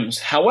of gyms.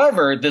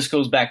 However, this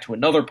goes back to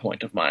another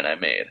point of mine I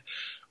made,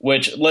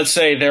 which, let's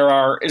say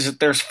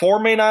there's 4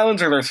 main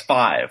islands or there's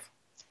 5?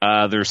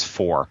 There's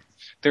 4.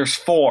 There's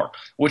 4,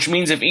 which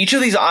means if each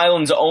of these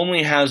islands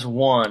only has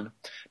 1,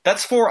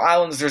 that's 4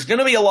 islands. There's going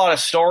to be a lot of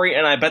story,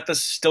 and I bet this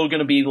is still going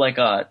to be like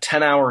a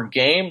 10-hour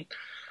game.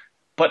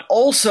 But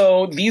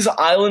also, these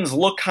islands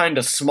look kind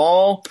of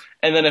small,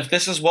 and then if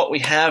this is what we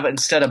have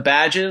instead of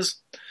badges,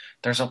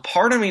 there's a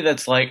part of me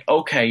that's like,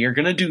 okay, you're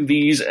going to do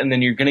these, and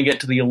then you're going to get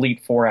to the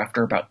Elite Four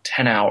after about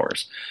 10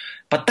 hours.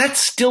 But that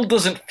still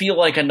doesn't feel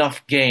like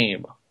enough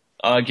game.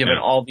 Given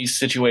all these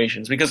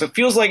situations, because it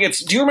feels like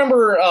do you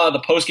remember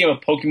the post game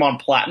of Pokemon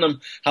Platinum,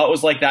 how it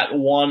was like that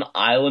one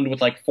island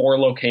with like 4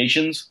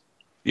 locations?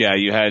 Yeah,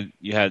 you had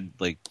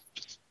 1,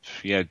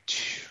 2,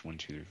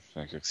 3,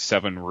 4, 6,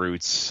 7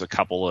 routes, a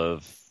couple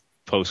of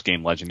post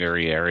game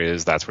legendary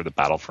areas. That's where the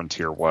Battle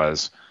Frontier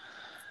was.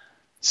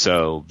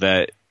 So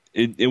that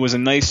it was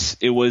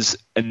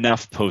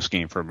enough post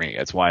game for me.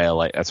 That's why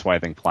I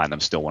think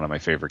Platinum's still one of my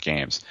favorite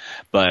games.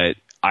 But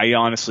I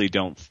honestly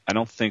don't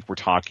think we're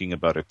talking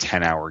about a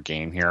 10-hour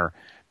game here,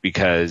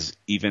 because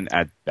even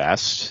at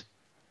best,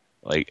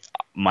 like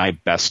my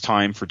best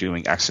time for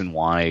doing X and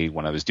Y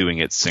when I was doing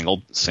it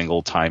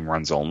single time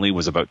runs only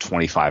was about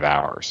 25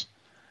 hours.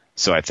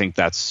 So I think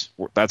that's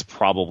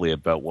probably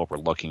about what we're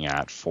looking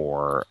at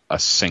for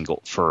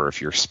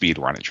if you're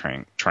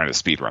trying to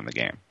speed run the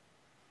game.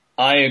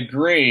 I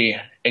agree,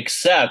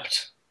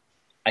 except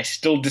I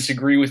still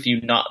disagree with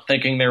you not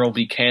thinking there will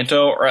be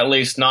Kanto, or at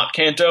least not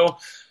Kanto,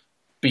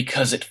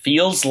 because it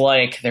feels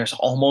like there's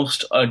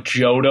almost a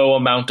Johto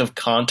amount of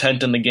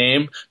content in the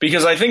game.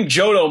 Because I think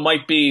Johto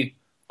might be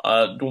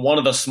one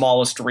of the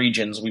smallest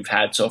regions we've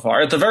had so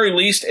far. At the very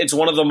least, it's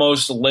one of the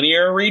most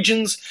linear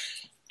regions.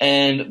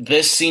 And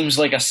this seems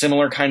like a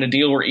similar kind of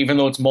deal where even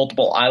though it's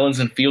multiple islands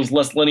and feels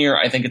less linear,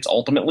 I think it's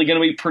ultimately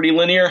going to be pretty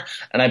linear.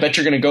 And I bet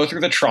you're going to go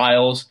through the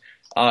trials.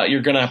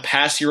 You're going to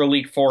pass your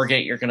Elite Four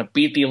gate. You're going to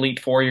beat the Elite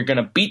Four. You're going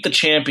to beat the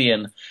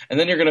champion. And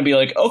then you're going to be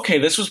like, okay,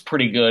 this was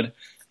pretty good.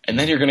 And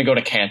then you're going to go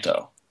to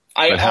Kanto.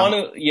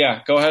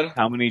 Go ahead.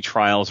 How many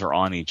trials are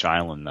on each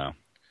island, though?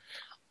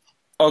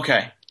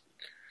 Okay.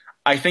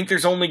 I think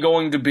there's only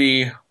going to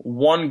be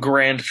 1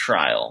 grand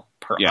trial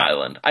per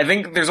island. I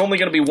think there's only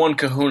going to be 1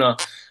 kahuna.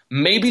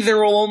 Maybe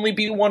there will only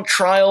be 1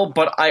 trial,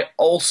 but I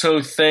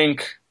also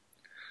think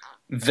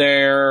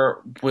there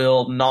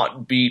will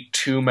not be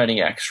too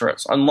many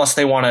extras, unless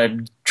they want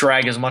to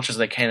drag as much as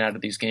they can out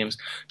of these games.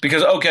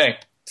 Because, okay,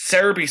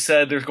 Cerebi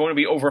said there's going to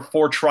be over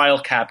 4 trial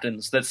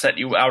captains that set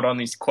you out on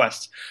these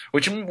quests,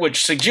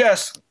 which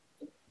suggests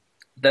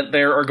that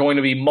there are going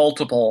to be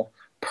multiple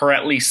per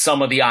at least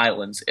some of the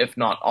islands, if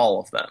not all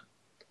of them.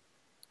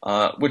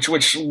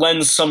 Which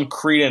lends some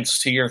credence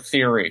to your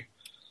theory.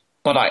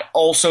 But I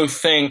also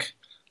think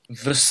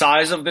the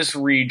size of this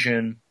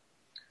region,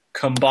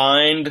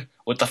 combined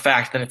with the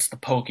fact that it's the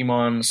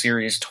Pokemon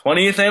series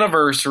 20th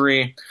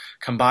anniversary,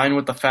 combined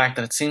with the fact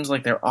that it seems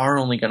like there are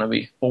only going to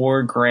be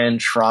 4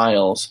 grand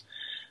trials,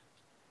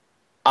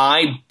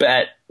 I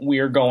bet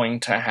we're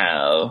going to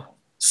have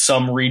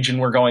some region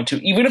we're going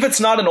to. Even if it's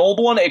not an old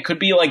one, it could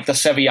be like the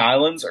Sevi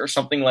Islands or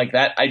something like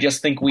that. I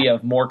just think we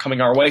have more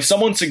coming our way.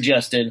 Someone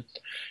suggested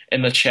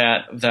in the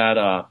chat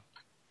that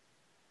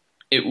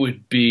it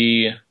would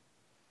be...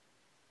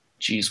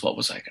 Geez, what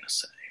was I going to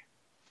say?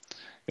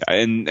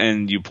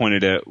 And you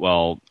pointed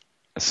out,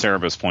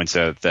 Cerebus points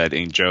out that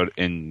in Gold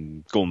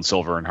and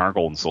Silver and Heart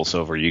Gold and Soul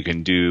Silver, you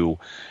can do,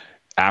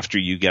 after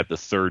you get the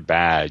 3rd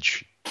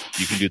badge,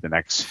 you can do the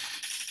next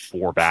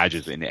 4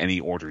 badges in any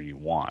order you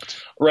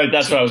want. Right,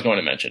 that's what I was going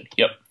to mention.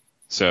 Yep.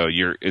 So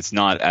it's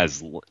not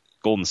as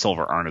Gold and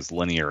Silver aren't as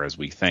linear as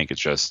we think. It's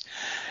just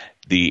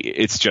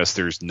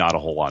there's not a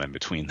whole lot in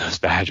between those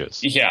badges.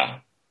 Yeah.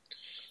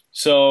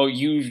 So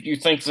you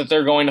think that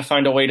they're going to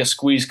find a way to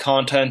squeeze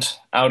content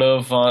out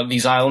of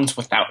these islands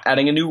without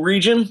adding a new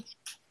region?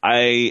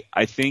 I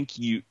think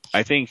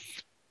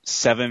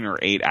 7 or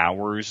 8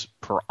 hours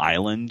per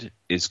island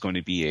is going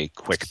to be a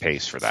quick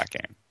pace for that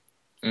game.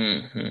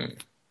 Mm-hmm.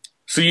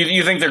 So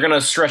you think they're going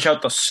to stretch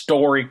out the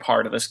story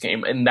part of this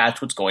game, and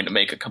that's what's going to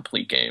make a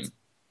complete game?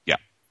 Yeah.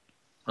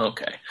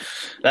 Okay.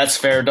 That's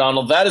fair,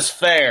 Donald. That is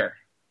fair.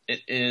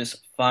 It is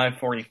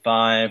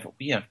 5:45.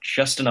 We have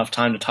just enough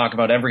time to talk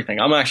about everything.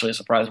 I'm actually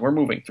surprised we're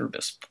moving through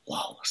this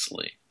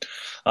flawlessly.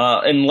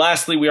 And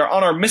lastly, we are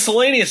on our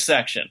miscellaneous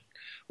section,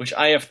 which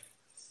I have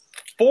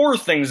 4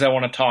 things I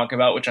want to talk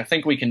about, which I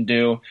think we can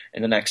do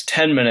in the next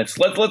 10 minutes.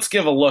 Let's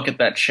give a look at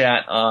that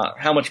chat.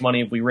 How much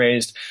money have we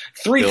raised?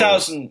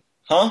 3,000.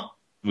 Huh?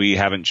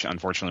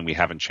 Unfortunately, we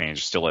haven't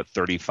changed. Still at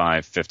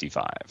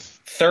 35.55.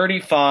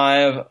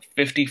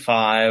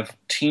 35.55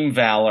 Team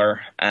Valor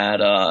at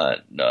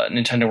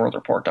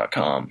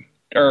NintendoWorldReport.com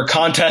or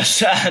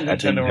contest at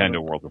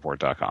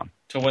NintendoWorldReport.com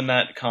to win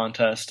that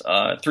contest.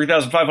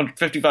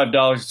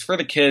 $3,555. It's for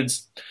the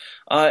kids.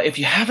 If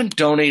you haven't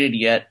donated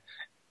yet,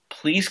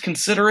 please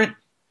consider it.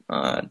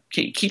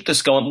 Keep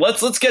this going.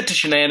 Let's get to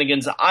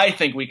shenanigans. I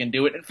think we can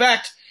do it. In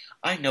fact,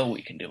 I know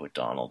we can do it,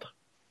 Donald.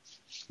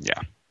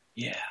 Yeah.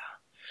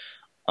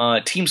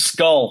 Team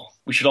Skull,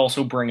 we should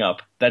also bring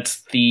up.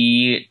 That's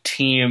the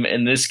team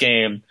in this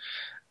game.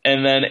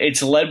 And then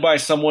it's led by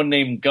someone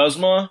named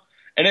Guzma.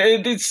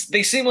 And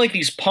they seem like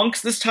these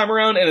punks this time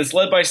around, and it's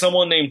led by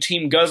someone named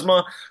Team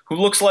Guzma, who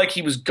looks like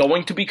he was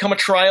going to become a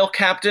trial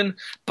captain,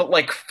 but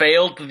like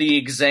failed the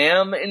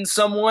exam in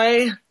some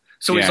way.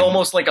 So he's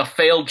almost like a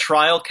failed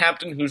trial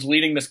captain who's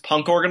leading this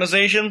punk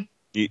organization.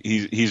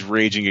 He's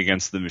raging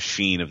against the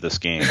machine of this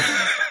game.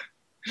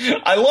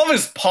 I love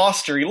his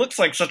posture. He looks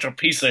like such a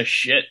piece of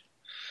shit.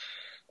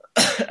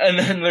 And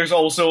then there's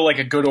also like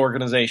a good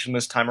organization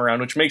this time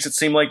around, which makes it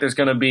seem like there's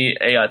going to be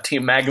a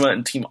Team Magma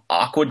and Team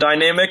Aqua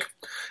dynamic,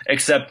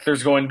 except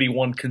there's going to be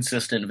one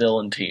consistent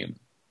villain team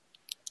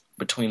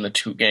between the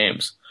two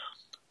games.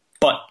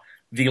 But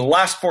the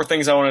last four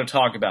things I want to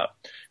talk about.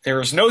 There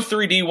is no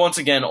 3D once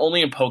again,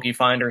 only in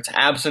PokeFinder. It's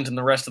absent in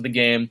the rest of the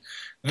game.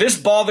 This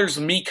bothers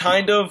me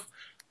kind of,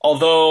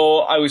 although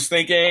I was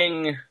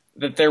thinking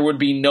that there would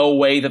be no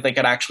way that they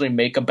could actually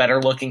make a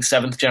better looking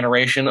 7th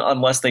generation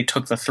unless they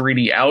took the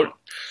 3D out,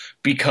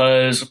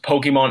 because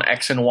Pokemon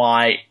X and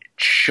Y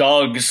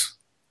chugs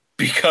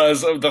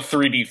because of the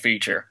 3D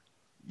feature.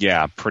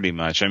 Yeah, pretty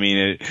much. I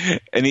mean,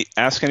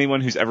 ask anyone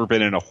who's ever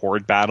been in a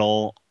Horde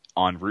battle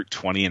on Route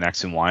 20 in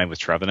X and Y with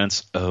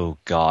Trevenants. Oh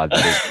god,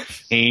 that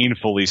is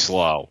painfully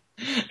slow.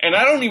 And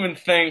I don't even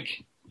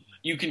think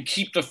you can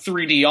keep the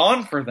 3D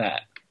on for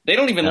that. They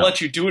don't even let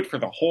you do it for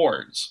the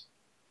Hordes.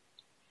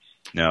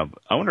 No,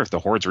 I wonder if the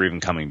Hordes are even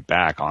coming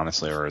back,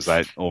 honestly, or is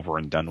that over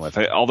and done with?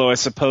 Although I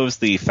suppose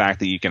the fact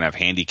that you can have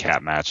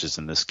handicap matches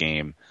in this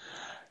game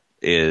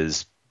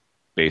is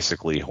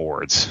basically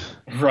Hordes.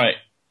 Right.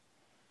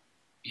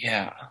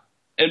 Yeah.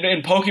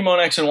 In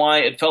Pokemon X and Y,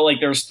 it felt like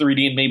there was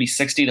 3D in maybe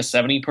 60 to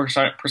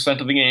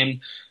 70% of the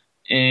game.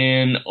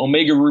 In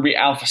Omega Ruby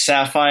Alpha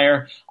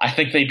Sapphire, I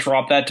think they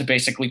dropped that to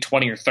basically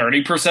 20 or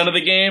 30% of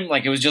the game.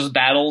 Like, it was just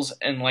battles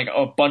and like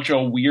a bunch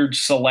of weird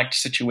select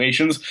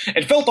situations.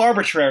 It felt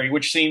arbitrary,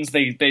 which seems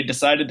they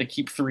decided to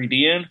keep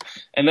 3D in.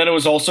 And then it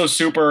was also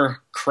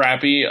super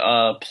crappy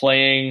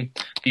playing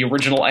the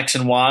original X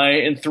and Y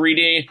in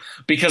 3D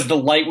because the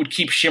light would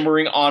keep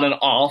shimmering on and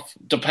off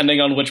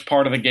depending on which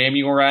part of the game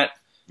you were at.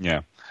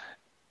 Yeah.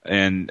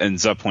 And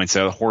Zup points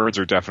out Hordes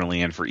are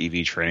definitely in for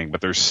EV training,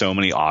 but there's so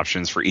many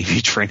options for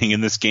EV training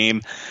in this game.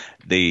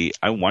 I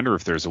wonder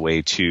if there's a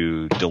way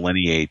to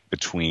delineate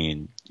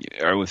between,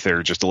 or if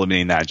they're just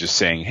eliminating that, just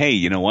saying, hey,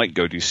 you know what,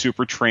 go do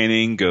super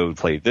training, go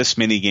play this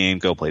mini game,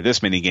 go play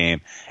this mini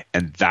game,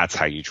 and that's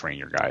how you train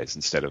your guys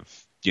instead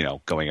of,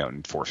 going out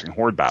and forcing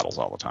Horde battles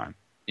all the time.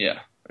 Yeah,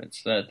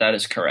 that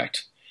is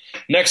correct.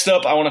 Next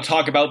up, I want to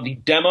talk about the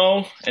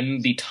demo,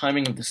 and the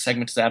timing of this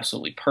segment is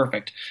absolutely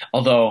perfect.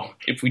 Although,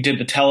 if we did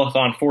the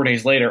telethon 4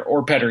 days later,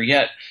 or better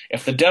yet,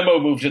 if the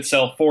demo moved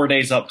itself 4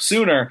 days up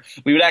sooner,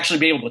 we would actually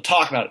be able to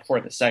talk about it for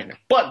this segment.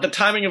 But the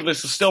timing of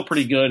this is still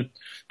pretty good,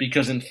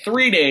 because in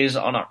 3 days,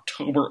 on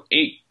October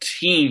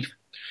 18th,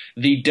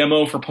 the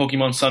demo for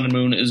Pokemon Sun and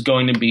Moon is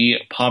going to be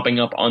popping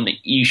up on the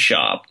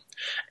eShop.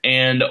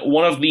 And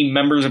one of the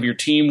members of your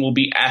team will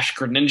be Ash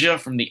Greninja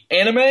from the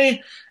anime.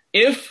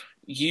 If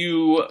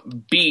you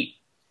beat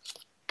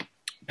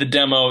the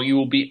demo, you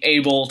will be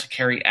able to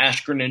carry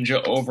Ash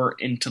Greninja over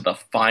into the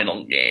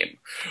final game,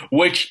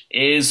 which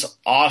is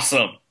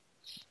awesome.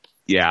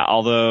 Yeah,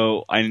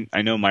 although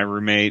I know my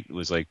roommate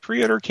was like,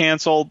 pre-order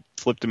canceled,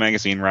 flipped a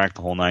magazine rack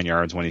the whole 9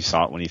 yards when he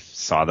saw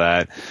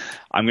that.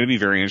 I'm going to be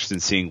very interested in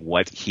seeing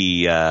what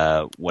he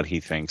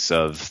thinks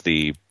of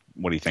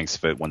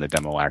it when the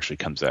demo actually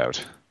comes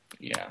out.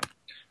 Yeah.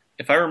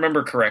 If I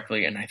remember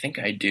correctly, and I think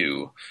I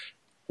do,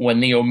 when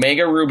the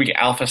Omega Ruby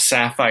Alpha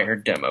Sapphire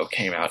demo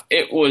came out,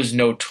 it was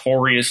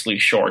notoriously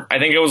short. I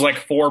think it was like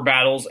 4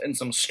 battles and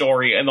some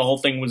story, and the whole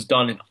thing was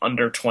done in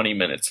under 20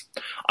 minutes.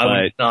 I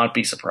would not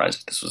be surprised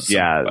if this was the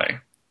same way.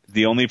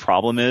 The only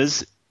problem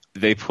is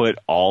they put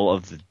all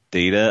of the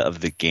data of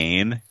the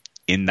game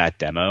in that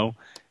demo,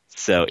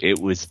 so it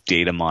was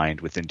data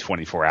mined within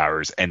 24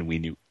 hours, and we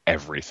knew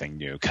everything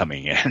new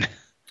coming in.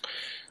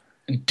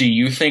 Do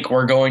you think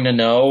we're going to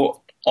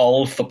know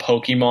all of the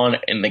Pokemon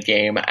in the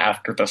game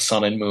after the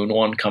Sun and Moon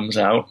one comes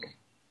out?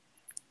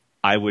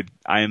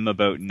 I'm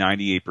about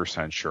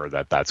 98% sure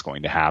that that's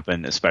going to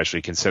happen,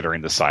 especially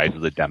considering the size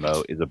of the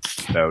demo is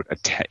about a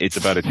tenth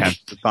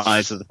the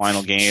size of the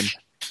final game.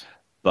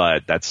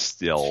 But that's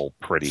still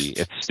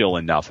it's still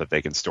enough that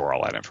they can store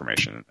all that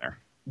information in there.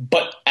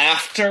 But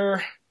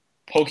after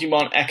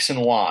Pokemon X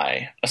and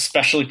Y,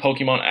 especially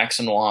Pokemon X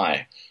and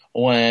Y,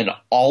 when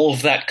all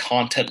of that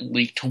content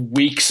leaked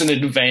weeks in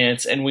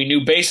advance and we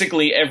knew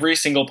basically every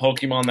single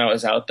Pokemon that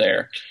was out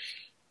there.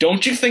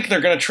 Don't you think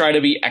they're going to try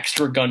to be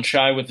extra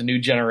gun-shy with the new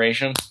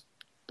generation?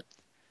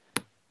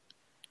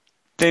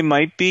 They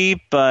might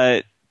be,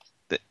 but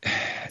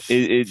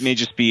it may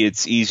just be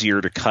it's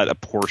easier to cut a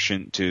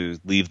portion, to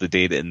leave the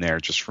data in there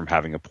just from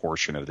having a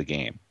portion of the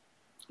game.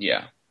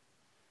 Yeah.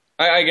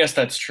 I guess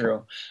that's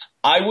true.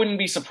 I wouldn't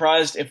be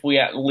surprised if we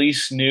at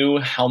least knew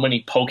how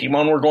many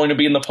Pokemon were going to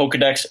be in the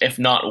Pokedex, if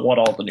not what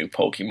all the new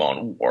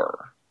Pokemon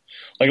were.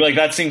 Like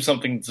that seems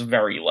something that's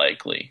very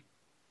likely.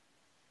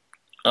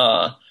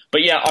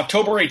 But yeah,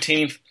 October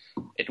 18th,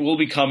 it will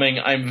be coming.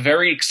 I'm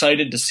very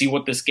excited to see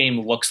what this game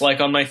looks like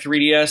on my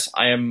 3DS.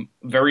 I am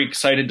very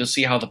excited to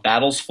see how the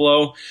battles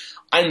flow.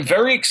 I'm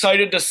very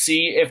excited to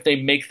see if they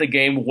make the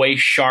game way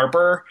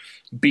sharper,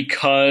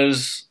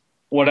 because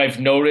what I've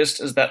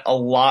noticed is that a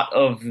lot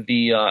of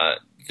the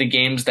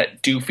games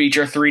that do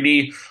feature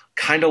 3D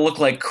kind of look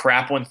like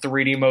crap when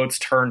 3D mode's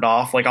turned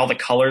off. Like all the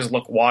colors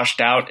look washed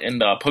out,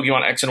 and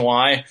Pokemon X and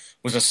Y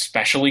was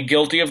especially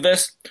guilty of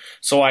this.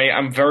 So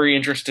I'm very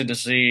interested to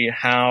see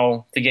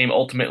how the game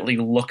ultimately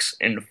looks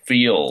and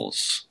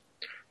feels.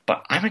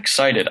 But I'm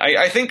excited.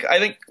 I think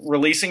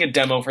releasing a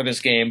demo for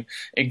this game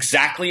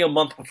exactly a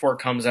month before it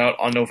comes out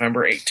on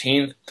November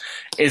 18th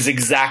is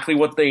exactly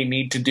what they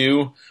need to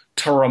do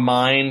to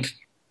remind,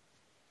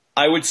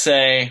 I would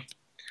say,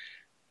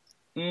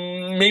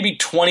 maybe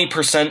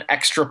 20%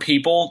 extra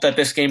people that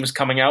this game is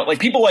coming out. Like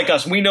people like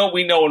us, we know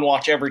and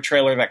watch every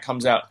trailer that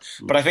comes out.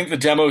 But I think the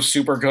demo is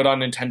super good on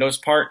Nintendo's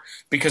part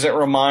because it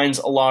reminds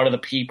a lot of the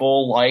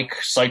people, like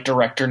site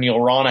director Neil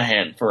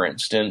Ronahan, for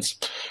instance,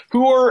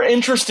 who are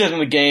interested in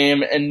the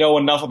game and know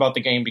enough about the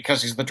game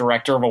because he's the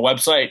director of a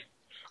website,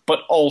 but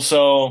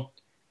also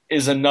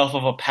is enough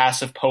of a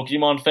passive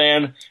Pokemon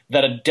fan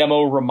that a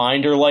demo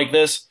reminder like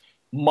this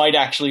might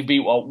actually be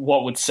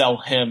what would sell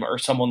him or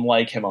someone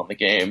like him on the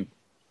game.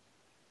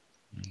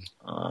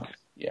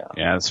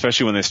 Yeah,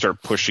 especially when they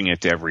start pushing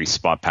it to every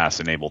Spot Pass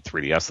enabled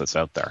 3DS that's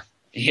out there.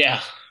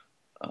 Yeah.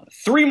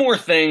 3 more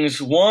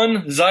things.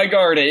 1,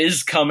 Zygarde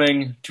is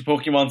coming to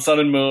Pokemon Sun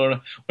and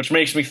Moon, which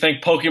makes me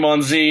think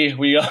Pokemon Z.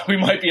 We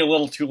might be a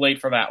little too late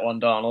for that one,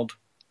 Donald.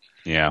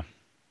 Yeah.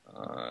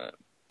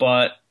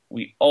 But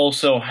we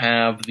also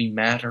have the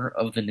matter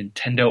of the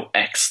Nintendo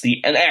X,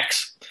 the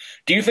NX.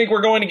 Do you think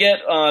we're going to get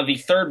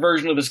the 3rd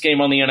version of this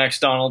game on the NX,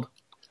 Donald?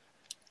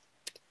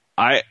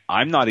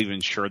 I'm not even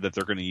sure that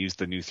they're going to use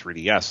the new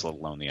 3DS, let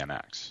alone the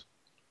NX.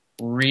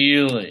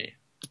 Really?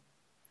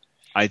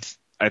 I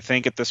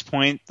think at this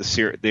point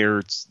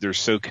they're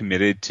so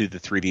committed to the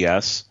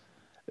 3DS,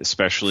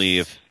 especially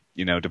if,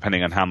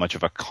 depending on how much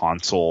of a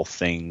console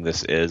thing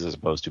this is as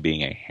opposed to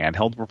being a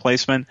handheld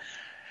replacement.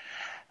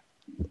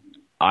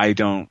 I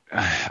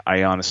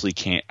honestly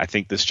can't. I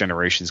think this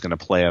generation is going to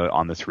play out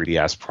on the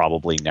 3DS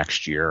probably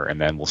next year,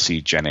 and then we'll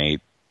see Gen 8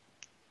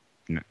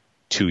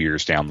 2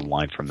 years down the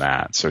line from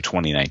that, so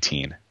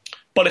 2019.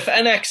 But if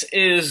NX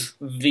is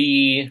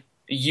the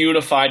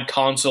unified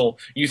console,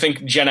 you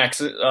think Gen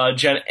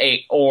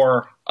 8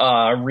 or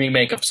a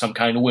remake of some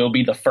kind will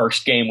be the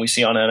first game we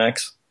see on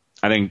NX?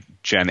 I think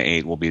Gen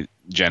 8 will be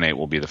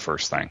the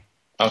first thing.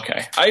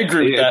 Okay, I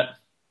agree with that.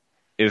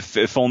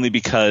 If only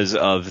because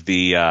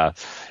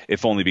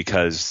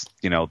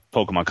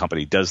Pokemon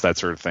Company does that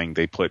sort of thing.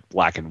 They put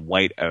Black and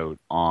White out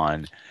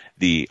on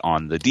the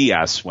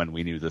DS when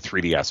we knew the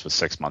 3DS was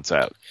 6 months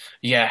out.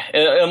 Yeah,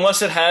 unless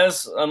the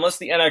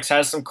NX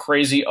has some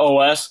crazy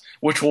OS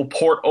which will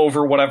port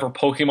over whatever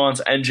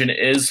Pokemon's engine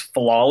is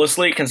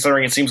flawlessly,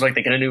 considering it seems like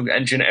they get a new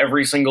engine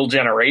every single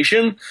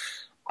generation.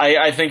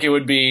 I think it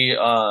would be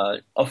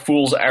a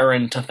fool's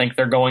errand to think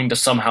they're going to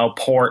somehow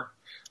port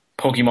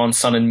Pokemon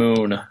Sun and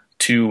Moon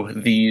to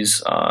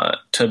these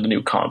to the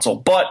new console.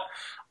 But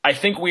I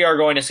think we are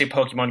going to see a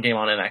Pokemon game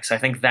on NX. I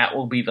think that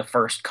will be the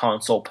first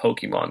console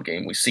Pokemon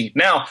game we see.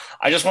 Now,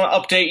 I just want to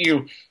update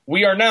you.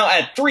 We are now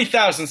at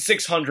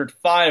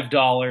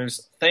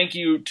 $3,605. Thank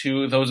you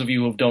to those of you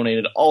who have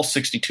donated, all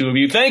 62 of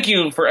you. Thank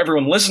you for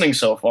everyone listening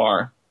so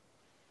far.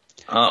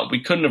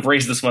 We couldn't have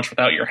raised this much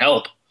without your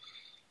help.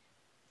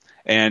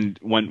 And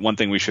one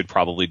thing we should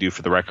probably do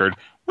for the record,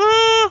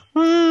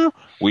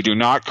 we do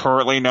not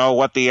currently know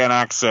what the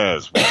NX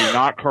is. We do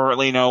not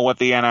currently know what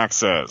the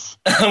NX is.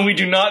 We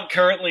do not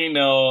currently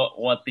know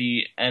what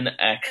the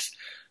NX,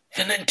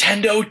 the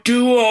Nintendo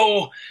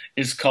Duo,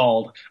 is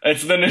called.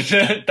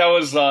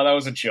 That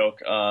was a joke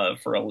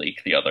for a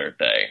leak the other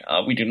day.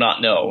 We do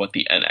not know what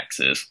the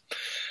NX is.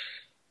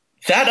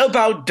 That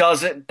about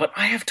does it, but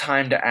I have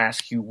time to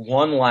ask you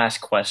one last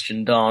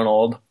question,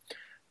 Donald.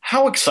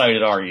 How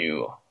excited are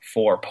you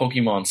for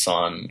Pokemon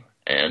Sun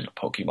and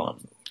Pokemon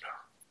Moon?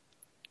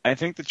 I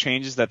think the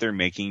changes that they're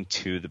making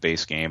to the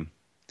base game,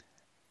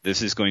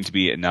 this is going to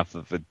be enough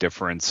of a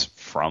difference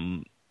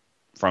from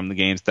the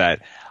games that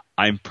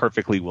I'm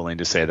perfectly willing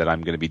to say that I'm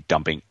going to be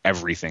dumping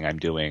everything I'm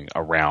doing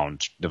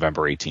around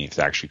November 18th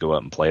to actually go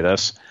out and play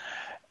this.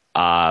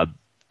 I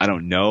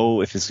don't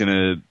know if it's going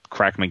to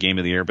crack my game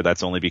of the year, but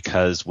that's only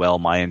because, well,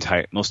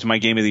 most of my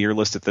game of the year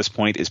list at this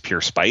point is pure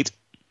spite.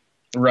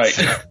 Right.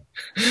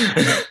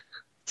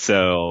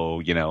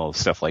 So,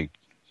 stuff like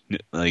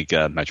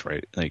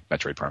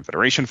Metroid Prime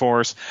Federation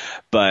Force,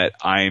 but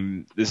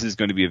this is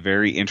going to be a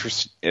very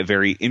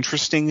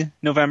interesting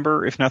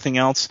November, if nothing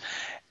else.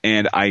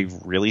 And I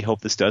really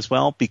hope this does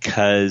well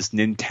because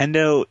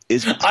Nintendo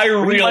is. I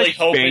really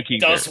hope it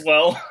does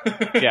well.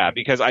 Yeah,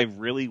 because I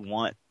really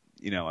want,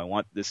 I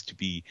want this to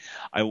be,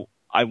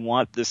 I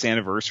want this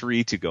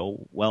anniversary to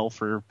go well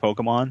for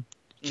Pokemon.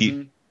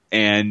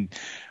 And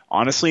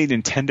honestly,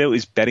 Nintendo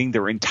is betting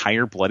their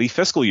entire bloody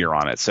fiscal year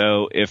on it.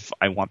 So if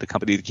I want the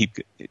company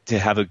to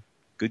have a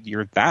good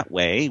year that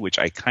way, which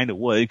I kind of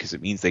would, because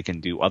it means they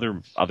can do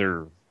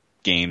other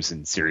games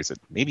and series that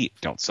maybe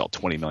don't sell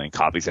 20 million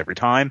copies every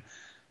time,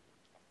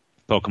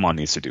 Pokemon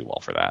needs to do well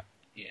for that.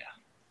 Yeah.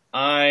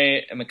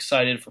 I am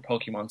excited for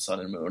Pokemon Sun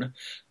and Moon.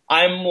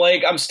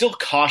 I'm still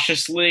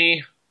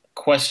cautiously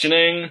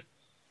questioning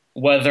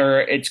whether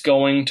it's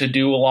going to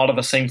do a lot of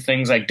the same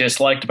things I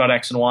disliked about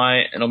X and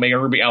Y and Omega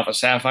Ruby Alpha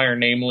Sapphire,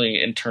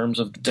 namely in terms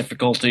of the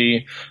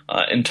difficulty,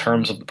 in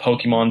terms of the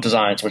Pokemon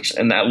designs, which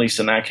at least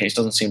in that case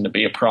doesn't seem to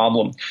be a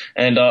problem,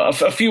 and a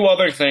few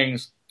other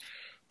things.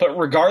 But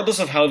regardless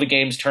of how the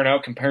games turn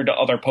out compared to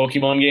other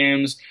Pokemon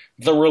games,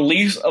 the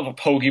release of a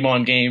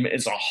Pokemon game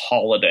is a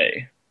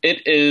holiday.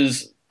 It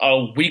is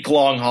a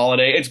week-long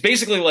holiday. It's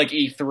basically like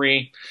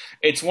E3.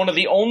 It's one of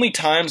the only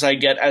times I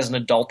get as an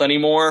adult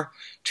anymore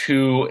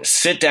to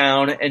sit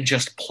down and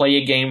just play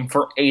a game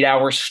for 8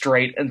 hours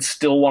straight and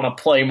still want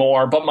to play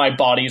more, but my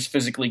body is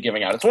physically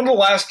giving out. It's one of the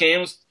last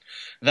games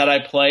that I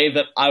play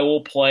that I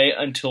will play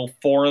until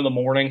 4 in the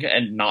morning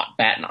and not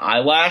bat an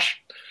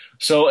eyelash.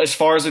 So as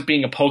far as it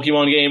being a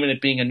Pokemon game and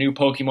it being a new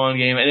Pokemon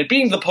game and it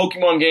being the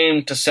Pokemon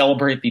game to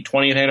celebrate the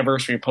 20th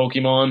anniversary of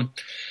Pokemon,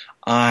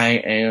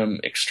 I am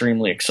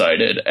extremely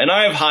excited, and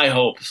I have high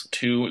hopes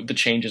to the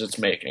changes it's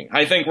making.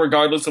 I think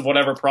regardless of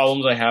whatever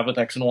problems I have with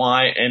X and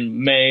Y and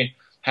may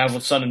have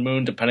with Sun and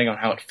Moon, depending on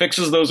how it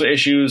fixes those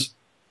issues,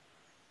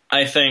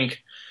 I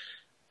think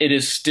it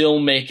is still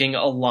making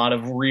a lot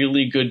of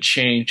really good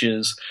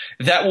changes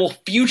that will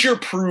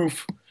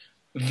future-proof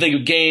the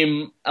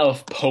game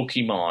of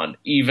Pokemon,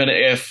 even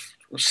if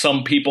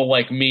some people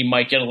like me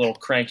might get a little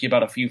cranky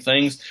about a few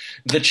things.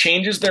 The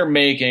changes they're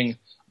making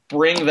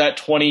bring that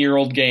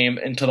 20-year-old game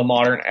into the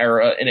modern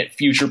era, and it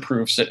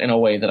future-proofs it in a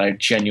way that I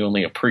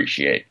genuinely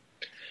appreciate.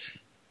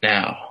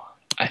 Now,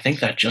 I think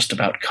that just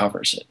about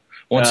covers it.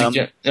 Once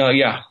again,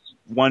 yeah.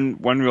 One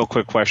real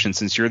quick question,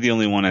 since you're the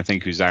only one I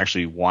think who's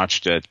actually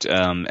watched it,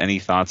 any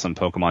thoughts on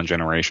Pokemon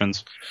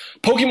Generations?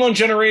 Pokemon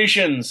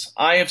Generations!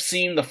 I have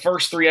seen the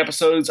first 3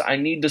 episodes. I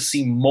need to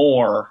see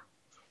more.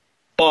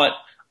 But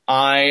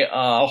I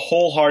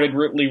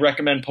wholeheartedly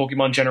recommend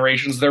Pokemon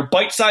Generations. They're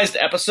bite-sized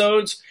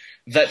episodes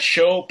that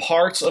show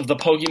parts of the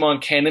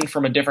Pokemon canon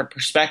from a different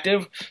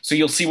perspective. So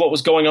you'll see what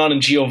was going on in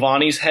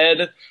Giovanni's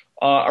head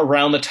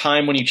around the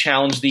time when he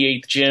challenged the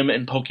 8th gym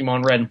in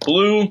Pokemon Red and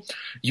Blue.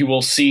 You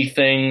will see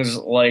things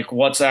like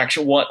what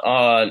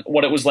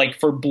it was like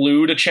for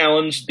Blue to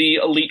challenge the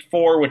Elite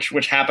Four,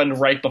 which happened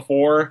right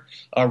before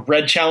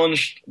Red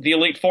challenged the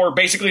Elite Four,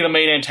 basically the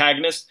main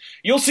antagonist.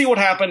 You'll see what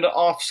happened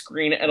off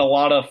screen at a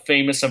lot of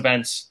famous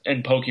events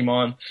in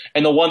Pokemon.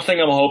 And the one thing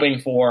I'm hoping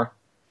for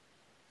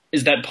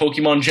is that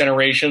Pokemon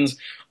Generations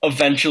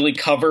eventually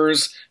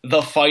covers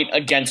the fight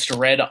against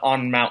Red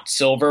on Mount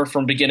Silver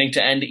from beginning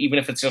to end, even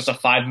if it's just a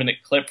 5-minute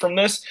clip from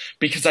this,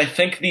 because I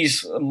think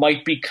these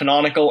might be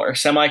canonical or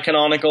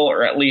semi-canonical,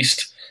 or at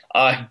least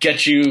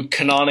get you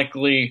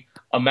canonically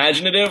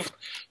imaginative.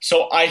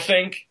 So I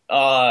think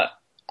I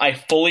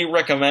fully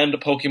recommend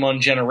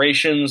Pokemon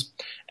Generations,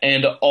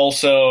 and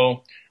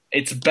also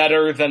it's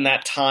better than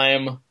that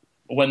time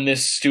when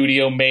this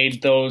studio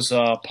made those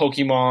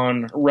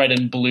Pokemon Red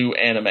and Blue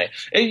anime.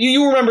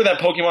 You remember that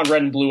Pokemon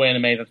Red and Blue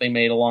anime that they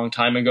made a long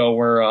time ago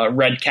where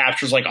Red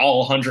captures like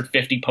all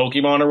 150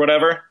 Pokemon or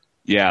whatever?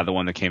 Yeah, the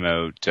one that came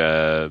out,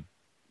 I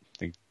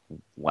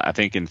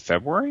think in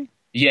February?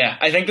 Yeah,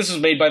 I think this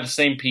was made by the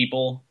same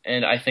people,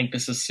 and I think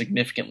this is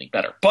significantly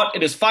better. But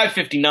it is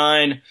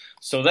 $5.59,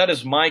 so that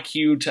is my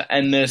cue to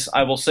end this.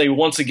 I will say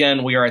once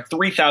again, we are at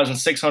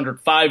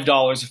 $3,605,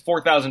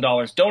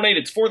 $4,000 donate.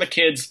 It's for the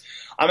kids.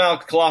 I'm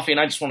Alec Kalafi, and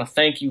I just want to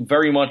thank you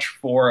very much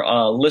for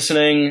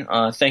listening.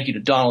 Thank you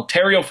to Donald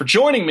Terrio for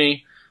joining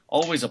me.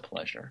 Always a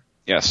pleasure.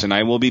 Yes, and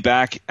I will be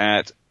back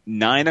at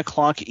 9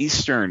 o'clock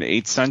Eastern,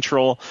 8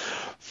 Central,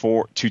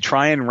 to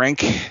try and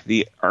rank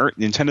the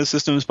Nintendo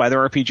systems by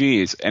their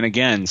RPGs. And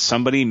again,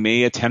 somebody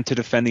may attempt to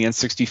defend the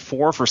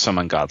N64 for some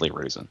ungodly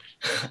reason.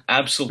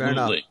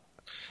 Absolutely.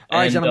 All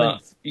right, gentlemen.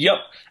 Yep.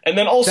 And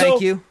then also,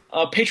 thank you.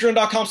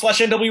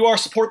 Patreon.com/NWR.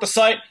 Support the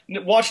site.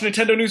 Watch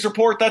Nintendo News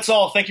Report. That's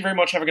all. Thank you very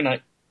much. Have a good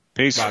night.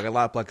 Peace. Wow, I got a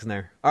lot of plugs in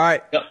there. All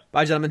right. Yep.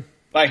 Bye, gentlemen.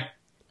 Bye.